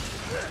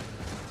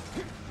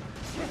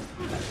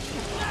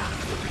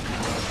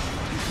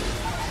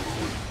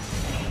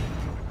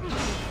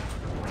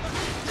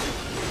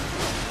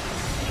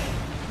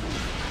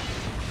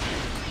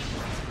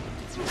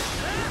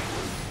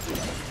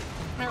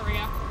 There we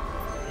go.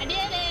 I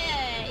did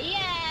it!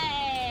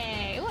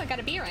 Yay! Ooh, I got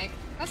a B rank.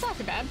 That's not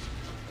too bad.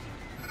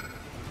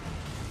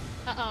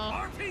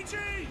 Uh-oh.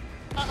 RPG!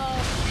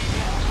 Uh-oh.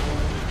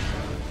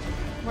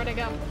 Where'd it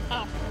go?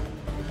 Oh.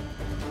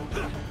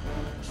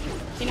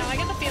 You know, I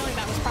get the feeling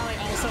that was probably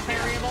also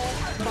variable,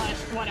 but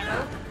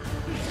whatever.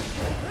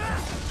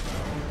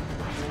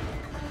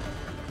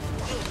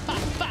 Bah,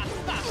 bah,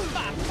 bah,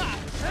 bah, bah.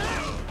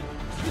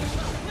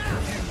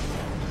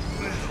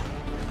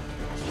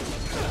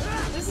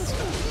 This is...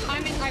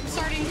 I'm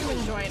starting to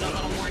enjoy it a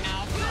little more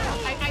now.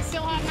 I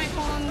still have my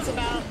qualms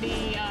about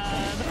the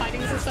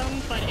fighting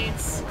system, but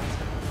it's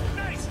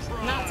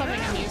not something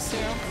I'm used to.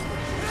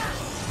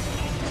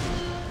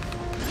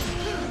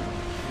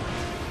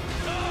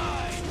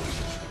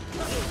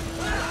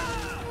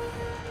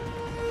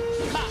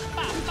 Bah,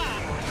 bah, bah.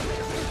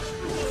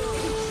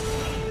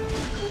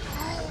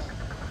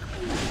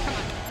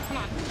 Come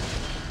on.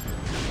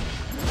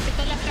 Get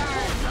the left arm.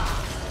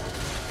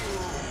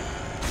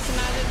 Just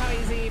imagine how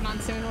easy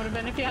Monsoon would have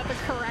been if you had the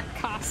correct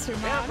costume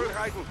on. Careful,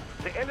 Raiden.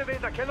 The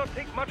elevator cannot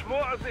take much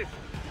more of this.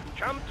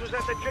 Jump to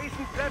that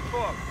adjacent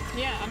platform.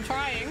 Yeah, I'm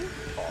trying.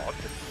 Odd.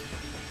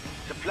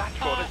 The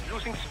platform is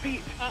losing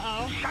speed.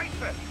 Uh-oh.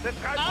 Scheiße! The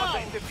transporter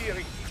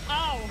interfering.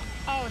 Oh,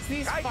 it's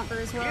these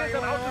fuckers. Where?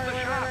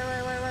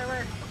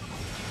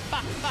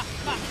 Bah, bah,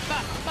 bah,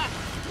 bah, bah.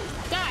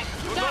 Die!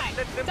 Do not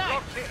let them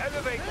block the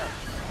elevator.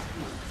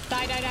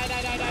 Die.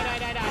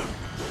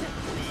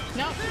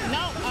 Nope,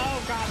 no.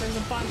 Oh god, there's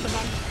a bunch of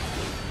them.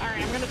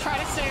 Alright, I'm gonna try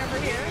to stay over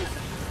here.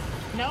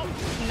 Nope,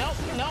 nope,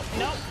 nope,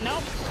 nope,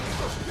 nope.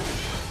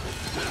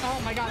 Oh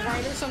my god, why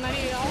are there so many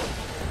of y'all?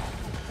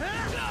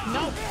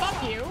 Nope,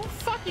 fuck you.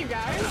 Fuck you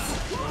guys.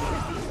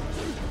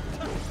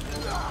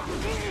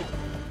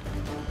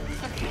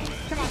 Okay,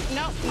 come on.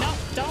 Nope, nope,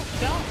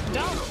 don't,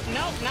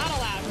 nope, not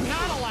allowed,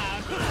 not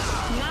allowed,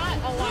 not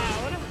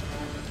allowed.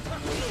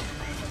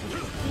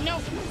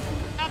 Nope.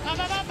 Up, up,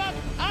 up, up, up,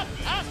 up,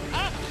 up,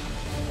 up.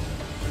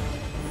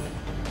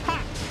 Ha!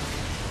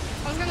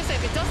 I was gonna say,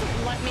 if it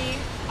doesn't let me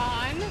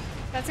on,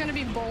 that's gonna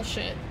be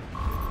bullshit.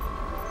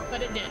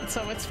 But it did,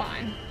 so it's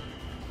fine.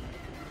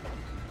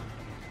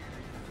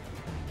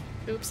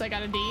 Oops, I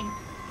got a D.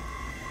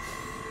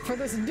 For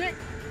this dick!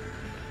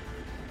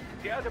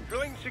 They are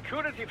deploying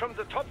security from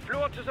the top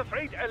floor to the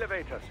freight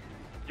elevators.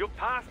 You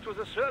pass to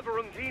the server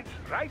room leads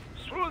right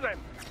through them.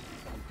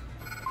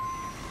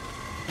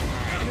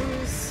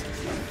 Who's...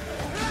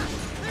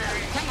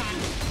 Alright, come on.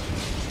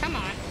 Come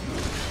on.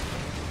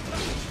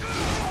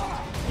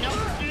 Nope.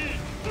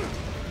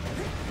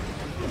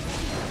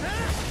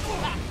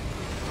 Ah.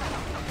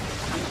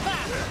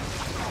 Ah.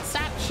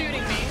 Stop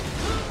shooting me.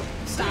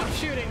 Stop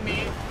shooting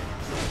me.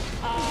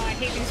 I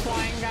hate these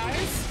flying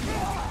guys.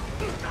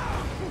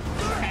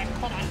 Okay,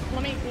 hold on.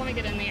 Let me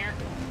get in the air.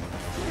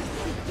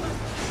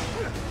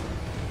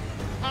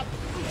 Up.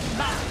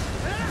 Back.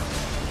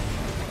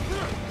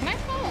 Can I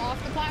fall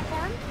off the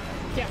platform?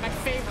 Yeah, my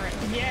favorite.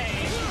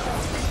 Yay.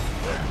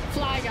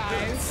 Fly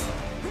guys.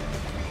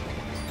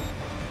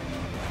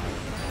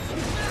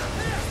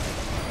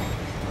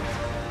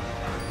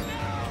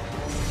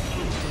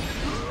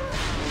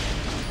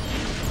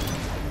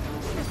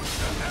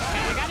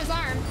 Okay, I got his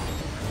arm.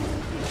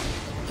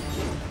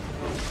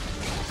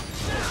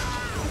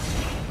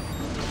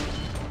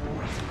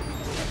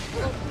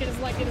 Oh, get his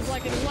leg, get his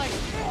leg, get his leg.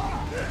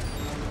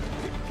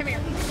 Come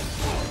here.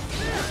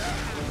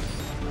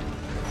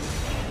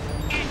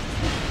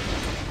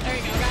 There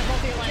you go, got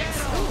both your legs.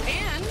 Ooh,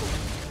 and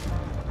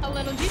a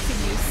little juicy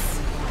juice.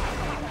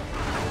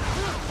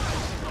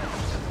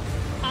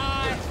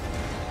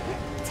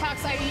 Tux,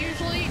 I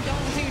usually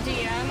don't do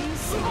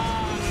DMs.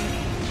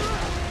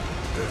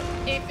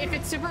 If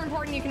it's super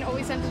important, you can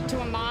always send it to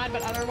a mod,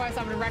 but otherwise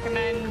I would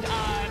recommend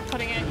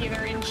putting it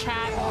either in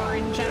chat or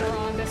in general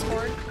on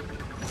Discord.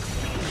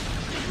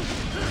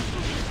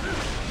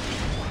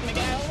 Let me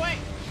get out of the way.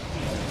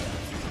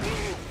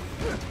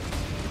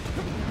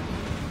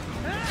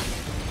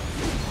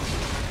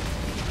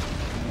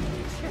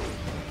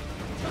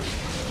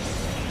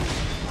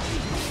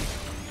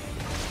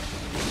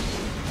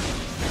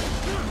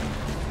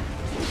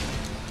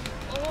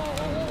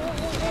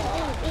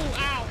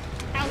 Ow.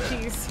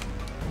 Ouchies.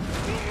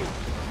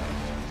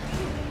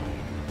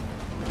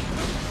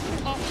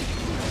 Oh,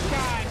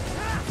 God.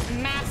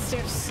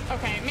 Mastiffs.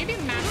 Okay, maybe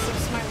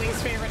Mastiff's my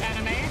least favorite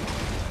enemy.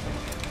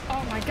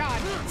 Oh my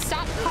God.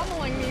 Stop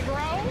pummeling me,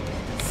 bro.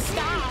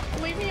 Stop.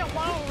 Leave me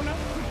alone.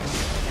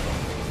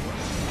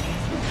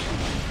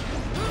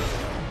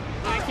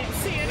 I can't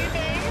see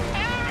anything.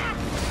 Ah!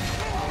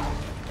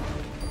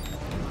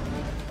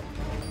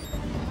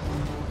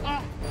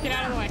 Oh, get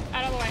out of the way.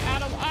 Out of the way.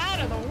 Out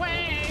of the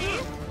way.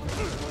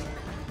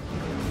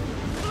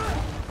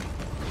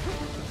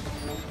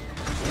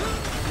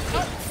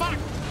 Oh, fuck.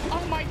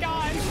 Oh my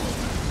God.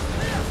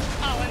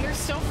 Oh, and there's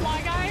still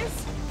fly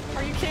guys?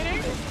 Are you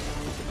kidding?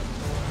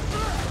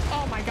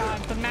 Oh my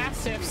God, the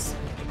Mastiffs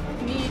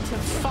need to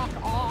fuck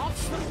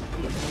off.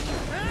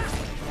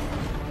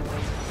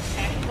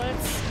 Okay,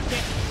 let's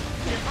get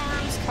your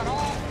arms cut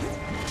off.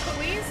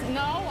 Please?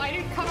 No, I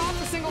didn't cut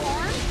off a single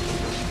arm.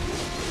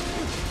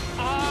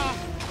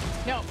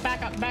 No,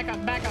 back up, back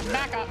up, back up,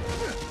 back up.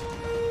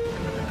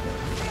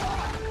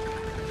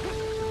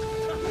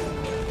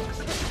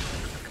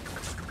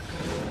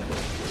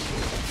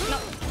 No,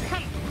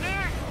 come.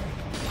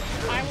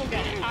 I will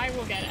get it. I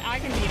will get it. I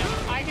can beat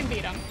him. I can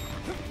beat him.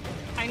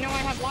 I know I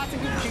have lots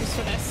of good juice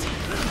for this.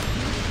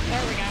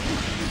 There we go.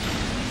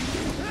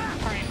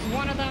 Alright,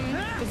 one of them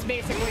is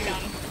basically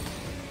done.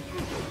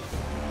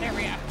 There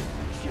we go.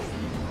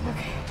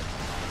 Okay.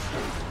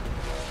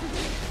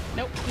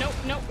 Nope, nope,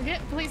 nope.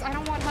 Please, I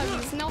don't want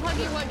huggies. No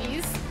huggy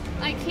wuggies.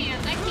 I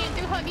can't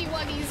do huggy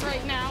wuggies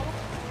right now.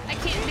 I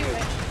can't do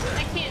it.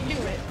 I can't do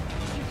it.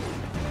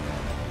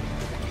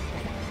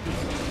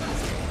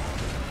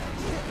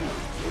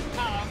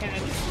 Oh, okay,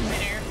 that's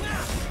midair.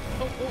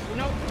 Oh,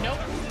 nope, nope,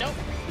 nope,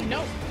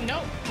 nope,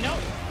 nope,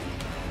 nope.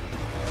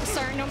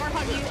 Sorry, no more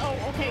huggies. Oh,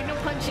 okay, no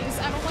punchies.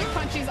 I don't like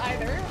punchies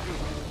either.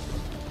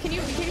 Can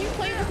you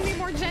play with me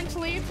more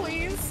gently,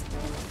 please?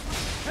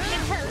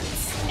 It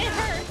hurts. It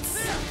hurts.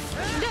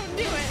 Don't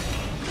do it.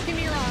 Give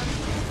me your arm.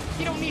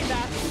 You don't need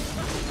that.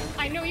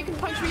 I know you can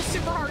punch me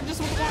super hard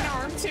just with one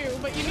arm too,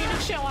 but you need to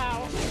chill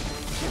out.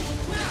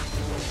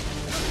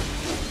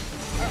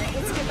 Alright,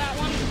 let's get that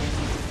one.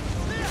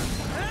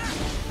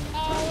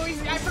 Oh,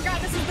 I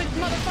forgot this is the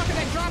motherfucker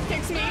that drop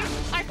kicks me.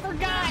 I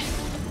forgot.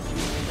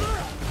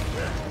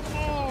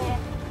 Oh.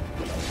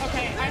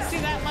 Okay, I see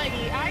that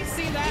leggy. I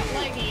see that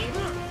leggy.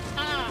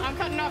 I'm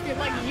cutting off your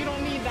leg. You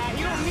don't need that.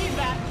 You don't need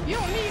that. You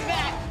don't need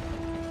that.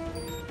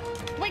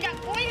 Wake up!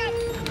 Wake up!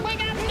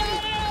 Wake up!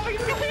 No!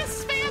 He's gonna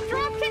spam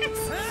drop kicks.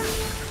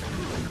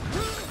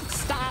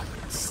 Stop!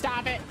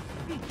 Stop it!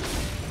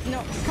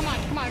 No! Come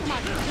on! Come on! Come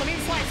on! Let me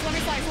slice! Let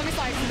me slice! Let me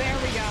slice! There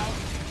we go.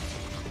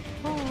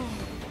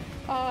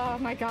 Oh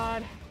my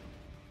god.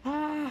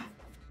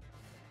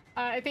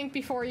 I think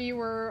before you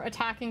were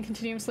attacking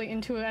continuously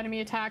into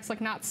enemy attacks,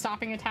 like not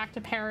stopping attack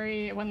to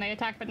parry when they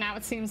attack, but now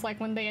it seems like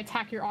when they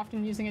attack, you're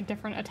often using a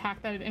different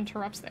attack that it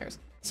interrupts theirs.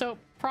 So,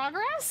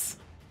 progress?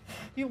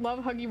 You love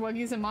Huggy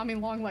Wuggies and Mommy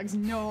Long Legs.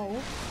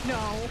 No.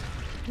 No.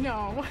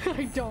 No,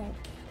 I don't.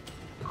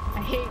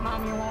 I hate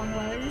Mommy Long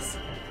Legs.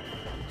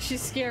 She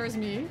scares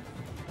me.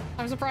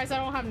 I'm surprised I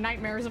don't have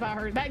nightmares about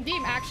her. That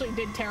game actually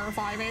did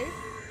terrify me.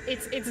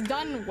 It's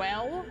done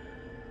well,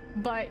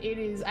 but it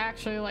is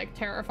actually like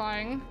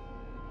terrifying.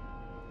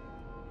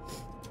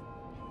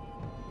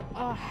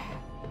 I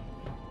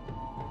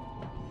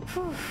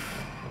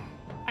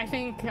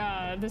think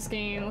this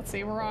game, let's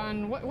see, we're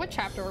on what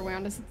chapter are we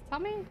on? Does it tell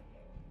me? I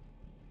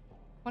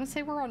want to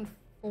say we're on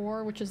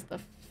 4, which is the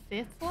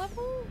 5th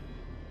level.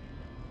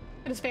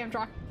 It is spam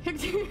drop. Do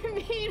you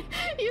mean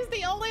he's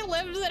the only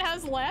limbs it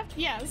has left?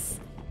 Yes.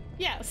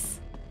 Yes.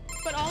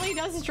 But all he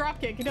does is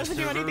dropkick. He doesn't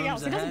do anything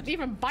else. He doesn't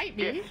even bite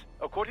me. Yes,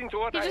 according to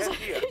what I have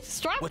here. He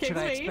just dropkicks me. What should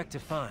I expect to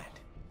find?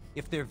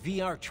 If they're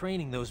VR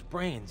training those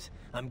brains,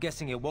 I'm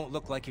guessing it won't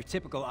look like your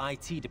typical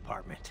IT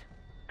department.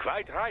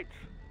 Quite right.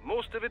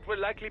 Most of it will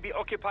likely be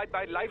occupied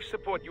by life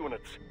support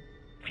units.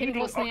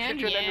 Feeding oxygen and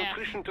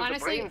nutrition to the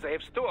brains they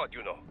have stored,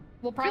 you know.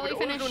 We'll probably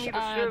finish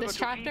this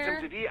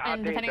chapter,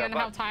 and depending on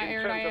how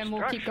tired I am,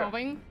 we'll keep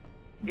going.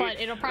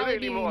 But it'll probably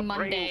be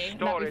Monday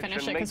that we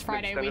finish it, because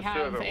Friday we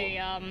have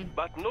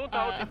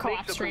a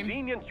co-op stream.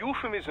 Convenient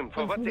euphemism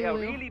for what they are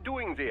really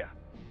doing there.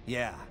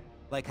 Yeah,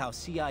 like how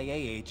CIA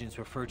agents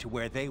refer to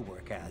where they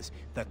work as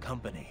the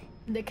company.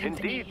 The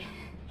company. Indeed.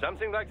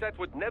 Something like that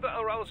would never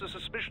arouse the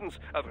suspicions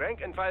of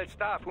rank-and-file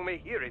staff who may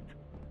hear it.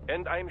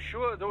 And I'm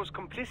sure those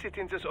complicit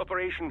in this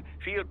operation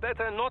feel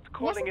better not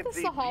calling it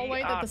the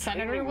hallway that the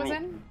senator was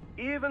in?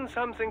 Even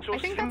something so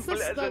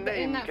simple as a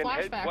name can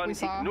help one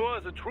ignore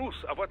the truth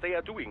of what they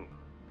are doing.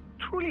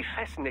 Truly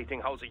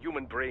fascinating how the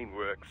human brain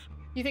works.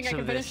 You think I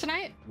can finish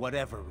tonight?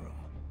 Whatever room.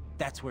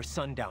 That's where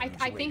Sundown is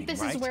I think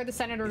this is where the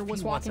senator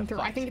was walking through.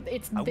 I think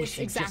it's this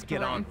exact just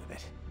get room. On with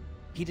it.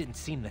 He didn't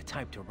seem the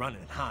type to run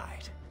and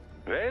hide.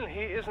 Well, he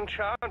is in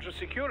charge of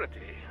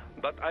security.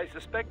 But I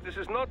suspect this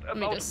is not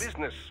about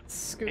business.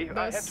 If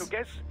I had to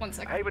guess,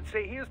 I would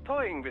say he is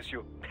toying with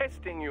you,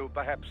 testing you,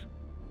 perhaps.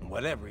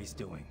 Whatever he's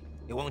doing,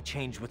 it won't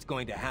change what's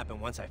going to happen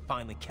once I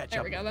finally catch up.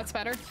 There we go, that's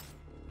better.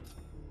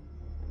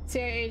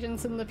 CIA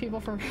agents and the people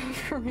from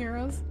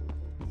Heroes.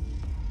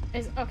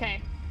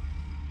 Okay.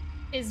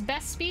 Is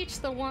Best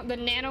Speech the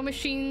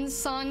Nanomachine's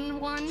son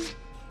one?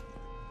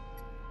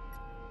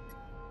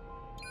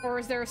 Or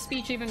is there a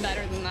speech even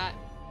better than that?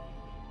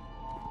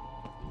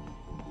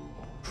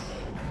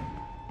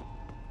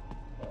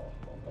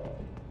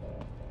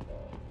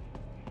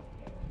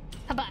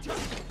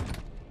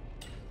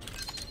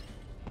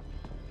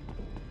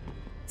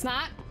 It's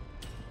not?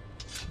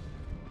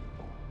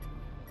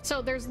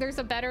 So there's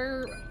a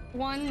better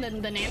one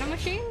than the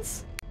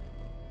nanomachines?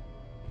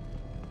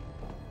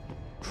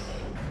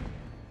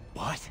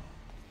 What?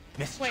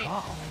 Miss Wait.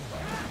 Charles?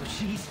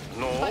 She's...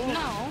 No. But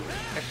no.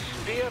 A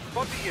spare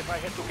body, if I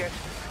had to guess.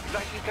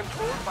 Likely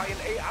controlled by an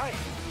AI.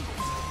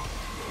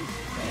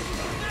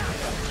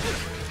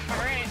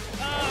 Alright.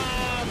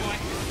 Oh boy.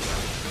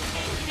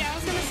 Yeah, I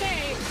was gonna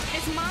say,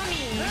 it's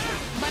mommy,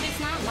 but it's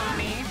not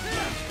mommy.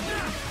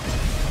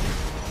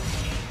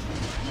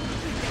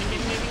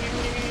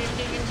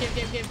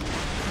 Give.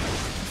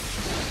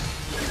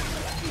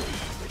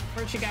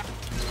 Where'd she go?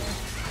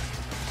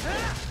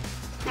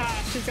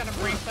 She's gotta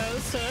break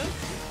those, too.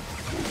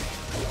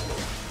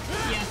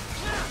 Yeah.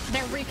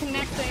 They're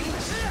reconnecting.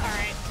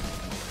 Alright.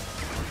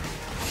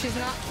 She's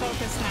not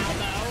focused now,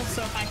 though,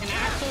 so if I can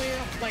actually,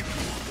 like...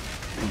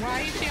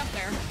 Why is she up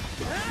there?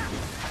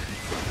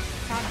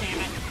 God damn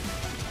it.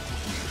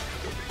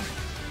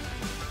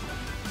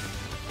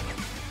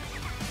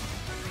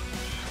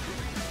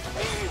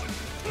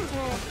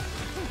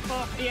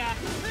 Oh, yeah.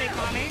 Take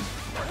mommy.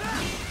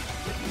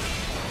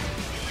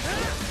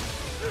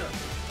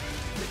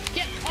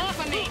 Get off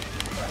of me!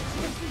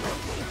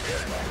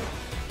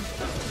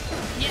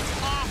 Get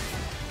off!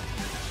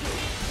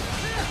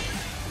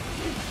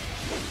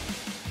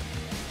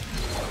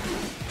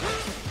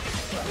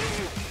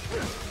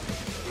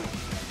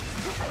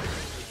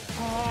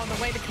 Oh, the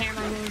way the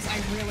camera moves, I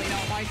really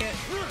don't like it.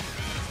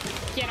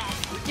 Get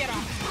off. Get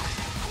off.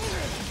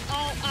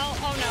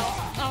 Oh no.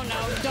 Oh no.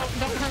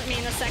 Don't hurt me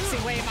in a sexy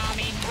way,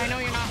 mommy. I know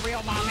you're not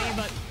real, mommy,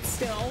 but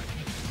still.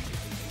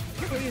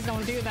 Please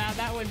don't do that.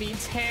 That would be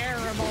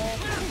terrible.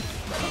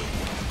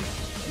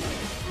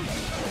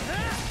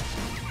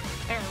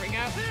 There we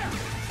go.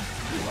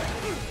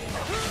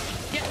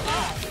 Get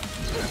off.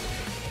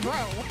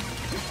 Bro.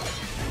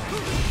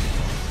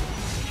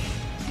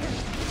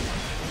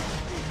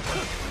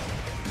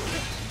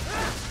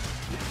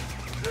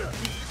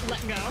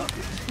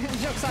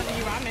 Joke's on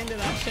you, I'm into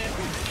that shit.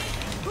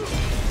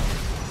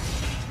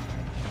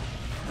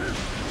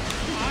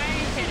 I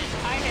hit it.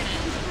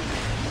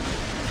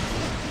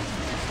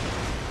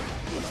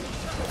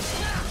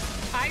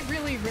 I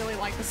really, really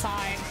like the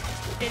side.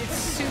 It is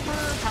super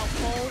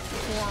helpful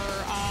for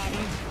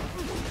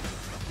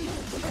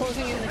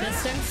closing in the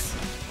distance.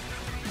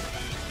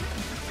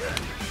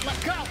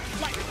 Let go!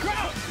 Let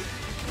go!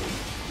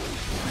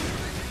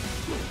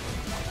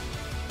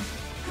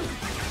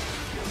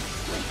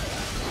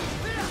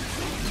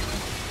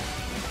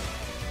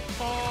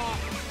 Oh,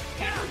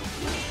 okay.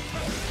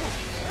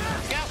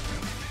 Go!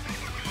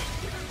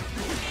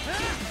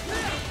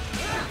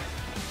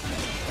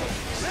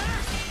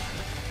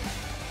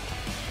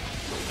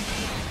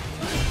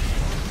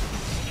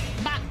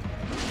 Bah!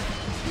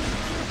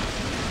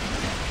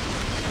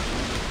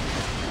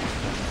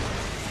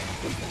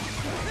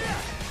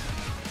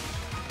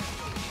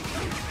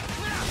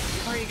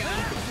 Where are you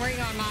going? Where are you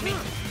going, mommy?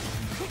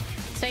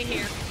 Stay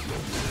here.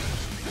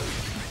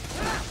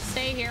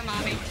 Stay here,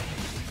 mommy.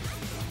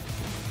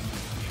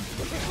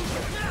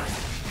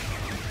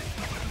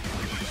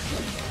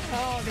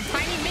 Oh, the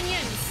tiny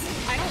minions!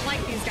 I don't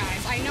like these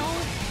guys. I know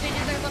they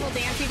did their little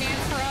dancey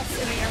dance for us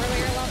in the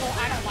earlier level.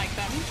 I don't like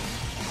them.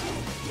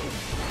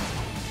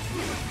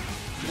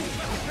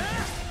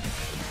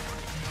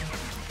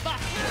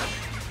 Fuck!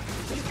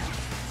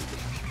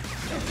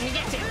 Let me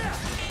get you.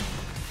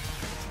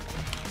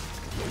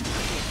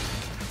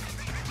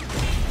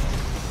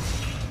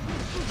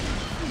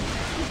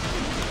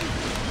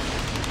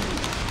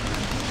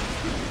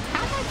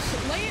 How much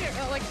later?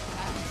 Like,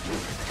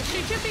 she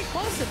should be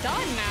close to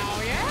done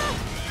now, yeah?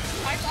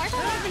 I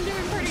thought I've been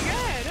doing pretty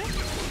good.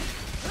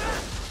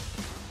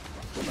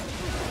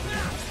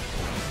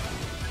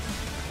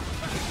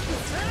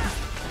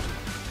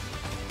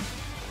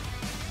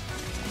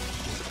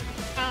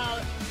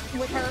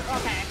 With her,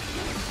 okay.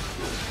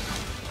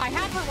 I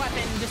have her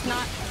weapon, just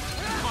not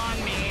on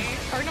me.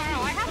 Or no,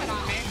 I have it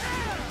on me.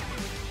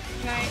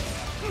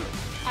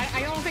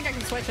 I don't think I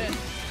can switch it.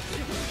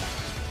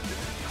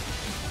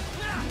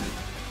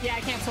 Yeah,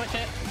 I can't switch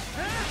it.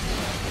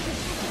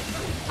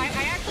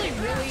 I actually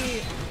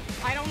really...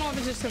 I don't know if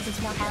it's just because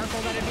it's more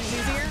powerful that it'd be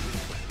easier.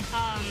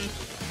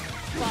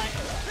 But...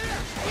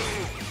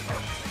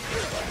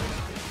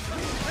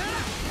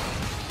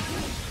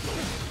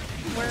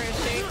 Where is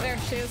she? There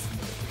she is.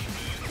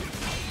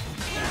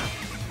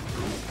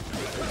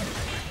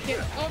 Get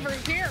over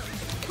here!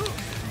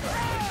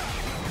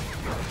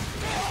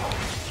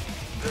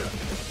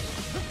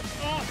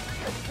 Oh.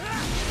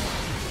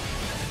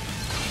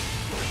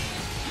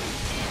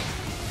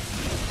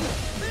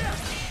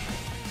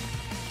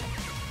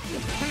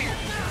 Come here.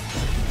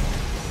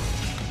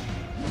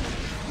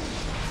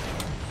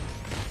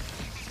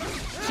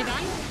 She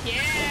done?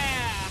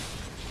 Yeah!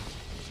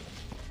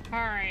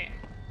 Alright.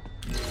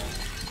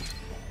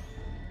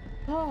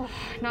 Oh,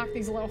 knock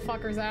these little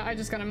fuckers out. I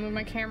just gotta move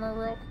my camera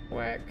real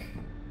quick.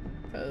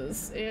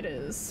 Because it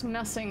is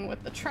messing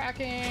with the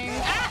tracking.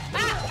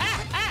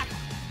 Ah!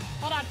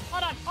 Hold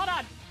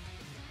on.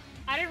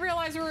 I didn't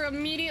realize we were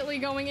immediately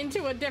going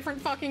into a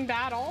different fucking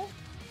battle.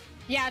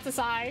 Yeah, it's a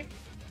sigh.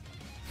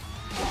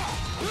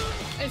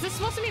 Is this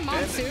supposed to be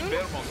monsoon?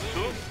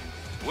 Monsoon?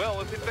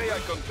 Well, if it's AI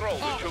control,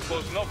 it should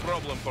pose no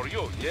problem for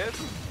you, yes?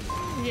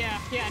 Yeah,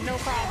 no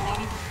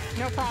problem.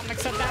 No problem,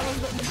 except that was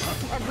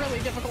a really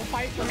difficult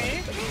fight for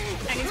me.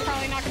 And he's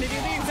probably not going to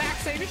do the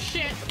exact same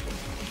shit.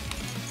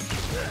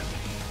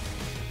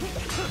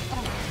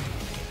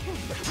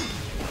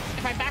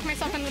 If I back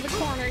myself into the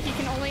corner, he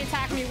can only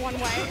attack me one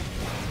way.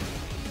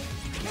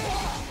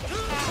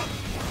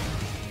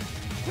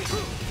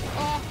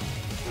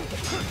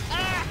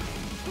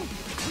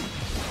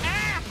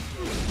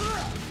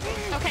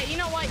 Okay, you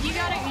know what? You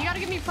gotta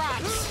give me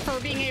props for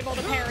being able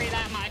to parry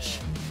that much.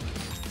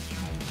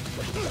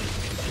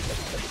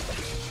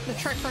 The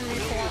trick from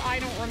before. I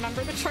don't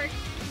remember the trick.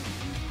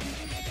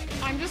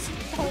 I'm just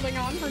holding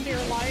on for dear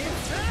life.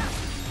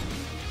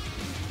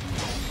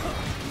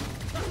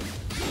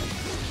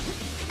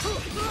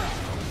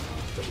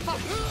 Fuck.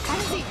 How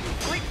does he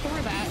break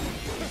through that?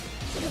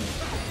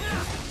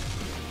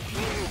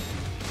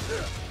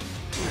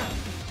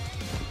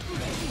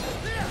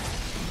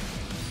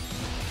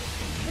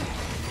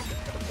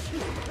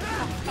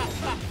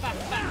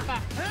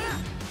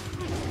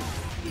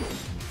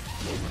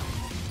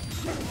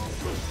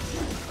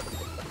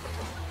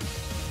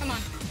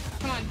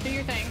 Come on, do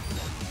your thing.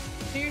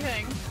 Do your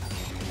thing.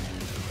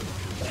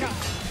 Go.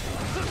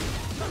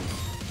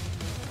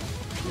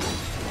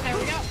 There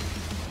we go.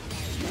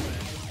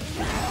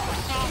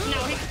 Oh, no,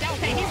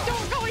 okay, he's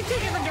still going two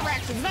different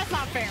directions. That's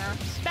not fair.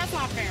 That's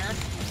not fair.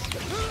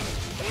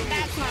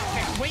 That's not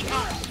fair. Wake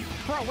up.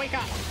 Bro, wake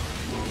up.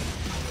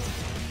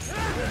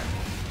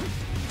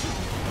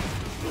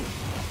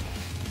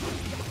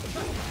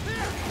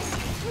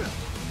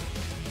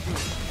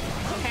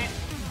 Okay.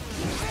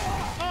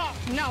 Oh,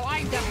 no,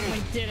 I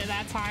definitely did it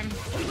that time.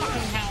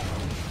 Fucking hell.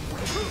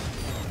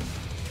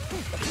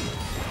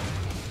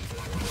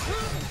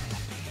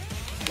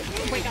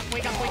 Wake up,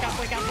 wake up, wake up,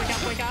 wake up, wake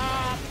up, wake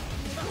up.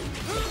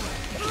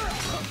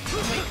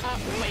 Wake up,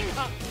 wake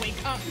up,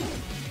 wake up.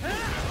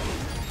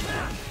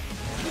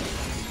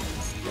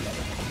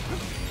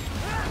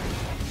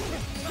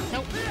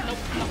 Nope, nope,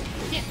 nope.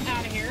 Get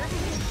out of here.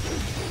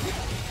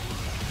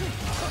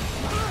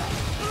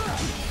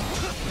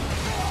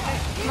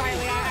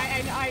 Riley,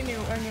 I knew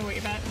what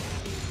you meant.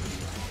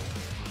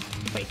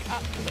 Wake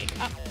up, wake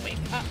up,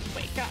 wake up,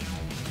 wake up.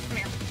 Come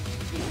here.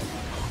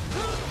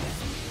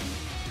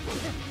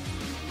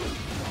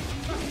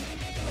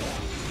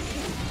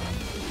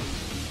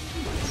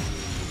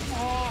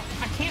 Oh,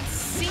 I can't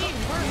see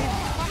where he's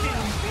fucking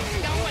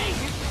going.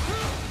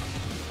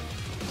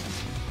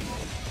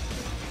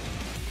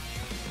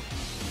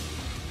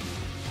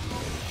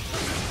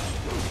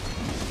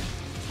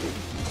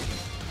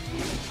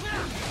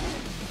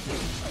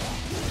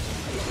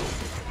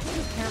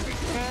 There we go.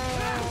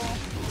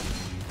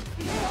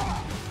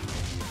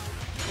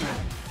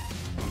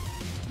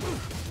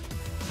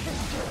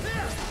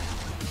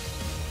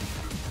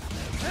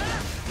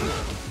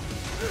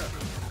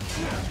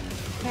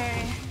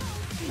 Okay.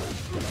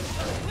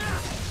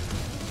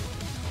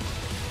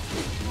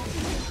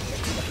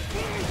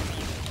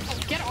 Oh,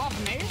 get off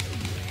me.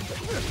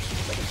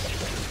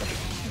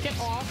 Get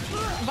off.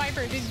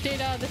 Viper, did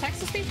the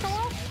text-to-speech go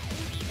off?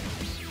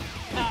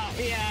 Oh,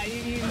 yeah,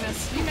 you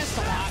missed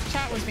a lot.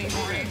 Chat was being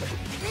horny.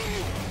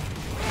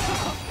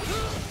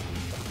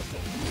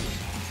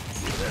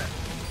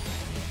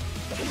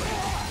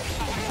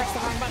 Oh, I pressed the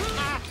wrong button.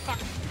 Ah,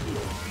 fuck.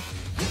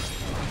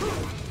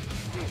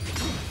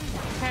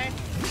 Okay.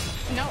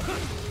 Nope.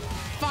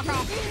 Fuck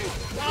off.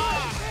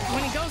 Ah,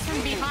 when he goes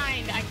from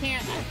behind, I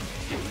can't.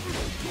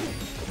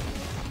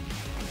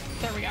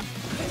 There we go.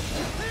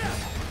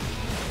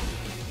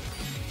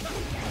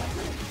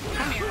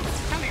 Come here.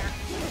 Come here.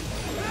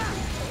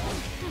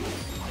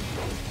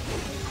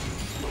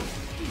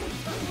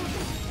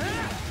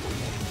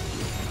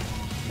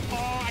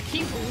 Oh, I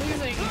keep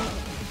losing.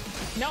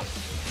 Nope.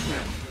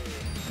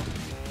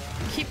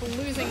 Keep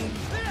losing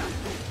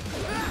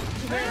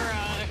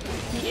where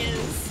he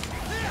is.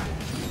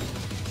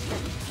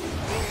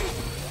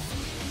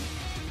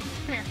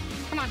 Come here.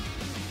 Come on.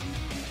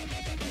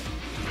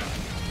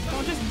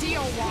 Don't just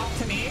deal walk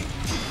to me.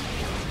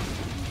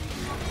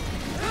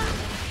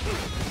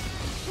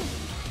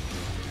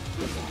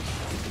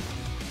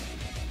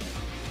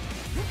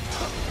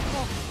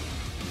 Oh.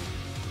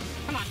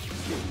 Come on.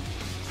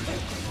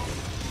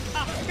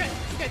 Oh, good,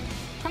 good.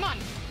 Come on.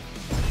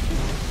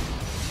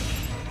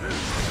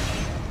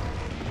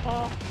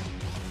 Oh.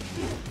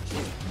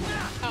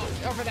 Oh,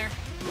 over there.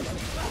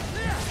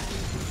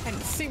 I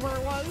didn't see where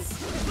it was.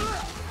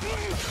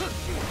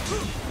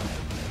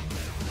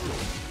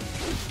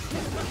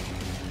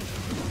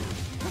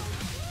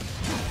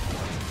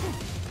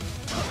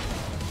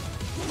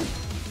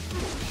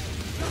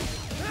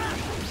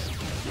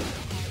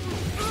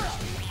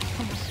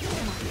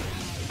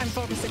 I'm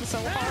focusing so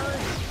hard.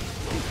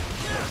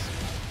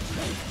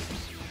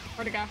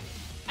 Where'd it go?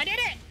 I did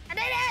it! I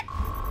did it!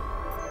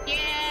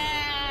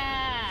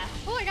 Yeah!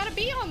 Oh, I got a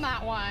B on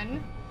that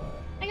one.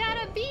 I got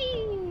a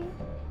B!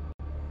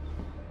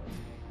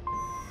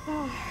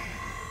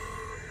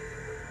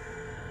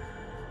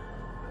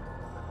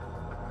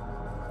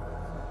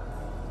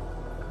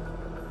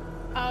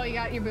 Oh, you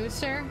got your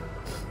booster?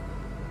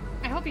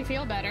 I hope you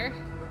feel better.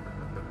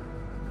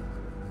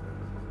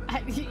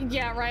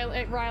 Yeah,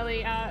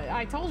 Riley,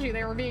 I told you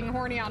they were being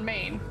horny on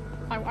main.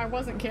 I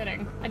wasn't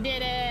kidding. I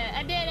did it!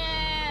 I did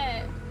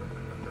it!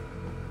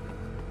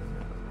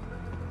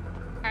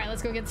 Alright,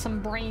 let's go get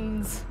some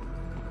brains.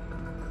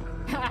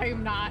 I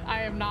am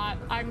not.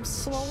 I'm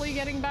slowly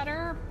getting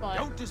better, but...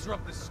 Don't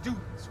disrupt the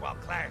students while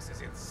class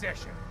is in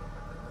session.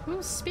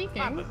 Who's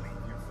speaking? I believe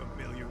you're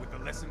familiar with the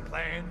lesson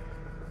plan.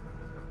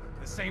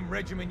 The same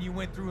regimen you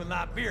went through in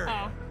Liberia.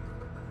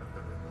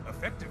 Oh.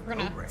 Effective We're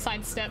gonna program.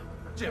 sidestep.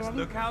 Just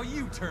look how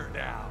you turned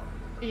out.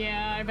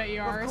 Yeah, I bet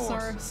you are,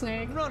 Sir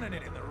Snake. Running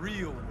it in the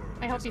real world.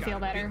 I hope you feel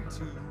better.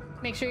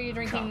 Make sure you're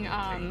drinking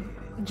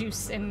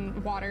juice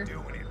and water.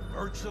 Doing it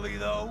virtually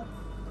though.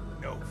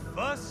 No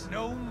fuss,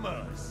 no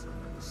muss.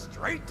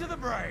 Straight to the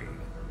brain.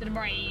 To the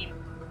brain.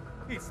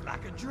 It's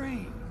like a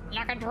dream.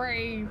 Like a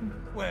dream.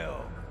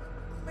 Well,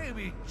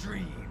 maybe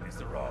dream is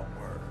the wrong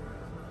word.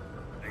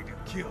 They do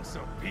kill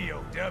some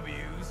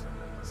POWs,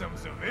 some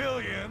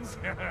civilians.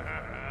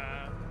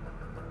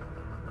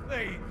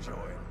 They enjoy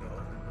it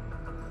though.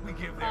 We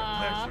give their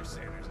pleasure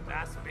centers a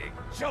nice big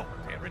jolt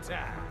every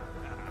time.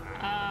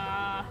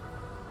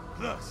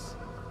 Plus,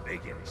 they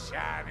get a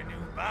shiny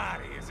new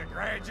body as a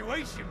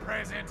graduation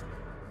present.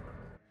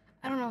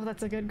 I don't know if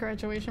that's a good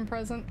graduation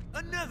present.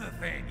 Another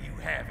thing you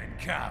have in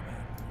common.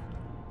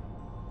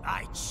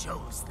 I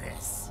chose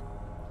this.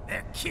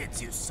 They're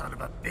kids, you son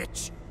of a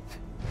bitch.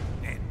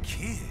 And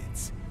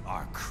kids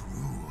are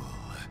cruel.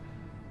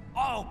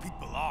 All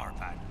people are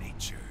by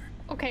nature.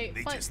 Okay,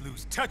 they but just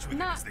lose touch with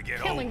it as they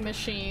get older. killing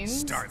machines.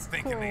 Start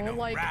thinking they know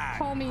like right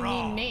call me and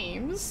wrong. mean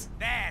names.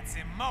 That's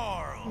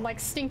immoral. Like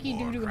stinky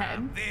doo-doo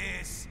head.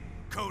 This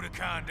code of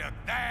conduct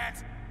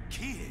that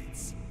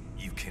kids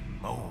you can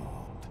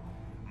mold,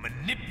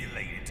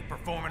 manipulated to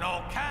performing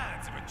all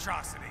kinds of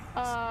atrocities.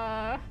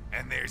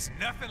 And there's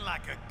nothing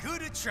like a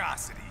good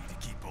atrocity to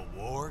keep a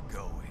war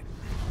going.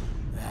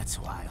 That's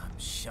why I'm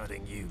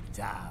shutting you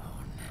down.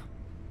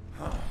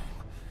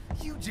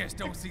 You just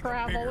don't see the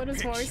Gravel bigger in his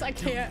picture, voice. I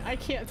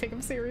can't take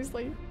him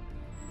seriously.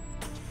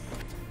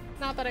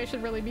 Not that I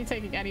should really be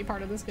taking any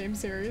part of this game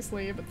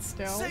seriously, but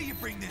still. Say you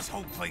bring this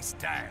whole place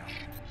down.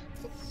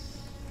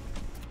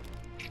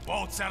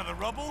 Waltz out of the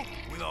rubble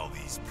with all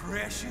these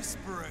precious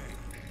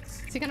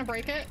brains. Is he gonna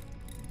break it?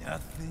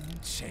 Nothing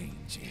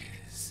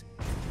changes.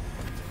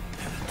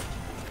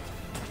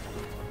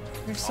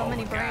 There's so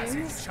many brains.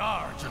 Guys in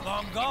charge are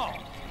long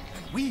gone,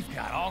 and we've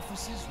got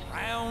offices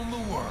around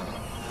the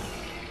world.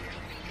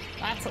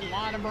 That's a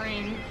lot of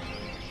brain.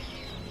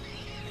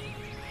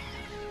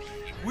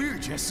 We're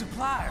just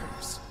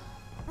suppliers.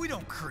 We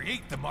don't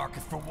create the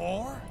market for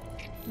war.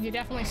 You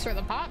definitely stir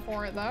the pot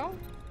for it, though.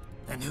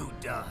 And who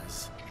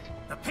does?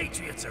 The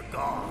Patriots are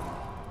gone.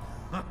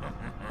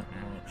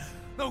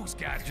 Those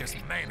guys just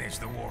manage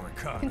the war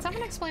economy. Can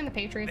someone explain the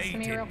Patriots to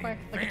me real quick?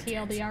 Like a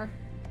TLDR?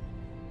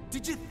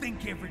 Did you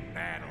think every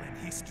battle in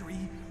history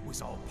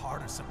was all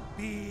part of some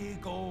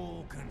big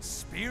old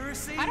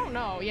conspiracy? I don't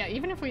know. Yeah,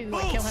 even if we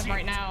like kill him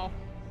right now.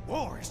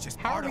 War is just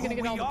how are we gonna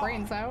get all the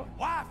brains out?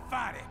 Why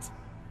fight it?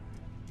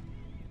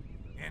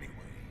 Anyway,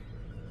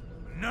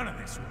 none of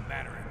this will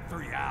matter in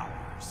 3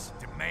 hours.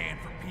 Demand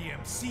for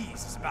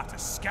PMCs is about to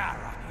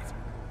skyrocket.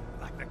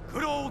 Like the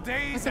good old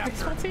days after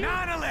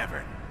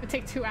 9/11. It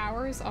take 2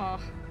 hours? Oh.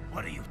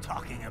 What are you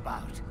talking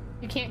about?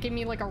 You can't give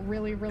me like a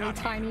really, really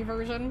tiny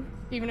version,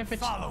 even if it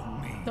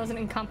doesn't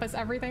encompass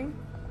everything.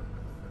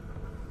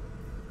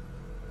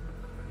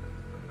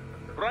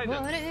 Raiden,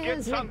 What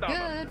is it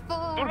good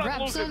for?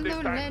 Rap some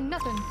moon and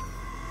nothing.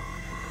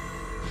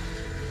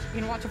 You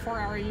can watch a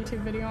 4-hour YouTube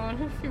video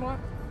on it if you want.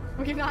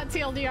 We cannot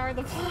TLDR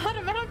the plot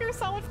of Metal Gear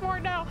Solid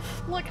 4 now.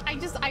 Look, I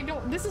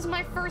don't, this is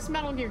my first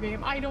Metal Gear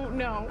game. I don't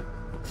know.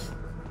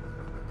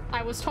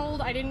 I was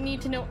told I didn't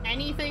need to know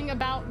anything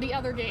about the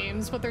other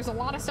games, but there's a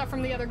lot of stuff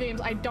from the other games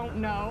I don't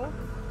know.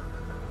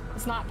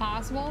 It's not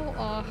possible.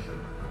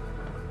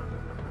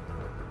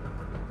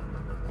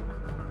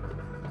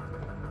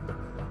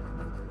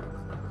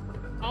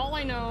 All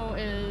I know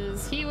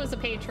is he was a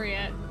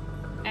Patriot,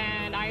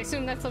 and I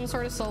assume that's some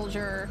sort of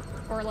soldier,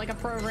 or like a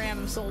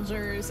program of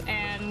soldiers,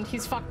 and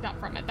he's fucked up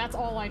from it. That's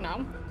all I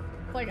know.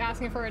 Like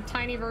asking for a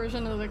tiny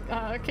version of the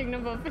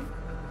Kingdom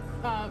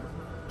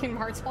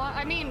Hearts plot.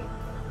 I mean,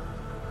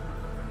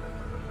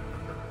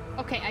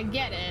 okay, I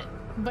get it,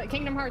 but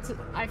Kingdom Hearts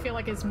I feel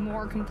like is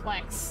more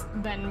complex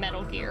than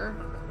Metal Gear,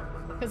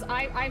 because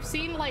I've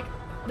seen like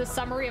the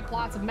summary of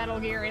plots of Metal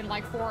Gear in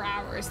like 4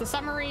 hours. The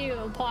summary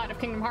of the plot of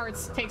Kingdom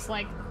Hearts takes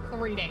like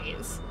 3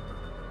 days.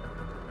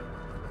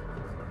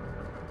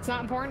 It's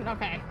not important?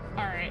 Okay.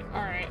 Alright,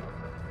 alright.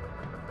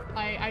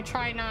 I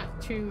try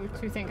not to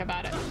think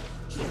about it.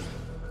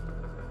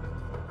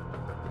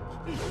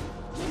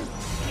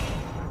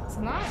 It's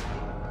not.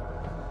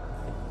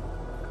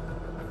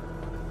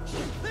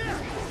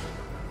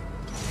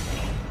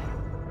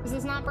 Is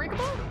this not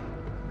breakable?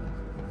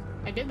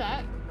 I did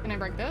that. Can I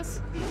break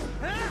this?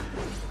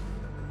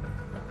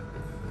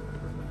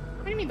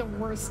 What do you mean the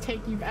worst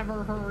take you've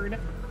ever heard?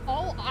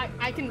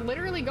 I can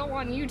literally go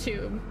on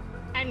YouTube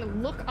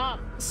and look up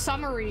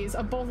summaries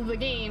of both of the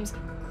games.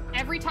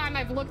 Every time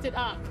I've looked it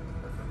up,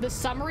 the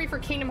summary for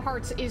Kingdom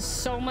Hearts is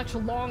so much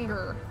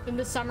longer than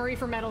the summary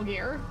for Metal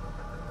Gear.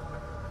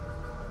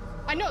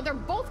 I know, they're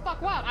both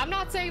buck wild. I'm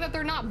not saying that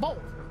they're not both.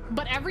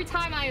 But every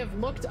time I have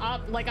looked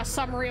up like a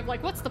summary of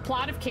like, what's the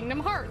plot of Kingdom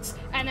Hearts?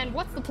 And then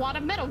what's the plot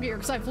of Metal Gear?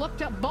 Because I've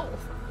looked up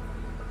both.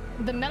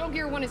 The Metal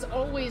Gear one is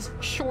always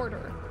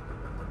shorter.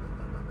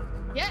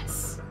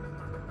 Yes.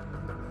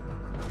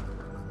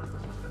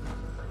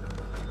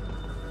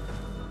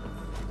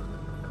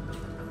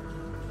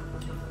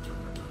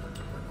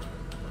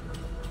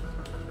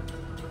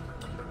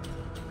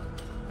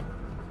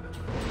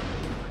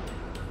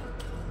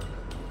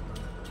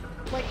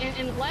 Like,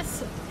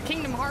 unless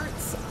Kingdom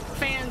Hearts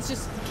fans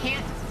just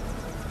can't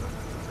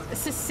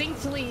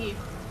succinctly...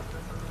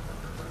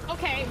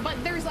 Okay, but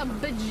there's a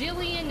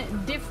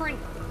bajillion different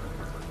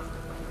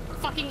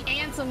fucking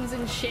anthems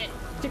and shit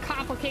to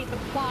complicate the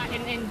plot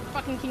in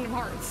fucking Kingdom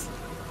Hearts.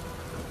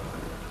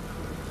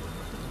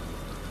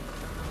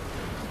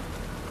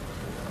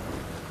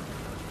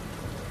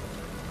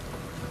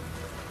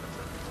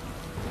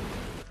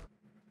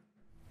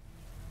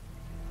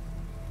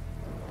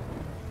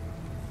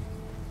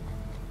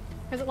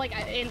 Because like,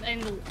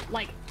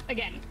 like,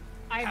 again,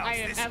 I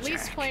have at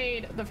least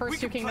played the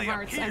first 2 Kingdom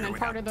Hearts and then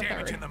part of the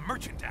 3rd. The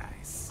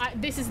merchandise.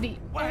 This is the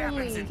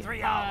only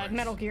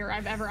Metal Gear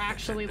I've ever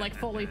actually like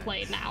fully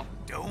played now.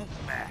 Don't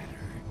matter.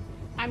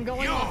 I'm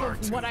going off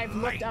of what I've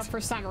looked up for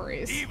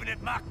summaries. Even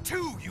at Mach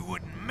 2, you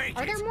wouldn't make it.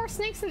 Are there more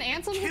snakes than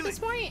anthems at this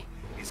point?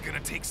 It's gonna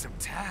take some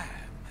time.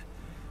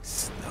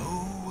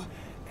 Slow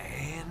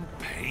and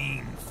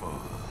painful.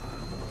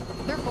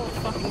 They're both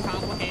fucking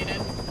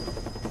complicated.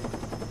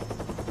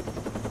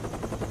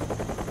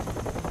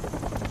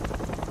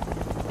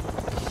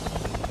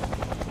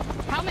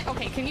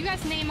 Okay, can you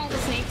guys name all the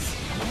snakes?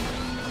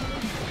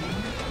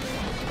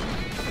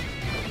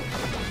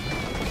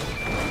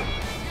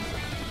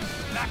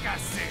 Like I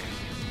said,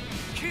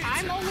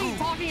 I'm only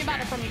talking about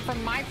it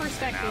from my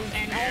perspective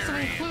and also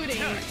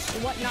including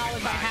what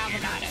knowledge I have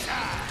about it.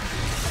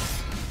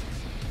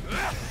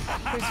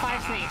 There's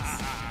 5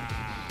 snakes.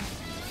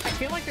 I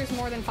feel like there's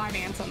more than 5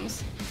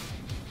 anthems.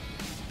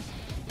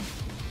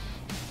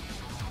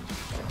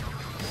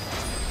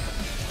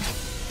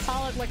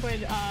 Solid,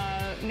 liquid,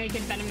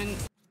 naked, venom,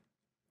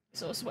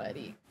 so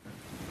sweaty.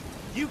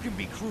 You can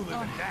be crueler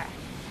than that,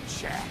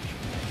 Jack.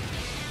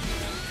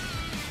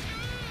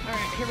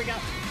 Alright, here we go.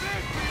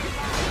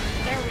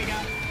 There we go.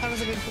 That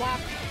was a good block.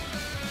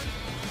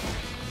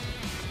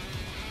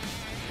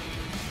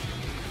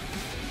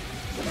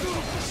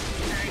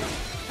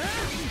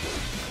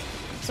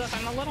 So if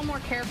I'm a little more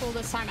careful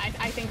this time,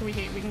 I think we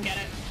can get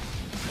it.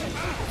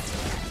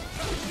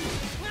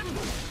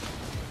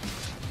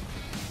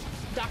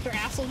 Dr.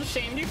 Assel just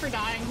shamed you for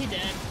dying. He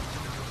did.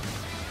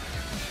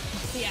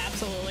 He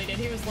absolutely did.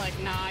 He was like,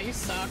 nah, you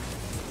suck.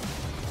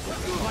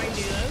 Why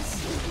do this?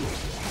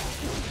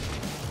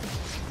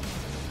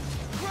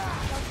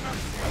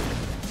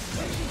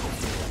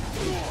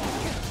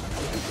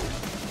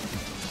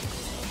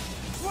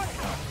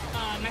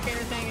 My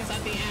favorite thing is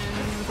at the end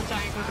with the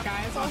giant with the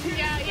guys. Oh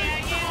yeah.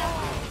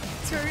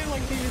 It's very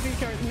like DBZ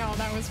character. No,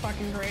 that was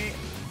fucking great.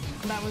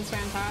 That was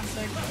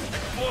fantastic.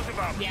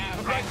 Yeah,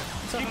 okay.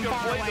 So if I'm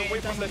far away,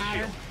 it doesn't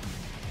matter.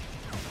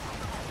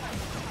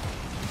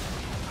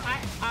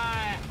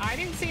 I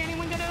didn't see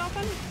anyone get it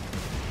open.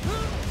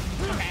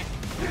 Okay.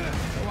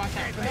 So watch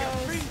out for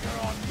those.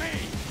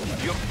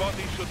 Your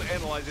body should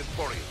analyze it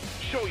for you.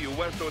 Show you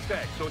where to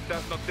attack so it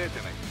does not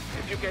detonate.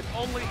 If you can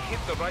only hit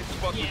the right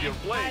spot with your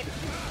blade,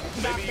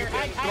 maybe you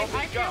can drop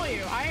I feel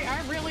you.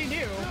 I really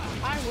do.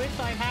 I wish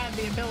I had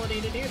the ability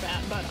to do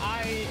that, but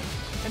I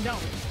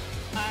don't.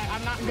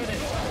 I'm not good at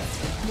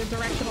the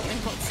directional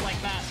inputs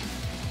like that.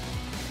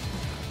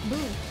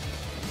 Boo.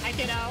 Hi,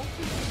 kiddo.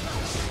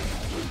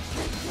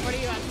 What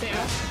are you up to?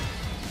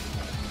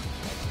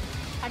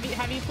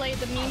 Have you played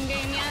the meme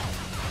game yet?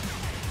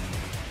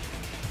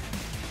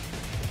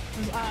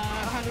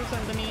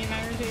 100% the meme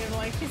energy of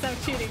like, he's out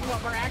shooting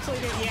what we're actually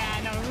doing.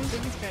 Yeah, no, it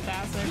was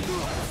fantastic.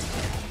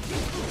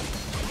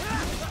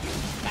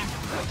 Back.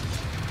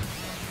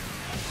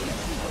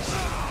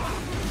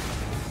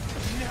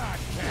 Not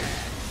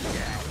bad.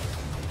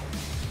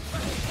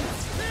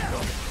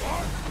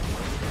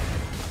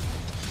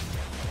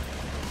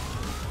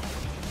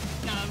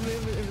 No,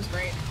 it was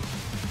great.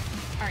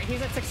 Alright,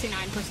 he's at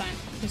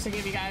 69%, just to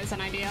give you guys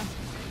an idea.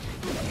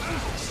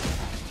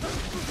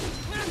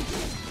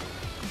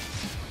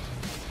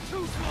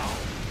 Too slow.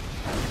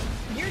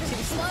 You're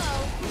too slow.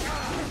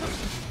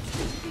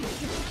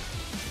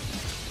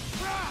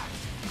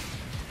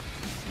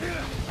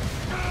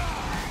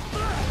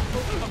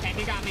 Oh, okay,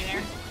 he got me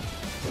there.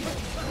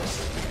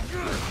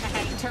 If I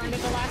hadn't turned at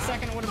the last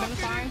second, it would have been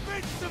fine.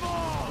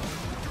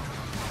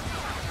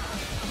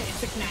 Okay,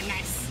 69,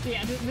 nice.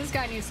 Yeah, this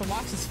guy needs to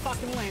watch his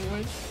fucking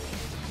language.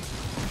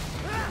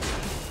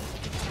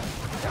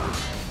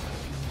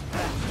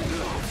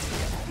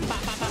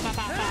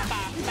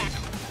 Back.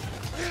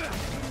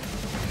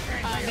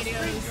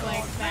 Videos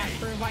like that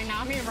prove why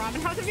Nami and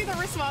Robin have to be the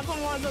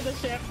responsible ones of the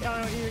ship.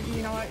 Oh,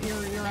 you know what?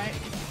 You're right.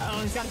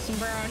 Oh, he's got a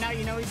sombrero. Now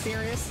you know he's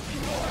serious.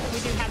 We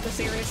do have the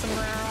serious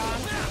sombrero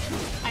on.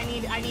 I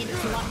need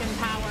luck and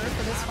power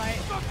for this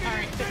fight. All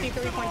right,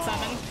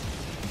 53.7.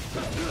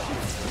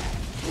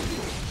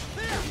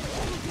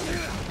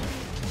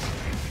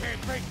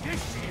 Can't break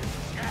this shit.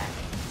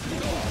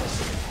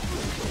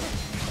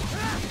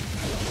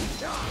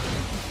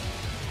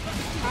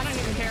 I don't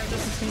even care if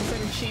this is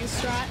considered cheese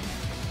strat.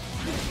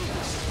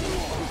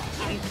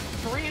 I'm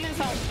bringing his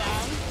health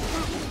down.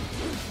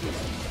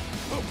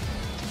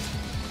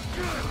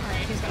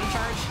 Alright, he's gonna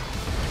charge.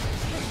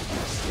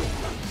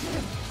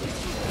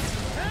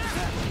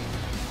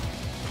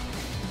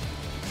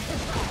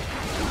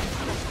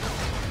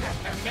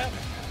 There we go.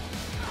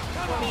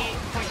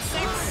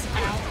 48.6.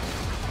 Ow.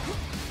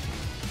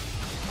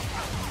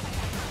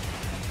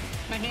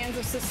 My hands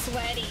are so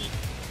sweaty.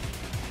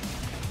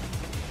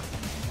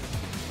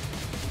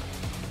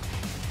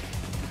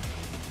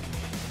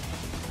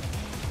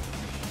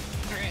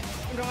 Alright,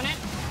 I'm going in.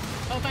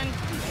 Open.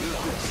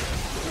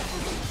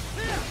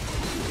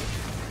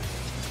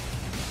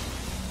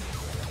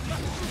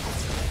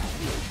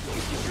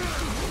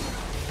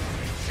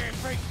 Can't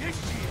break this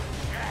shit.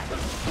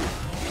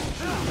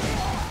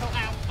 Oh,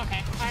 ow.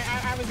 Okay.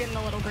 I was getting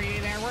a little greedy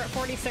there. We're at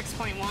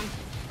 46.1.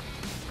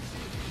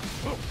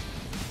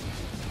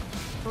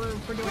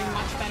 We're doing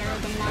much better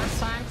than last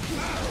time.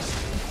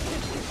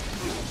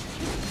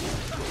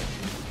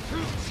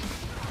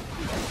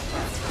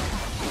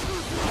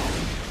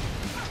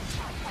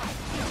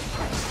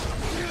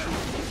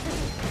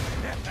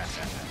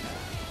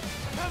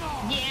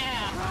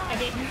 Yeah! I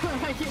gave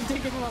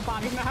him a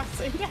body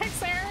mass index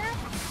there.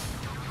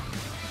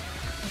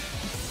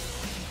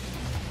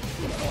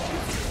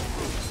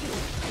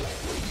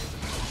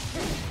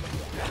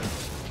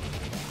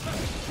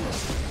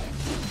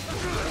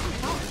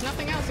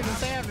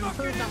 have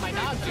improved on my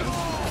dodging.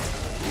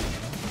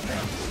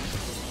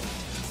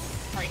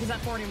 Alright, he's at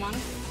 41.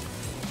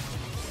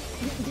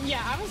 Yeah,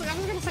 I was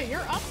gonna say,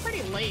 you're up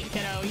pretty late,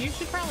 kiddo. You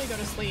should probably go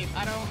to sleep.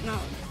 I don't know.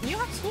 You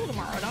have school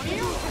tomorrow, don't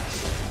you?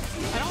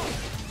 I don't...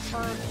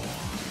 Or...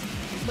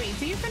 Wait,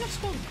 do you finish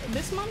school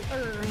this month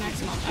or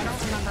next month? I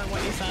don't remember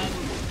what you said.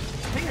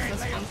 I think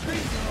it's this month.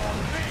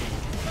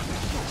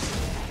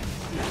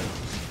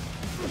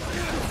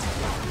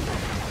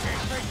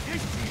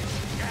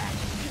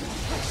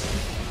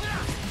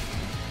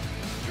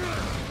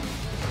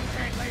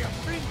 Can't lay a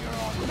finger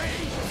on me.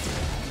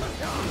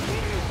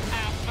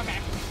 Ow, okay.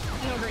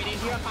 No greedy,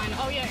 you have final.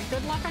 Oh yeah,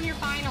 good luck on your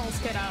finals,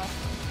 kiddo.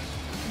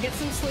 Get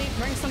some sleep,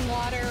 drink some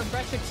water,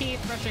 brush your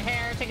teeth, brush your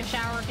hair, take a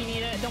shower if you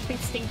need it. Don't be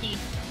stinky.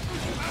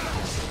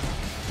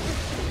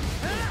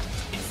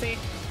 Let's see.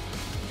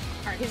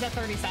 Alright, he's at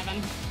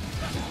 37.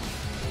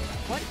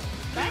 What?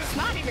 That's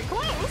not even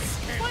close!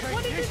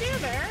 What did you do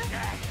there?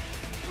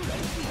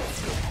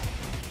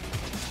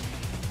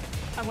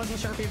 I wasn't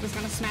sure if he was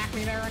gonna smack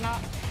me there or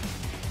not.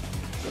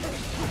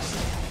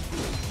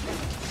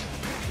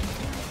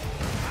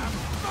 I'm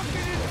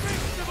fucking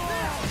invincible!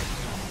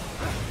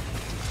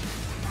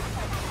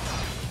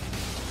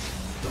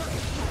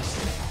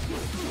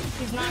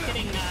 He's not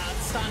getting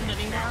stunned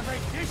anymore.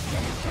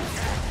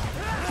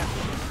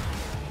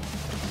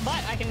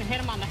 But I can hit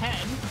him on the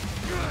head.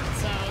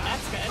 So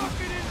that's good.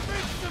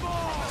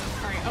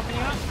 Alright, open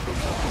you up.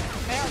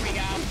 There we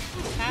go.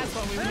 That's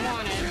what we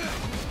wanted.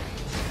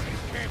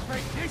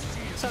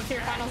 So if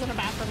your finals in a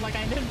bathroom like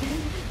I did,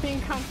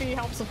 being comfy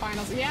helps the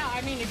finals. Yeah,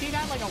 I mean, if you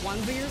got like a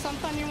onesie or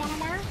something you want to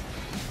wear.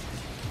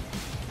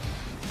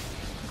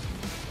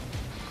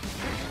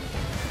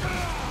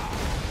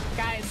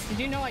 Guys, did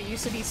you know I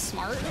used to be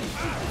smart?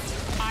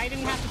 I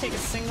didn't have to take a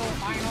single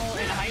final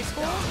in high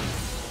school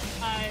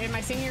in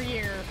my senior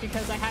year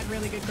because I had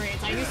really good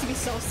grades. I used to be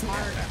so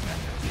smart.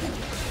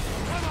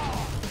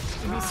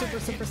 I'd be super,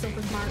 super,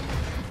 super smart.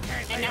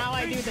 And now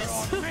I do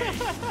this.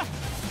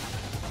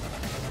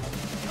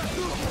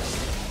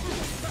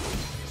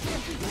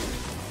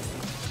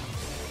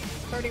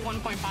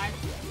 31.5.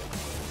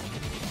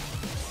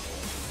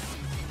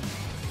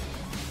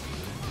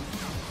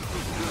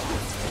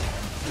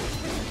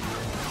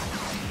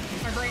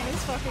 My brain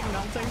is fucking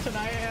melting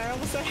tonight. I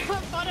almost said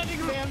have fun at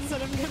exams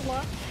and good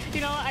luck.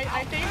 You know,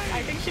 I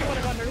think she would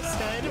have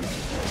understood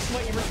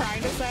what you were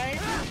trying to say.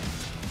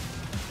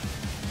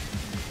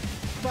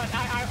 But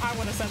I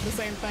would have said the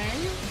same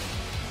thing.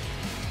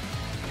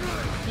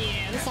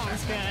 Yeah, this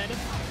song's good.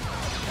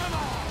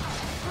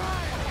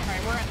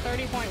 Alright, we're at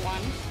 30.1.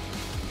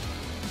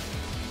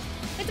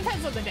 It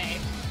depends on the day.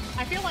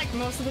 I feel like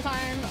most of the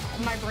time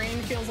my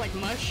brain feels like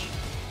mush.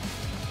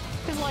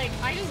 Cause like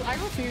I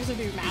refuse to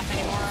do math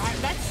anymore.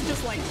 That's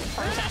just like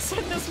protest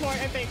at this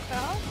point, I think.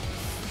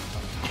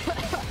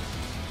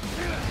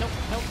 Nope.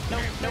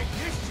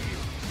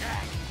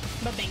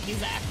 But thank you,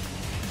 Zach.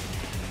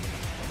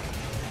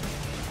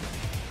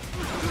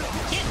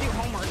 Can't do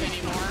homework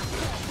anymore.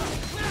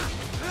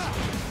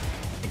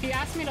 If you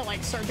ask me to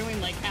like start doing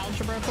like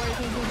algebra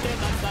equations and shit,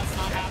 that's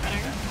not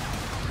happening.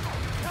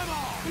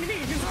 You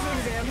think physics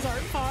exams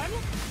aren't fun?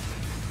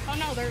 Oh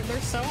no,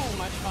 they're so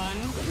much fun.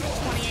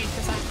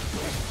 28%.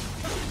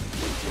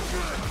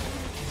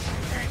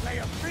 Can't lay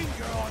a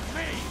finger on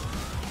me.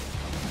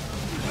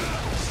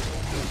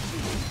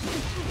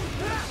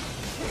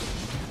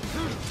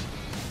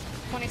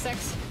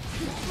 26.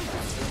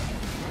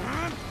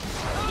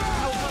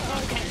 Oh,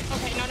 okay,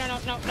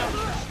 no.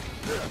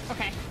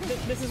 Okay,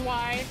 this is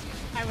why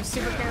I was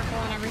super careful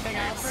and everything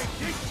else.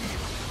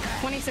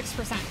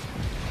 26%.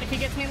 If he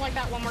gets me like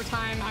that one more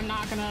time, I'm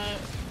not gonna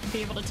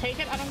be able to take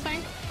it, I don't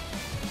think.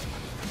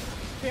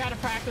 If you had to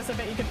practice a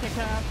bit, you could pick it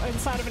up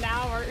inside of an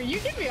hour. You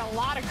give me a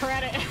lot of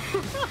credit.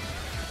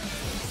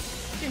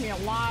 Give me a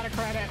lot of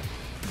credit.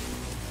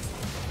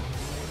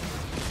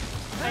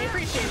 I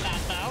appreciate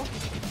that, though.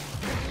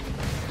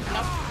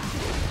 Nope.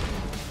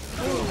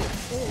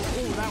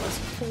 Ooh, that was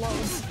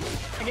close.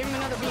 I gave him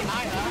another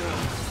BMI, though.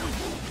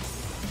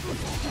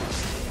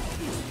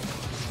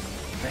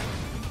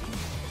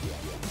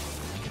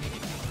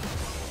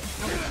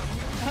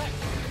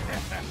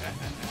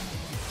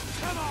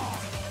 Come on,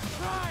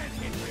 try and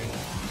hit me.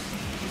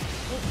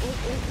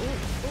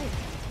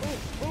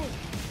 Ooh.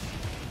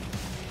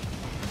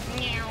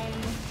 Meow.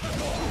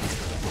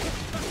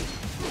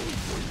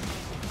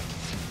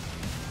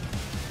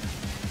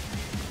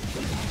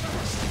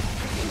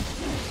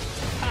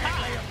 Aha!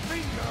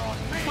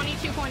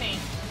 22.8.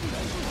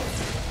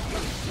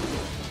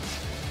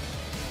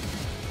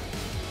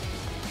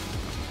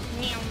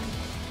 Meow.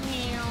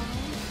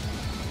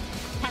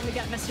 Time to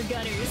get Mr.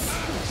 Gutters.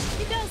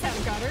 He does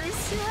have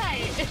gutters, you're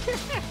right.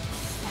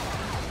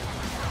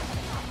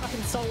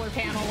 Fucking solar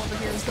panel over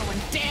here is going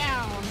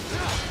down.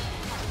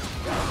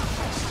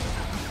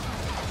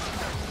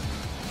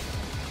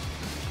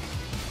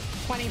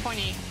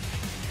 20.8.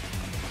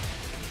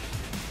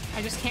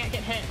 I just can't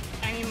get hit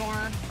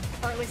anymore,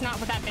 or at least not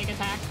with that big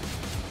attack.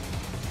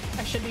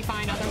 I should be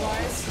fine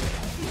otherwise.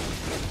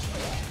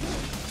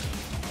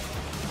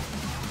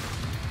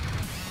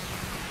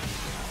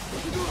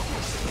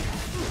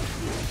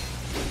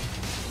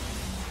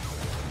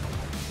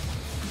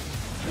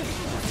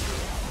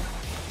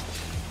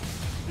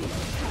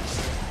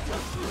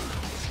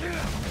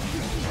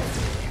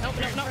 Nope,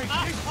 nope, nope.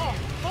 Ah,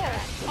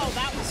 oh,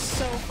 that was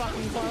so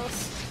fucking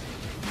close.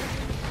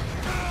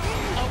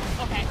 Oh,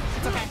 okay.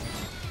 It's okay.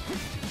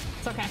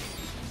 It's okay.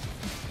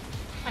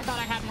 I thought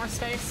I had more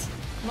space.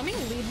 Let me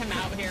leave him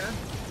out here.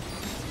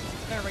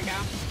 There we go.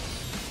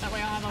 That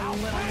way I'll have a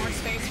little more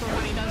space for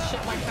when he does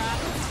shit like that.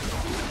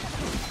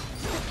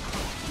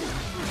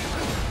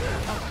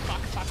 Oh,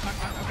 fuck.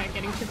 Okay,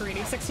 getting too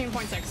greedy.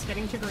 16.6,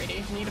 getting too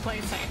greedy. Need to play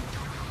it safe.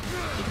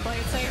 Need to play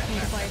it safe,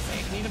 need to play it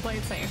safe, need to play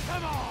it safe.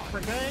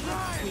 We're good.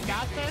 We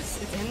got this.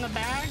 It's in the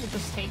bag.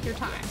 Just take your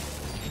time.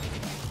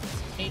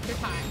 Take your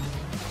time.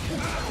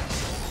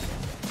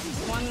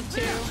 1, 2,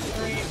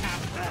 3,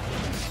 out.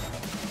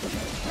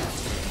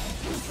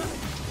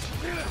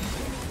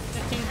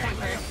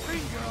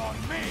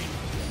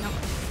 15.3. Nope.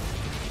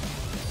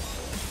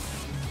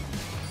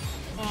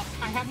 Well,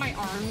 I have my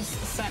arms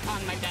set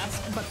on my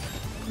desk, but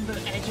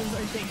the edges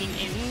are digging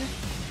in.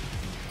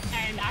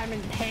 And I'm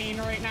in pain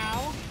right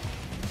now.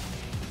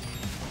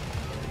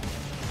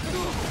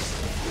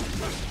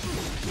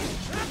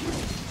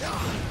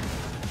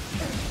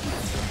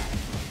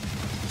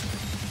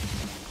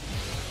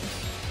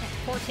 Okay,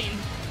 14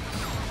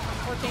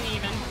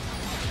 even.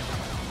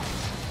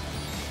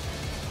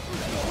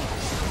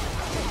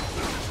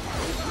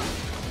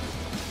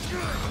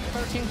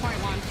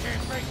 13.1.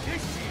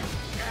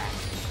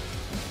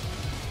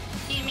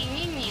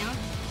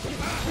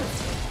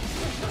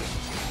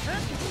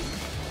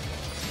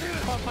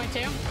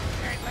 12.2.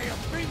 Can't lay a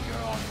finger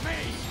on me.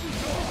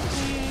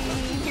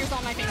 Here's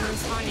all my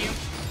fingers on you.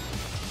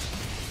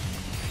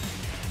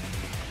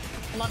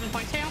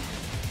 11.2.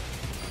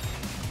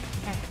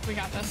 Okay, we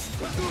got this.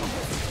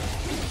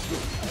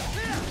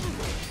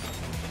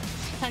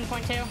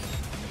 10.2.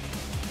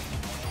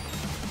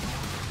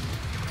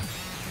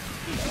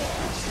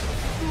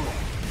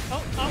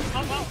 Oh.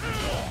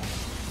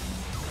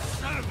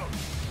 Son of a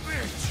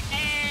bitch.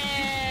 Hey!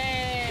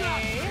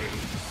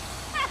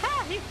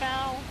 He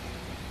fell.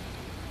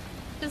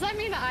 Does that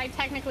mean that I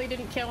technically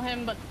didn't kill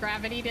him, but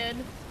gravity did?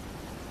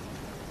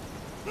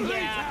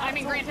 Yeah, I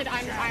mean, granted,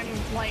 I'm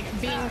like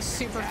being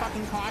super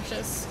fucking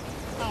cautious.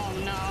 Oh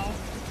no.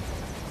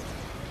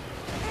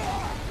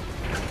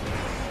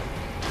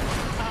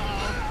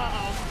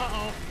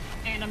 Uh-oh.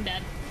 And I'm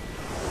dead.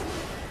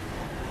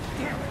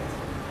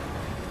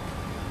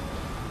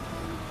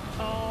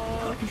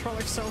 Oh, the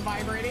controller's so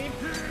vibrating.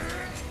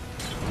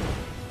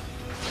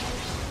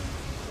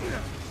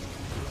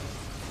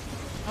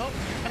 Oh,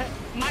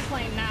 my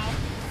plane now.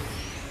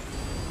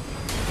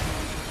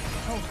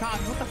 Oh god,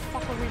 what the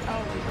fuck are we?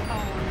 Oh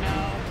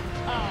no.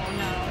 Oh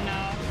no.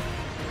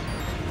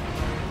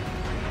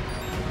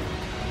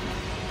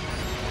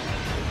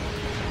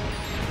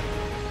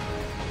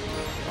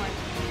 What?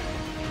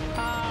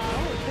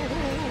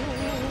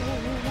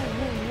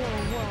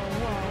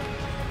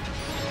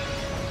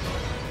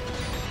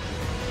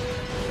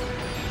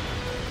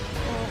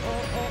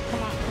 Whoa.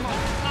 Come on.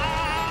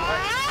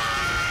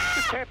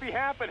 This can't be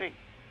happening.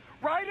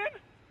 Raiden?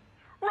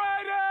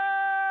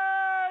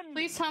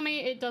 Please tell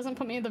me it doesn't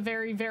put me at the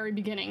very, very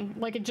beginning.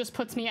 Like, it just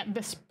puts me at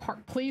this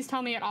part. Please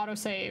tell me it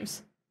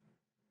auto-saves.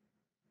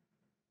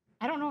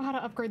 I don't know how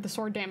to upgrade the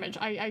sword damage.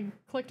 I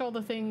clicked all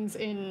the things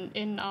in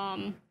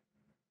the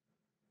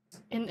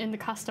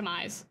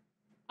customize.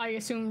 I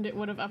assumed it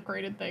would have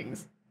upgraded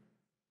things.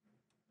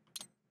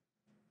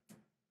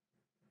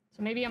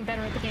 So maybe I'm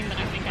better at the game than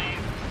I think I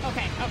am.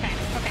 Okay,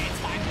 it's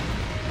fine.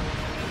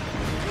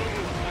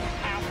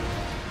 Ow.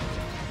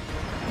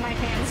 My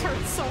hands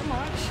hurt so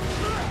much.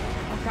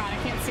 Oh god, I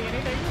can't see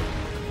anything.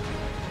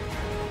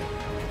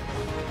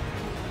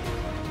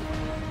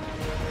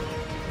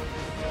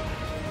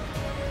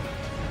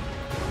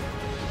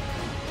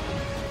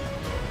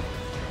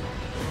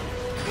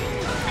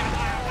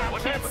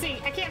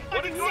 I can't fucking see.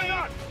 What is going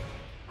on?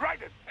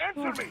 Raiden,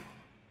 answer me!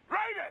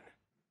 Raiden!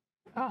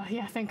 Oh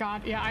yeah, thank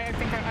god. Yeah, I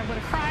think I would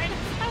have cried.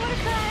 I would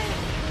have cried.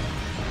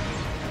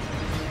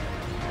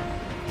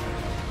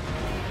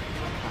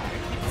 I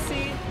can't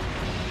see.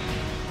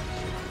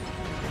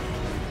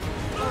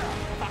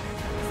 Fuck.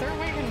 Is there a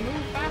way to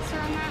move faster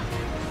on that?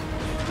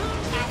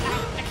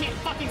 Ow. I can't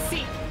fucking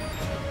see.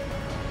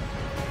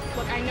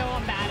 Look, I know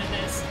I'm bad at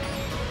this,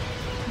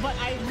 but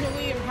I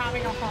really am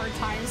having a hard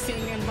time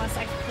seeing unless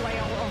I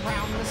flail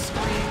around the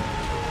screen.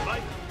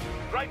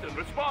 Raiden,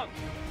 respond!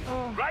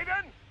 Oh.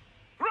 Raiden!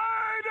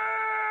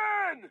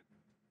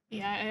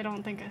 Yeah, I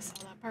don't think I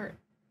saw that part.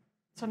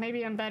 So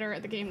maybe I'm better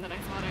at the game than I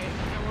thought I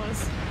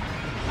was.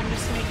 I'm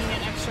just making it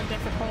extra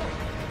difficult.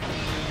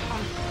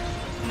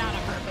 Not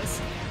on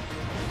purpose.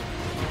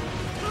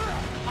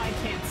 I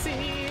can't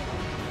see.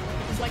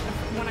 It was like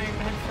when I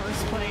had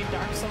first played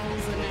Dark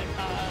Souls and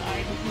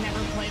I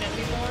never played it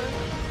before.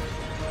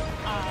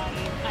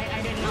 I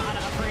didn't know how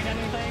to upgrade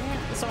anything,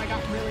 so I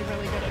got really,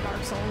 really good at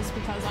Dark Souls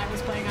because I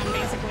was playing on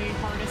basically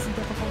hardest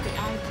difficulty.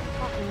 I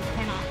fucking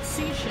cannot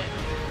see shit.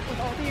 With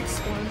all the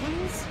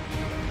explosions,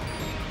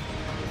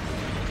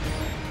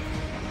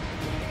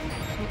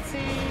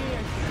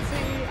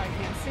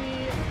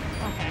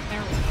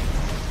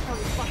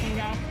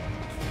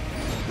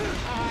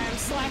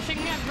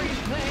 slashing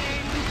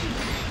everything.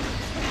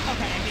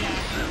 Okay, yeah.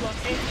 Look,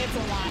 it's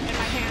a lot, and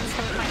my hands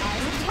hurt, my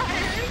eyes are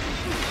tired.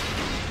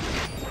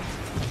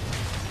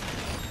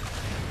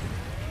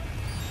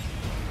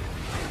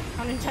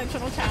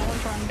 Unintentional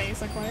challenge run,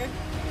 basically.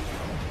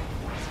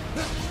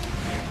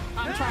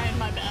 I'm trying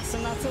my best,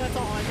 and that's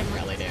all I can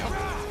really do.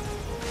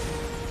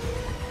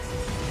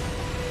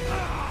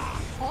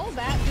 All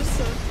that just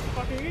so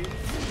fucking...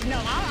 No,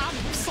 I'm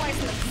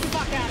slicing the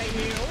fuck out of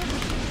you.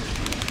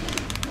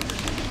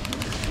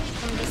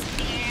 I'm just...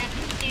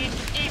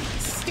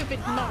 stupid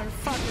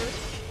motherfucker.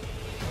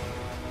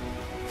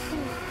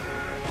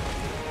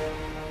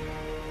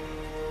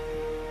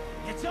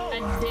 It's over.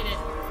 I did it.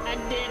 I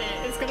did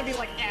it. It's gonna be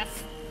like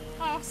F.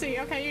 Oh, see,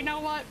 okay, you know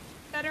what?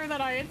 Better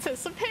than I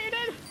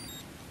anticipated.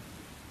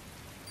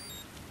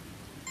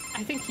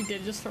 I think he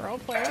did just throw a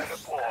player.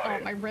 Oh,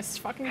 my wrist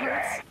fucking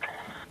hurts.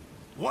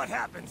 What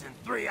happens in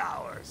 3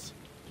 hours?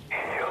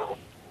 You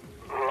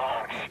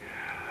launch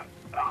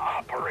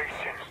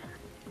operation.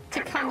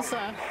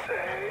 Tecumseh.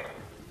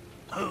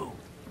 Who?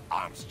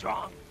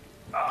 Armstrong?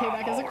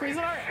 Payback as a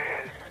Cuisinart?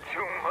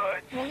 Too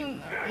much.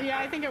 Wasn't, yeah,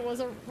 I think it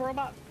was a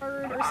robot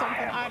bird or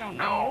something. I don't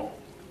know.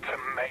 To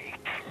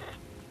make.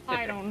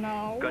 I don't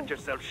know. Got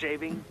yourself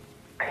shaving?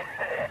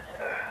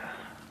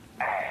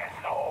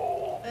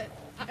 Asshole.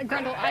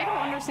 Grundle, I don't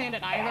understand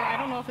it either. I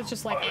don't know if it's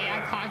just like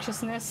AI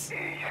consciousness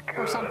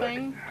or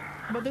something,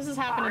 but this has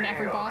happened in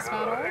every boss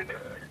battle.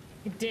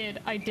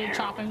 I did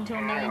chop him into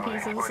a million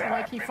pieces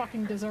like he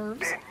fucking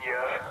deserves.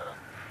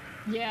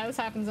 Yeah, this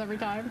happens every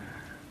time.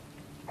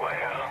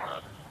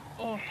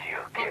 Well, you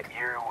get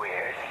your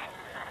wish.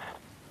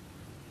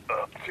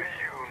 Up to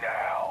you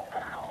now.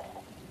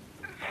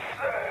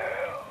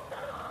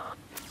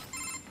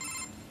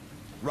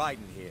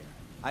 Raiden here.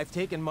 I've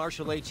taken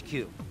Marshall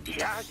HQ.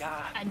 Yeah.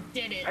 I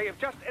did it. I have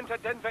just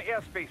entered Denver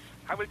airspace.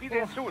 I will be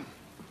there soon.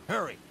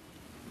 Hurry.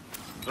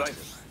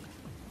 Raiden,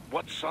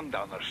 what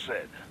Sundowner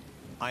said.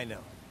 I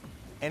know.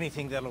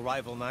 Anything that'll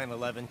rival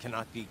 9/11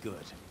 cannot be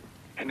good.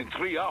 And in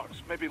 3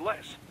 hours, maybe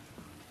less.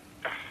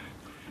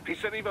 He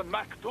said even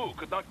Mach 2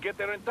 could not get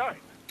there in time.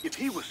 If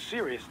he was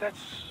serious, that's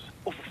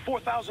over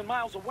 4,000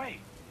 miles away.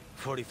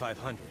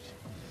 4,500.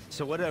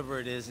 So whatever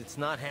it is, it's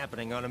not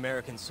happening on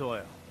American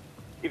soil.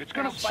 If it's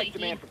gonna spike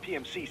demand for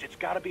PMCs, it's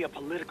gotta be a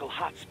political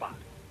hotspot.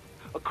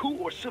 A coup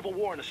or civil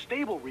war in a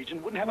stable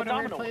region wouldn't have a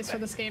domino place effect. for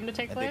this game to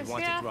take And place. they'd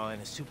want to draw in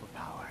a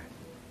superpower.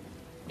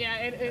 Yeah,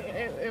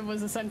 it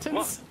was a sentence.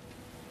 What?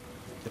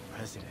 The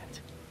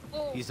president.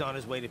 Oh. He's on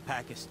his way to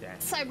Pakistan.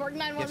 Cyborg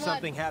 911. If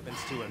something happens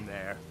to him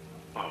there.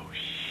 Oh,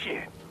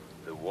 shit.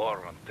 The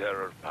War on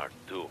Terror Part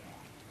 2.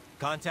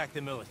 Contact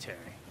the military.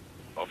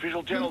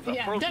 Official channels are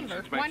frozen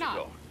Denver. since Why Mexico.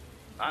 not?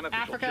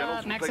 Unofficial Africa,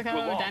 channels will take too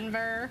Mexico, long.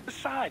 Denver.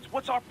 Besides,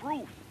 what's our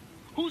proof?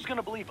 Who's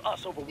gonna believe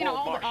us over You know,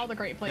 world all the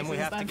great places we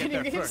have that to get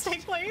video there games first.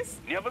 take place.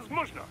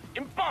 Невозможно.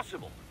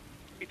 Impossible.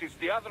 It is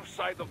the other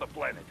side of the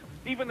planet.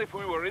 Even if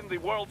we were in the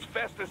world's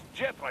fastest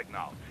jet right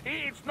now,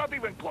 it's not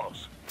even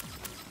close.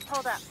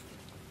 Hold up.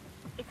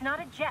 It's not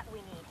a jet we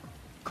need.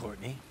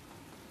 Courtney?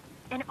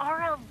 An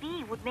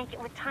RLV would make it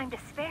with time to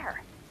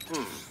spare.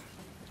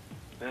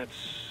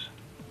 That's...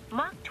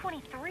 Mach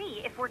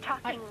 23 if we're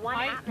talking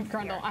one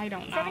atmosphere. Grundle, I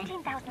don't know.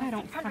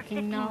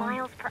 17,650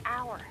 miles per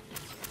hour.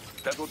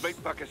 That would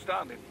make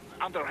Pakistan in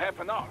under half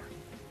an hour.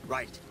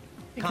 Right.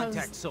 Because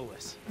Contact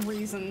Solus.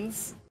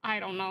 Reasons. I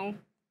don't know.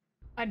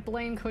 I'd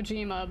blame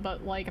Kojima,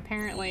 but like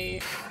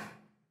apparently...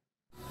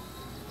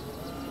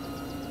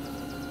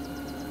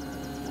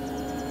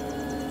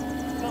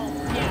 Well,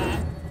 yeah.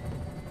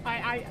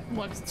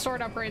 Look,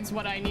 sword upgrade's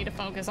what I need to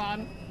focus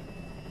on.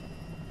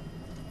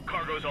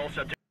 Cargo's all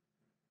set to...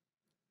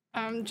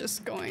 I'm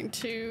just going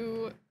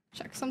to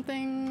check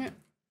something.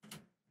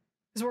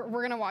 Because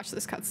we're gonna watch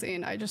this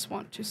cutscene. I just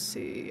want to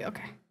see.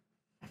 Okay.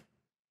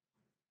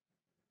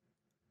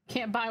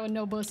 Can't buy with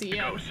no bussy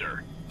yet. Go,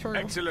 sir. True.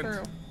 Excellent.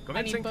 True. I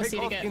Commencing need bussy to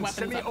takeoff get in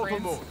weapons semi-auto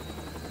upgrades mode.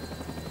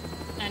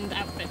 and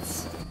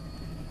outfits.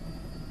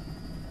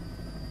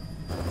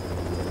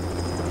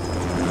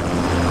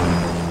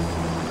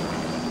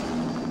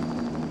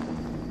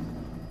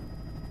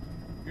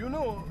 You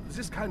know,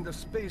 this kind of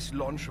space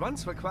launch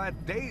once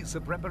required days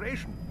of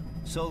preparation.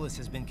 Solus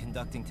has been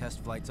conducting test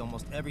flights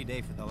almost every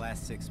day for the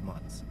last 6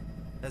 months.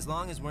 As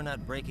long as we're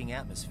not breaking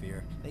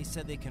atmosphere, they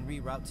said they can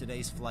reroute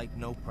today's flight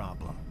no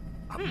problem.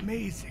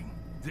 Amazing.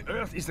 The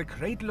Earth is the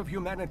cradle of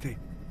humanity,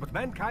 but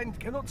mankind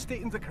cannot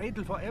stay in the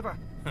cradle forever.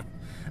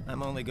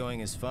 I'm only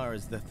going as far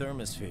as the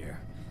thermosphere.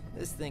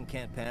 This thing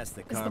can't pass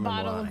the Is the Karma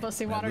bottle line. of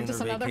bussy That water lunar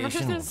just another vacation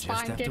version will of just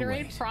Spine have to Gatorade?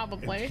 wait.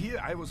 Probably. And here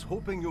I was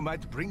hoping you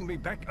might bring me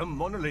back a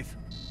monolith.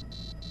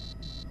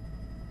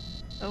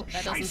 Oh,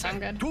 that doesn't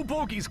sound good. 2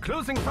 bogies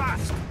closing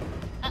fast.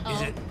 Uh-oh.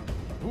 Is it?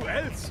 Who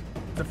else?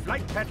 The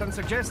flight pattern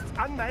suggests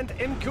unmanned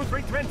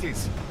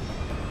MQ-320s.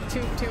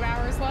 2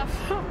 hours left.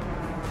 Oh.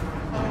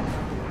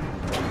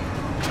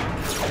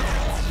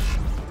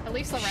 At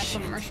least the rest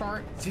of them are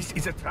short. This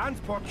is a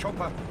transport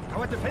chopper.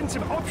 Our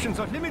defensive options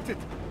are limited.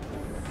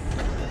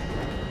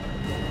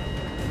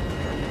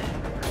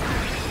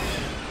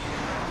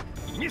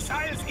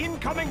 Missiles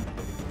incoming!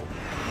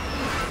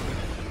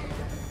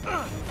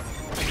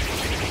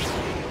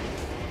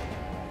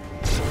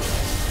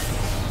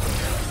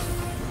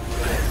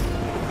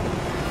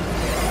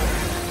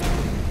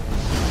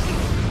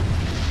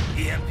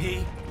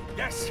 EMP?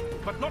 Yes,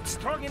 but not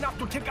strong enough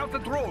to take out the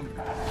drone.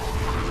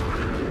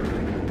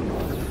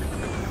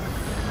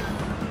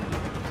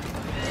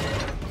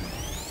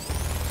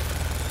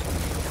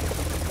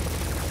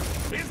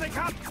 Here they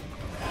come!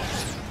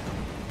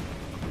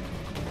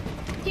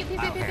 Pew, pew,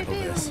 I'll pew, pew, handle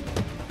pew. this.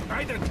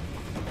 Raiden!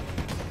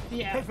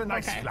 Yeah. Have a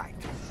nice okay. flight.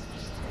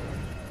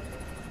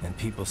 And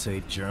people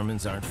say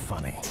Germans aren't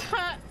funny.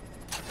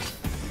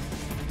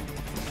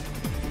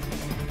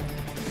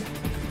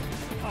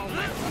 Oh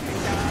my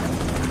fucking god.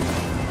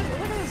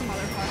 Look at this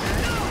motherfucker.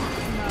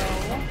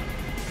 No.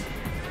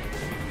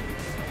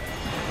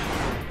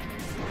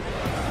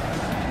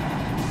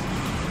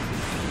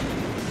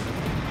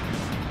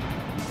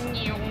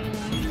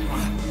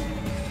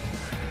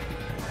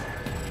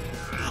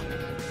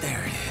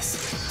 There it is.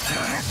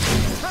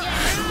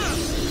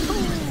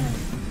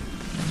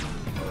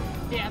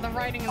 Yeah, the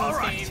writing in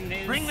this game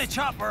is... Bring the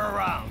chopper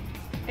around.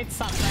 It's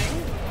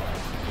something.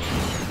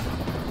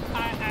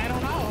 I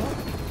don't know.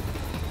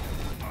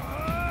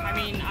 I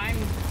mean, I'm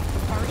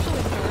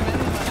partially German,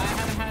 but I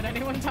haven't had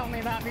anyone tell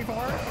me that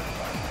before.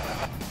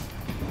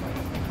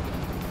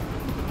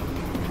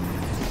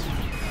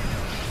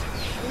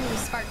 Ooh,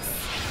 sparks.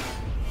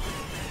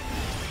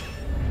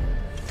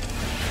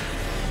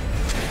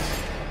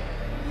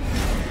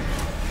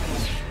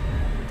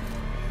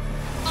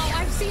 Oh,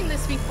 I've seen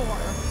this before.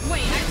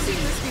 Wait, I've seen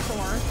this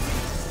before.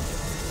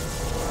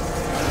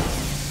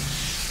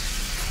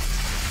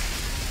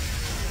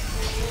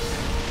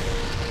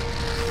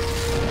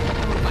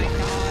 Oh my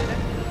god.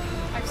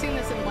 I've seen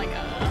this in like a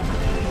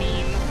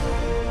meme.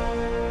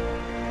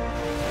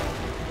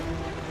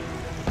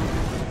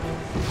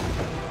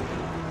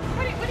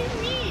 What do you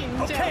mean?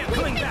 Okay, I'm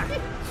coming back.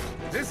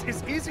 This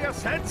is easier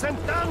said than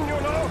done,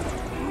 you know.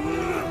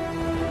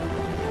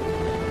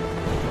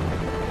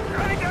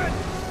 Raiden!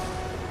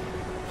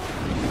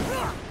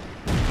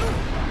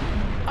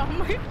 Oh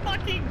my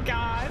fucking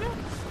god.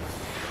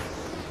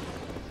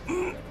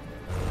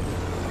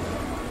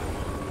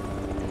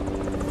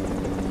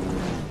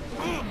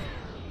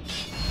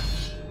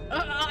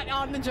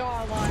 On the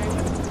jawline.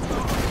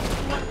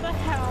 What the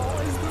hell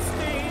is this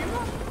game?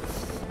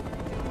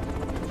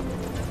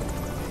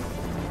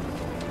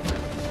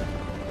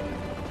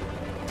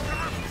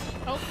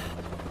 Oh.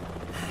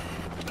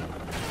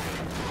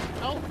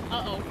 Oh,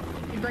 uh-oh.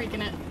 You're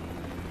breaking it.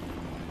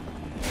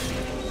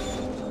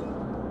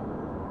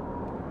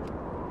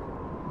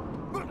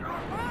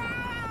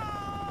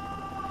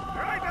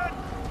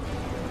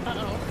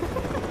 Uh-oh.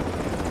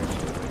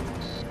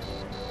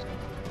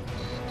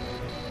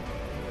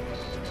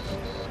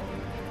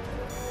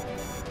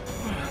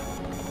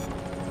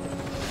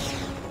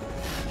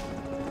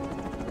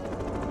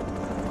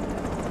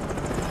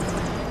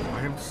 I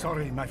am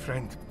sorry, my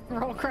friend.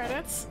 Roll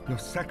credits. Your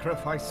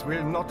sacrifice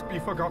will not be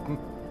forgotten.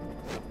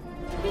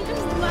 He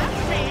just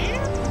left me.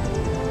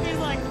 He's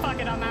like, fuck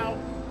it, I'm out.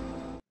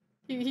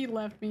 He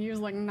left me. He was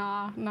like,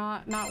 nah,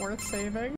 not worth saving.